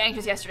was really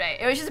anxious yesterday.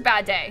 It was just a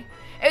bad day.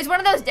 It was one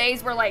of those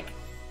days where, like,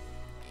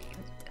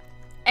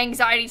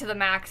 anxiety to the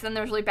max, then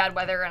there was really bad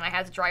weather, and I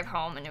had to drive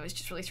home, and it was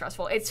just really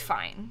stressful. It's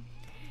fine.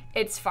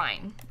 It's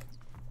fine.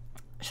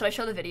 Should I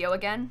show the video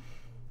again?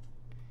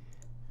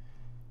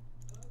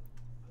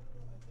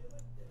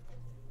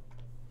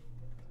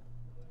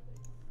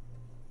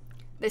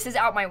 This is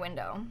out my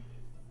window.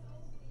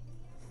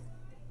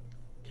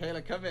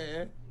 Kayla, come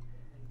here.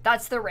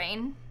 That's the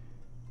rain.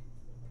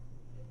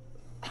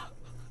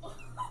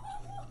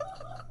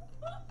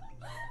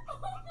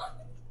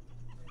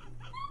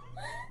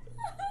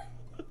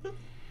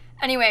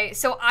 Anyway,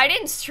 so I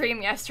didn't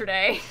stream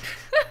yesterday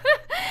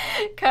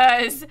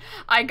because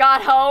I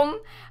got home,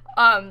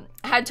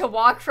 had to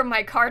walk from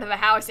my car to the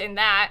house in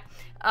that,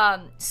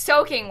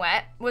 soaking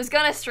wet, was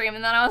gonna stream,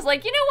 and then I was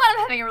like, you know what, I'm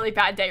having a really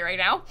bad day right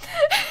now.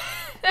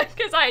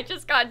 Because I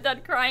just got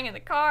done crying in the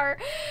car,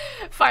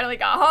 finally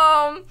got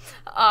home.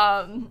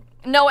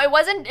 No, it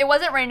wasn't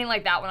raining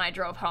like that when I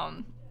drove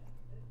home,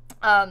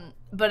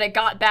 but it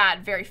got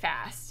bad very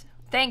fast.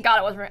 Thank God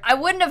it wasn't raining. I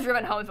wouldn't have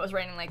driven home if it was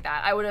raining like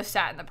that. I would have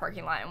sat in the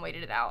parking lot and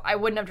waited it out. I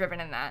wouldn't have driven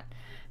in that.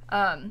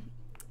 I'm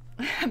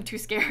too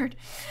scared.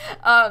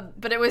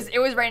 But it was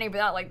raining, but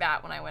not like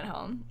that when I went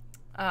home.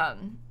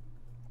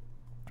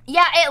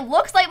 Yeah, it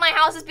looks like my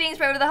house is being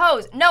sprayed with a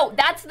hose. No,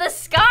 that's the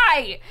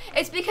sky.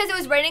 It's because it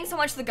was raining so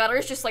much the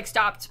gutters just like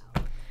stopped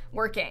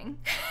working.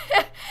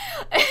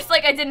 It's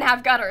like I didn't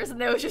have gutters and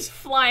it was just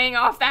flying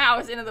off the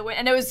house into the wind.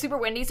 And it was super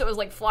windy, so it was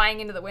like flying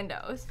into the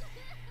windows.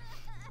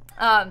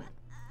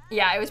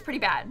 Yeah, it was pretty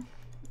bad.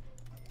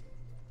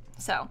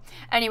 So,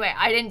 anyway,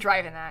 I didn't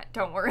drive in that.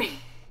 Don't worry.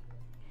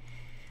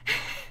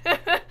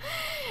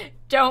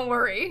 Don't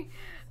worry.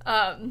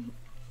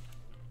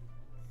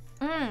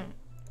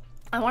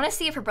 I want to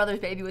see if her brother's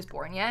baby was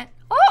born yet.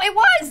 Oh, it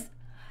was!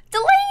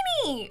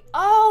 Delaney!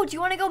 Oh, do you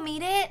want to go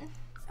meet it?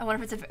 I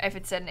wonder if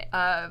it's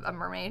a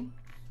mermaid.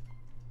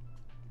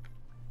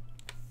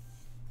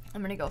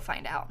 I'm gonna go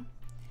find out.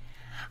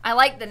 I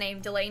like the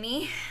name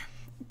Delaney.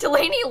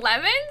 Delaney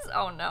Lemons?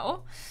 Oh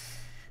no.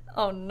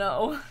 Oh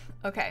no.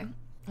 Okay,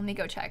 let me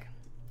go check.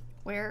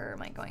 Where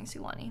am I going,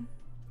 Sulani?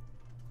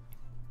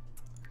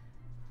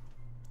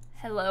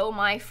 Hello,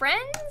 my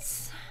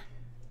friends.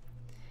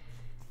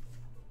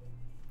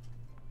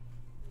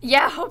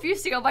 Yeah, hope you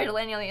used to go by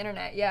Delaney on the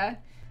internet, yeah.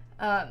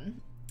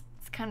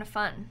 It's kind of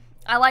fun.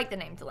 I like the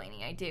name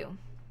Delaney, I do.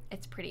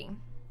 It's pretty.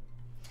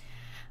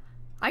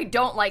 I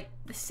don't like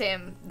the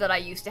sim that I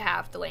used to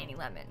have, Delaney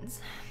Lemons.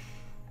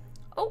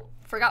 Oh,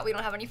 forgot we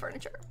don't have any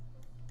furniture.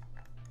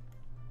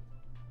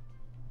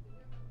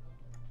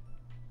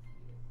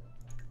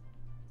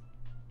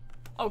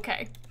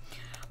 Okay.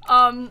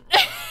 Maybe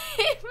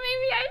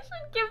I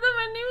should give them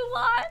a new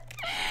lot.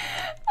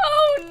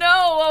 Oh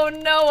no, oh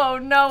no, oh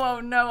no, oh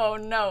no, oh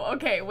no.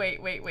 Okay,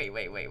 wait.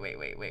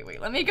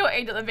 Let me go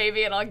aid to the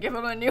baby and I'll give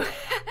him a new.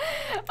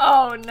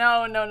 Oh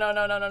no.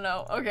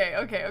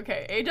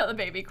 Okay. Aid to the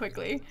baby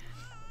quickly.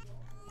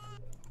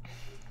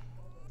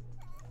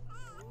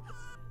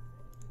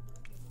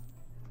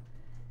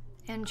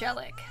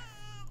 Angelic.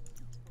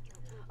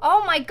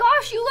 Oh my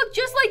gosh, you look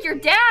just like your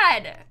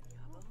dad.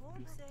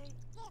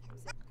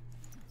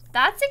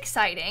 That's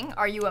exciting.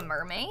 Are you a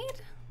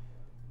mermaid?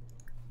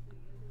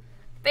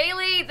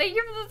 Bailey, thank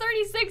you for the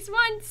 36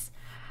 months.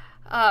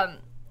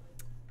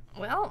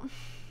 Well,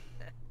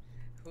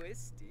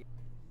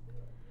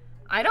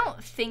 I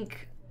don't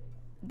think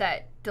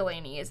that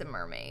Delaney is a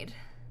mermaid.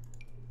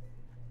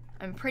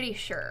 I'm pretty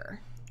sure.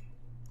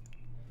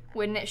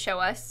 Wouldn't it show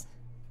us?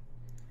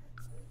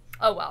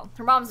 Oh well,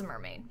 her mom's a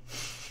mermaid.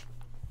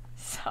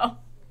 So,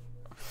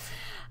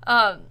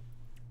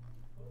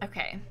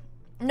 okay.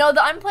 No,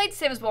 the unplayed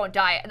Sims won't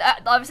die.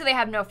 Obviously, they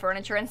have no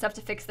furniture and stuff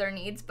to fix their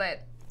needs,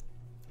 but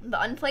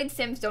the unplayed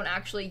Sims don't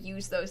actually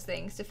use those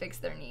things to fix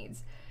their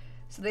needs.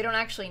 So they don't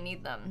actually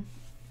need them.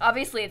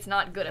 Obviously, it's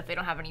not good if they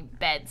don't have any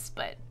beds,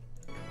 but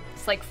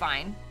it's, like,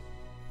 fine.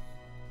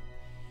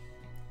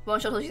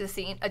 Won't show till she's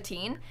a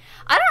teen?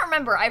 I don't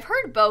remember. I've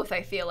heard both,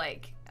 I feel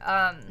like.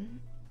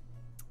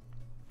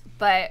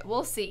 But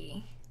we'll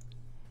see.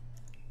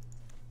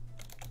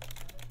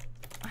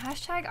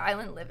 Hashtag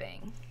island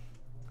living.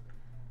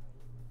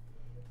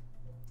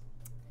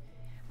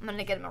 I'm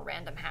gonna get him a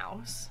random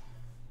house.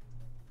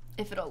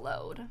 If it'll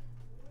load.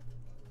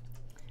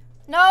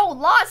 No,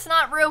 lots,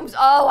 not rooms.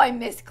 Oh, I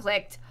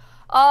misclicked.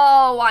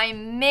 Oh, I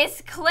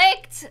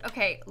misclicked.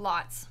 Okay,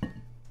 lots.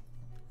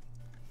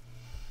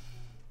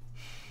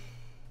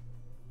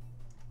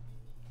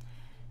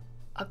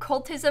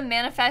 Occultism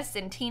manifests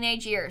in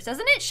teenage years.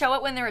 Doesn't it show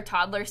it when they're a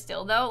toddler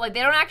still though? Like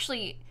they don't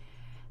actually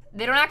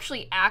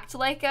act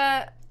like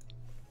a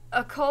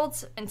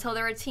cult until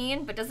they're a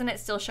teen, but doesn't it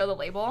still show the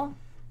label?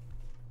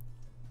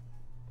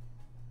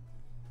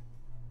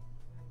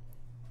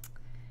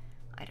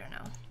 I don't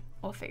know.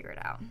 We'll figure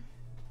it out.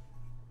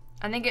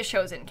 I think it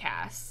shows in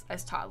casts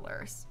as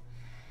toddlers.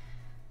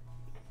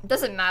 It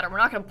doesn't matter. We're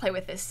not going to play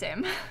with this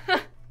sim.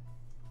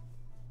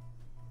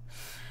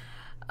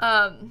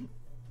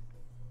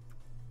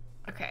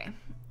 Okay.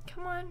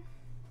 Come on.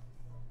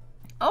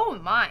 Oh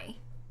my.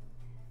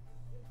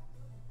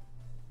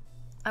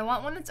 I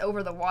want one that's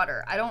over the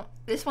water.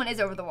 This one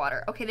is over the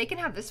water. Okay, they can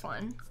have this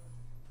one.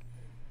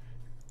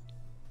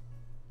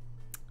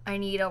 I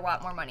need a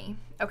lot more money.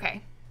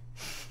 Okay.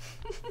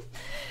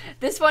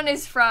 This one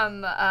is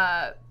from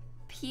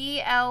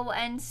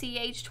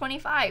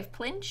PLNCH25.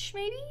 Plinch,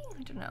 maybe?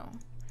 I don't know.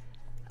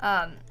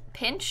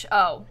 Pinch?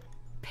 Oh,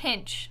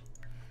 pinch.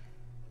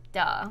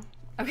 Duh.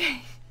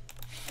 Okay.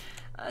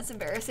 That's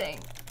embarrassing.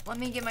 Let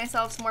me give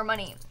myself some more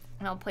money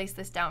and I'll place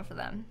this down for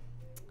them.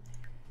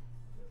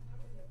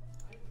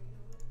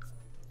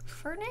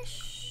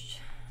 Furnished.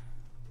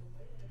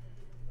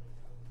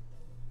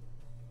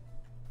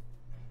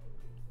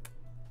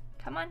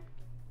 Come on.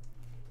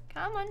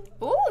 Come on.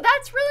 Ooh,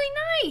 that's really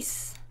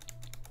nice.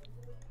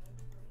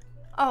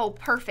 Oh,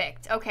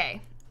 perfect.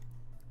 Okay.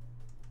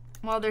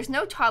 Well, there's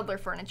no toddler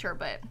furniture,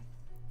 but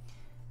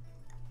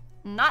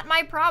not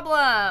my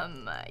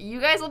problem.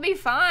 You guys will be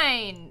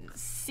fine.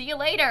 See you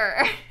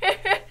later.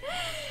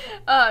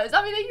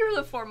 Zombie, thank you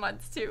for the 4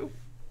 months too.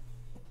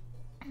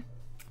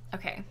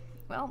 Okay,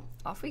 well,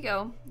 off we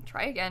go.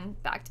 Try again.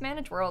 Back to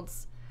manage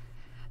worlds.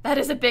 That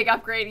is a big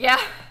upgrade, yeah.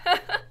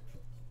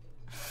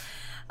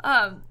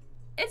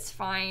 It's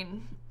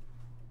fine.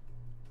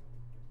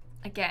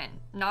 Again,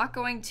 not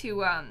going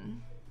to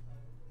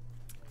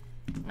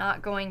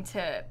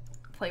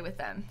play with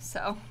them,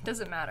 so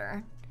doesn't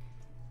matter.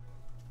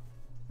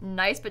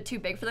 Nice, but too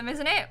big for them,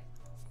 isn't it?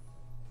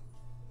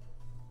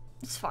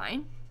 It's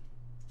fine.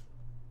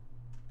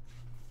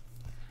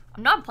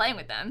 I'm not playing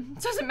with them.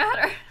 It doesn't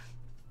matter.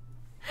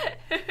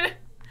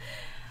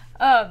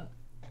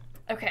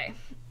 Okay.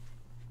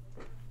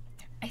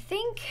 I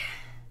think...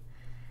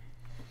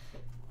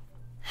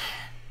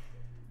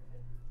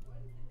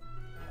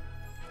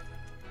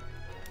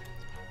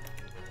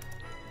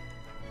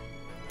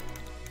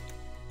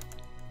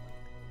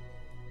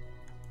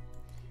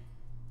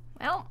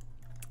 Well,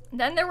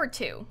 then there were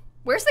 2.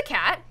 Where's the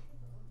cat?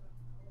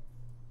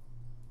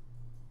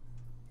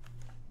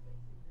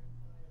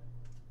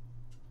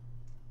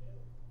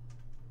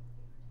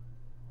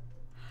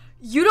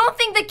 You don't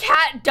think the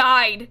cat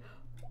died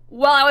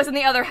while I was in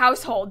the other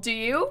household, do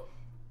you?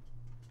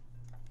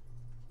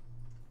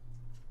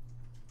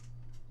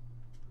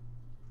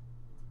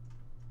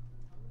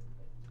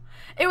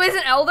 It was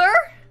an elder?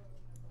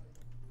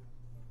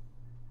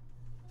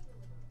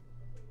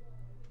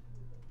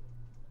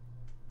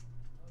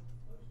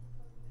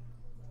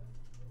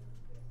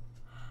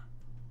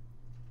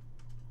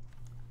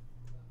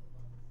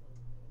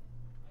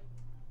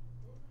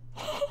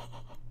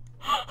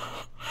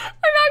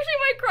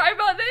 Cry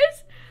about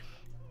this.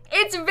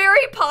 It's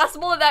very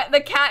possible that the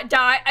cat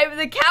died.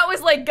 The cat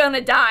was like gonna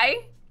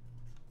die.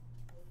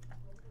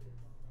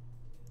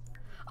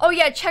 Oh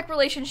yeah, check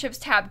relationships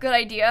tab. Good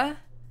idea.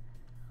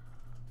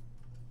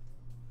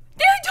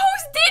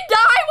 Toast did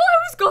die while I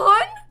was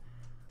gone?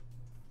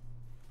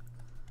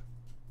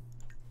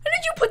 And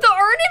did you put the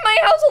urn in my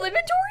household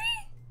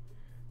inventory?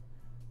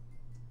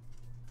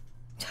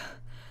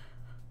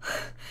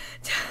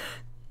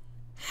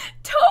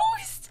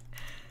 Toast?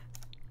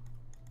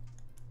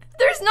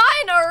 There's not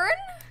an urn?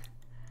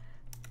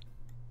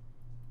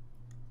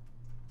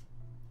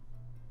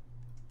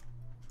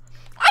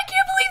 I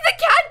can't believe the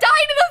cat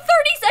died in a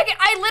 30-second.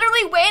 I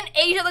literally went,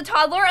 ate of the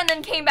toddler, and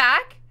then came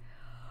back.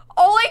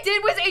 All I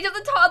did was age up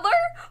the toddler.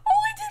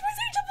 All I did was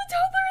age up the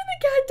toddler and the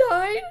cat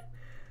died.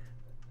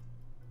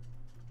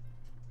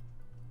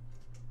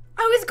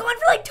 I was gone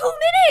for like 2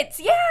 minutes.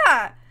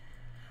 Yeah.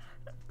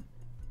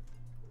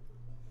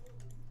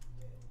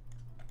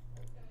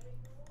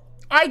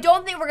 I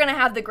don't think we're gonna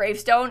have the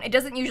gravestone. It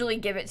doesn't usually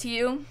give it to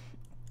you.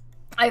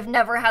 I've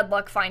never had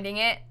luck finding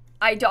it.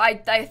 I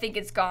think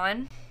it's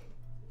gone.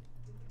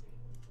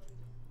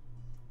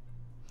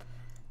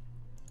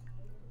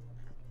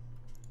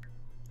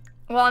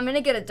 Well, I'm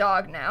gonna get a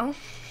dog now. I'm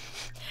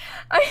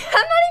not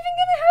even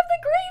gonna have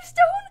the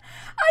gravestone.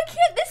 I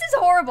can't. This is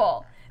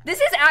horrible. This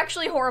is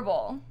actually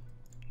horrible.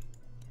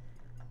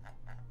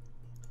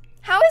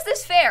 How is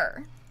this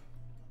fair?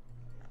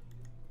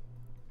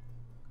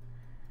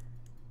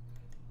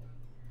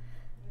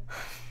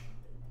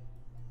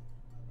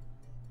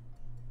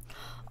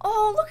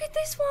 Oh, look at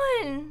this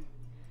one.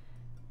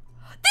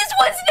 This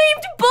one's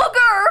named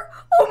Booger.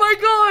 Oh my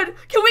god.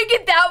 Can we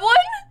get that one?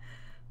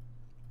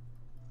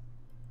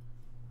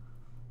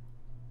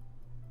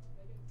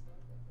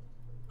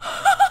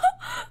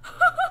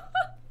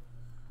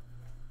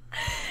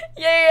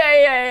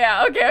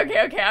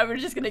 Yeah, okay. I'm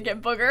just gonna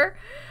get Booger.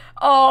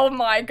 Oh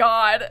my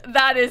god,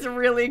 that is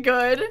really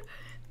good.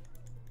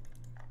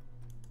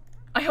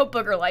 I hope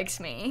Booger likes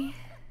me.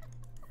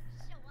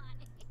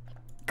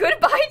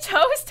 Goodbye,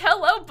 Toast.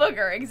 Hello,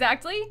 Booger.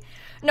 Exactly.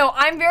 No,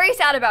 I'm very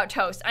sad about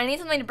Toast. I need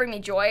something to bring me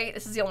joy.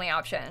 This is the only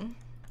option.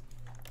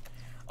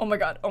 Oh my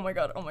god.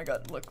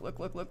 Look.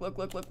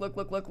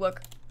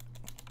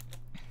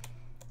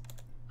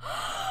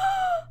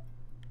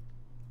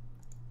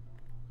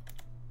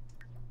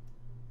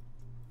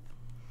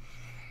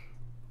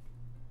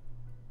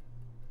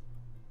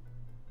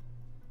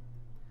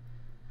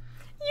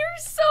 You're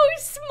so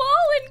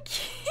small and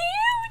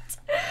cute.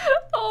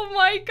 Oh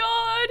my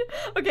god.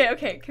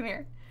 Okay, come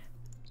here.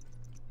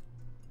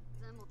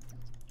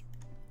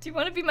 Do you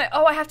want to be my...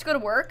 Oh, I have to go to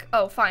work?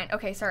 Oh, fine.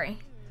 Okay, sorry.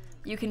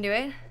 You can do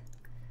it.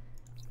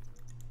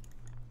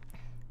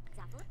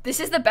 This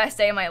is the best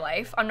day of my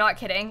life. I'm not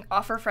kidding.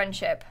 Offer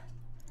friendship.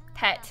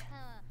 Pet.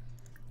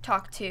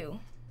 Talk to.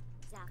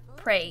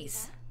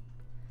 Praise.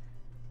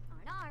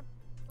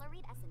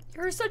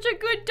 You're such a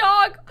good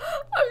dog.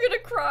 I'm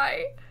gonna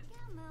cry.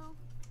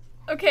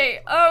 Okay,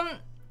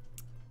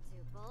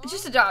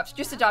 just adopt.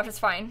 It's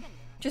fine.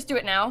 Just do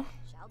it now.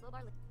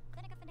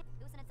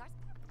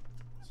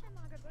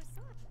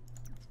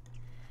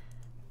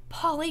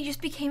 Polly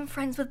just became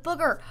friends with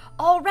Booger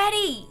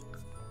already.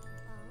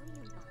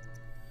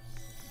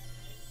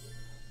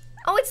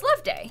 Oh, it's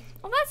Love Day.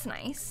 Oh, that's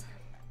nice.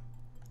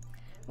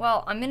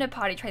 Well, I'm gonna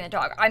potty train the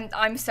dog.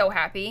 I'm so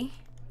happy.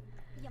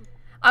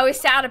 I was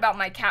sad about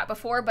my cat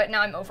before, but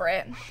now I'm over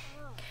it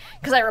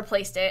because I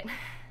replaced it.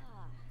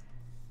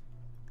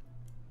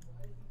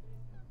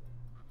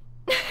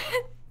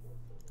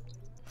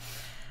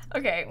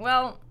 Okay,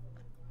 well,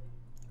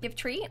 give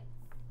treat,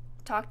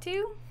 talk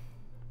to,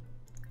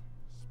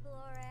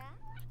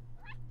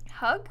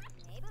 hug.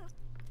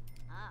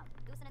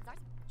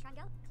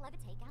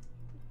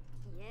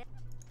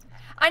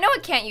 I know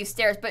it can't use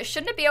stairs, but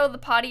shouldn't it be able to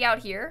potty out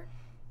here?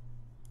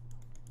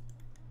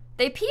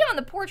 They pee on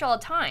the porch all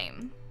the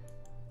time.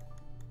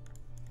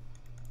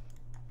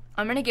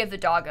 I'm gonna give the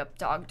dog a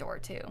dog door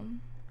too.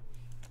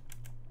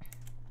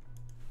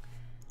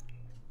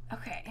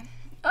 Okay.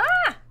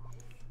 Ah!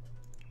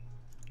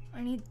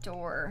 I need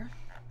door.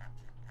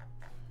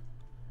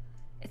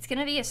 It's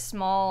gonna be a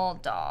small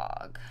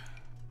dog.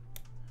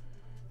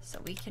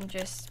 So we can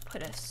just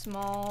put a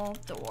small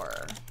door.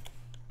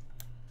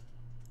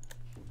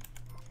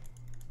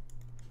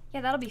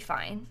 Yeah, that'll be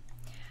fine.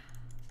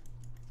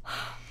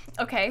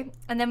 Okay,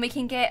 and then we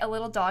can get a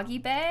little doggy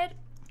bed.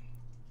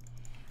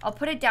 I'll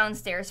put it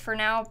downstairs for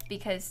now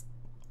because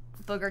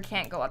Booger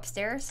can't go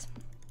upstairs.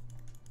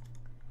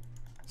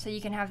 So you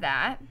can have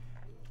that.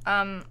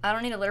 I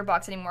don't need a litter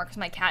box anymore because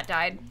my cat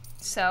died.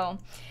 So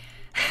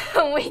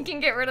we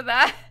can get rid of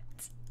that.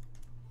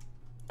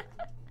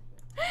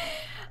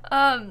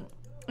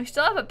 We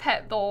still have a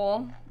pet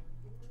bowl.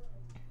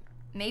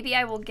 Maybe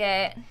I will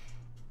get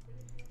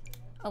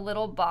a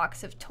little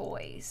box of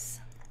toys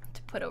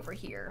to put over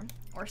here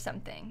or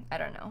something. I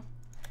don't know.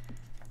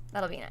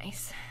 That'll be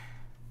nice.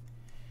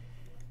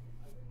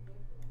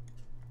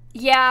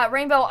 Yeah,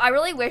 Rainbow, I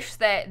really wish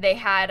that they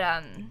had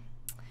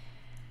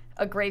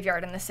a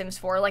graveyard in The Sims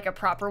 4, like a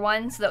proper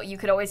one, so that you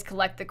could always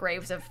collect the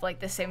graves of like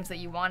the Sims that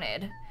you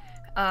wanted.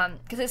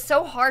 Because it's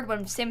so hard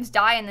when Sims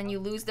die and then you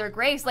lose their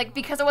graves. Like,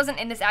 because I wasn't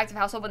in this active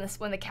household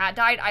when the cat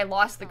died, I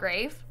lost the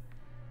grave.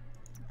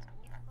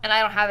 And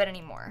I don't have it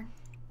anymore.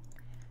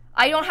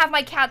 I don't have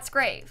my cat's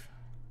grave.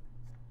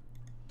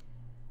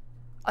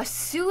 A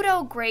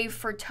pseudo grave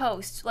for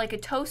Toast, like a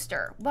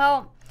toaster.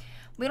 Well,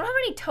 we don't have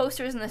any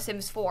toasters in The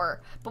Sims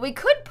 4, but we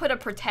could put a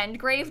pretend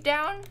grave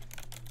down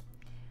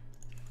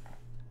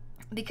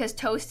because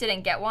Toast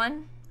didn't get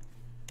one.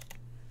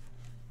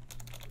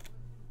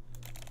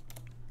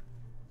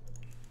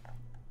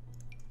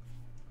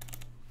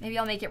 Maybe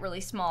I'll make it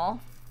really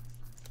small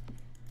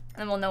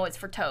and we'll know it's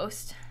for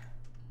Toast.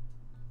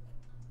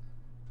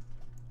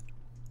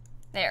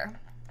 There.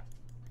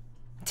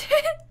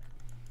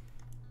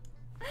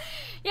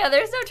 Yeah,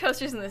 there's no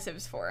toasters in The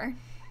Sims 4.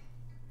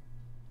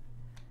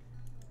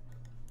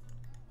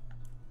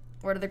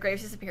 Where do the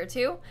graves disappear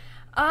to?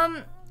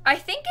 I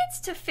think it's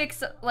to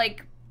fix,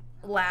 like,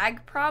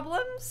 lag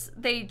problems.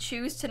 They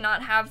choose to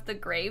not have the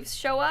graves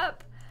show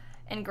up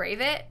and grave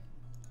it.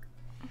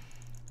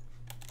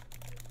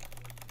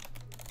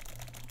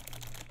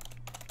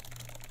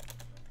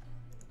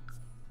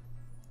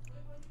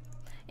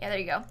 Yeah, there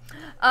you go.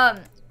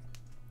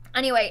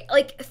 Anyway,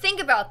 like,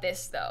 think about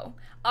this, though.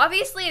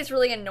 Obviously, it's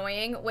really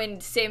annoying when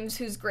Sims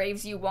whose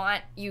graves you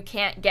want, you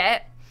can't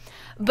get.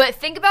 But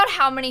think about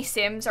how many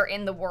Sims are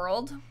in the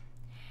world.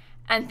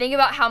 And think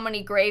about how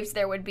many graves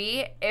there would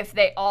be if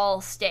they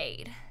all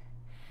stayed.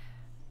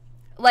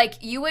 Like,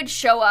 you would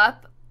show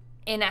up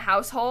in a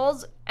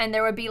household, and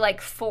there would be,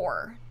 like,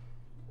 4.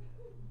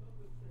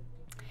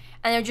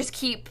 And they'd just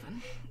keep,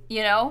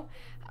 you know?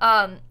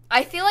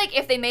 I feel like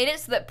if they made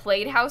it so that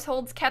played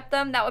households kept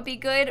them, that would be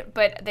good,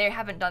 but they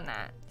haven't done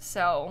that,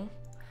 so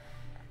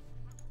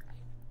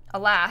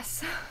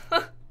alas.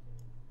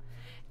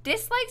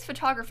 Dislikes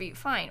photography.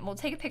 Fine. We'll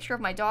take a picture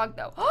of my dog,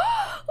 though. Look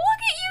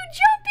at you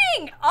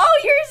jumping!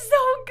 Oh, you're so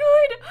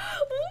good!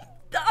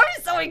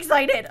 I'm so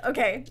excited.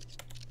 Okay.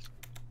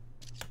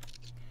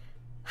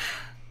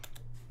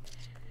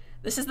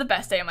 This is the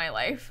best day of my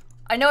life.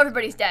 I know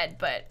everybody's dead,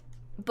 but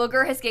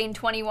Booger has gained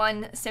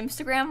 21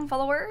 Simstagram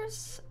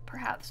followers.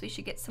 Perhaps we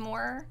should get some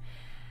more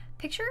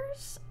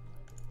pictures.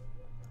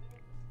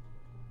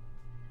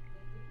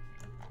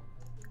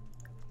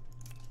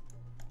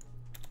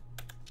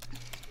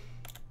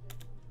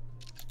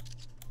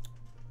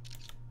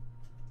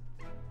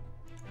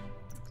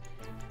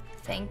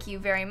 Thank you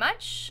very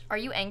much. Are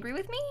you angry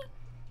with me?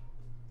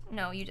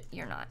 No,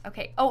 you're not.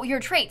 Okay. Oh, your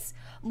traits.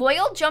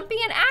 Loyal, jumpy,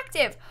 and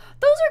active.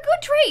 Those are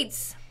good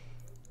traits.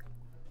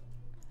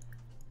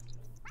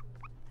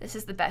 This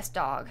is the best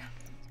dog.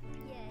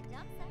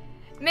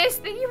 Miss,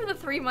 thank you for the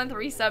 3-month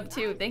resub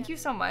too. Thank you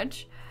so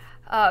much.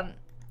 I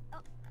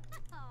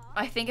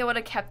think I would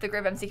have kept the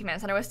Grib MC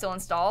command center was still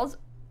installed.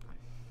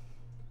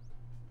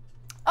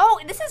 Oh,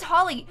 this is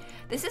Holly.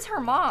 This is her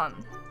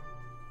mom.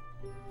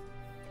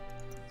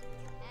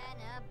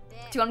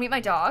 Do you want to meet my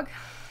dog?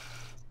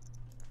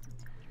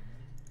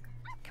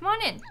 Come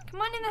on in.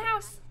 Come on in the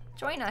house.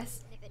 Join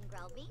us.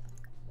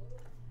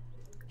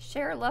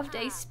 Share Love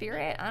Day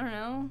spirit. I don't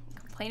know.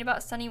 Complain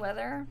about sunny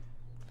weather.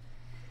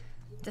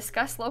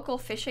 Discuss local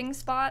fishing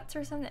spots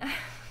or something.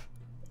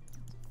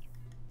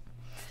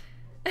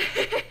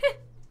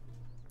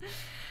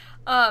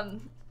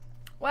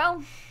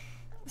 Well,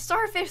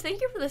 Starfish, thank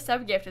you for the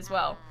sub gift as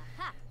well.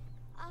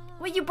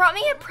 Wait, you brought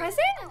me a present?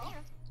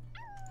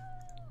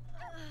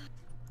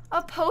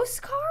 A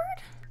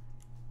postcard?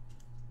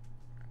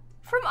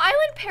 From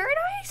Island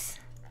Paradise?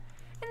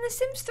 In The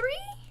Sims 3?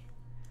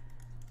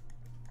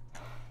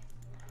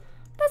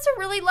 That's a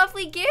really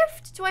lovely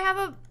gift. Do I have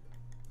a...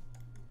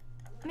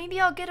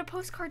 Maybe I'll get a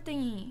postcard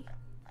thingy.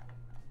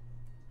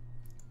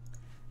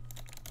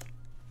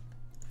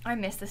 I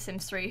miss The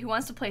Sims 3. Who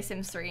wants to play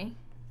Sims 3?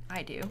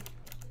 I do.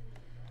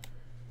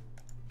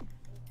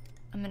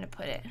 I'm gonna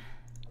put it.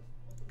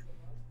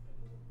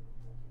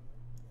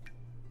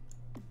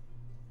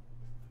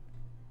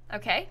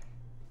 Okay.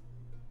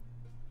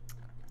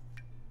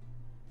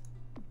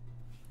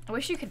 I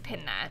wish you could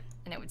pin that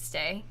and it would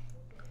stay.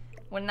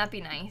 Wouldn't that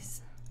be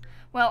nice?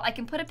 Well, I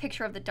can put a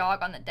picture of the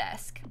dog on the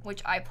desk,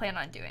 which I plan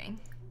on doing.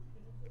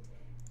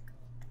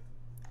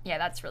 Yeah,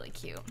 that's really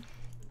cute.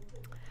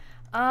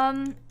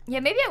 Yeah,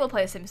 maybe I will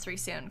play The Sims 3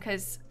 soon,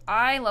 because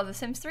I love The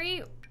Sims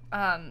 3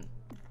 a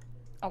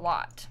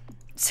lot.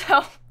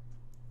 So,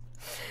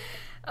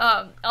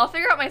 I'll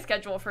figure out my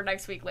schedule for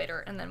next week later,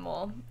 and then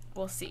we'll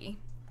see.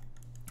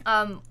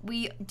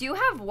 We do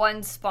have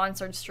one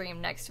sponsored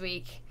stream next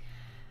week,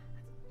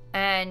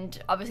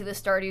 and obviously the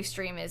Stardew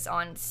stream is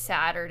on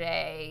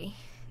Saturday,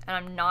 and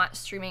I'm not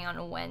streaming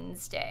on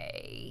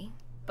Wednesday,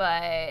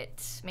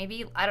 but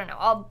maybe, I don't know,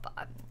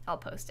 I'll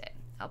post it.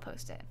 I'll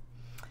post it.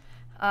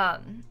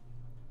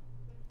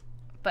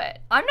 But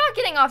I'm not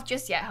getting off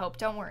just yet, Hope,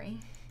 don't worry.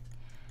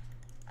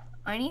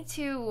 I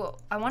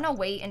want to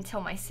wait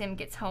until my sim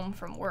gets home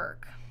from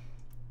work.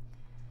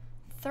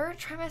 3rd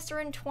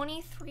trimester in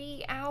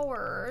 23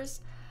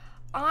 hours.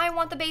 I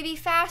want the baby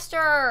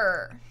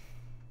faster.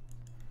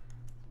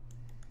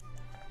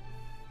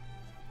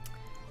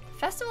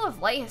 Festival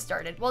of Light has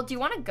started. Well, do you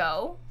want to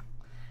go?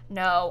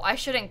 No, I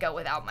shouldn't go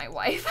without my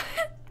wife.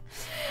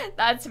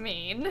 That's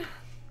mean.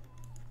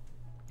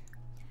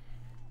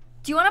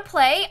 Do you want to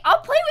play?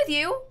 I'll play with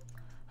you.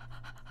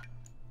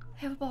 I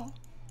have a ball.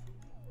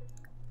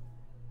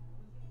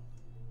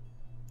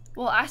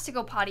 We'll ask to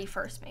go potty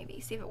first,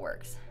 maybe. See if it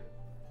works.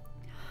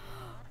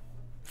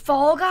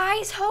 Fall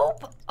Guys,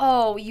 Hope?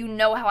 Oh, you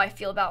know how I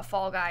feel about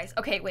Fall Guys.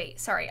 Okay, wait,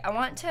 sorry. I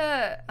want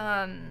to,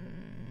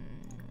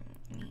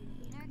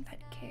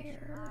 pet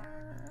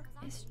care,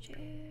 mischief.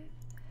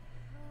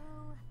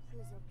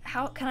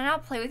 How, can I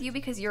not play with you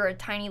because you're a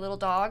tiny little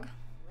dog?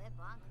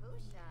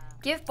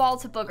 Give ball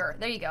to Booger.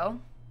 There you go.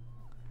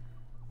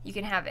 You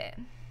can have it.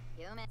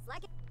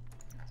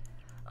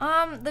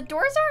 The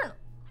doors aren't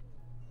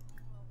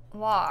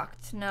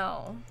locked,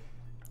 no.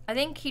 I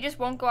think he just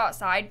won't go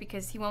outside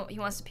because he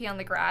wants to pee on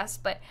the grass,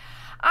 but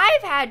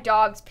I've had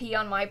dogs pee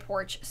on my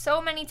porch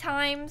so many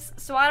times,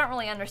 so I don't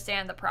really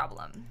understand the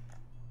problem.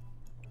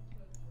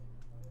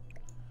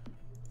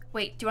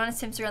 Wait, do you want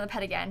to Simster on the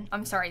pet again?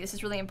 I'm sorry, this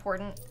is really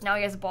important. Now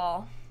he has a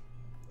ball.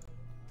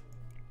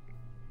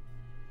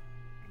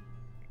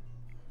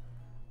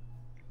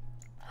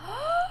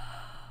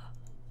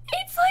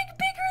 It's like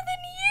bigger than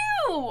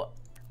you!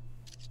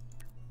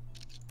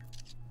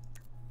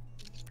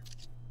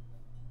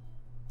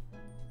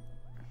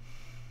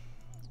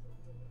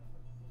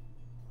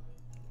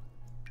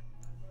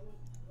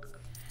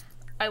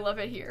 I love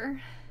it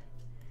here.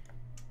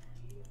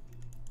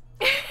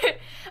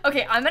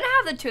 Okay, I'm gonna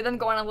have the two of them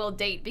go on a little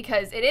date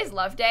because it is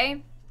Love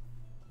Day.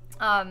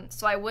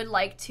 So I would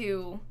like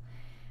to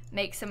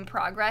make some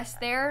progress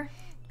there.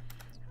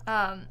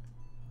 But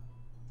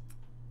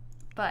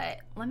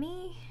let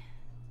me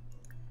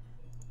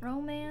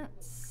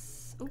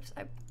romance. Oops,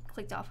 I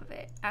clicked off of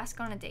it. Ask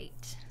on a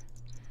date.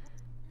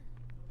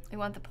 We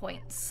want the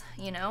points,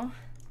 you know?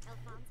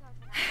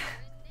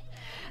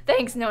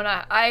 Thanks,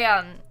 Nona.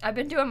 I've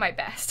been doing my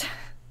best.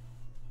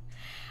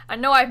 I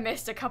know I've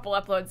missed a couple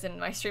uploads and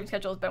my stream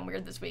schedule has been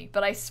weird this week,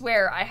 but I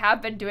swear I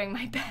have been doing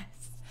my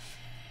best.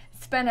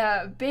 It's been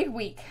a big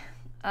week.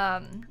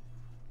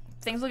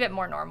 Things will get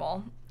more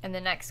normal in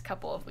the next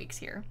couple of weeks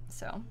here,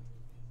 so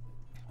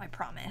I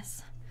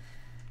promise.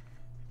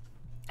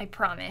 I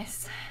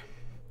promise.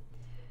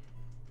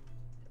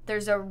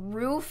 There's a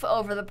roof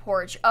over the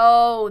porch.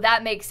 Oh,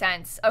 that makes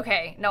sense.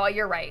 Okay, no,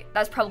 you're right.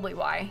 That's probably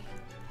why.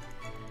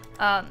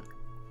 I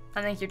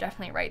think you're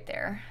definitely right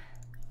there.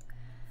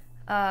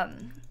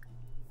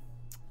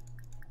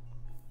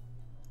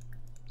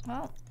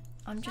 Well,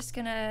 I'm just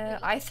gonna...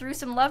 I threw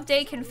some Love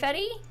Day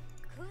confetti.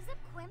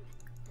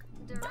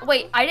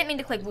 Wait, I didn't mean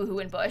to click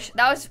Woohoo and Bush.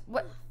 That was...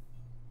 what?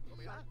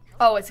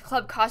 Oh, it's a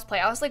club cosplay.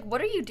 I was like,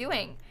 what are you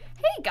doing?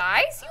 Hey,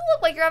 guys, you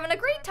look like you're having a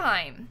great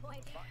time.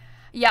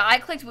 Yeah, I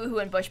clicked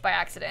Woohoo and Bush by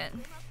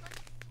accident.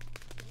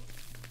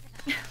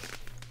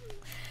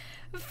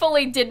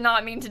 Fully did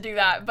not mean to do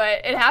that,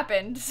 but it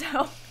happened,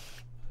 so...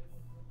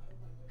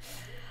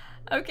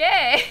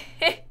 Okay.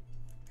 Do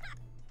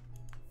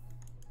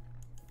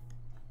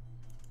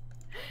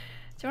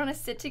you want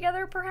to sit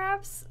together,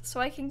 perhaps? So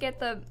I can get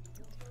the...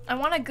 I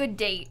want a good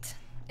date.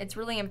 It's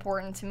really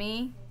important to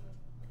me.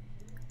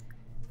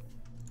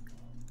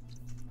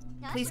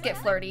 Please get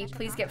flirty.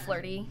 Please get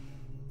flirty.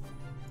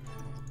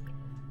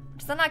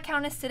 Does that not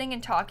count as sitting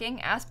and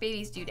talking? Ask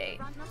baby's due date.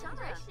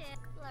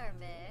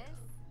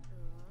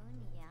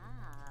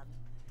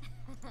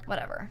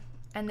 Whatever.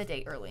 End the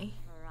date early.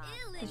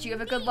 Did you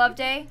have a good love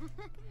day?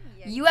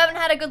 You haven't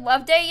had a good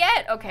love day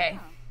yet? Okay.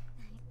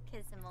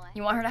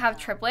 You want her to have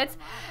triplets?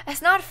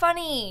 That's not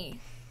funny.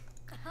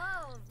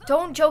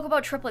 Don't joke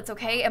about triplets,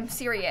 okay? I'm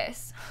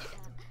serious.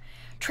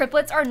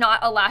 Triplets are not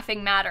a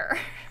laughing matter.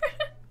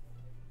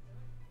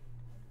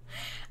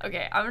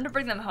 Okay, I'm gonna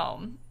bring them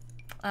home.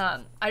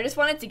 I just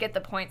wanted to get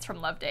the points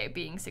from Love Day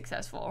being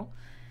successful.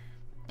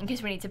 In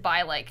case we need to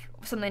buy, like,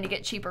 something to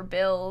get cheaper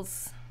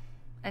bills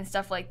and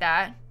stuff like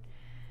that.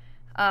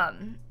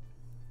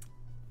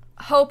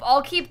 Hope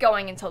I'll keep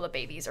going until the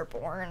babies are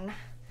born.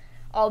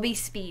 I'll be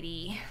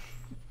speedy.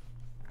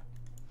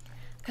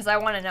 Because I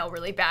want to know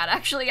really bad.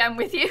 Actually, I'm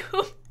with you.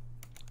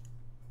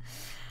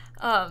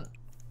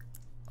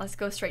 Let's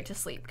go straight to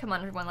sleep. Come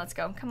on, everyone, let's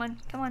go. Come on,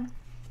 come on.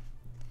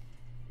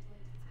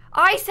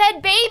 I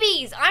said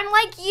babies! I'm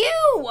like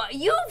you!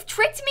 You've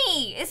tricked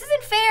me! This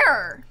isn't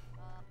fair!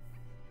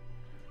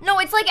 No,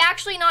 it's like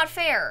actually not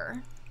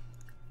fair.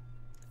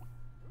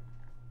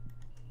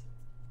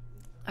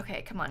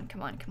 Okay, come on,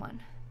 come on, come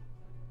on.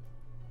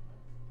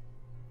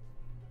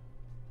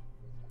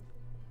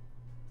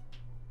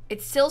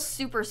 It's still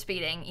super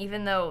speeding,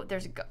 even though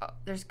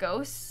there's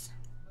ghosts.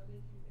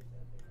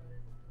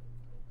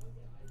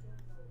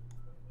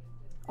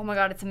 Oh my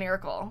god, it's a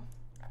miracle.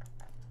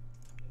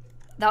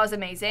 That was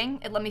amazing.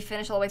 It let me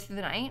finish all the way through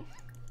the night.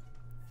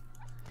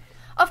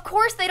 Of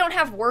course they don't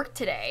have work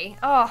today.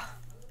 Oh.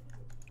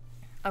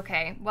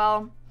 Okay,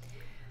 well,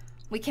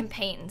 we can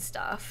paint and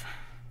stuff.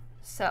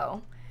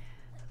 So,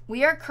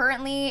 we are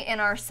currently in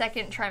our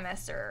second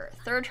trimester.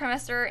 Third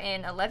trimester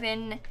in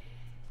 11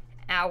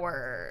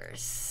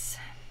 hours.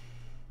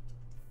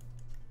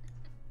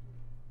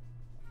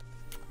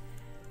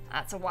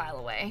 That's a while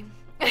away.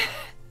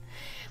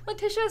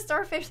 Letitia,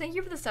 Starfish, thank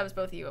you for the subs,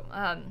 both of you.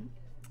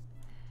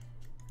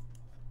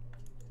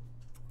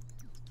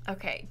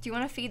 Okay, do you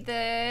want to feed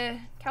the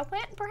cow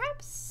plant,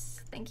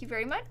 perhaps? Thank you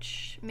very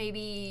much. Maybe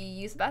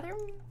use the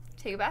bathroom?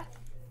 Take a bath?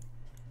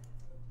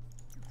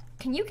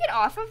 Can you get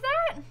off of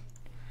that?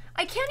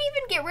 I can't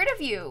even get rid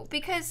of you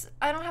because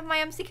I don't have my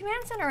MC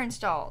Command Center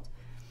installed.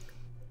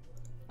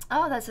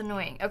 Oh, that's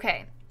annoying.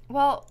 Okay,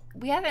 well,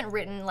 we haven't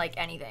written, like,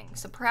 anything,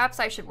 so perhaps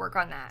I should work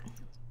on that.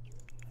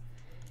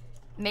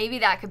 Maybe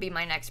that could be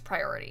my next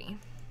priority.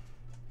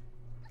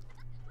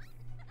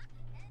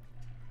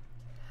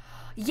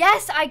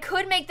 Yes, I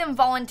could make them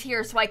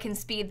volunteer so I can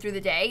speed through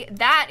the day.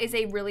 That is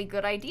a really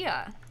good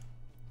idea.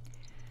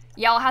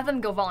 Yeah, I'll have them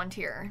go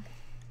volunteer.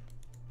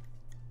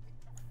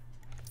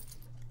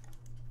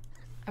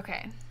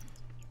 Okay.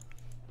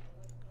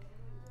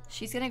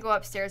 She's gonna go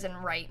upstairs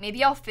and write.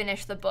 Maybe I'll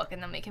finish the book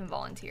and then we can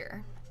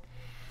volunteer.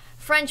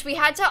 French, we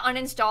had to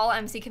uninstall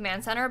MC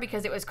Command Center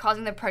because it was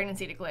causing the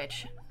pregnancy to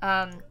glitch.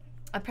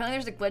 Apparently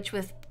there's a glitch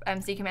with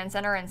MC Command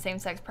Center and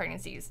same-sex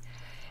pregnancies.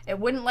 It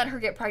wouldn't let her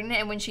get pregnant,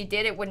 and when she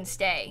did, it wouldn't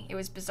stay. It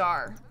was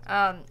bizarre.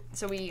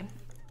 So we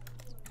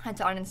had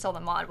to uninstall the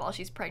mod while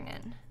she's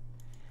pregnant.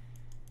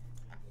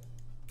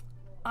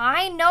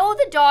 I know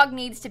the dog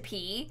needs to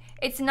pee.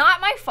 It's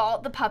not my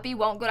fault the puppy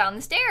won't go down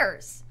the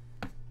stairs.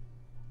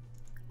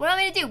 What do I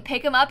want me to do?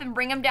 Pick him up and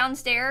bring him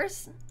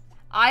downstairs?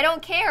 I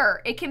don't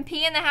care. It can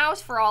pee in the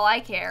house for all I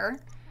care.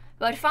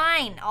 But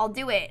fine, I'll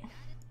do it.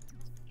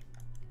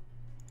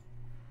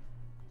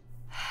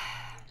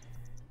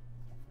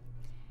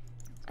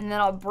 And then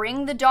I'll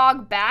bring the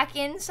dog back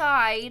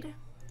inside.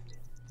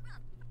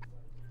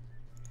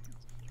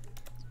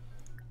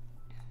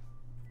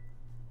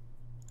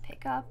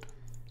 Pick up.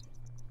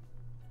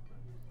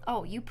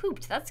 Oh, you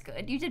pooped. That's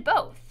good. You did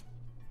both.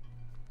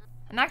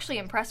 I'm actually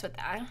impressed with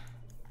that.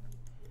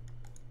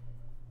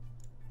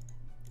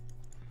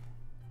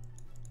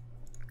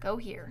 Go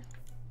here.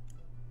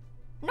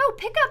 No,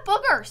 pick up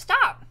Booger.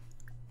 Stop.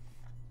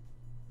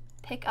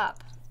 Pick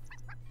up.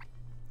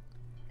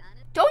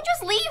 Don't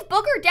just leave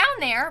Booger down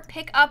there.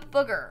 Pick up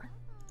Booger.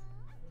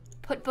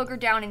 Put Booger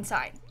down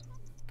inside.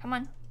 Come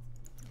on.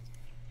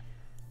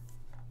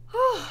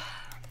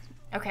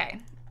 Okay.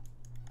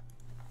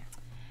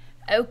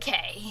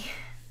 Okay.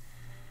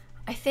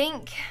 I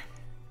think...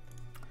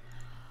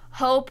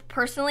 Hope,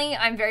 personally,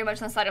 I'm very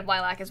much on the side of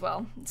Lilac as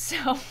well.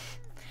 So,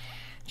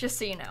 just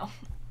so you know.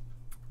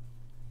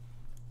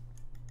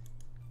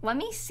 Let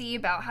me see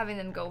about having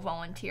them go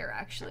volunteer,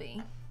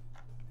 actually.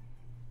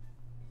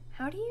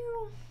 How do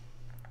you...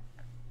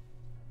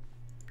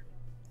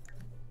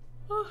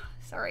 Oh,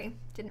 sorry,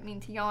 didn't mean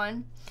to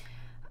yawn.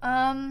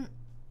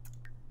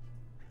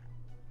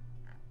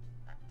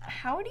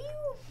 How do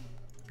you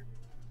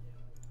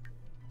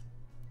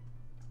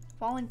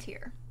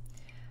volunteer?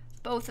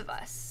 Both of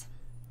us.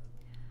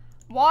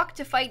 Walk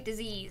to fight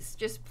disease.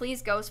 Just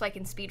please go so I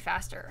can speed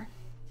faster.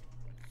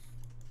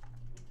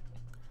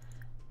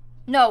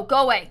 No, go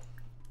away.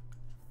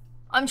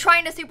 I'm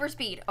trying to super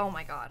speed. Oh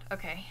my god,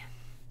 okay.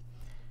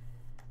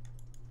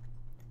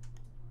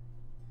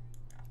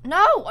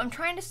 No, I'm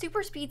trying to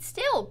super speed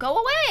still. Go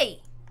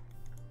away.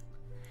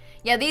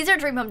 Yeah, these are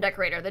Dream Home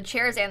Decorator. The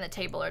chairs and the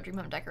table are Dream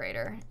Home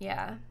Decorator.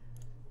 Yeah.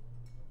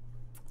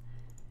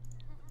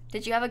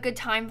 Did you have a good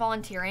time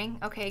volunteering?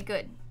 Okay,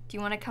 good. Do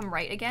you want to come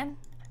right again?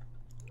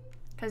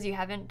 Because you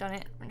haven't done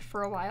it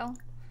for a while.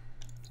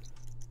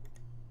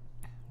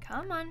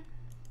 Come on.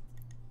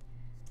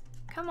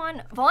 Come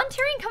on.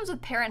 Volunteering comes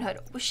with parenthood.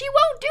 She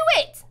won't do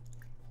it!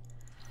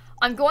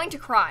 I'm going to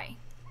cry.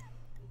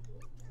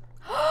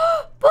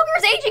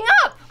 Booger's aging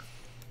up!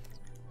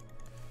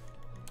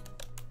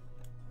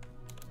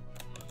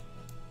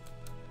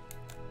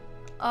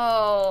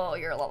 Oh,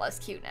 you're a lot less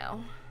cute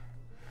now.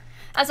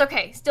 That's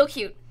okay. Still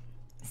cute.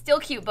 Still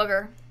cute,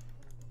 Booger.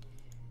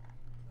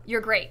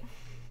 You're great.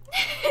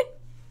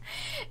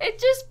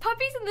 It's just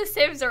puppies in The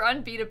Sims are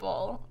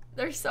unbeatable.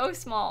 They're so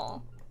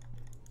small.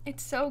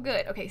 It's so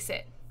good. Okay,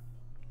 sit.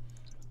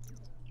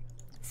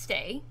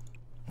 Stay.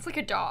 It's like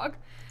a dog.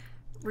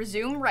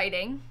 Resume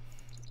writing.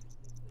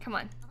 Come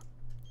on.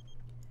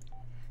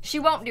 She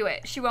won't do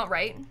it. She won't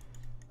write.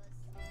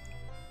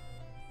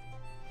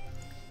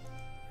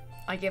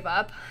 I give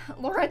up.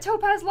 Laura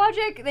Topaz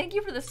Logic, thank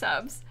you for the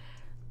subs.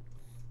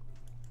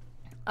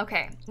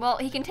 Okay, well,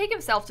 he can take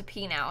himself to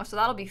pee now, so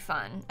that'll be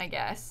fun, I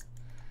guess.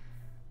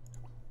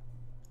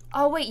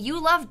 Oh, wait, you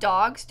love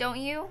dogs, don't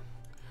you?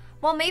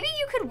 Well, maybe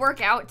you could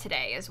work out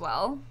today as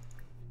well.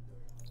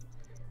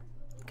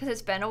 Because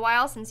it's been a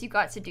while since you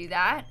got to do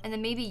that. And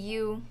then maybe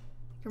your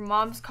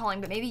mom's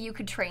calling, but maybe you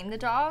could train the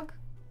dog?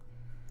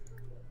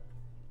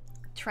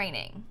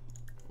 Training.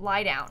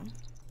 Lie down.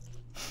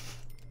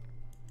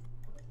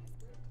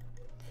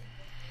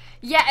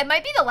 Yeah, it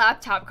might be the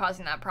laptop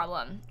causing that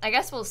problem. I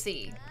guess we'll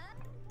see.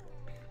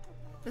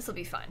 This will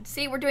be fun.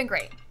 See, we're doing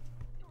great.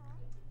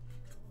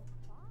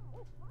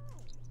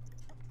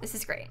 This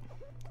is great.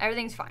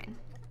 Everything's fine.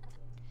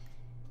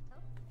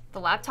 The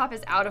laptop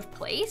is out of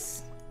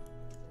place?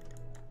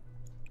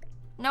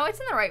 No, it's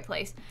in the right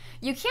place.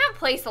 You can't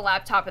place the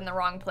laptop in the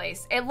wrong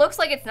place. It looks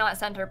like it's not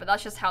centered, but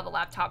that's just how the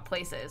laptop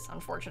places,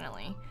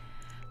 unfortunately.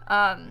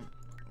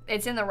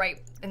 It's in the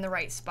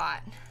right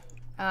spot.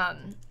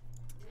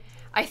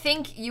 I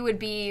think you would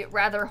be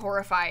rather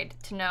horrified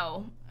to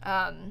know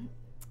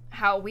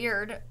how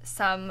weird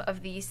some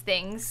of these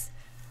things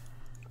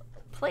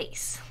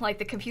place. Like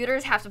the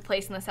computers have to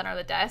place in the center of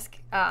the desk,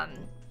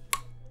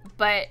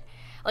 but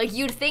like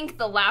you'd think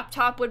the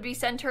laptop would be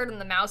centered and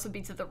the mouse would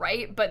be to the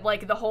right, but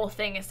like the whole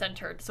thing is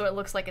centered, so it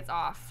looks like it's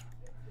off.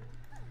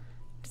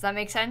 Does that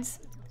make sense?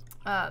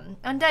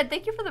 Undead,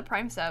 thank you for the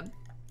Prime sub.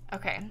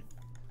 Okay.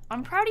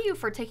 I'm proud of you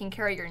for taking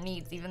care of your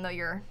needs, even though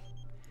your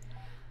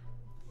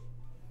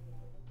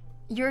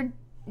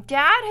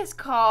dad has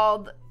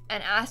called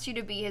and asked you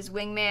to be his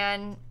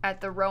wingman at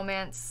the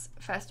romance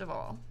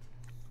festival.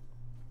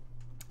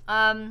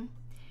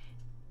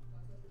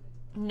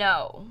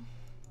 No.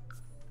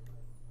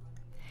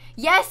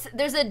 Yes,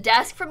 there's a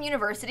desk from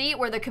university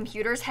where the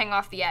computers hang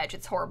off the edge.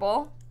 It's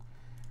horrible.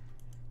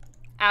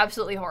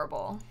 Absolutely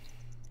horrible.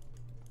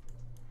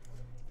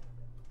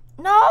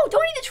 No,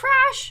 don't eat the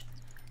trash!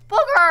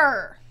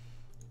 Booger!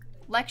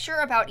 Lecture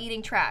about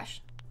eating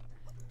trash.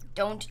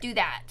 Don't do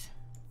that.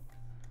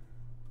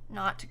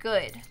 Not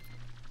good.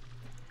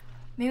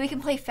 Maybe we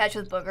can play fetch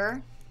with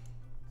Booger.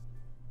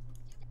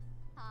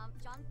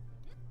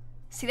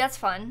 See, that's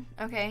fun.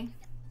 Okay.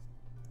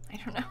 I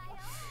don't know.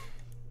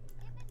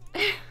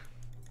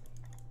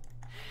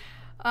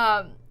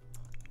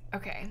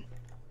 Okay.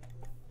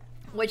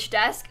 Which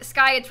desk?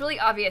 Sky, it's really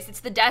obvious. It's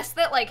the desk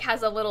that, like,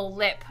 has a little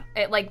lip.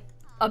 It, like,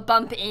 a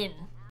bump in.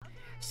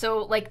 So,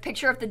 like,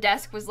 picture if the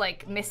desk was,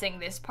 like, missing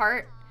this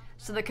part,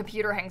 so the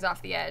computer hangs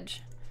off the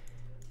edge.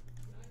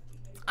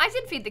 I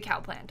did feed the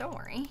cow plant, don't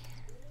worry.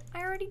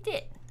 I already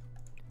did.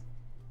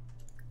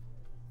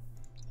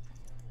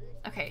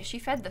 Okay, she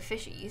fed the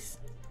fishies.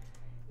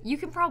 You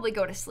can probably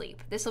go to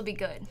sleep. This will be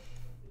good.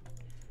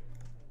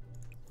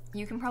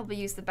 You can probably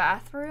use the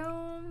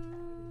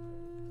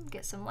bathroom.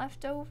 Get some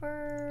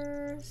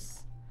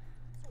leftovers.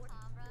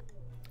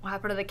 What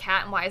happened to the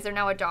cat and why is there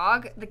now a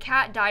dog? The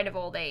cat died of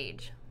old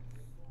age.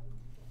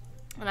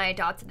 And I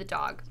adopted the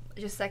dog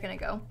just a second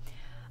ago.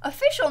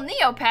 Official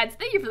Neopets,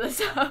 thank you for the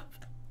sub.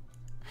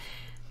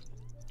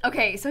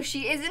 Okay, so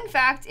she is in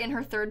fact in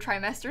her 3rd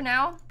trimester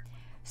now.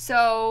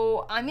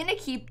 So I'm gonna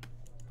keep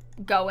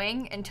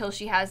going until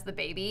she has the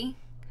baby,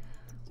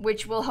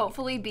 which will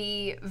hopefully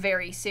be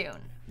very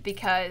soon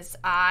because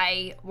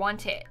I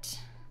want it.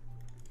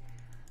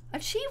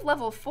 Achieve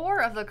level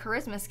 4 of the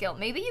charisma skill.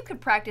 Maybe you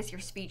could practice your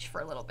speech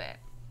for a little bit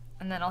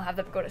and then I'll have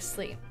them go to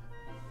sleep.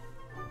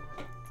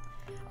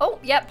 Oh,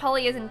 yep,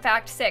 Polly is in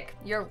fact sick.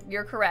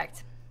 You're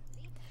correct.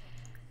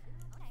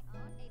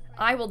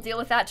 I will deal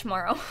with that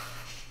tomorrow.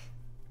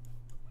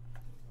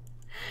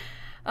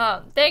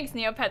 Thanks,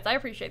 Neopets. I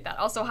appreciate that.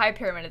 Also, hi,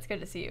 Pyramid. It's good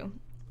to see you.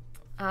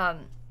 Ava,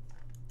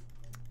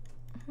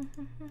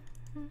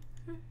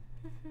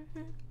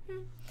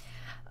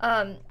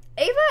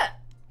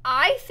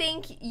 I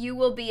think you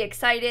will be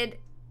excited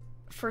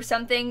for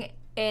something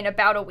in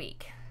about a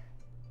week.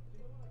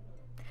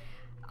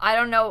 I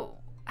don't know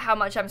how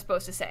much I'm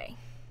supposed to say.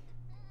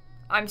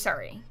 I'm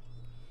sorry.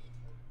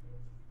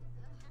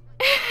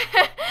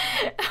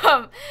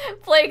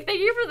 Blake, thank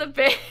you for the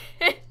bits.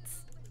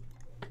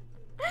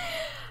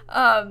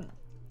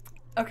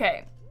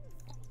 Okay.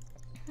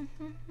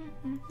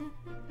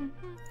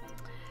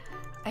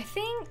 I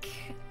think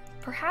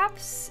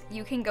perhaps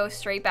you can go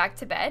straight back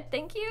to bed,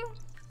 thank you.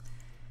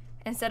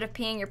 Instead of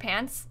peeing your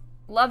pants.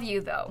 Love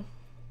you though.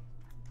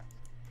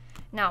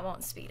 Now it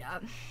won't speed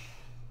up.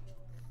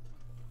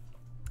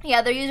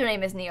 Yeah, their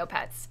username is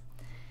Neopets.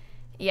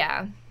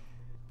 Yeah.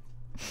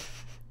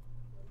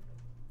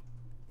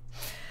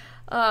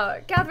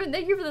 Catherine,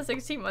 thank you for the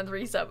 16-month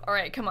resub.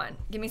 Alright, come on.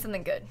 Give me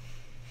something good.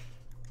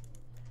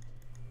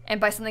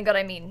 And by something good,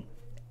 I mean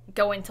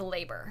go into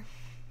labor.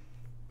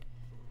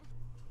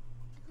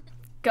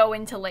 Go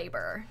into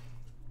labor.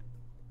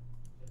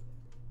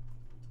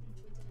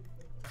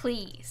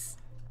 Please.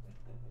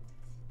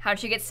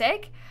 How'd you get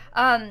sick?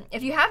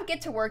 If you have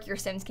get to work, your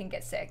Sims can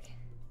get sick.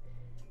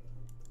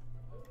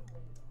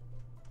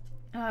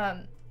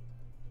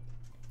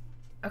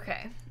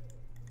 Okay.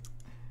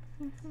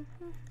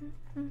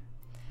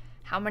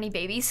 How many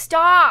babies?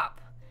 Stop!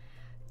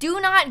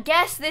 Do not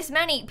guess this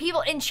many.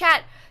 People in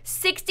chat,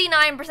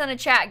 69% of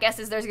chat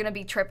guesses there's gonna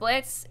be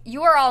triplets.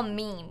 You are all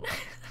mean.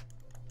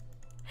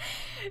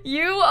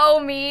 You owe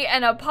me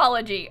an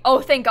apology.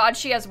 Oh, thank God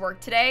she has work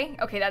today.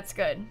 Okay, that's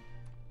good.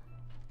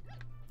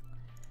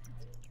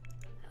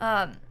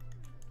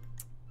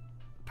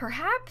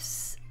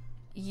 Perhaps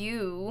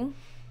you...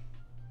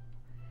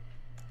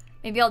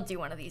 Maybe I'll do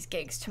one of these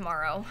gigs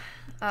tomorrow.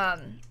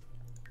 And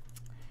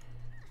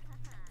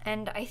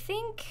I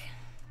think...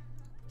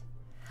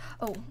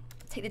 Oh,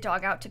 take the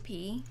dog out to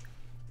pee.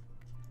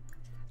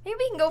 Maybe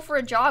we can go for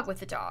a jog with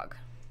the dog.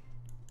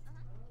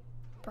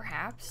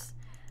 Perhaps.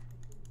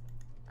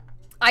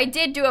 I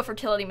did do a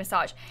fertility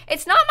massage.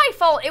 It's not my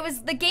fault. It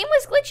was, the game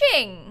was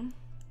glitching.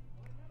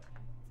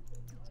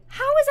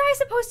 How was I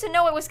supposed to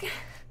know it was...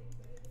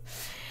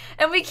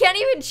 And we can't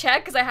even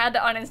check because I had to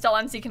uninstall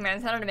MC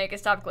Command Center to make it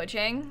stop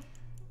glitching.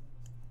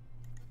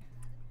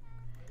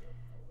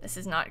 This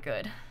is not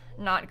good.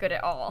 Not good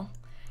at all.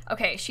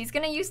 Okay, she's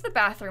gonna use the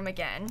bathroom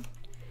again.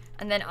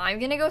 And then I'm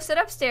gonna go sit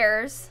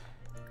upstairs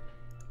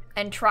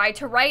and try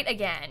to write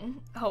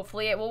again.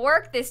 Hopefully it will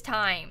work this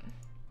time.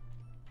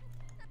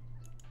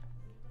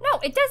 No,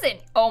 it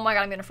doesn't. Oh my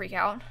God, I'm gonna freak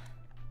out.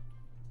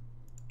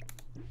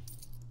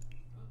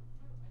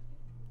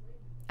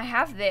 I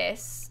have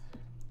this.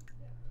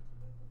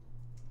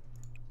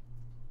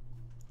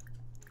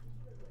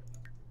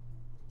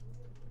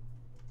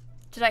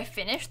 Did I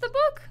finish the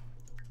book?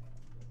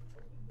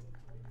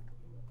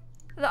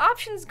 The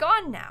option's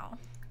gone now.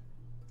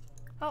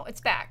 Oh,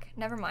 it's back.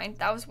 Never mind.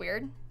 That was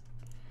weird.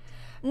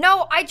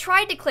 No, I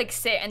tried to click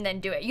sit and then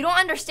do it. You don't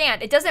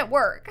understand. It doesn't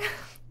work.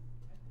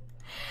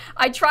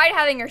 I tried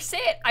having her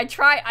sit. I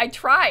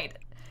tried.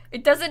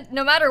 It doesn't,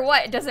 no matter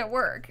what, it doesn't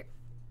work.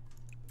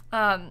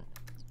 It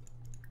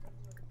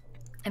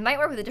might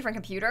work with a different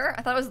computer.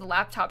 I thought it was the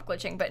laptop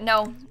glitching, but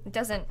no, it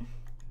doesn't.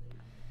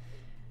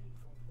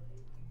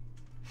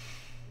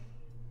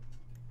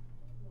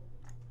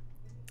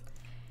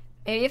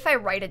 Maybe if I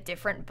write a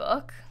different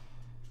book.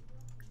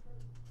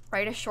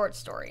 Write a short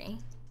story.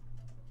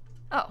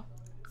 Oh.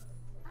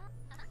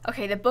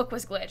 Okay, the book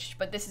was glitched,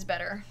 but this is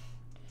better.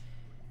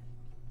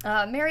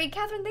 Mary,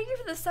 Catherine, thank you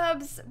for the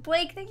subs.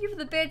 Blake, thank you for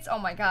the bits. Oh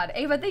my God.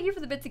 Ava, thank you for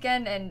the bits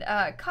again. And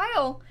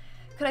Kyle,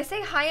 could I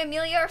say hi,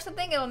 Amelia, or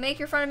something? It'll make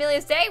your friend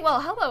Amelia's day.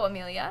 Well, hello,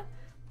 Amelia.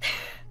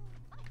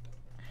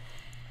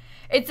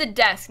 It's a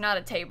desk, not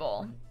a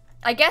table.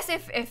 I guess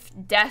if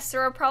desks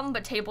are a problem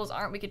but tables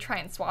aren't, we could try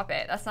and swap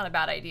it. That's not a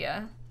bad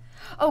idea.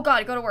 Oh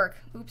God, go to work.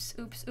 Oops,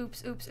 oops,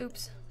 oops, oops,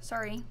 oops.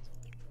 Sorry.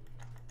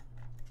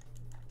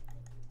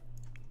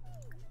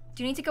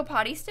 Do you need to go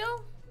potty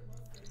still?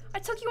 I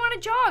took you on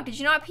a jog. Did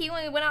you not pee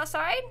when we went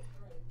outside?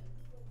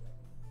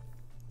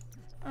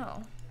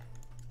 Oh.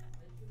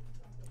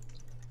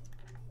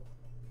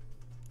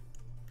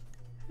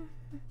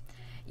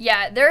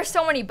 Yeah, there are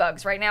so many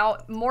bugs right now,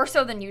 more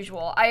so than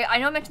usual. I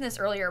know I mentioned this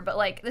earlier, but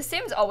like The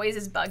Sims always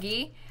is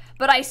buggy,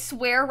 but I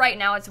swear right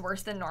now it's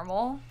worse than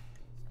normal.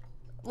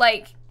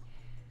 Like,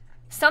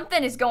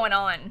 something is going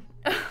on.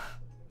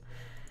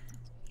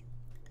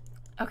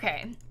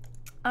 Okay.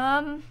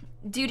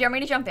 Do you dare me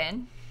to jump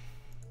in?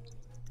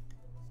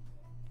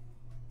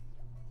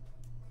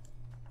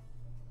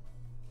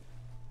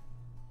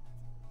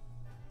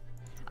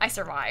 I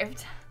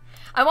survived.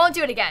 I won't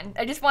do it again.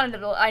 I just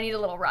wanted I need a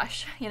little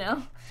rush, you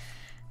know?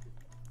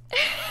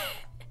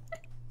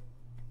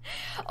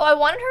 Oh, I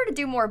wanted her to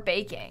do more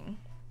baking.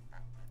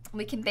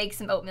 We can bake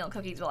some oatmeal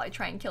cookies while I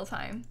try and kill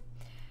time.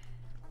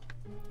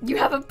 You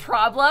have a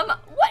problem?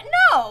 What?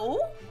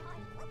 No!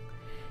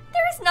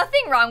 There's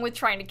nothing wrong with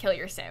trying to kill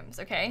your Sims,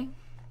 okay?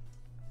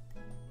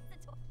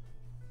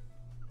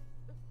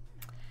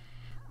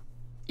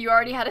 You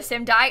already had a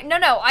Sim die?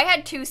 No, I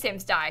had 2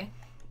 Sims die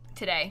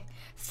today.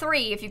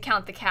 3 if you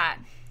count the cat.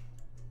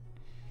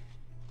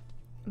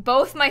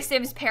 Both my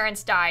Sims'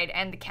 parents died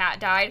and the cat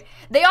died.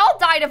 They all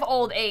died of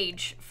old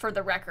age, for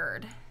the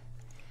record.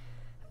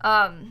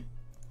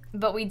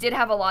 But we did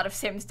have a lot of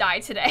Sims die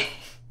today.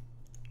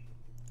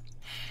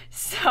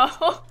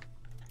 So...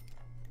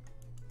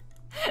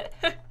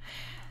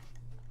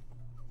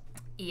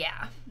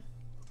 yeah.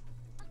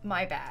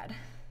 My bad.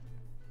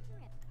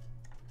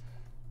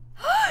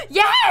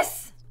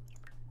 Yes!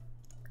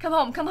 Come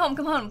home, come home,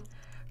 come home.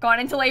 Gone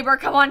into labor,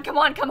 come on, come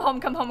on, come home,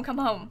 come home, come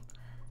home.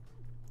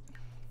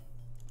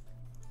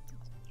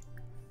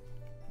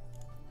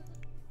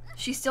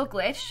 She's still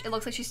glitched. It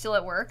looks like she's still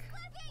at work.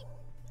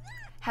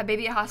 Had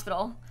baby at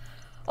hospital.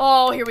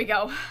 Oh, here we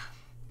go.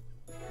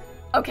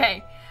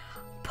 Okay.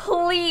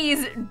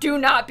 Please do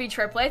not be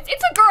triplets.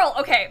 It's a girl.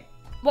 Okay.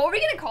 What were we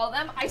gonna call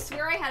them? I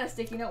swear I had a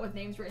sticky note with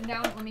names written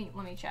down. Let me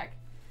check.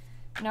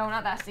 No,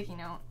 not that sticky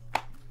note.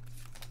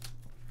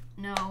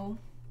 No.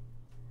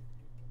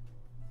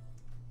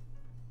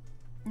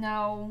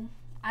 No.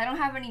 I don't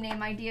have any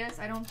name ideas,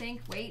 I don't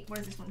think. Wait, what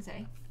does this one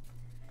say?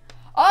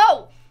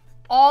 Oh!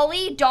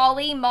 Ollie,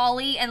 Dolly,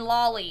 Molly, and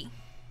Lolly.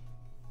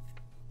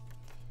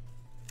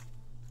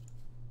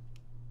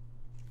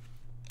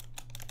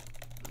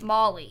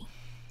 Molly.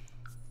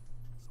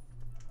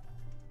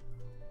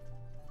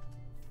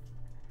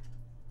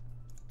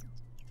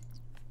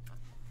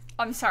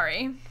 I'm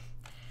sorry.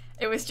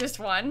 It was just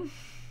one.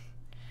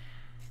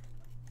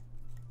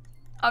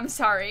 I'm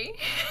sorry.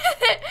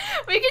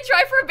 We can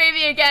try for a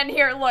baby again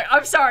here. Look,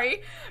 I'm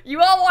sorry.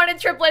 You all wanted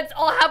triplets.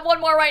 I'll have one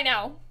more right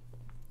now.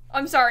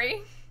 I'm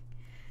sorry.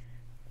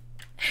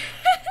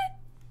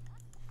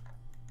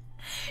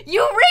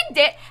 You rigged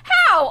it.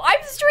 How? I'm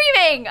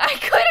streaming. I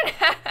couldn't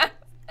have.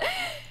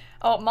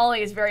 Oh,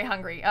 Molly is very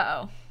hungry.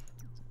 Uh-oh.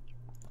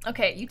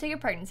 Okay, you take a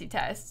pregnancy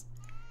test.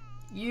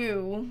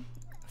 You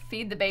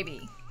feed the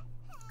baby.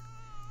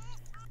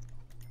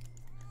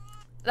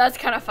 That's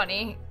kind of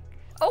funny.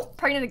 Oh,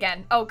 pregnant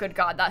again. Oh, good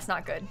God, that's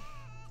not good.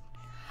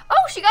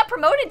 Oh, she got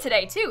promoted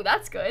today, too.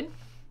 That's good.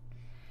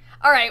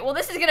 All right, well,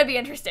 this is gonna be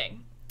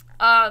interesting.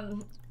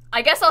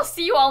 I guess I'll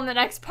see you all in the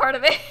next part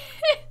of it.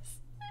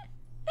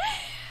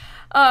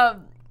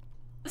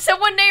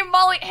 Someone named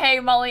Molly. Hey,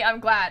 Molly, I'm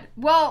glad.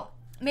 Well,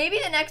 maybe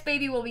the next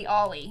baby will be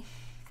Ollie.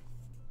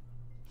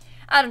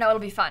 I don't know, it'll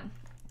be fun.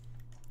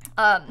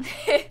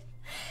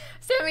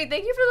 Sammy,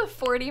 thank you for the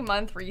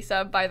 40-month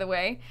resub, by the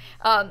way.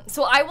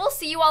 So I will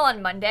see you all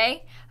on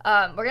Monday.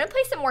 We're gonna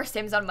play some more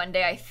Sims on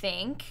Monday, I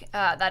think.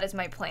 That is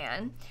my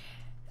plan.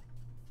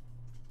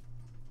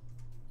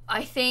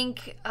 I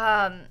think,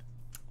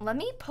 let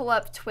me pull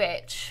up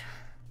Twitch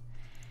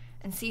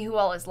and see who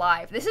all is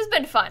live. This has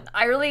been fun.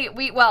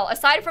 Well,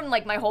 aside from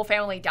like my whole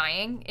family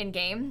dying in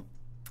game,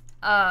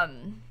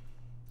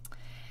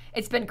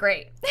 it's been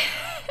great.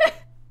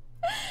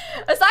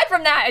 Aside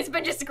from that, it's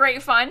been just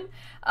great fun.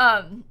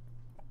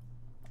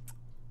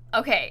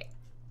 Okay.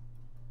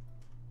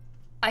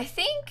 I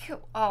think,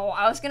 oh,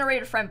 I was gonna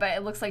rate a friend, but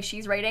it looks like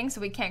she's rating,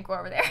 so we can't go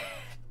over there.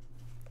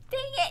 Dang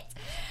it.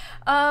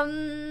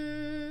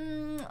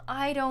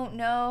 I don't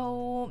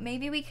know.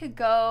 Maybe we could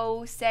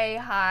go say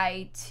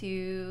hi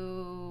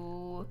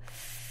to,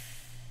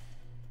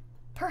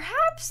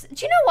 perhaps,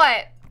 do you know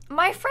what?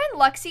 My friend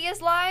Luxie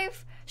is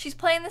live. She's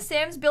playing The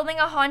Sims, building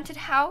a haunted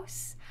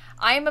house.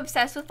 I am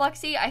obsessed with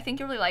Luxie. I think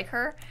you'll really like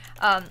her.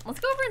 Let's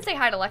go over and say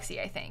hi to Luxie,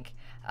 I think.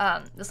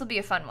 This will be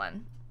a fun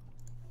one.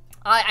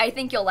 I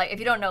think you'll like, if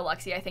you don't know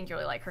Luxie, I think you'll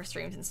really like her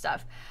streams and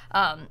stuff.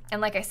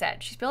 And like I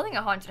said, she's building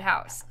a haunted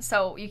house,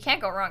 so you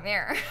can't go wrong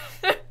there.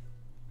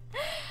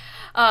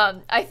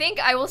 I think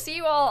I will see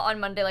you all on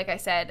Monday, like I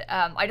said.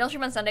 I don't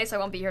stream on Sunday, so I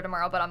won't be here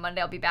tomorrow, but on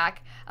Monday I'll be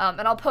back.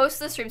 And I'll post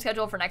the stream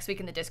schedule for next week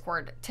in the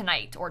Discord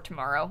tonight or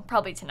tomorrow.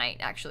 Probably tonight,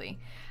 actually.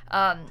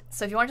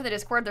 So if you want to the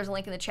Discord, there's a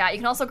link in the chat. You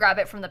can also grab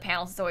it from the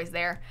panels. It's always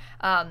there.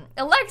 Alexis,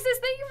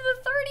 thank you for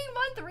the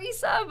 30-month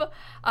resub.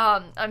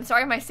 I'm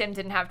sorry my sim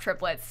didn't have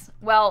triplets.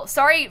 Well,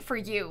 sorry for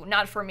you,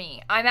 not for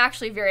me. I'm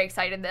actually very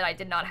excited that I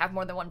did not have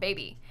more than one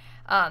baby.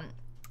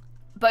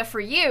 But for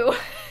you,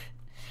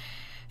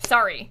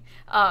 sorry.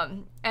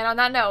 And on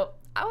that note,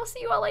 I will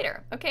see you all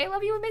later. Okay,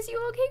 love you and miss you.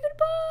 Okay,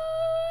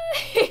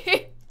 goodbye.